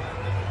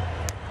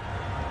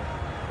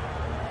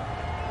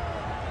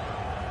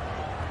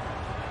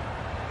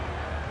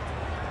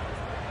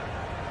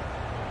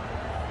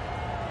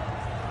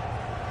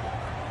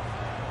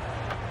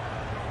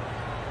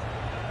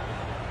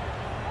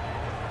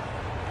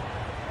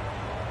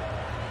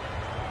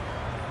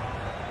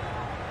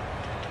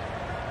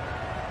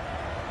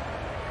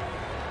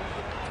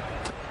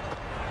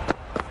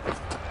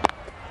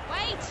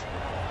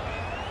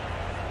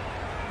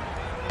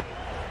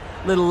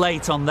 Little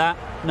late on that,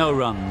 no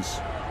runs.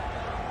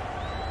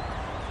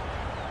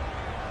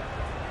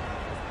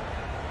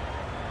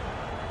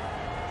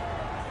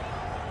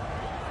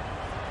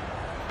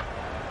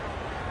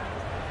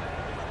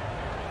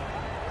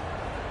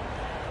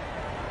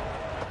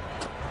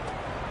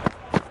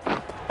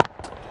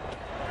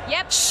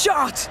 Yep.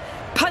 Shot!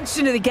 Punched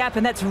into the gap,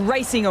 and that's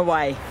racing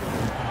away.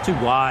 Too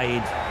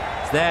wide.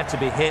 It's there to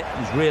be hit.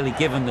 He's really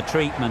given the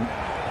treatment.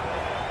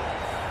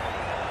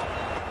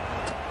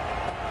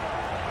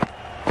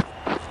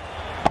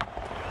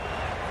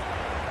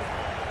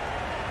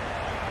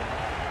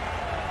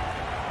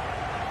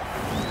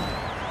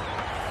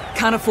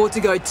 Can't afford to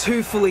go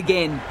too full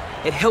again.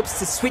 It helps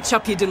to switch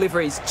up your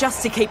deliveries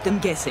just to keep them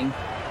guessing.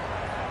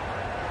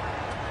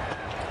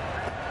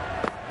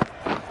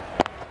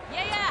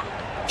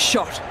 Yeah.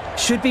 Shot.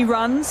 Should be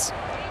runs.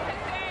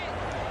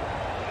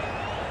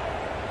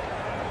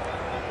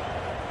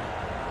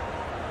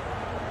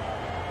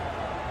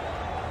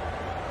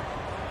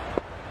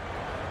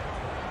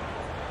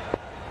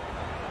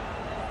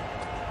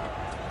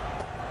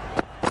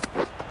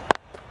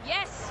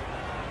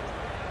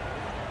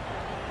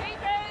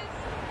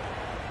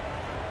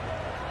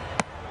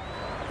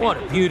 What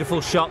a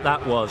beautiful shot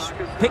that was.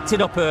 Picked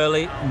it up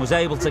early and was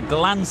able to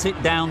glance it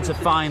down to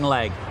fine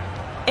leg.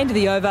 End of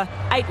the over,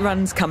 8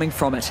 runs coming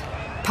from it.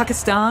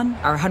 Pakistan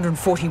are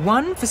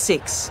 141 for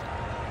 6.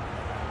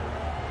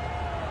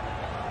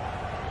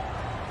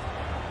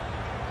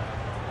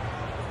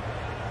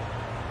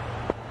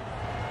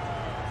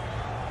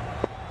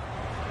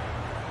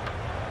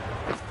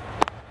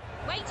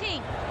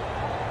 Waiting.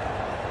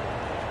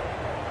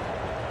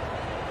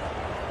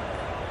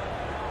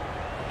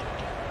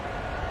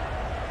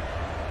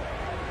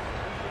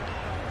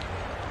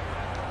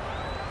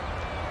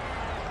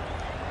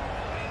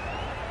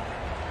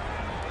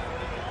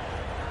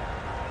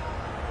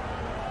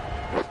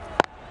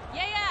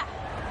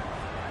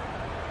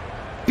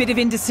 Bit of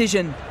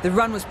indecision. The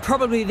run was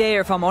probably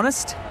there, if I'm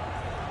honest.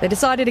 They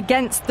decided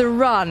against the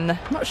run.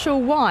 Not sure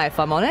why, if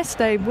I'm honest.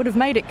 They would have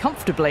made it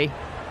comfortably.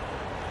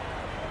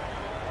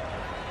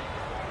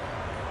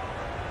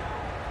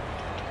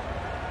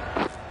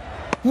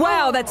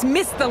 Wow, that's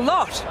missed the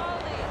lot.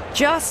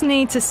 Just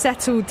need to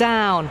settle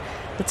down.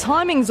 The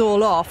timing's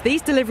all off.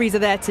 These deliveries are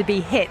there to be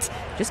hit.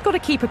 Just got to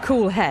keep a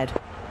cool head.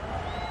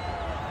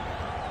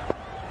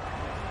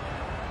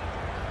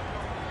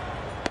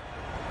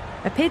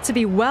 Appeared to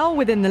be well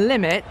within the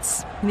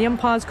limits. The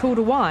umpire's called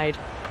a wide.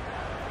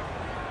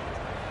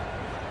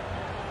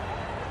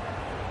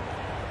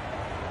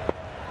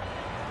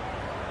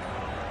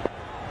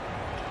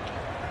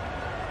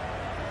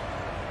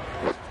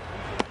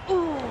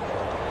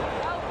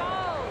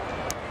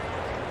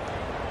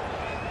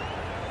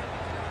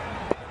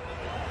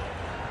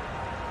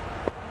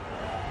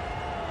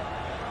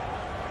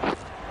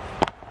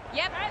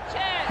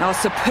 Oh,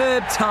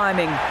 superb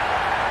timing.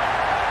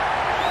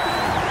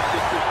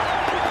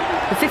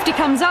 The 50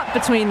 comes up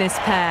between this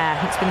pair.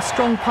 It's been a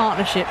strong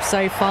partnership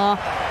so far.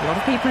 A lot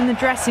of people in the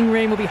dressing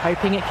room will be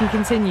hoping it can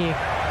continue.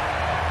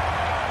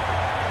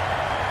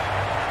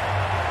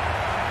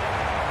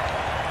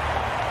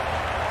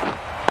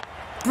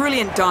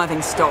 Brilliant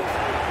diving stop.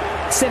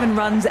 7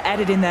 runs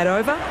added in that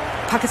over.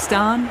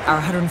 Pakistan are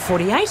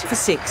 148 for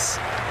 6.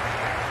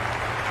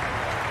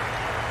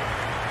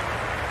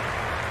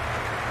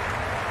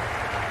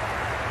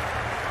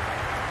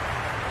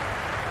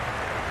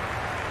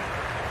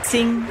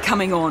 Singh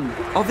coming on,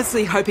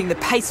 obviously hoping the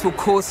pace will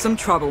cause some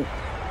trouble.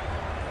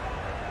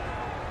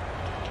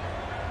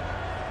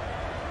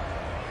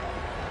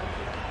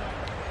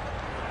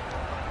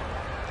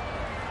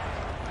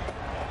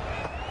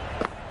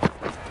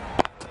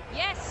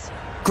 Yes.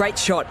 Great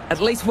shot, at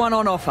least one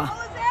on offer.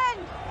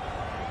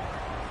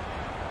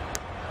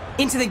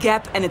 Into the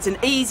gap, and it's an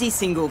easy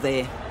single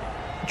there.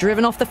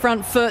 Driven off the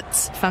front foot.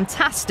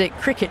 Fantastic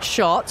cricket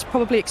shot.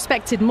 Probably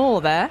expected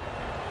more there.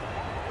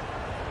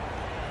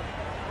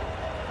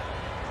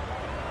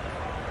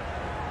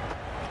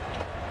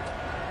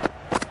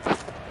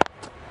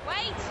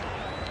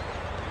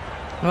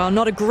 Well,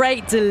 not a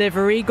great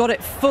delivery. Got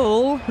it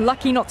full.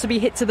 Lucky not to be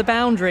hit to the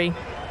boundary.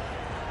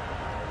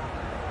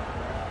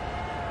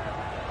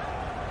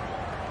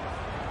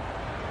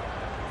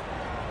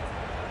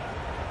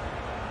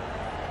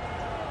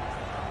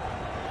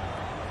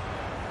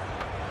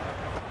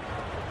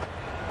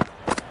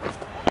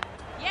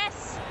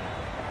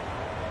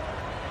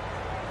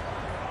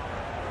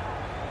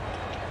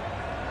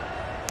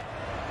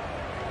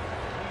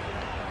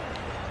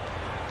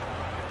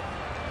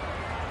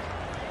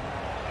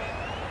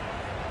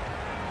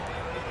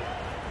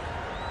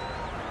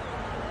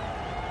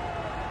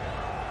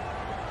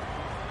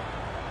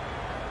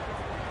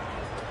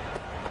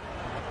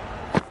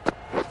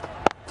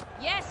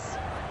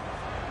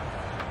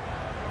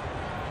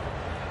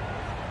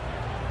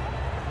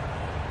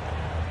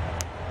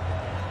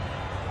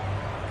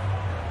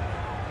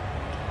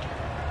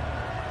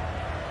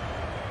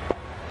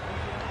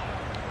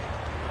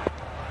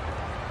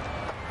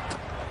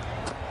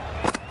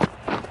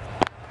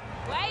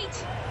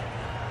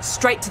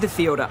 straight to the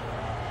fielder.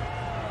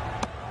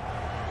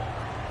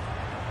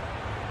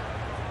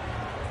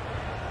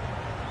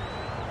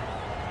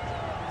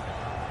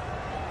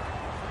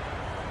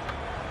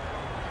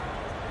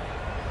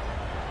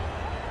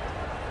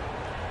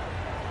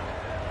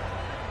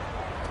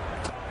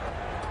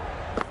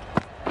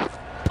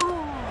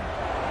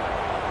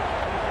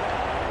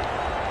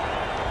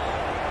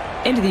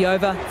 End of the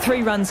over,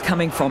 3 runs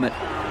coming from it.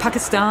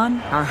 Pakistan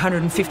are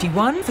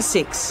 151 for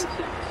 6.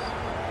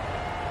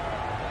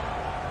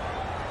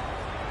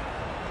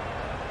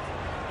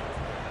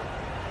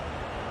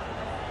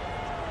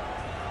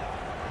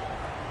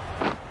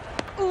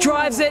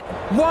 Drives it,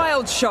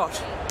 wild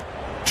shot.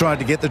 Tried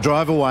to get the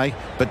drive away,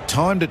 but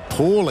timed it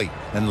poorly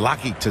and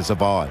lucky to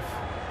survive.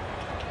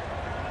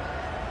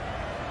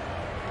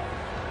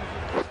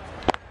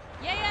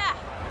 Yeah.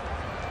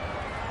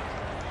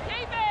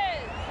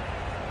 Keepers.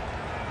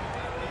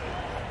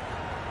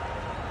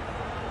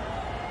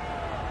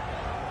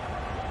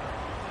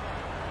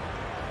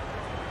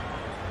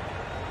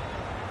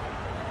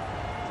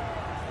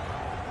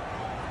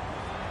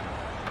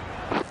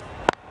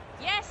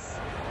 Yes.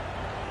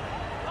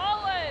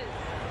 Bowlers.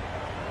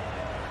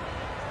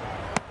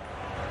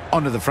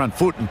 Onto the front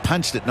foot and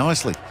punched it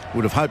nicely.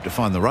 Would have hoped to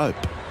find the rope.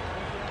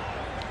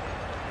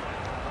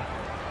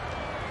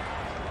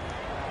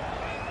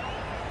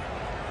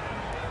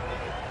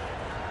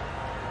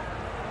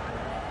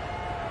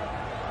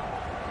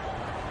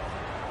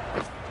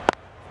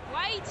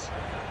 Wait.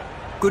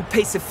 Good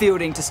piece of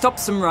fielding to stop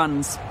some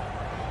runs.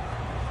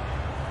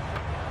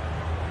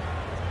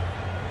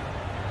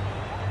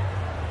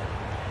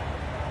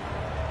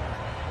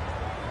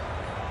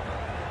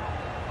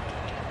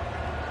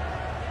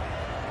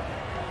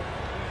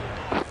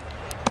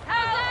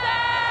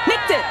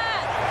 Nicked it!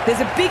 There's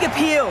a big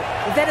appeal.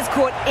 If that has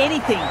caught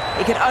anything,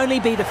 it can only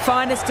be the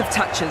finest of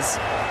touches.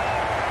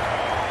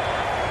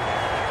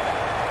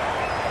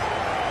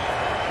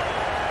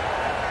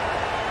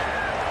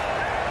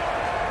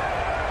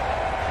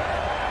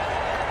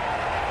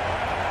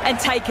 And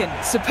taken.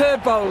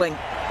 Superb bowling.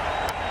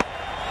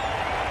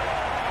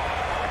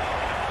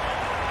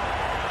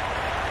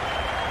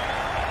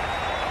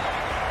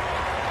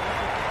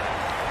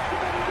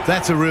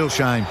 That's a real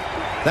shame.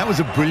 That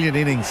was a brilliant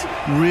innings.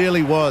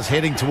 Really was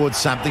heading towards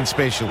something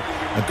special.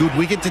 A good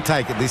wicket to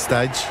take at this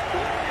stage.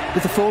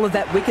 With the fall of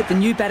that wicket, the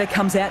new batter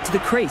comes out to the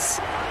crease.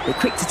 They're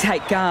quick to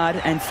take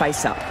guard and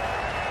face up.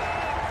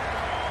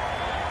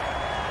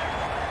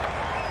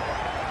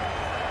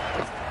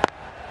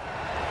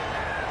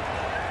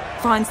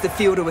 Finds the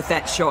fielder with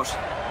that shot.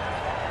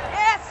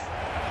 Yes.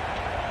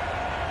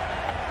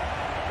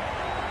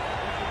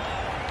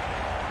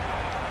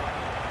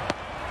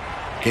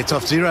 Gets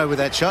off 0 with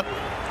that shot.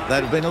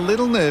 They'd have been a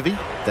little nervy.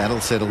 That'll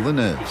settle the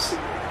nerves.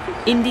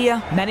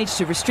 India managed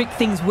to restrict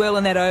things well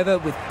in that over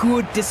with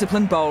good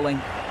disciplined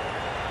bowling.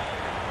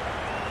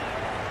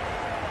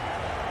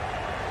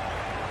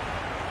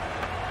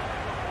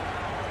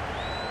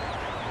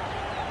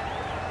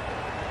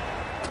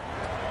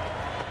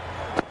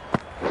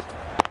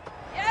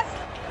 Yes.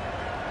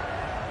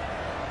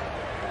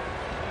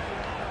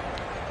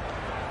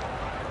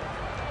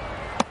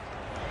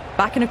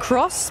 Back and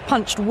across,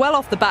 punched well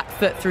off the back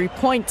foot through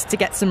point to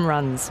get some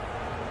runs.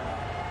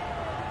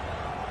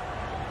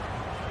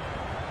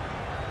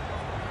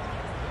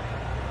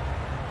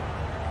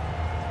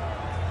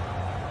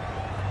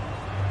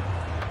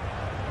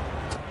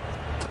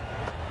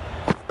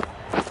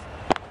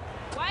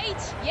 Wait.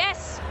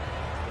 Yes.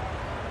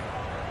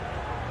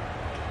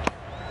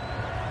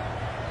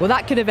 Well,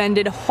 that could have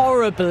ended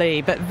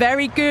horribly, but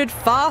very good,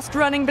 fast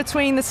running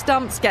between the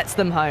stumps gets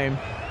them home.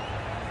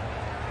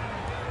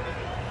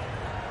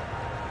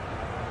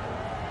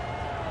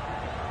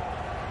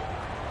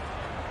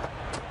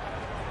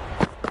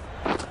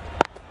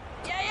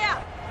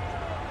 Yeah.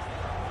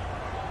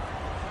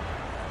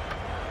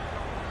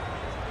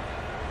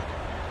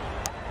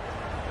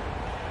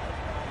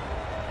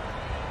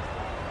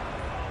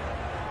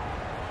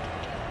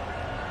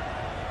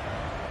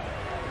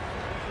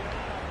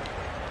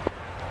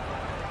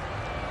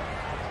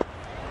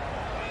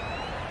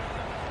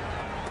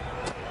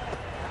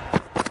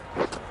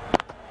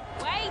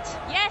 Wait.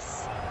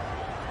 Yes.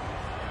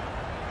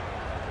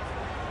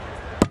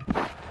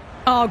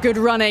 Oh, good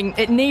running.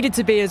 It needed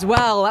to be as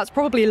well. That's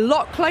probably a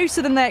lot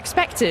closer than they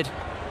expected.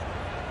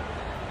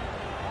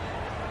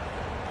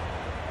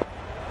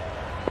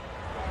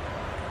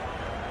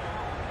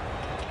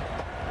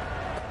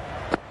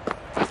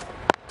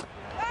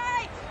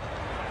 Wait.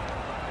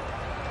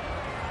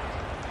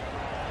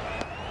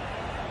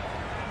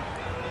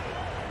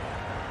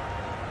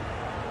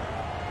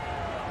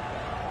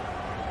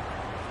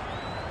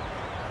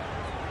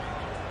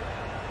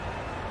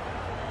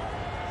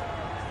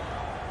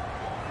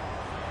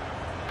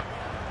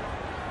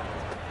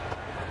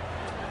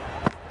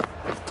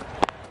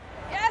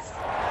 Yes.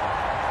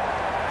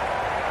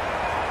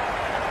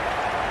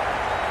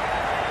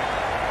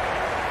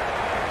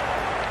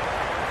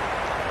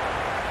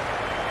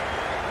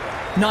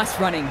 Nice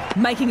running,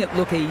 making it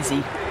look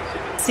easy.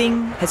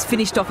 Singh has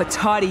finished off a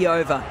tidy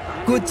over.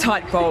 Good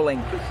tight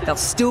bowling. They'll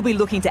still be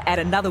looking to add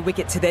another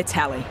wicket to their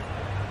tally.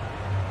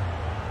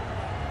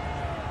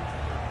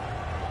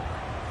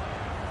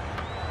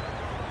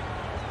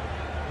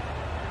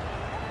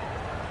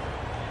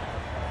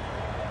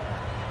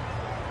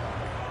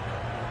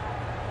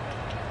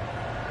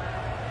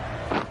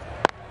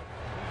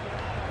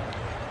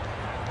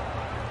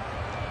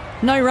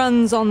 No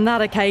runs on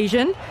that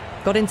occasion.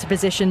 Got into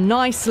position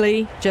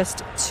nicely,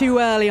 just too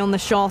early on the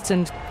shot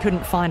and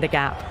couldn't find a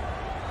gap.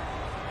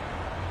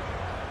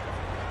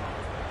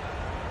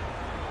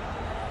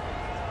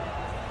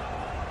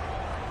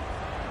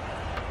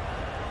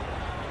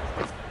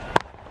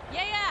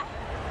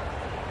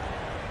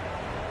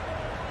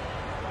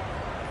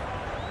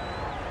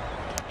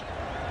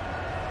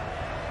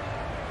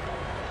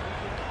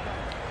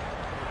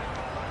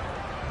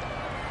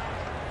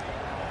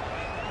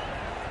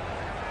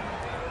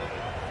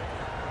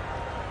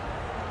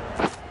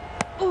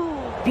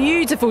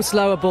 Beautiful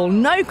slower ball,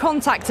 no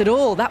contact at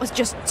all. That was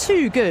just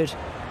too good.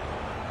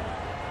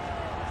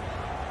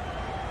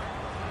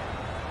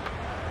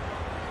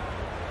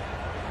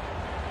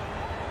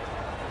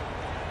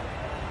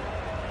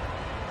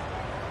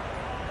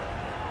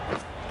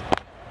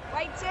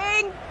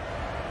 Waiting.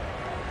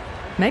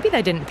 Maybe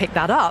they didn't pick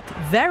that up.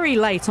 Very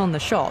late on the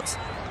shot.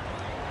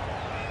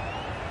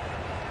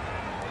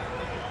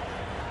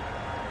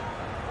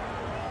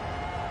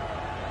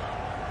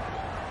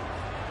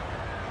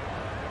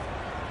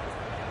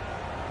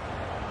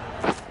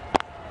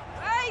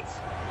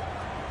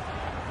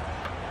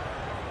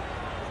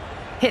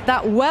 Hit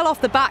that well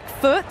off the back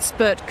foot,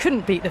 but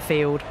couldn't beat the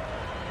field.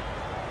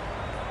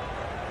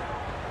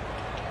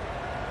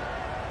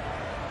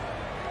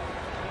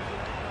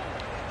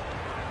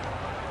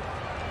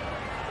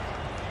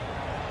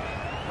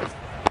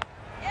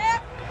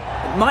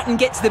 Mightn't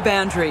get to the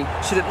boundary.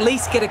 Should at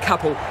least get a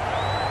couple.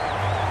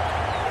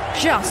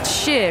 Just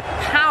sheer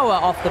power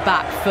off the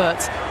back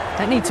foot.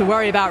 Don't need to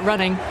worry about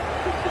running.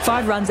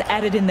 5 runs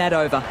added in that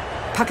over.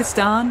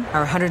 Pakistan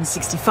are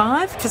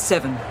 165 for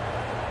 7.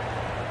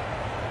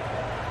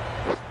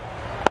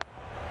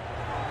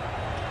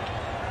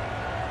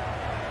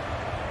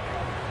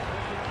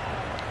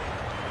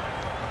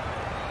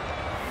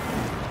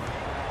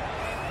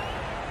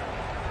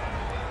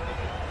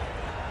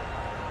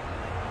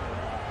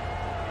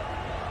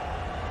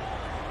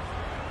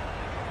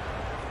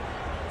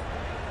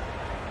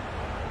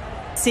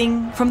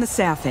 Singh from the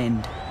south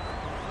end.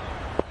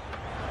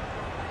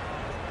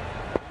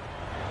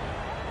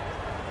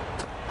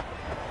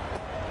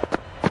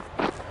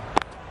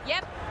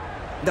 Yep.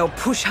 They'll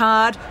push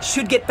hard,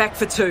 should get back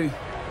for 2.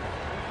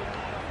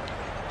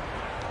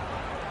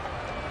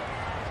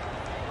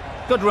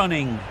 Good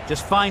running,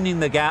 just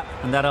finding the gap,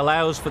 and that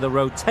allows for the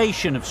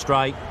rotation of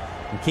strike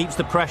and keeps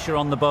the pressure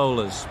on the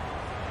bowlers.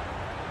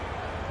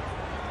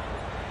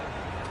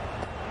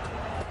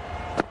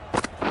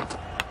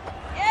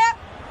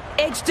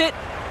 Edged it.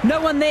 No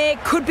one there.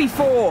 Could be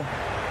 4.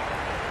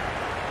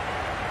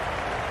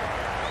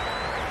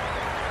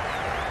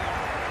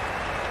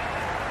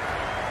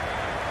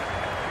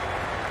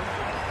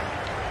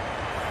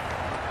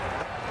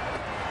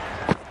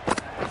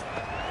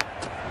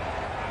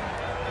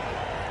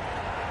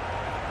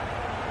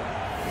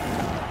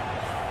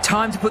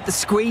 Time to put the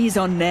squeeze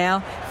on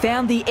now.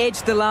 Found the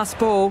edge the last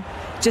ball.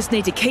 Just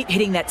need to keep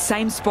hitting that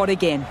same spot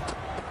again.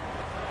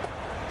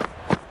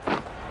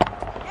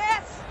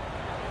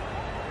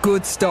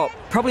 Good stop.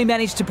 Probably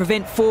managed to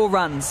prevent 4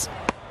 runs.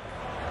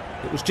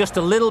 It was just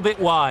a little bit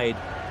wide.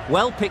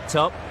 Well picked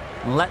up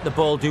and let the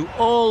ball do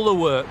all the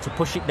work to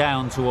push it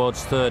down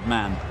towards third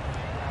man.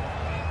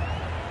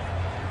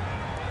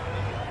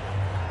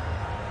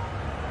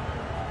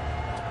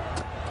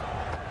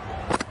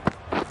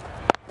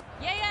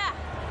 Yeah.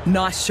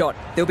 Nice shot.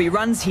 There'll be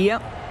runs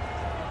here.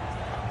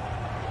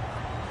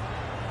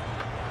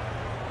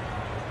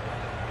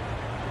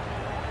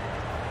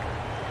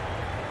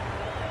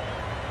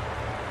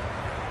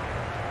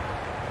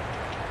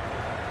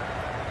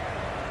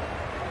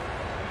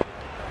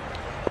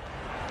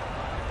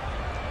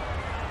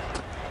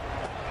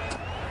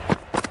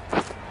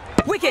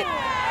 Wicket!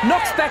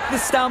 Knocks back the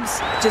stumps.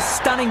 Just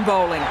stunning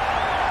bowling.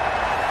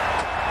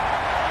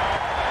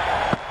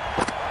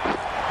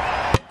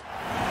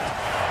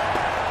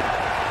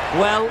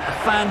 Well, a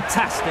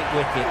fantastic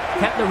wicket.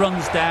 Kept the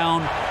runs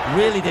down,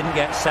 really didn't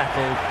get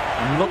settled,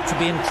 and looked to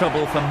be in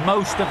trouble for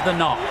most of the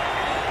knock.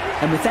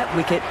 And with that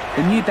wicket,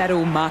 the new batter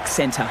will mark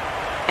centre.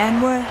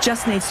 Anwar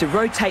just needs to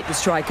rotate the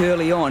strike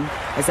early on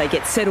as they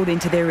get settled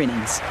into their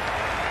innings.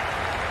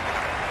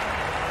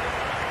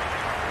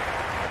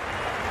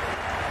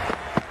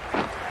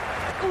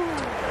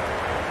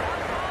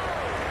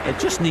 They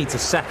just need to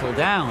settle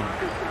down.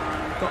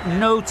 Got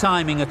no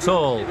timing at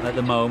all at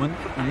the moment,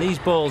 and these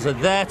balls are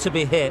there to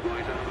be hit.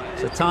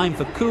 So time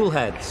for cool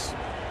heads.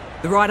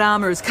 The right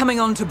armour is coming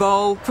on to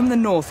bowl from the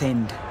north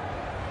end.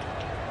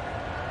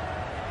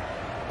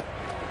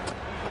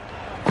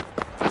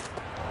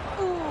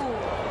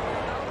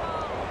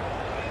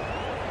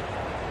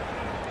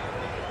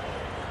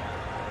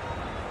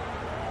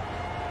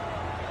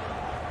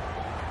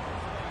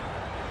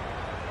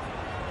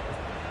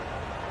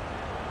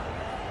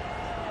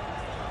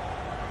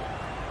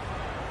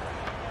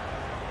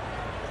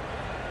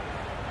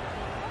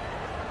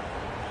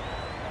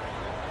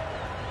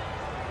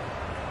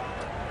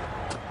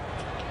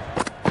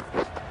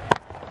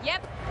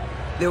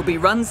 There'll be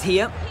runs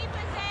here.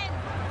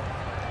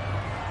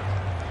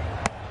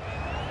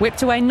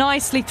 Whipped away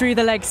nicely through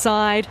the leg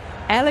side,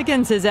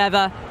 elegant as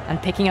ever,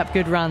 and picking up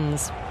good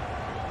runs.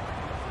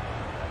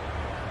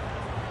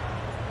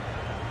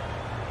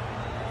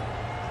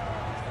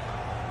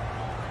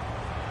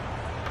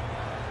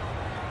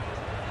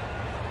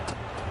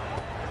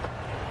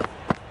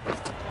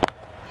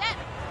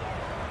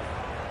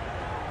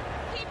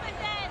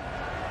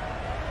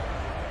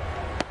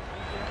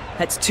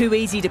 That's too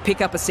easy to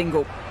pick up a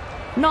single.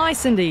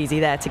 Nice and easy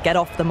there to get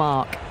off the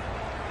mark.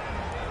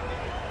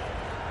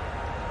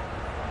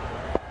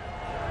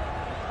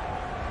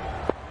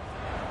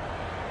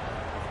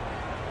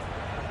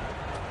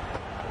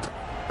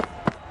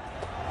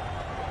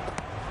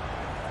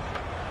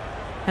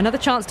 Another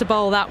chance to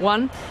bowl that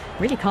one.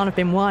 Really can't have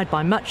been wide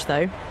by much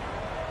though.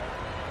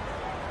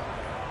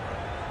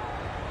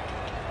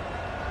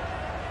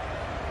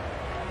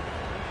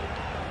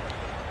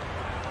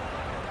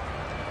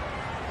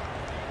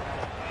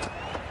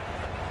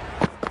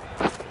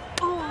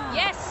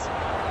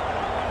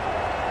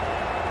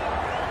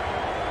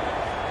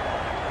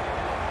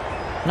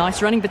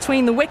 Nice running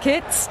between the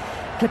wickets.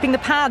 Clipping the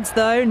pads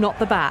though, not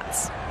the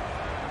bats.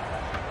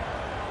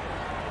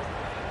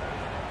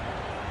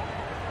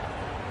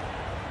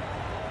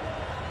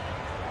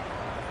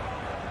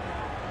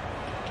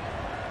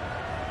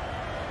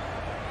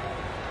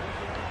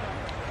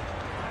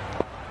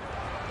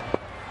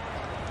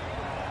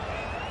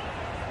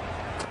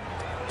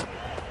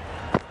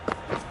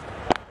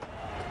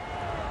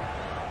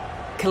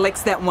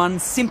 Collects that one,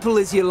 simple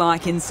as you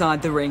like,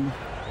 inside the ring.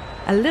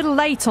 A little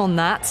late on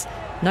that.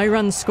 No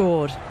runs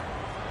scored.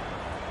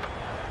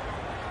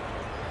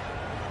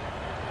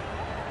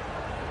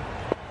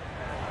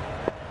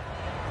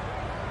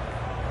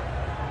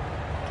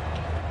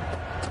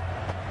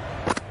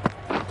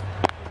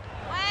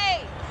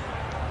 Wait.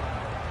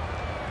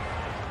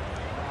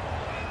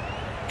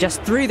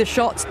 Just threw the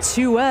shot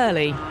too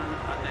early.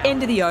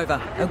 End of the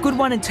over. A good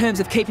one in terms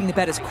of keeping the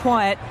batters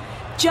quiet.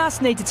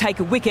 Just need to take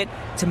a wicket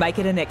to make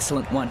it an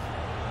excellent one.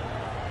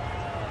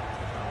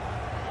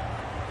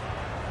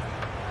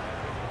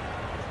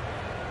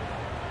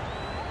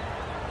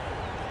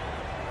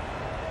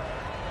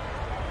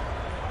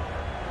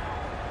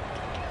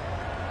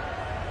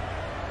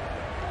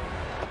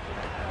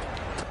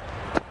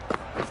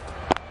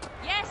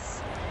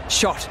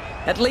 Shot.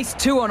 At least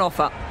two on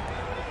offer.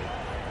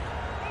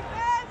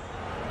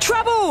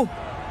 Trouble!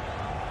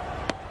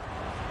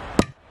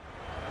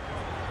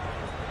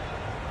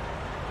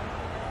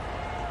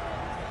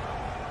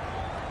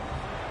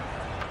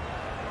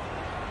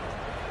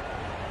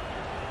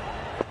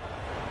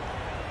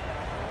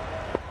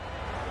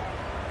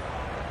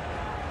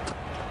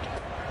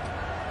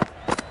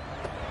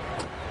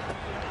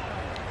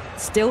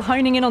 Still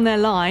honing in on their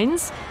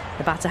lines.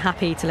 The batter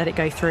happy to let it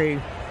go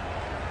through.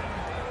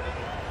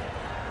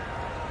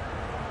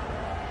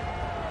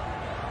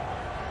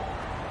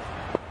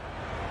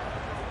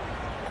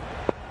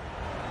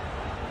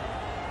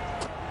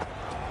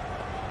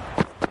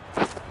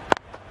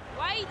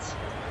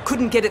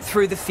 Couldn't get it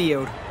through the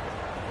field.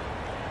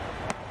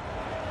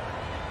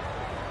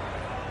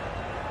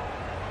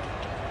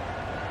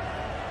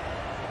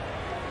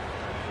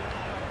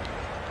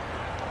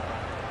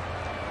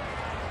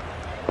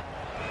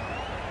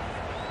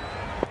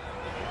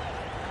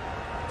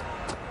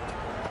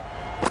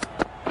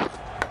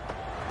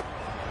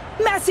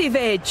 Massive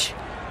edge.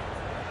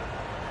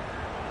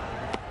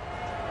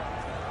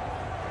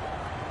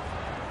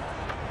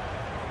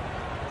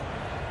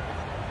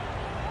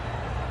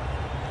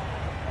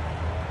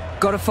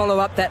 Got to follow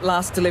up that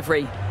last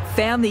delivery.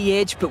 Found the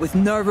edge, but with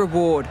no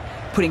reward,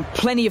 putting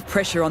plenty of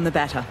pressure on the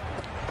batter.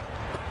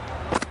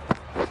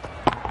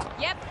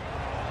 Yep.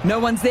 No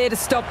one's there to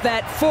stop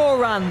that. 4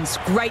 runs.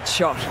 Great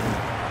shot.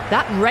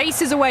 That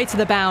races away to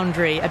the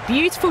boundary. A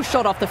beautiful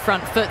shot off the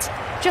front foot.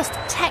 Just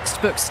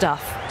textbook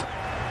stuff.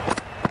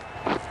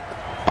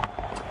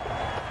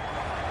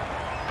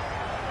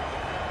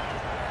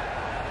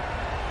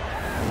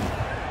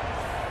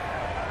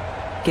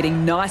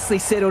 Getting nicely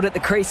settled at the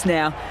crease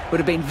now. Would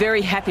have been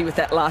very happy with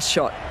that last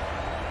shot.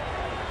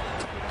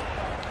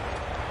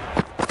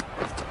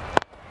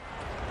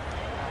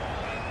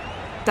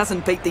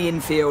 Doesn't beat the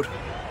infield.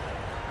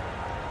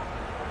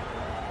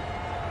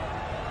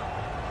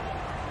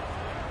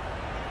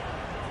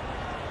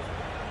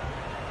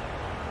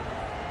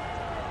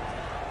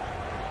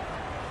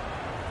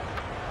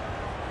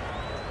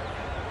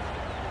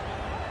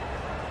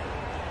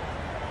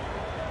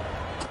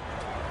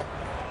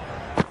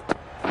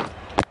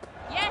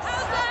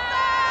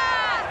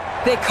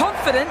 They're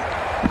confident.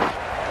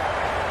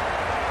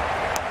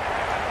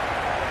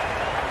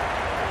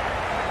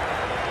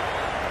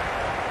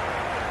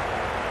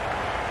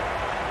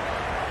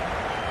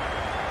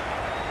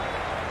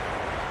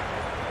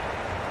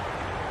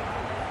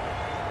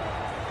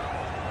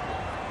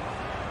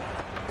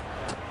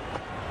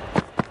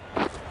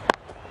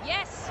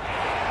 Yes.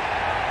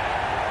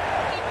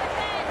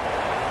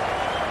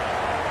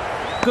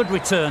 Good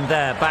return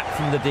there, back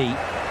from the deep.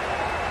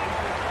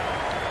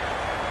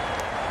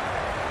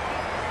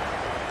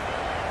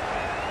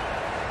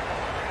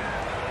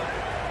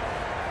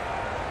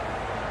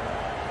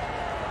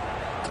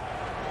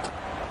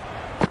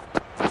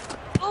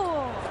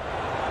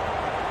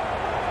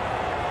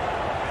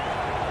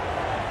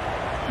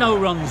 no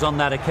runs on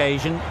that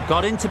occasion.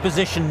 Got into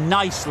position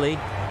nicely,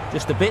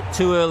 just a bit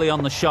too early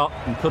on the shot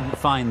and couldn't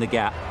find the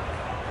gap.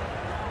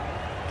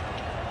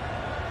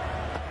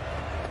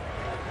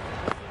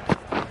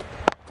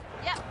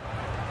 Yep.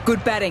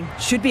 Good batting.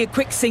 Should be a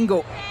quick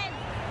single.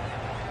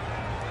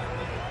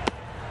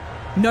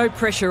 No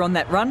pressure on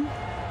that run.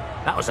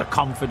 That was a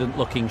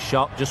confident-looking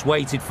shot, just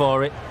waited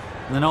for it,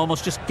 and then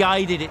almost just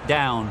guided it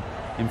down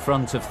in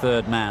front of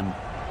third man.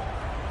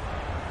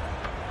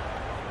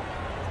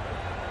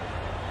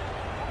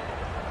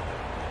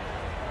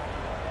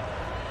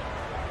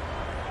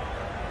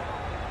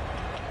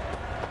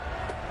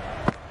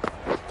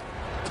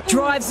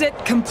 Drives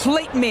it,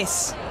 complete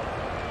miss.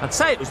 I'd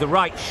say it was the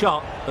right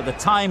shot, but the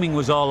timing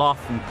was all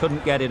off and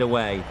couldn't get it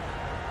away.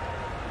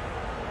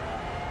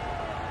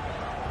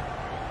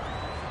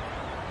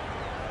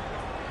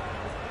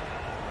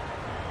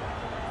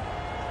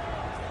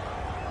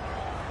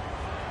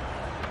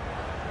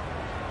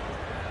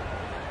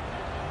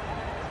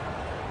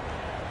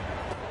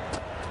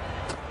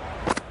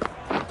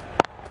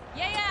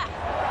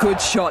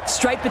 Good shot,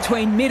 straight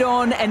between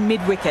mid-on and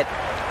mid-wicket.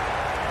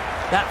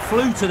 That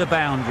flew to the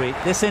boundary.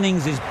 This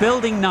innings is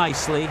building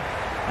nicely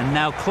and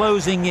now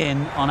closing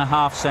in on a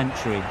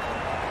half-century.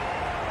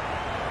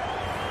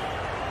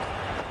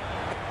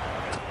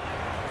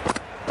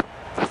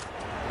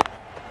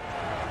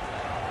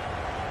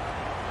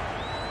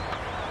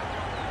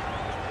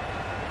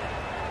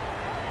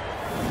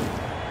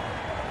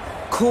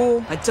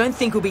 Kaur, I don't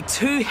think will be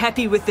too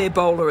happy with their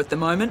bowler at the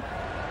moment.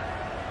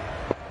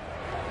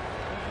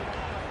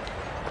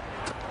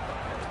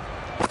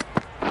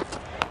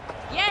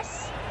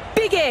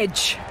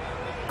 Edge.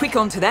 Quick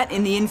onto that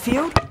in the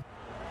infield.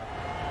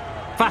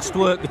 Fast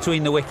work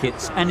between the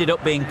wickets. Ended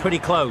up being pretty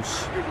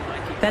close.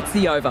 That's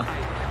the over.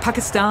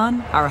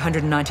 Pakistan are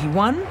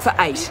 191 for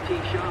 8.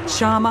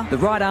 Sharma, the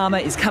right armour,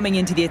 is coming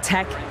into the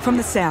attack from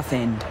the south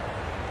end.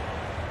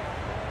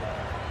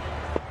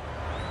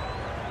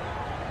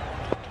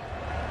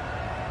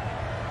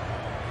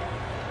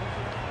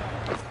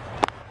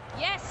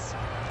 Yes.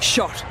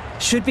 Shot.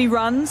 Should be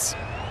runs.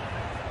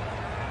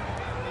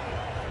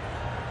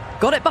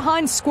 Got it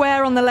behind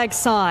square on the leg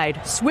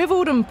side.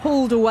 Swivelled and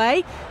pulled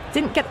away.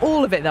 Didn't get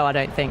all of it though, I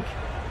don't think.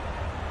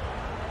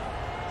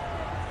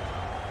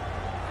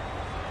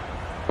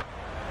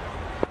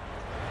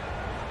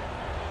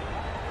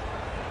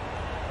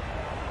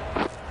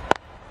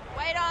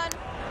 Wait on.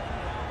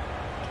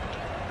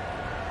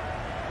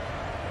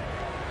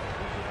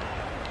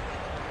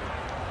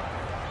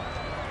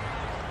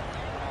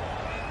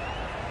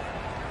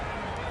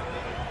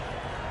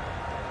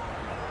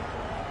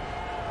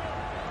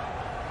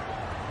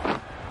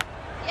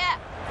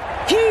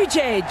 Huge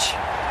edge.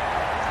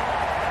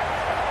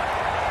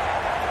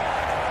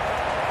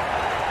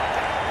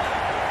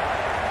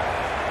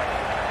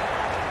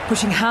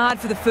 Pushing hard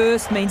for the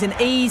first means an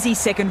easy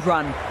second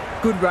run.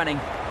 Good running.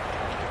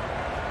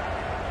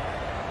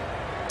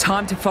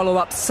 Time to follow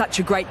up such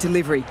a great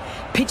delivery.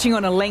 Pitching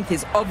on a length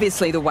is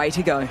obviously the way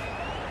to go.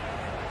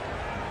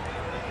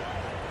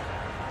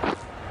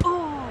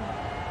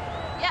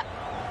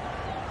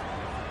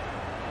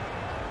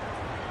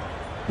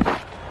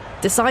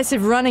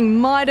 Decisive running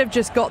might have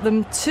just got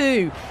them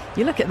two.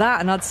 You look at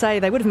that and I'd say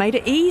they would have made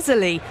it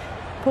easily.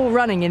 Poor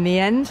running in the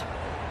end.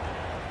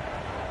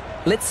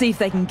 Let's see if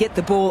they can get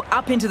the ball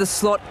up into the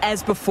slot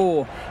as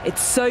before.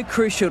 It's so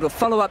crucial to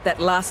follow up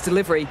that last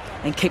delivery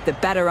and keep the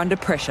batter under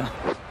pressure.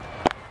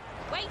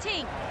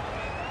 Waiting.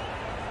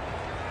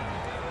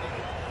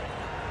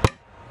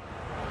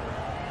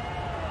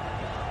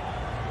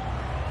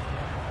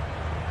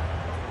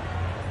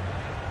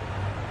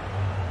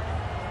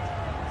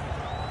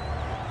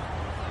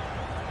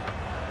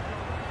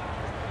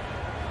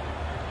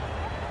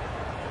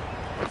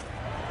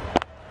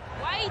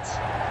 Wait.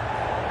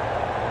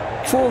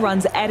 4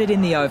 runs added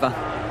in the over.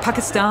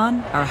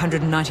 Pakistan are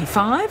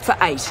 195 for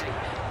 8.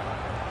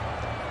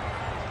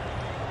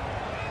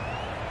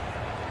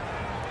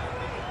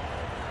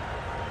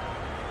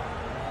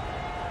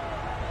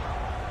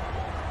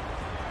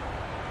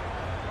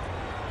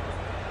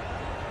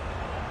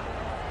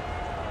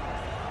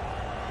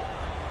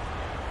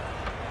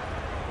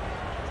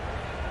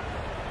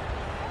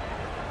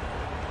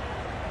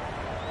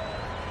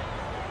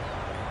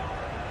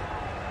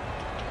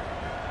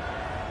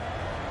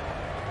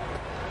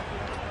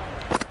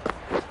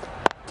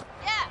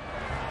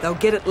 They'll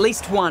get at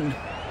least one.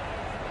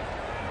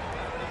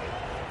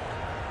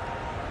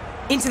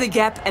 Into the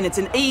gap, and it's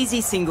an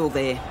easy single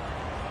there.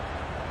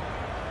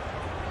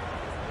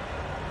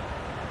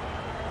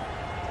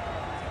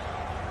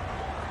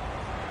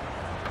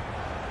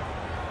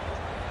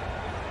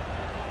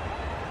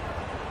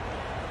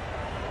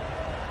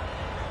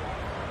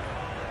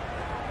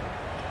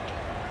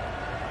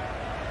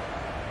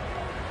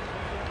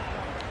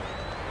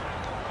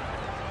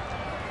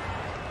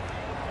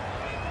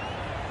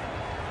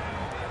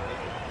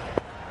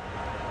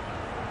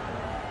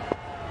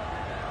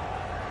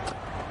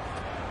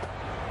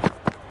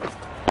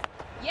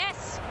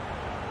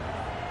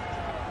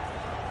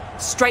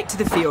 Straight to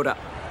the fielder.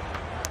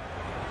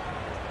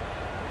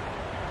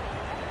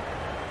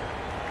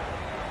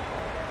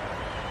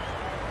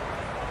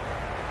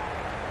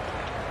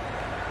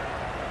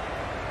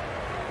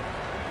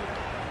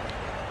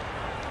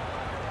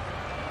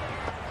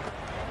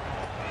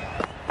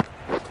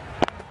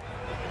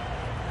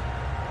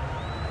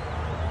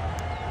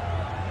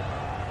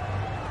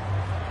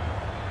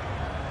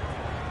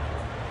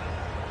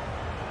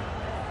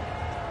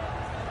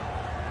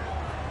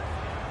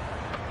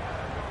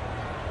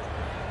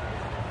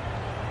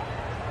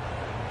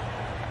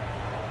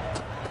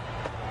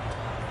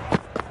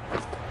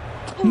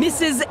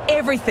 Misses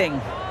everything.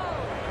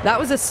 That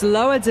was a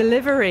slower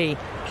delivery.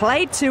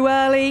 Played too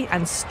early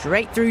and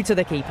straight through to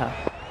the keeper.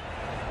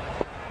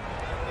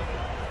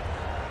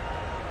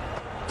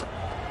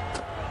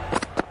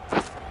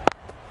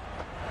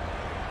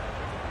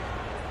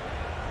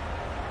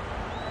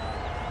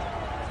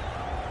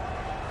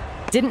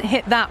 Didn't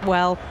hit that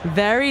well.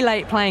 Very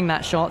late playing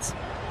that shot.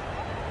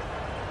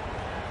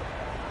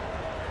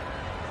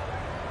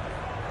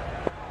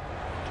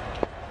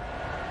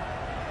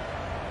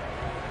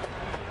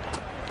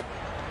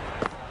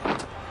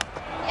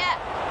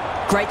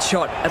 Great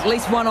shot, at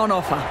least one on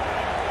offer.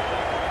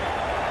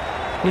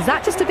 Was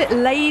that just a bit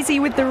lazy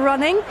with the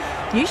running?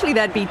 Usually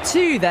there'd be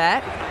two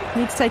there.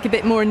 Need to take a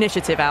bit more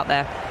initiative out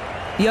there.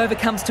 The over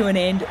comes to an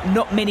end,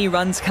 not many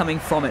runs coming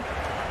from it.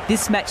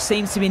 This match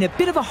seems to be in a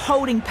bit of a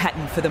holding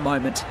pattern for the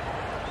moment.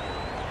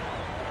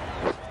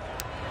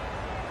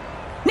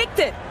 Nicked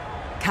it!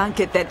 Can't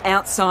get that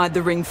outside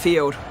the ring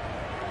field.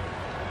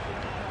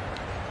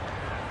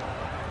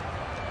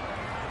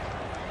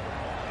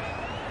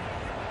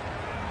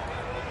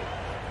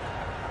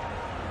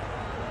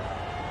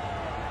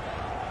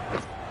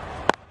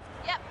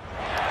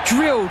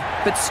 Drilled,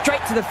 but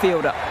straight to the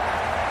fielder.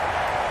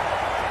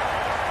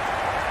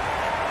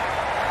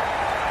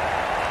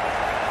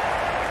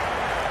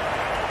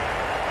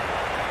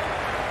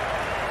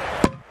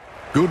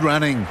 Good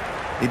running.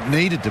 It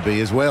needed to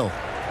be as well.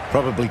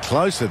 Probably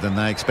closer than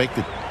they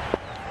expected.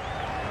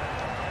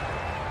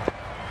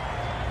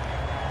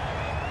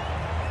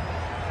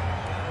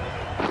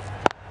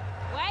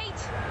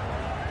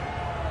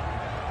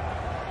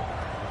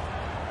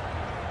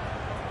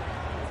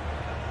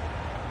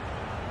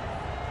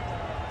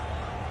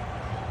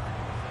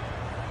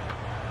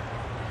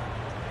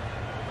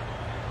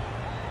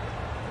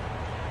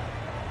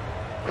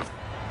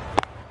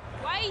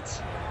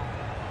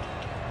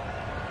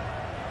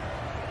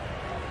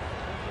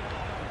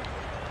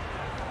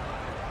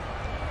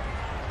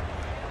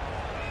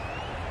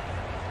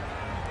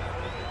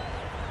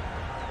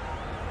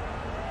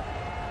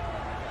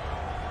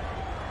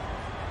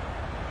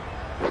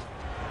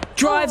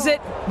 Drives it,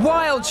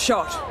 wild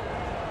shot.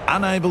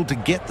 Unable to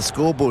get the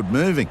scoreboard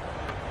moving.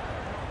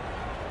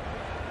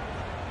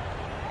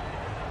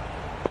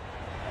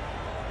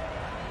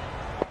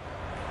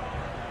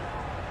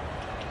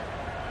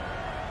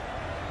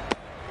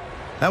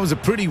 That was a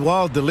pretty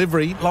wild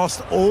delivery,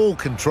 lost all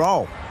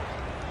control.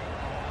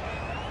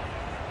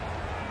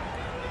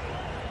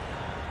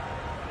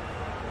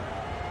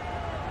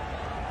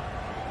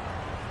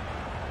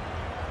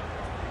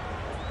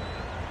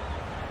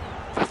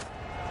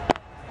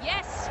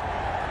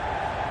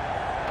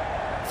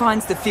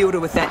 Finds the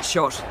fielder with that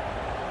shot.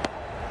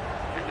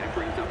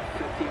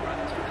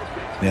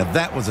 Now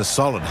that was a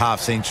solid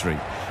half-century.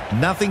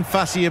 Nothing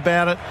fussy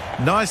about it,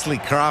 nicely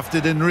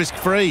crafted and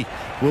risk-free.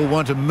 We'll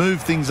want to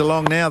move things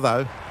along now,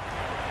 though.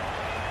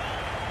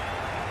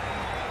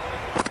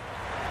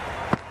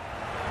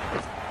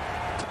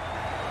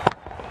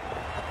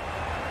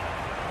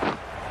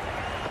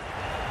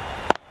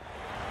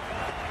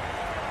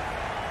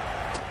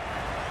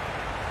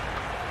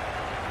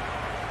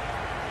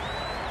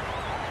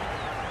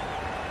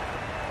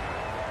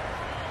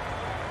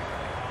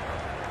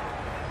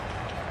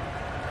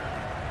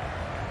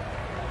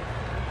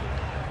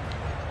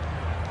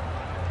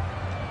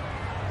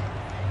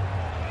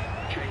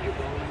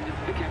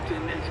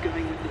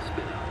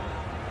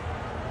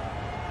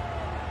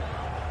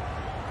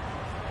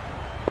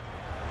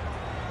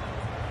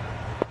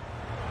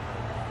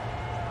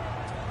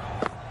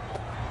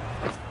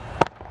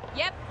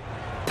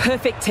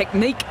 Perfect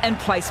technique and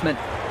placement.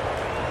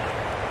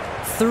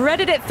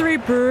 Threaded it through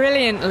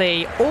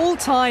brilliantly. All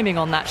timing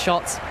on that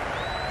shot.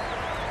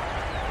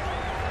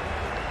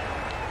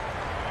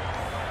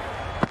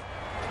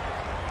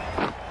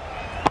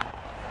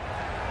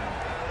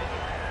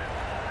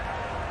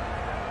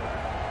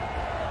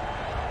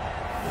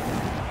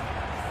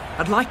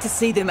 I'd like to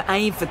see them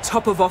aim for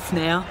top of off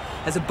now.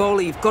 As a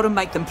bowler, you've got to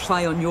make them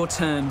play on your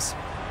terms.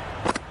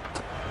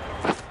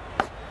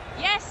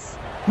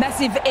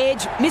 Massive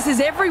edge, misses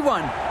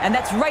everyone, and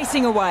that's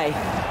racing away.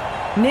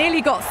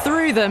 Nearly got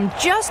through them,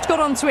 just got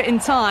onto it in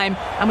time,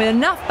 and with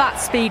enough bat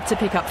speed to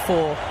pick up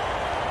 4.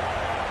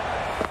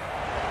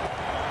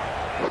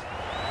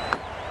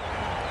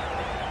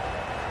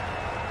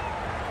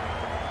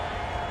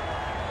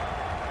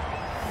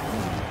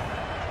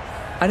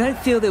 I don't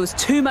feel there was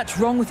too much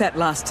wrong with that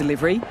last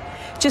delivery.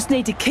 Just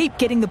need to keep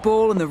getting the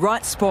ball in the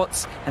right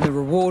spots, and the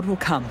reward will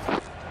come.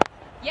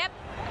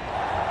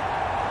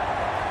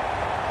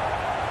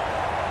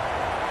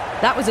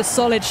 That was a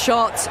solid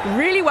shot,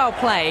 really well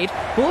played.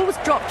 Ball was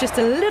dropped just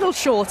a little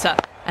shorter,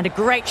 and a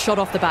great shot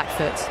off the back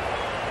foot.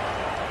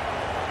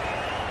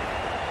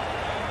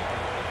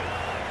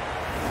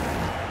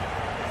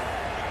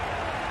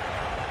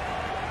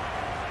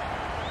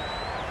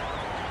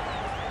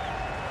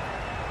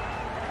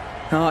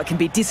 Oh, it can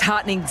be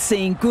disheartening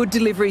seeing good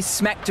deliveries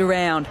smacked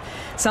around.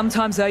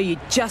 Sometimes, though, you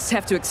just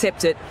have to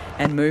accept it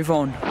and move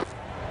on.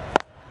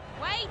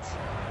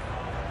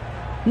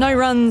 No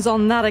runs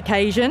on that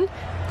occasion.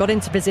 Got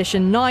into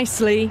position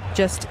nicely,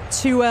 just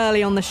too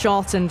early on the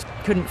shot and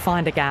couldn't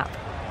find a gap.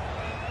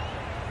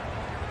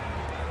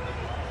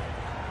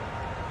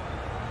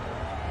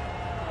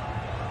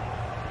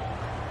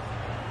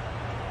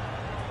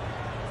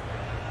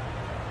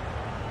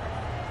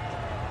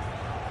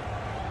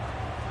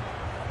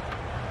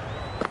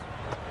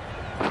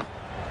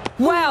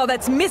 Wow,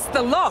 that's missed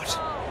the lot.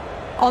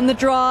 On the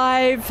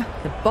drive.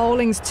 The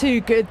bowling's too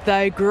good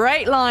though.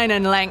 Great line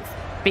and length.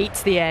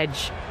 Beats the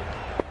edge.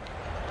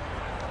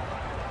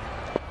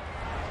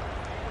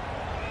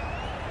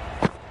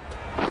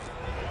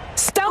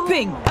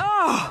 Stumping!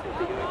 Oh!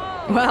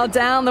 Well,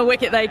 down the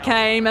wicket they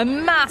came. A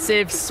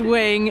massive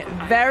swing.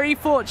 Very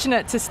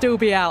fortunate to still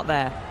be out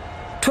there.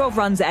 12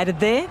 runs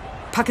added there.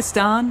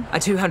 Pakistan are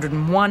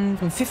 201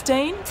 from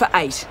 15 for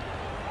 8.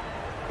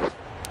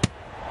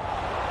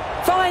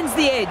 Finds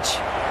the edge.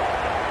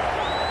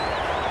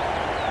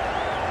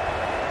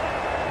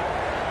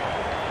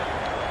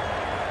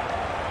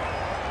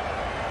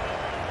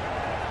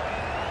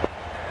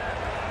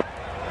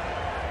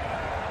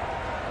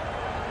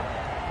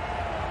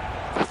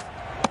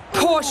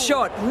 Poor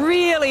shot,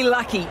 really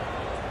lucky.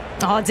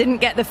 Oh, didn't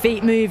get the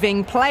feet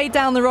moving. Played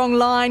down the wrong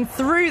line,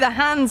 threw the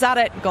hands at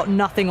it, got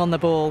nothing on the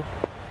ball.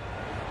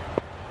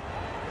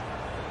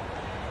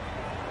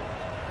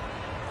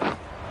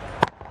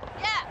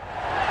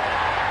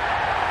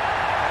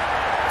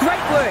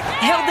 Great work.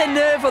 Held their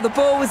nerve while the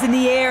ball was in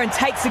the air and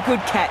takes a good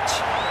catch.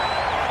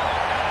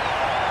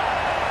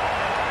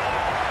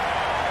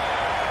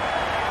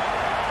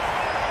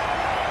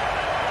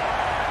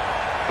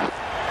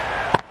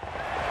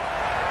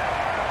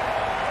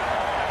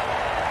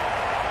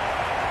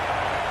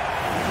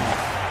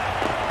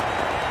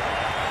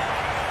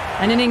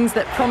 An innings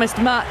that promised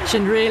much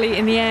and really,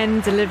 in the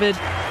end, delivered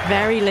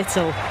very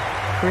little.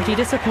 Pretty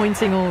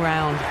disappointing all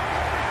round.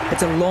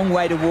 It's a long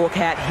way to walk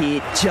out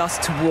here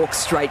just to walk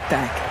straight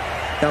back.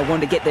 They'll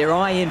want to get their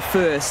eye in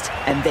first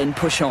and then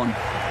push on.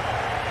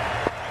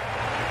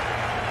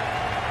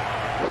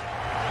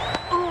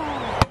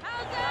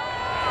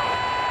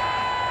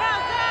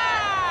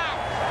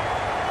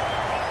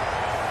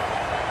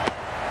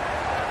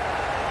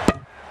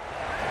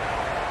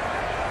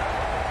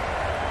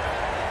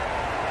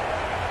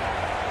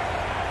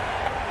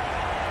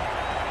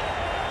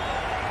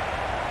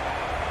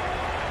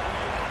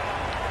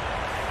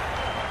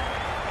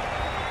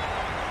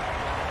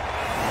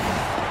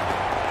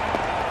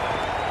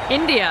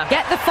 India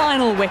get the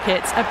final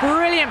wicket. A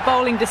brilliant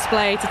bowling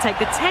display to take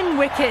the 10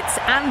 wickets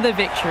and the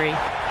victory.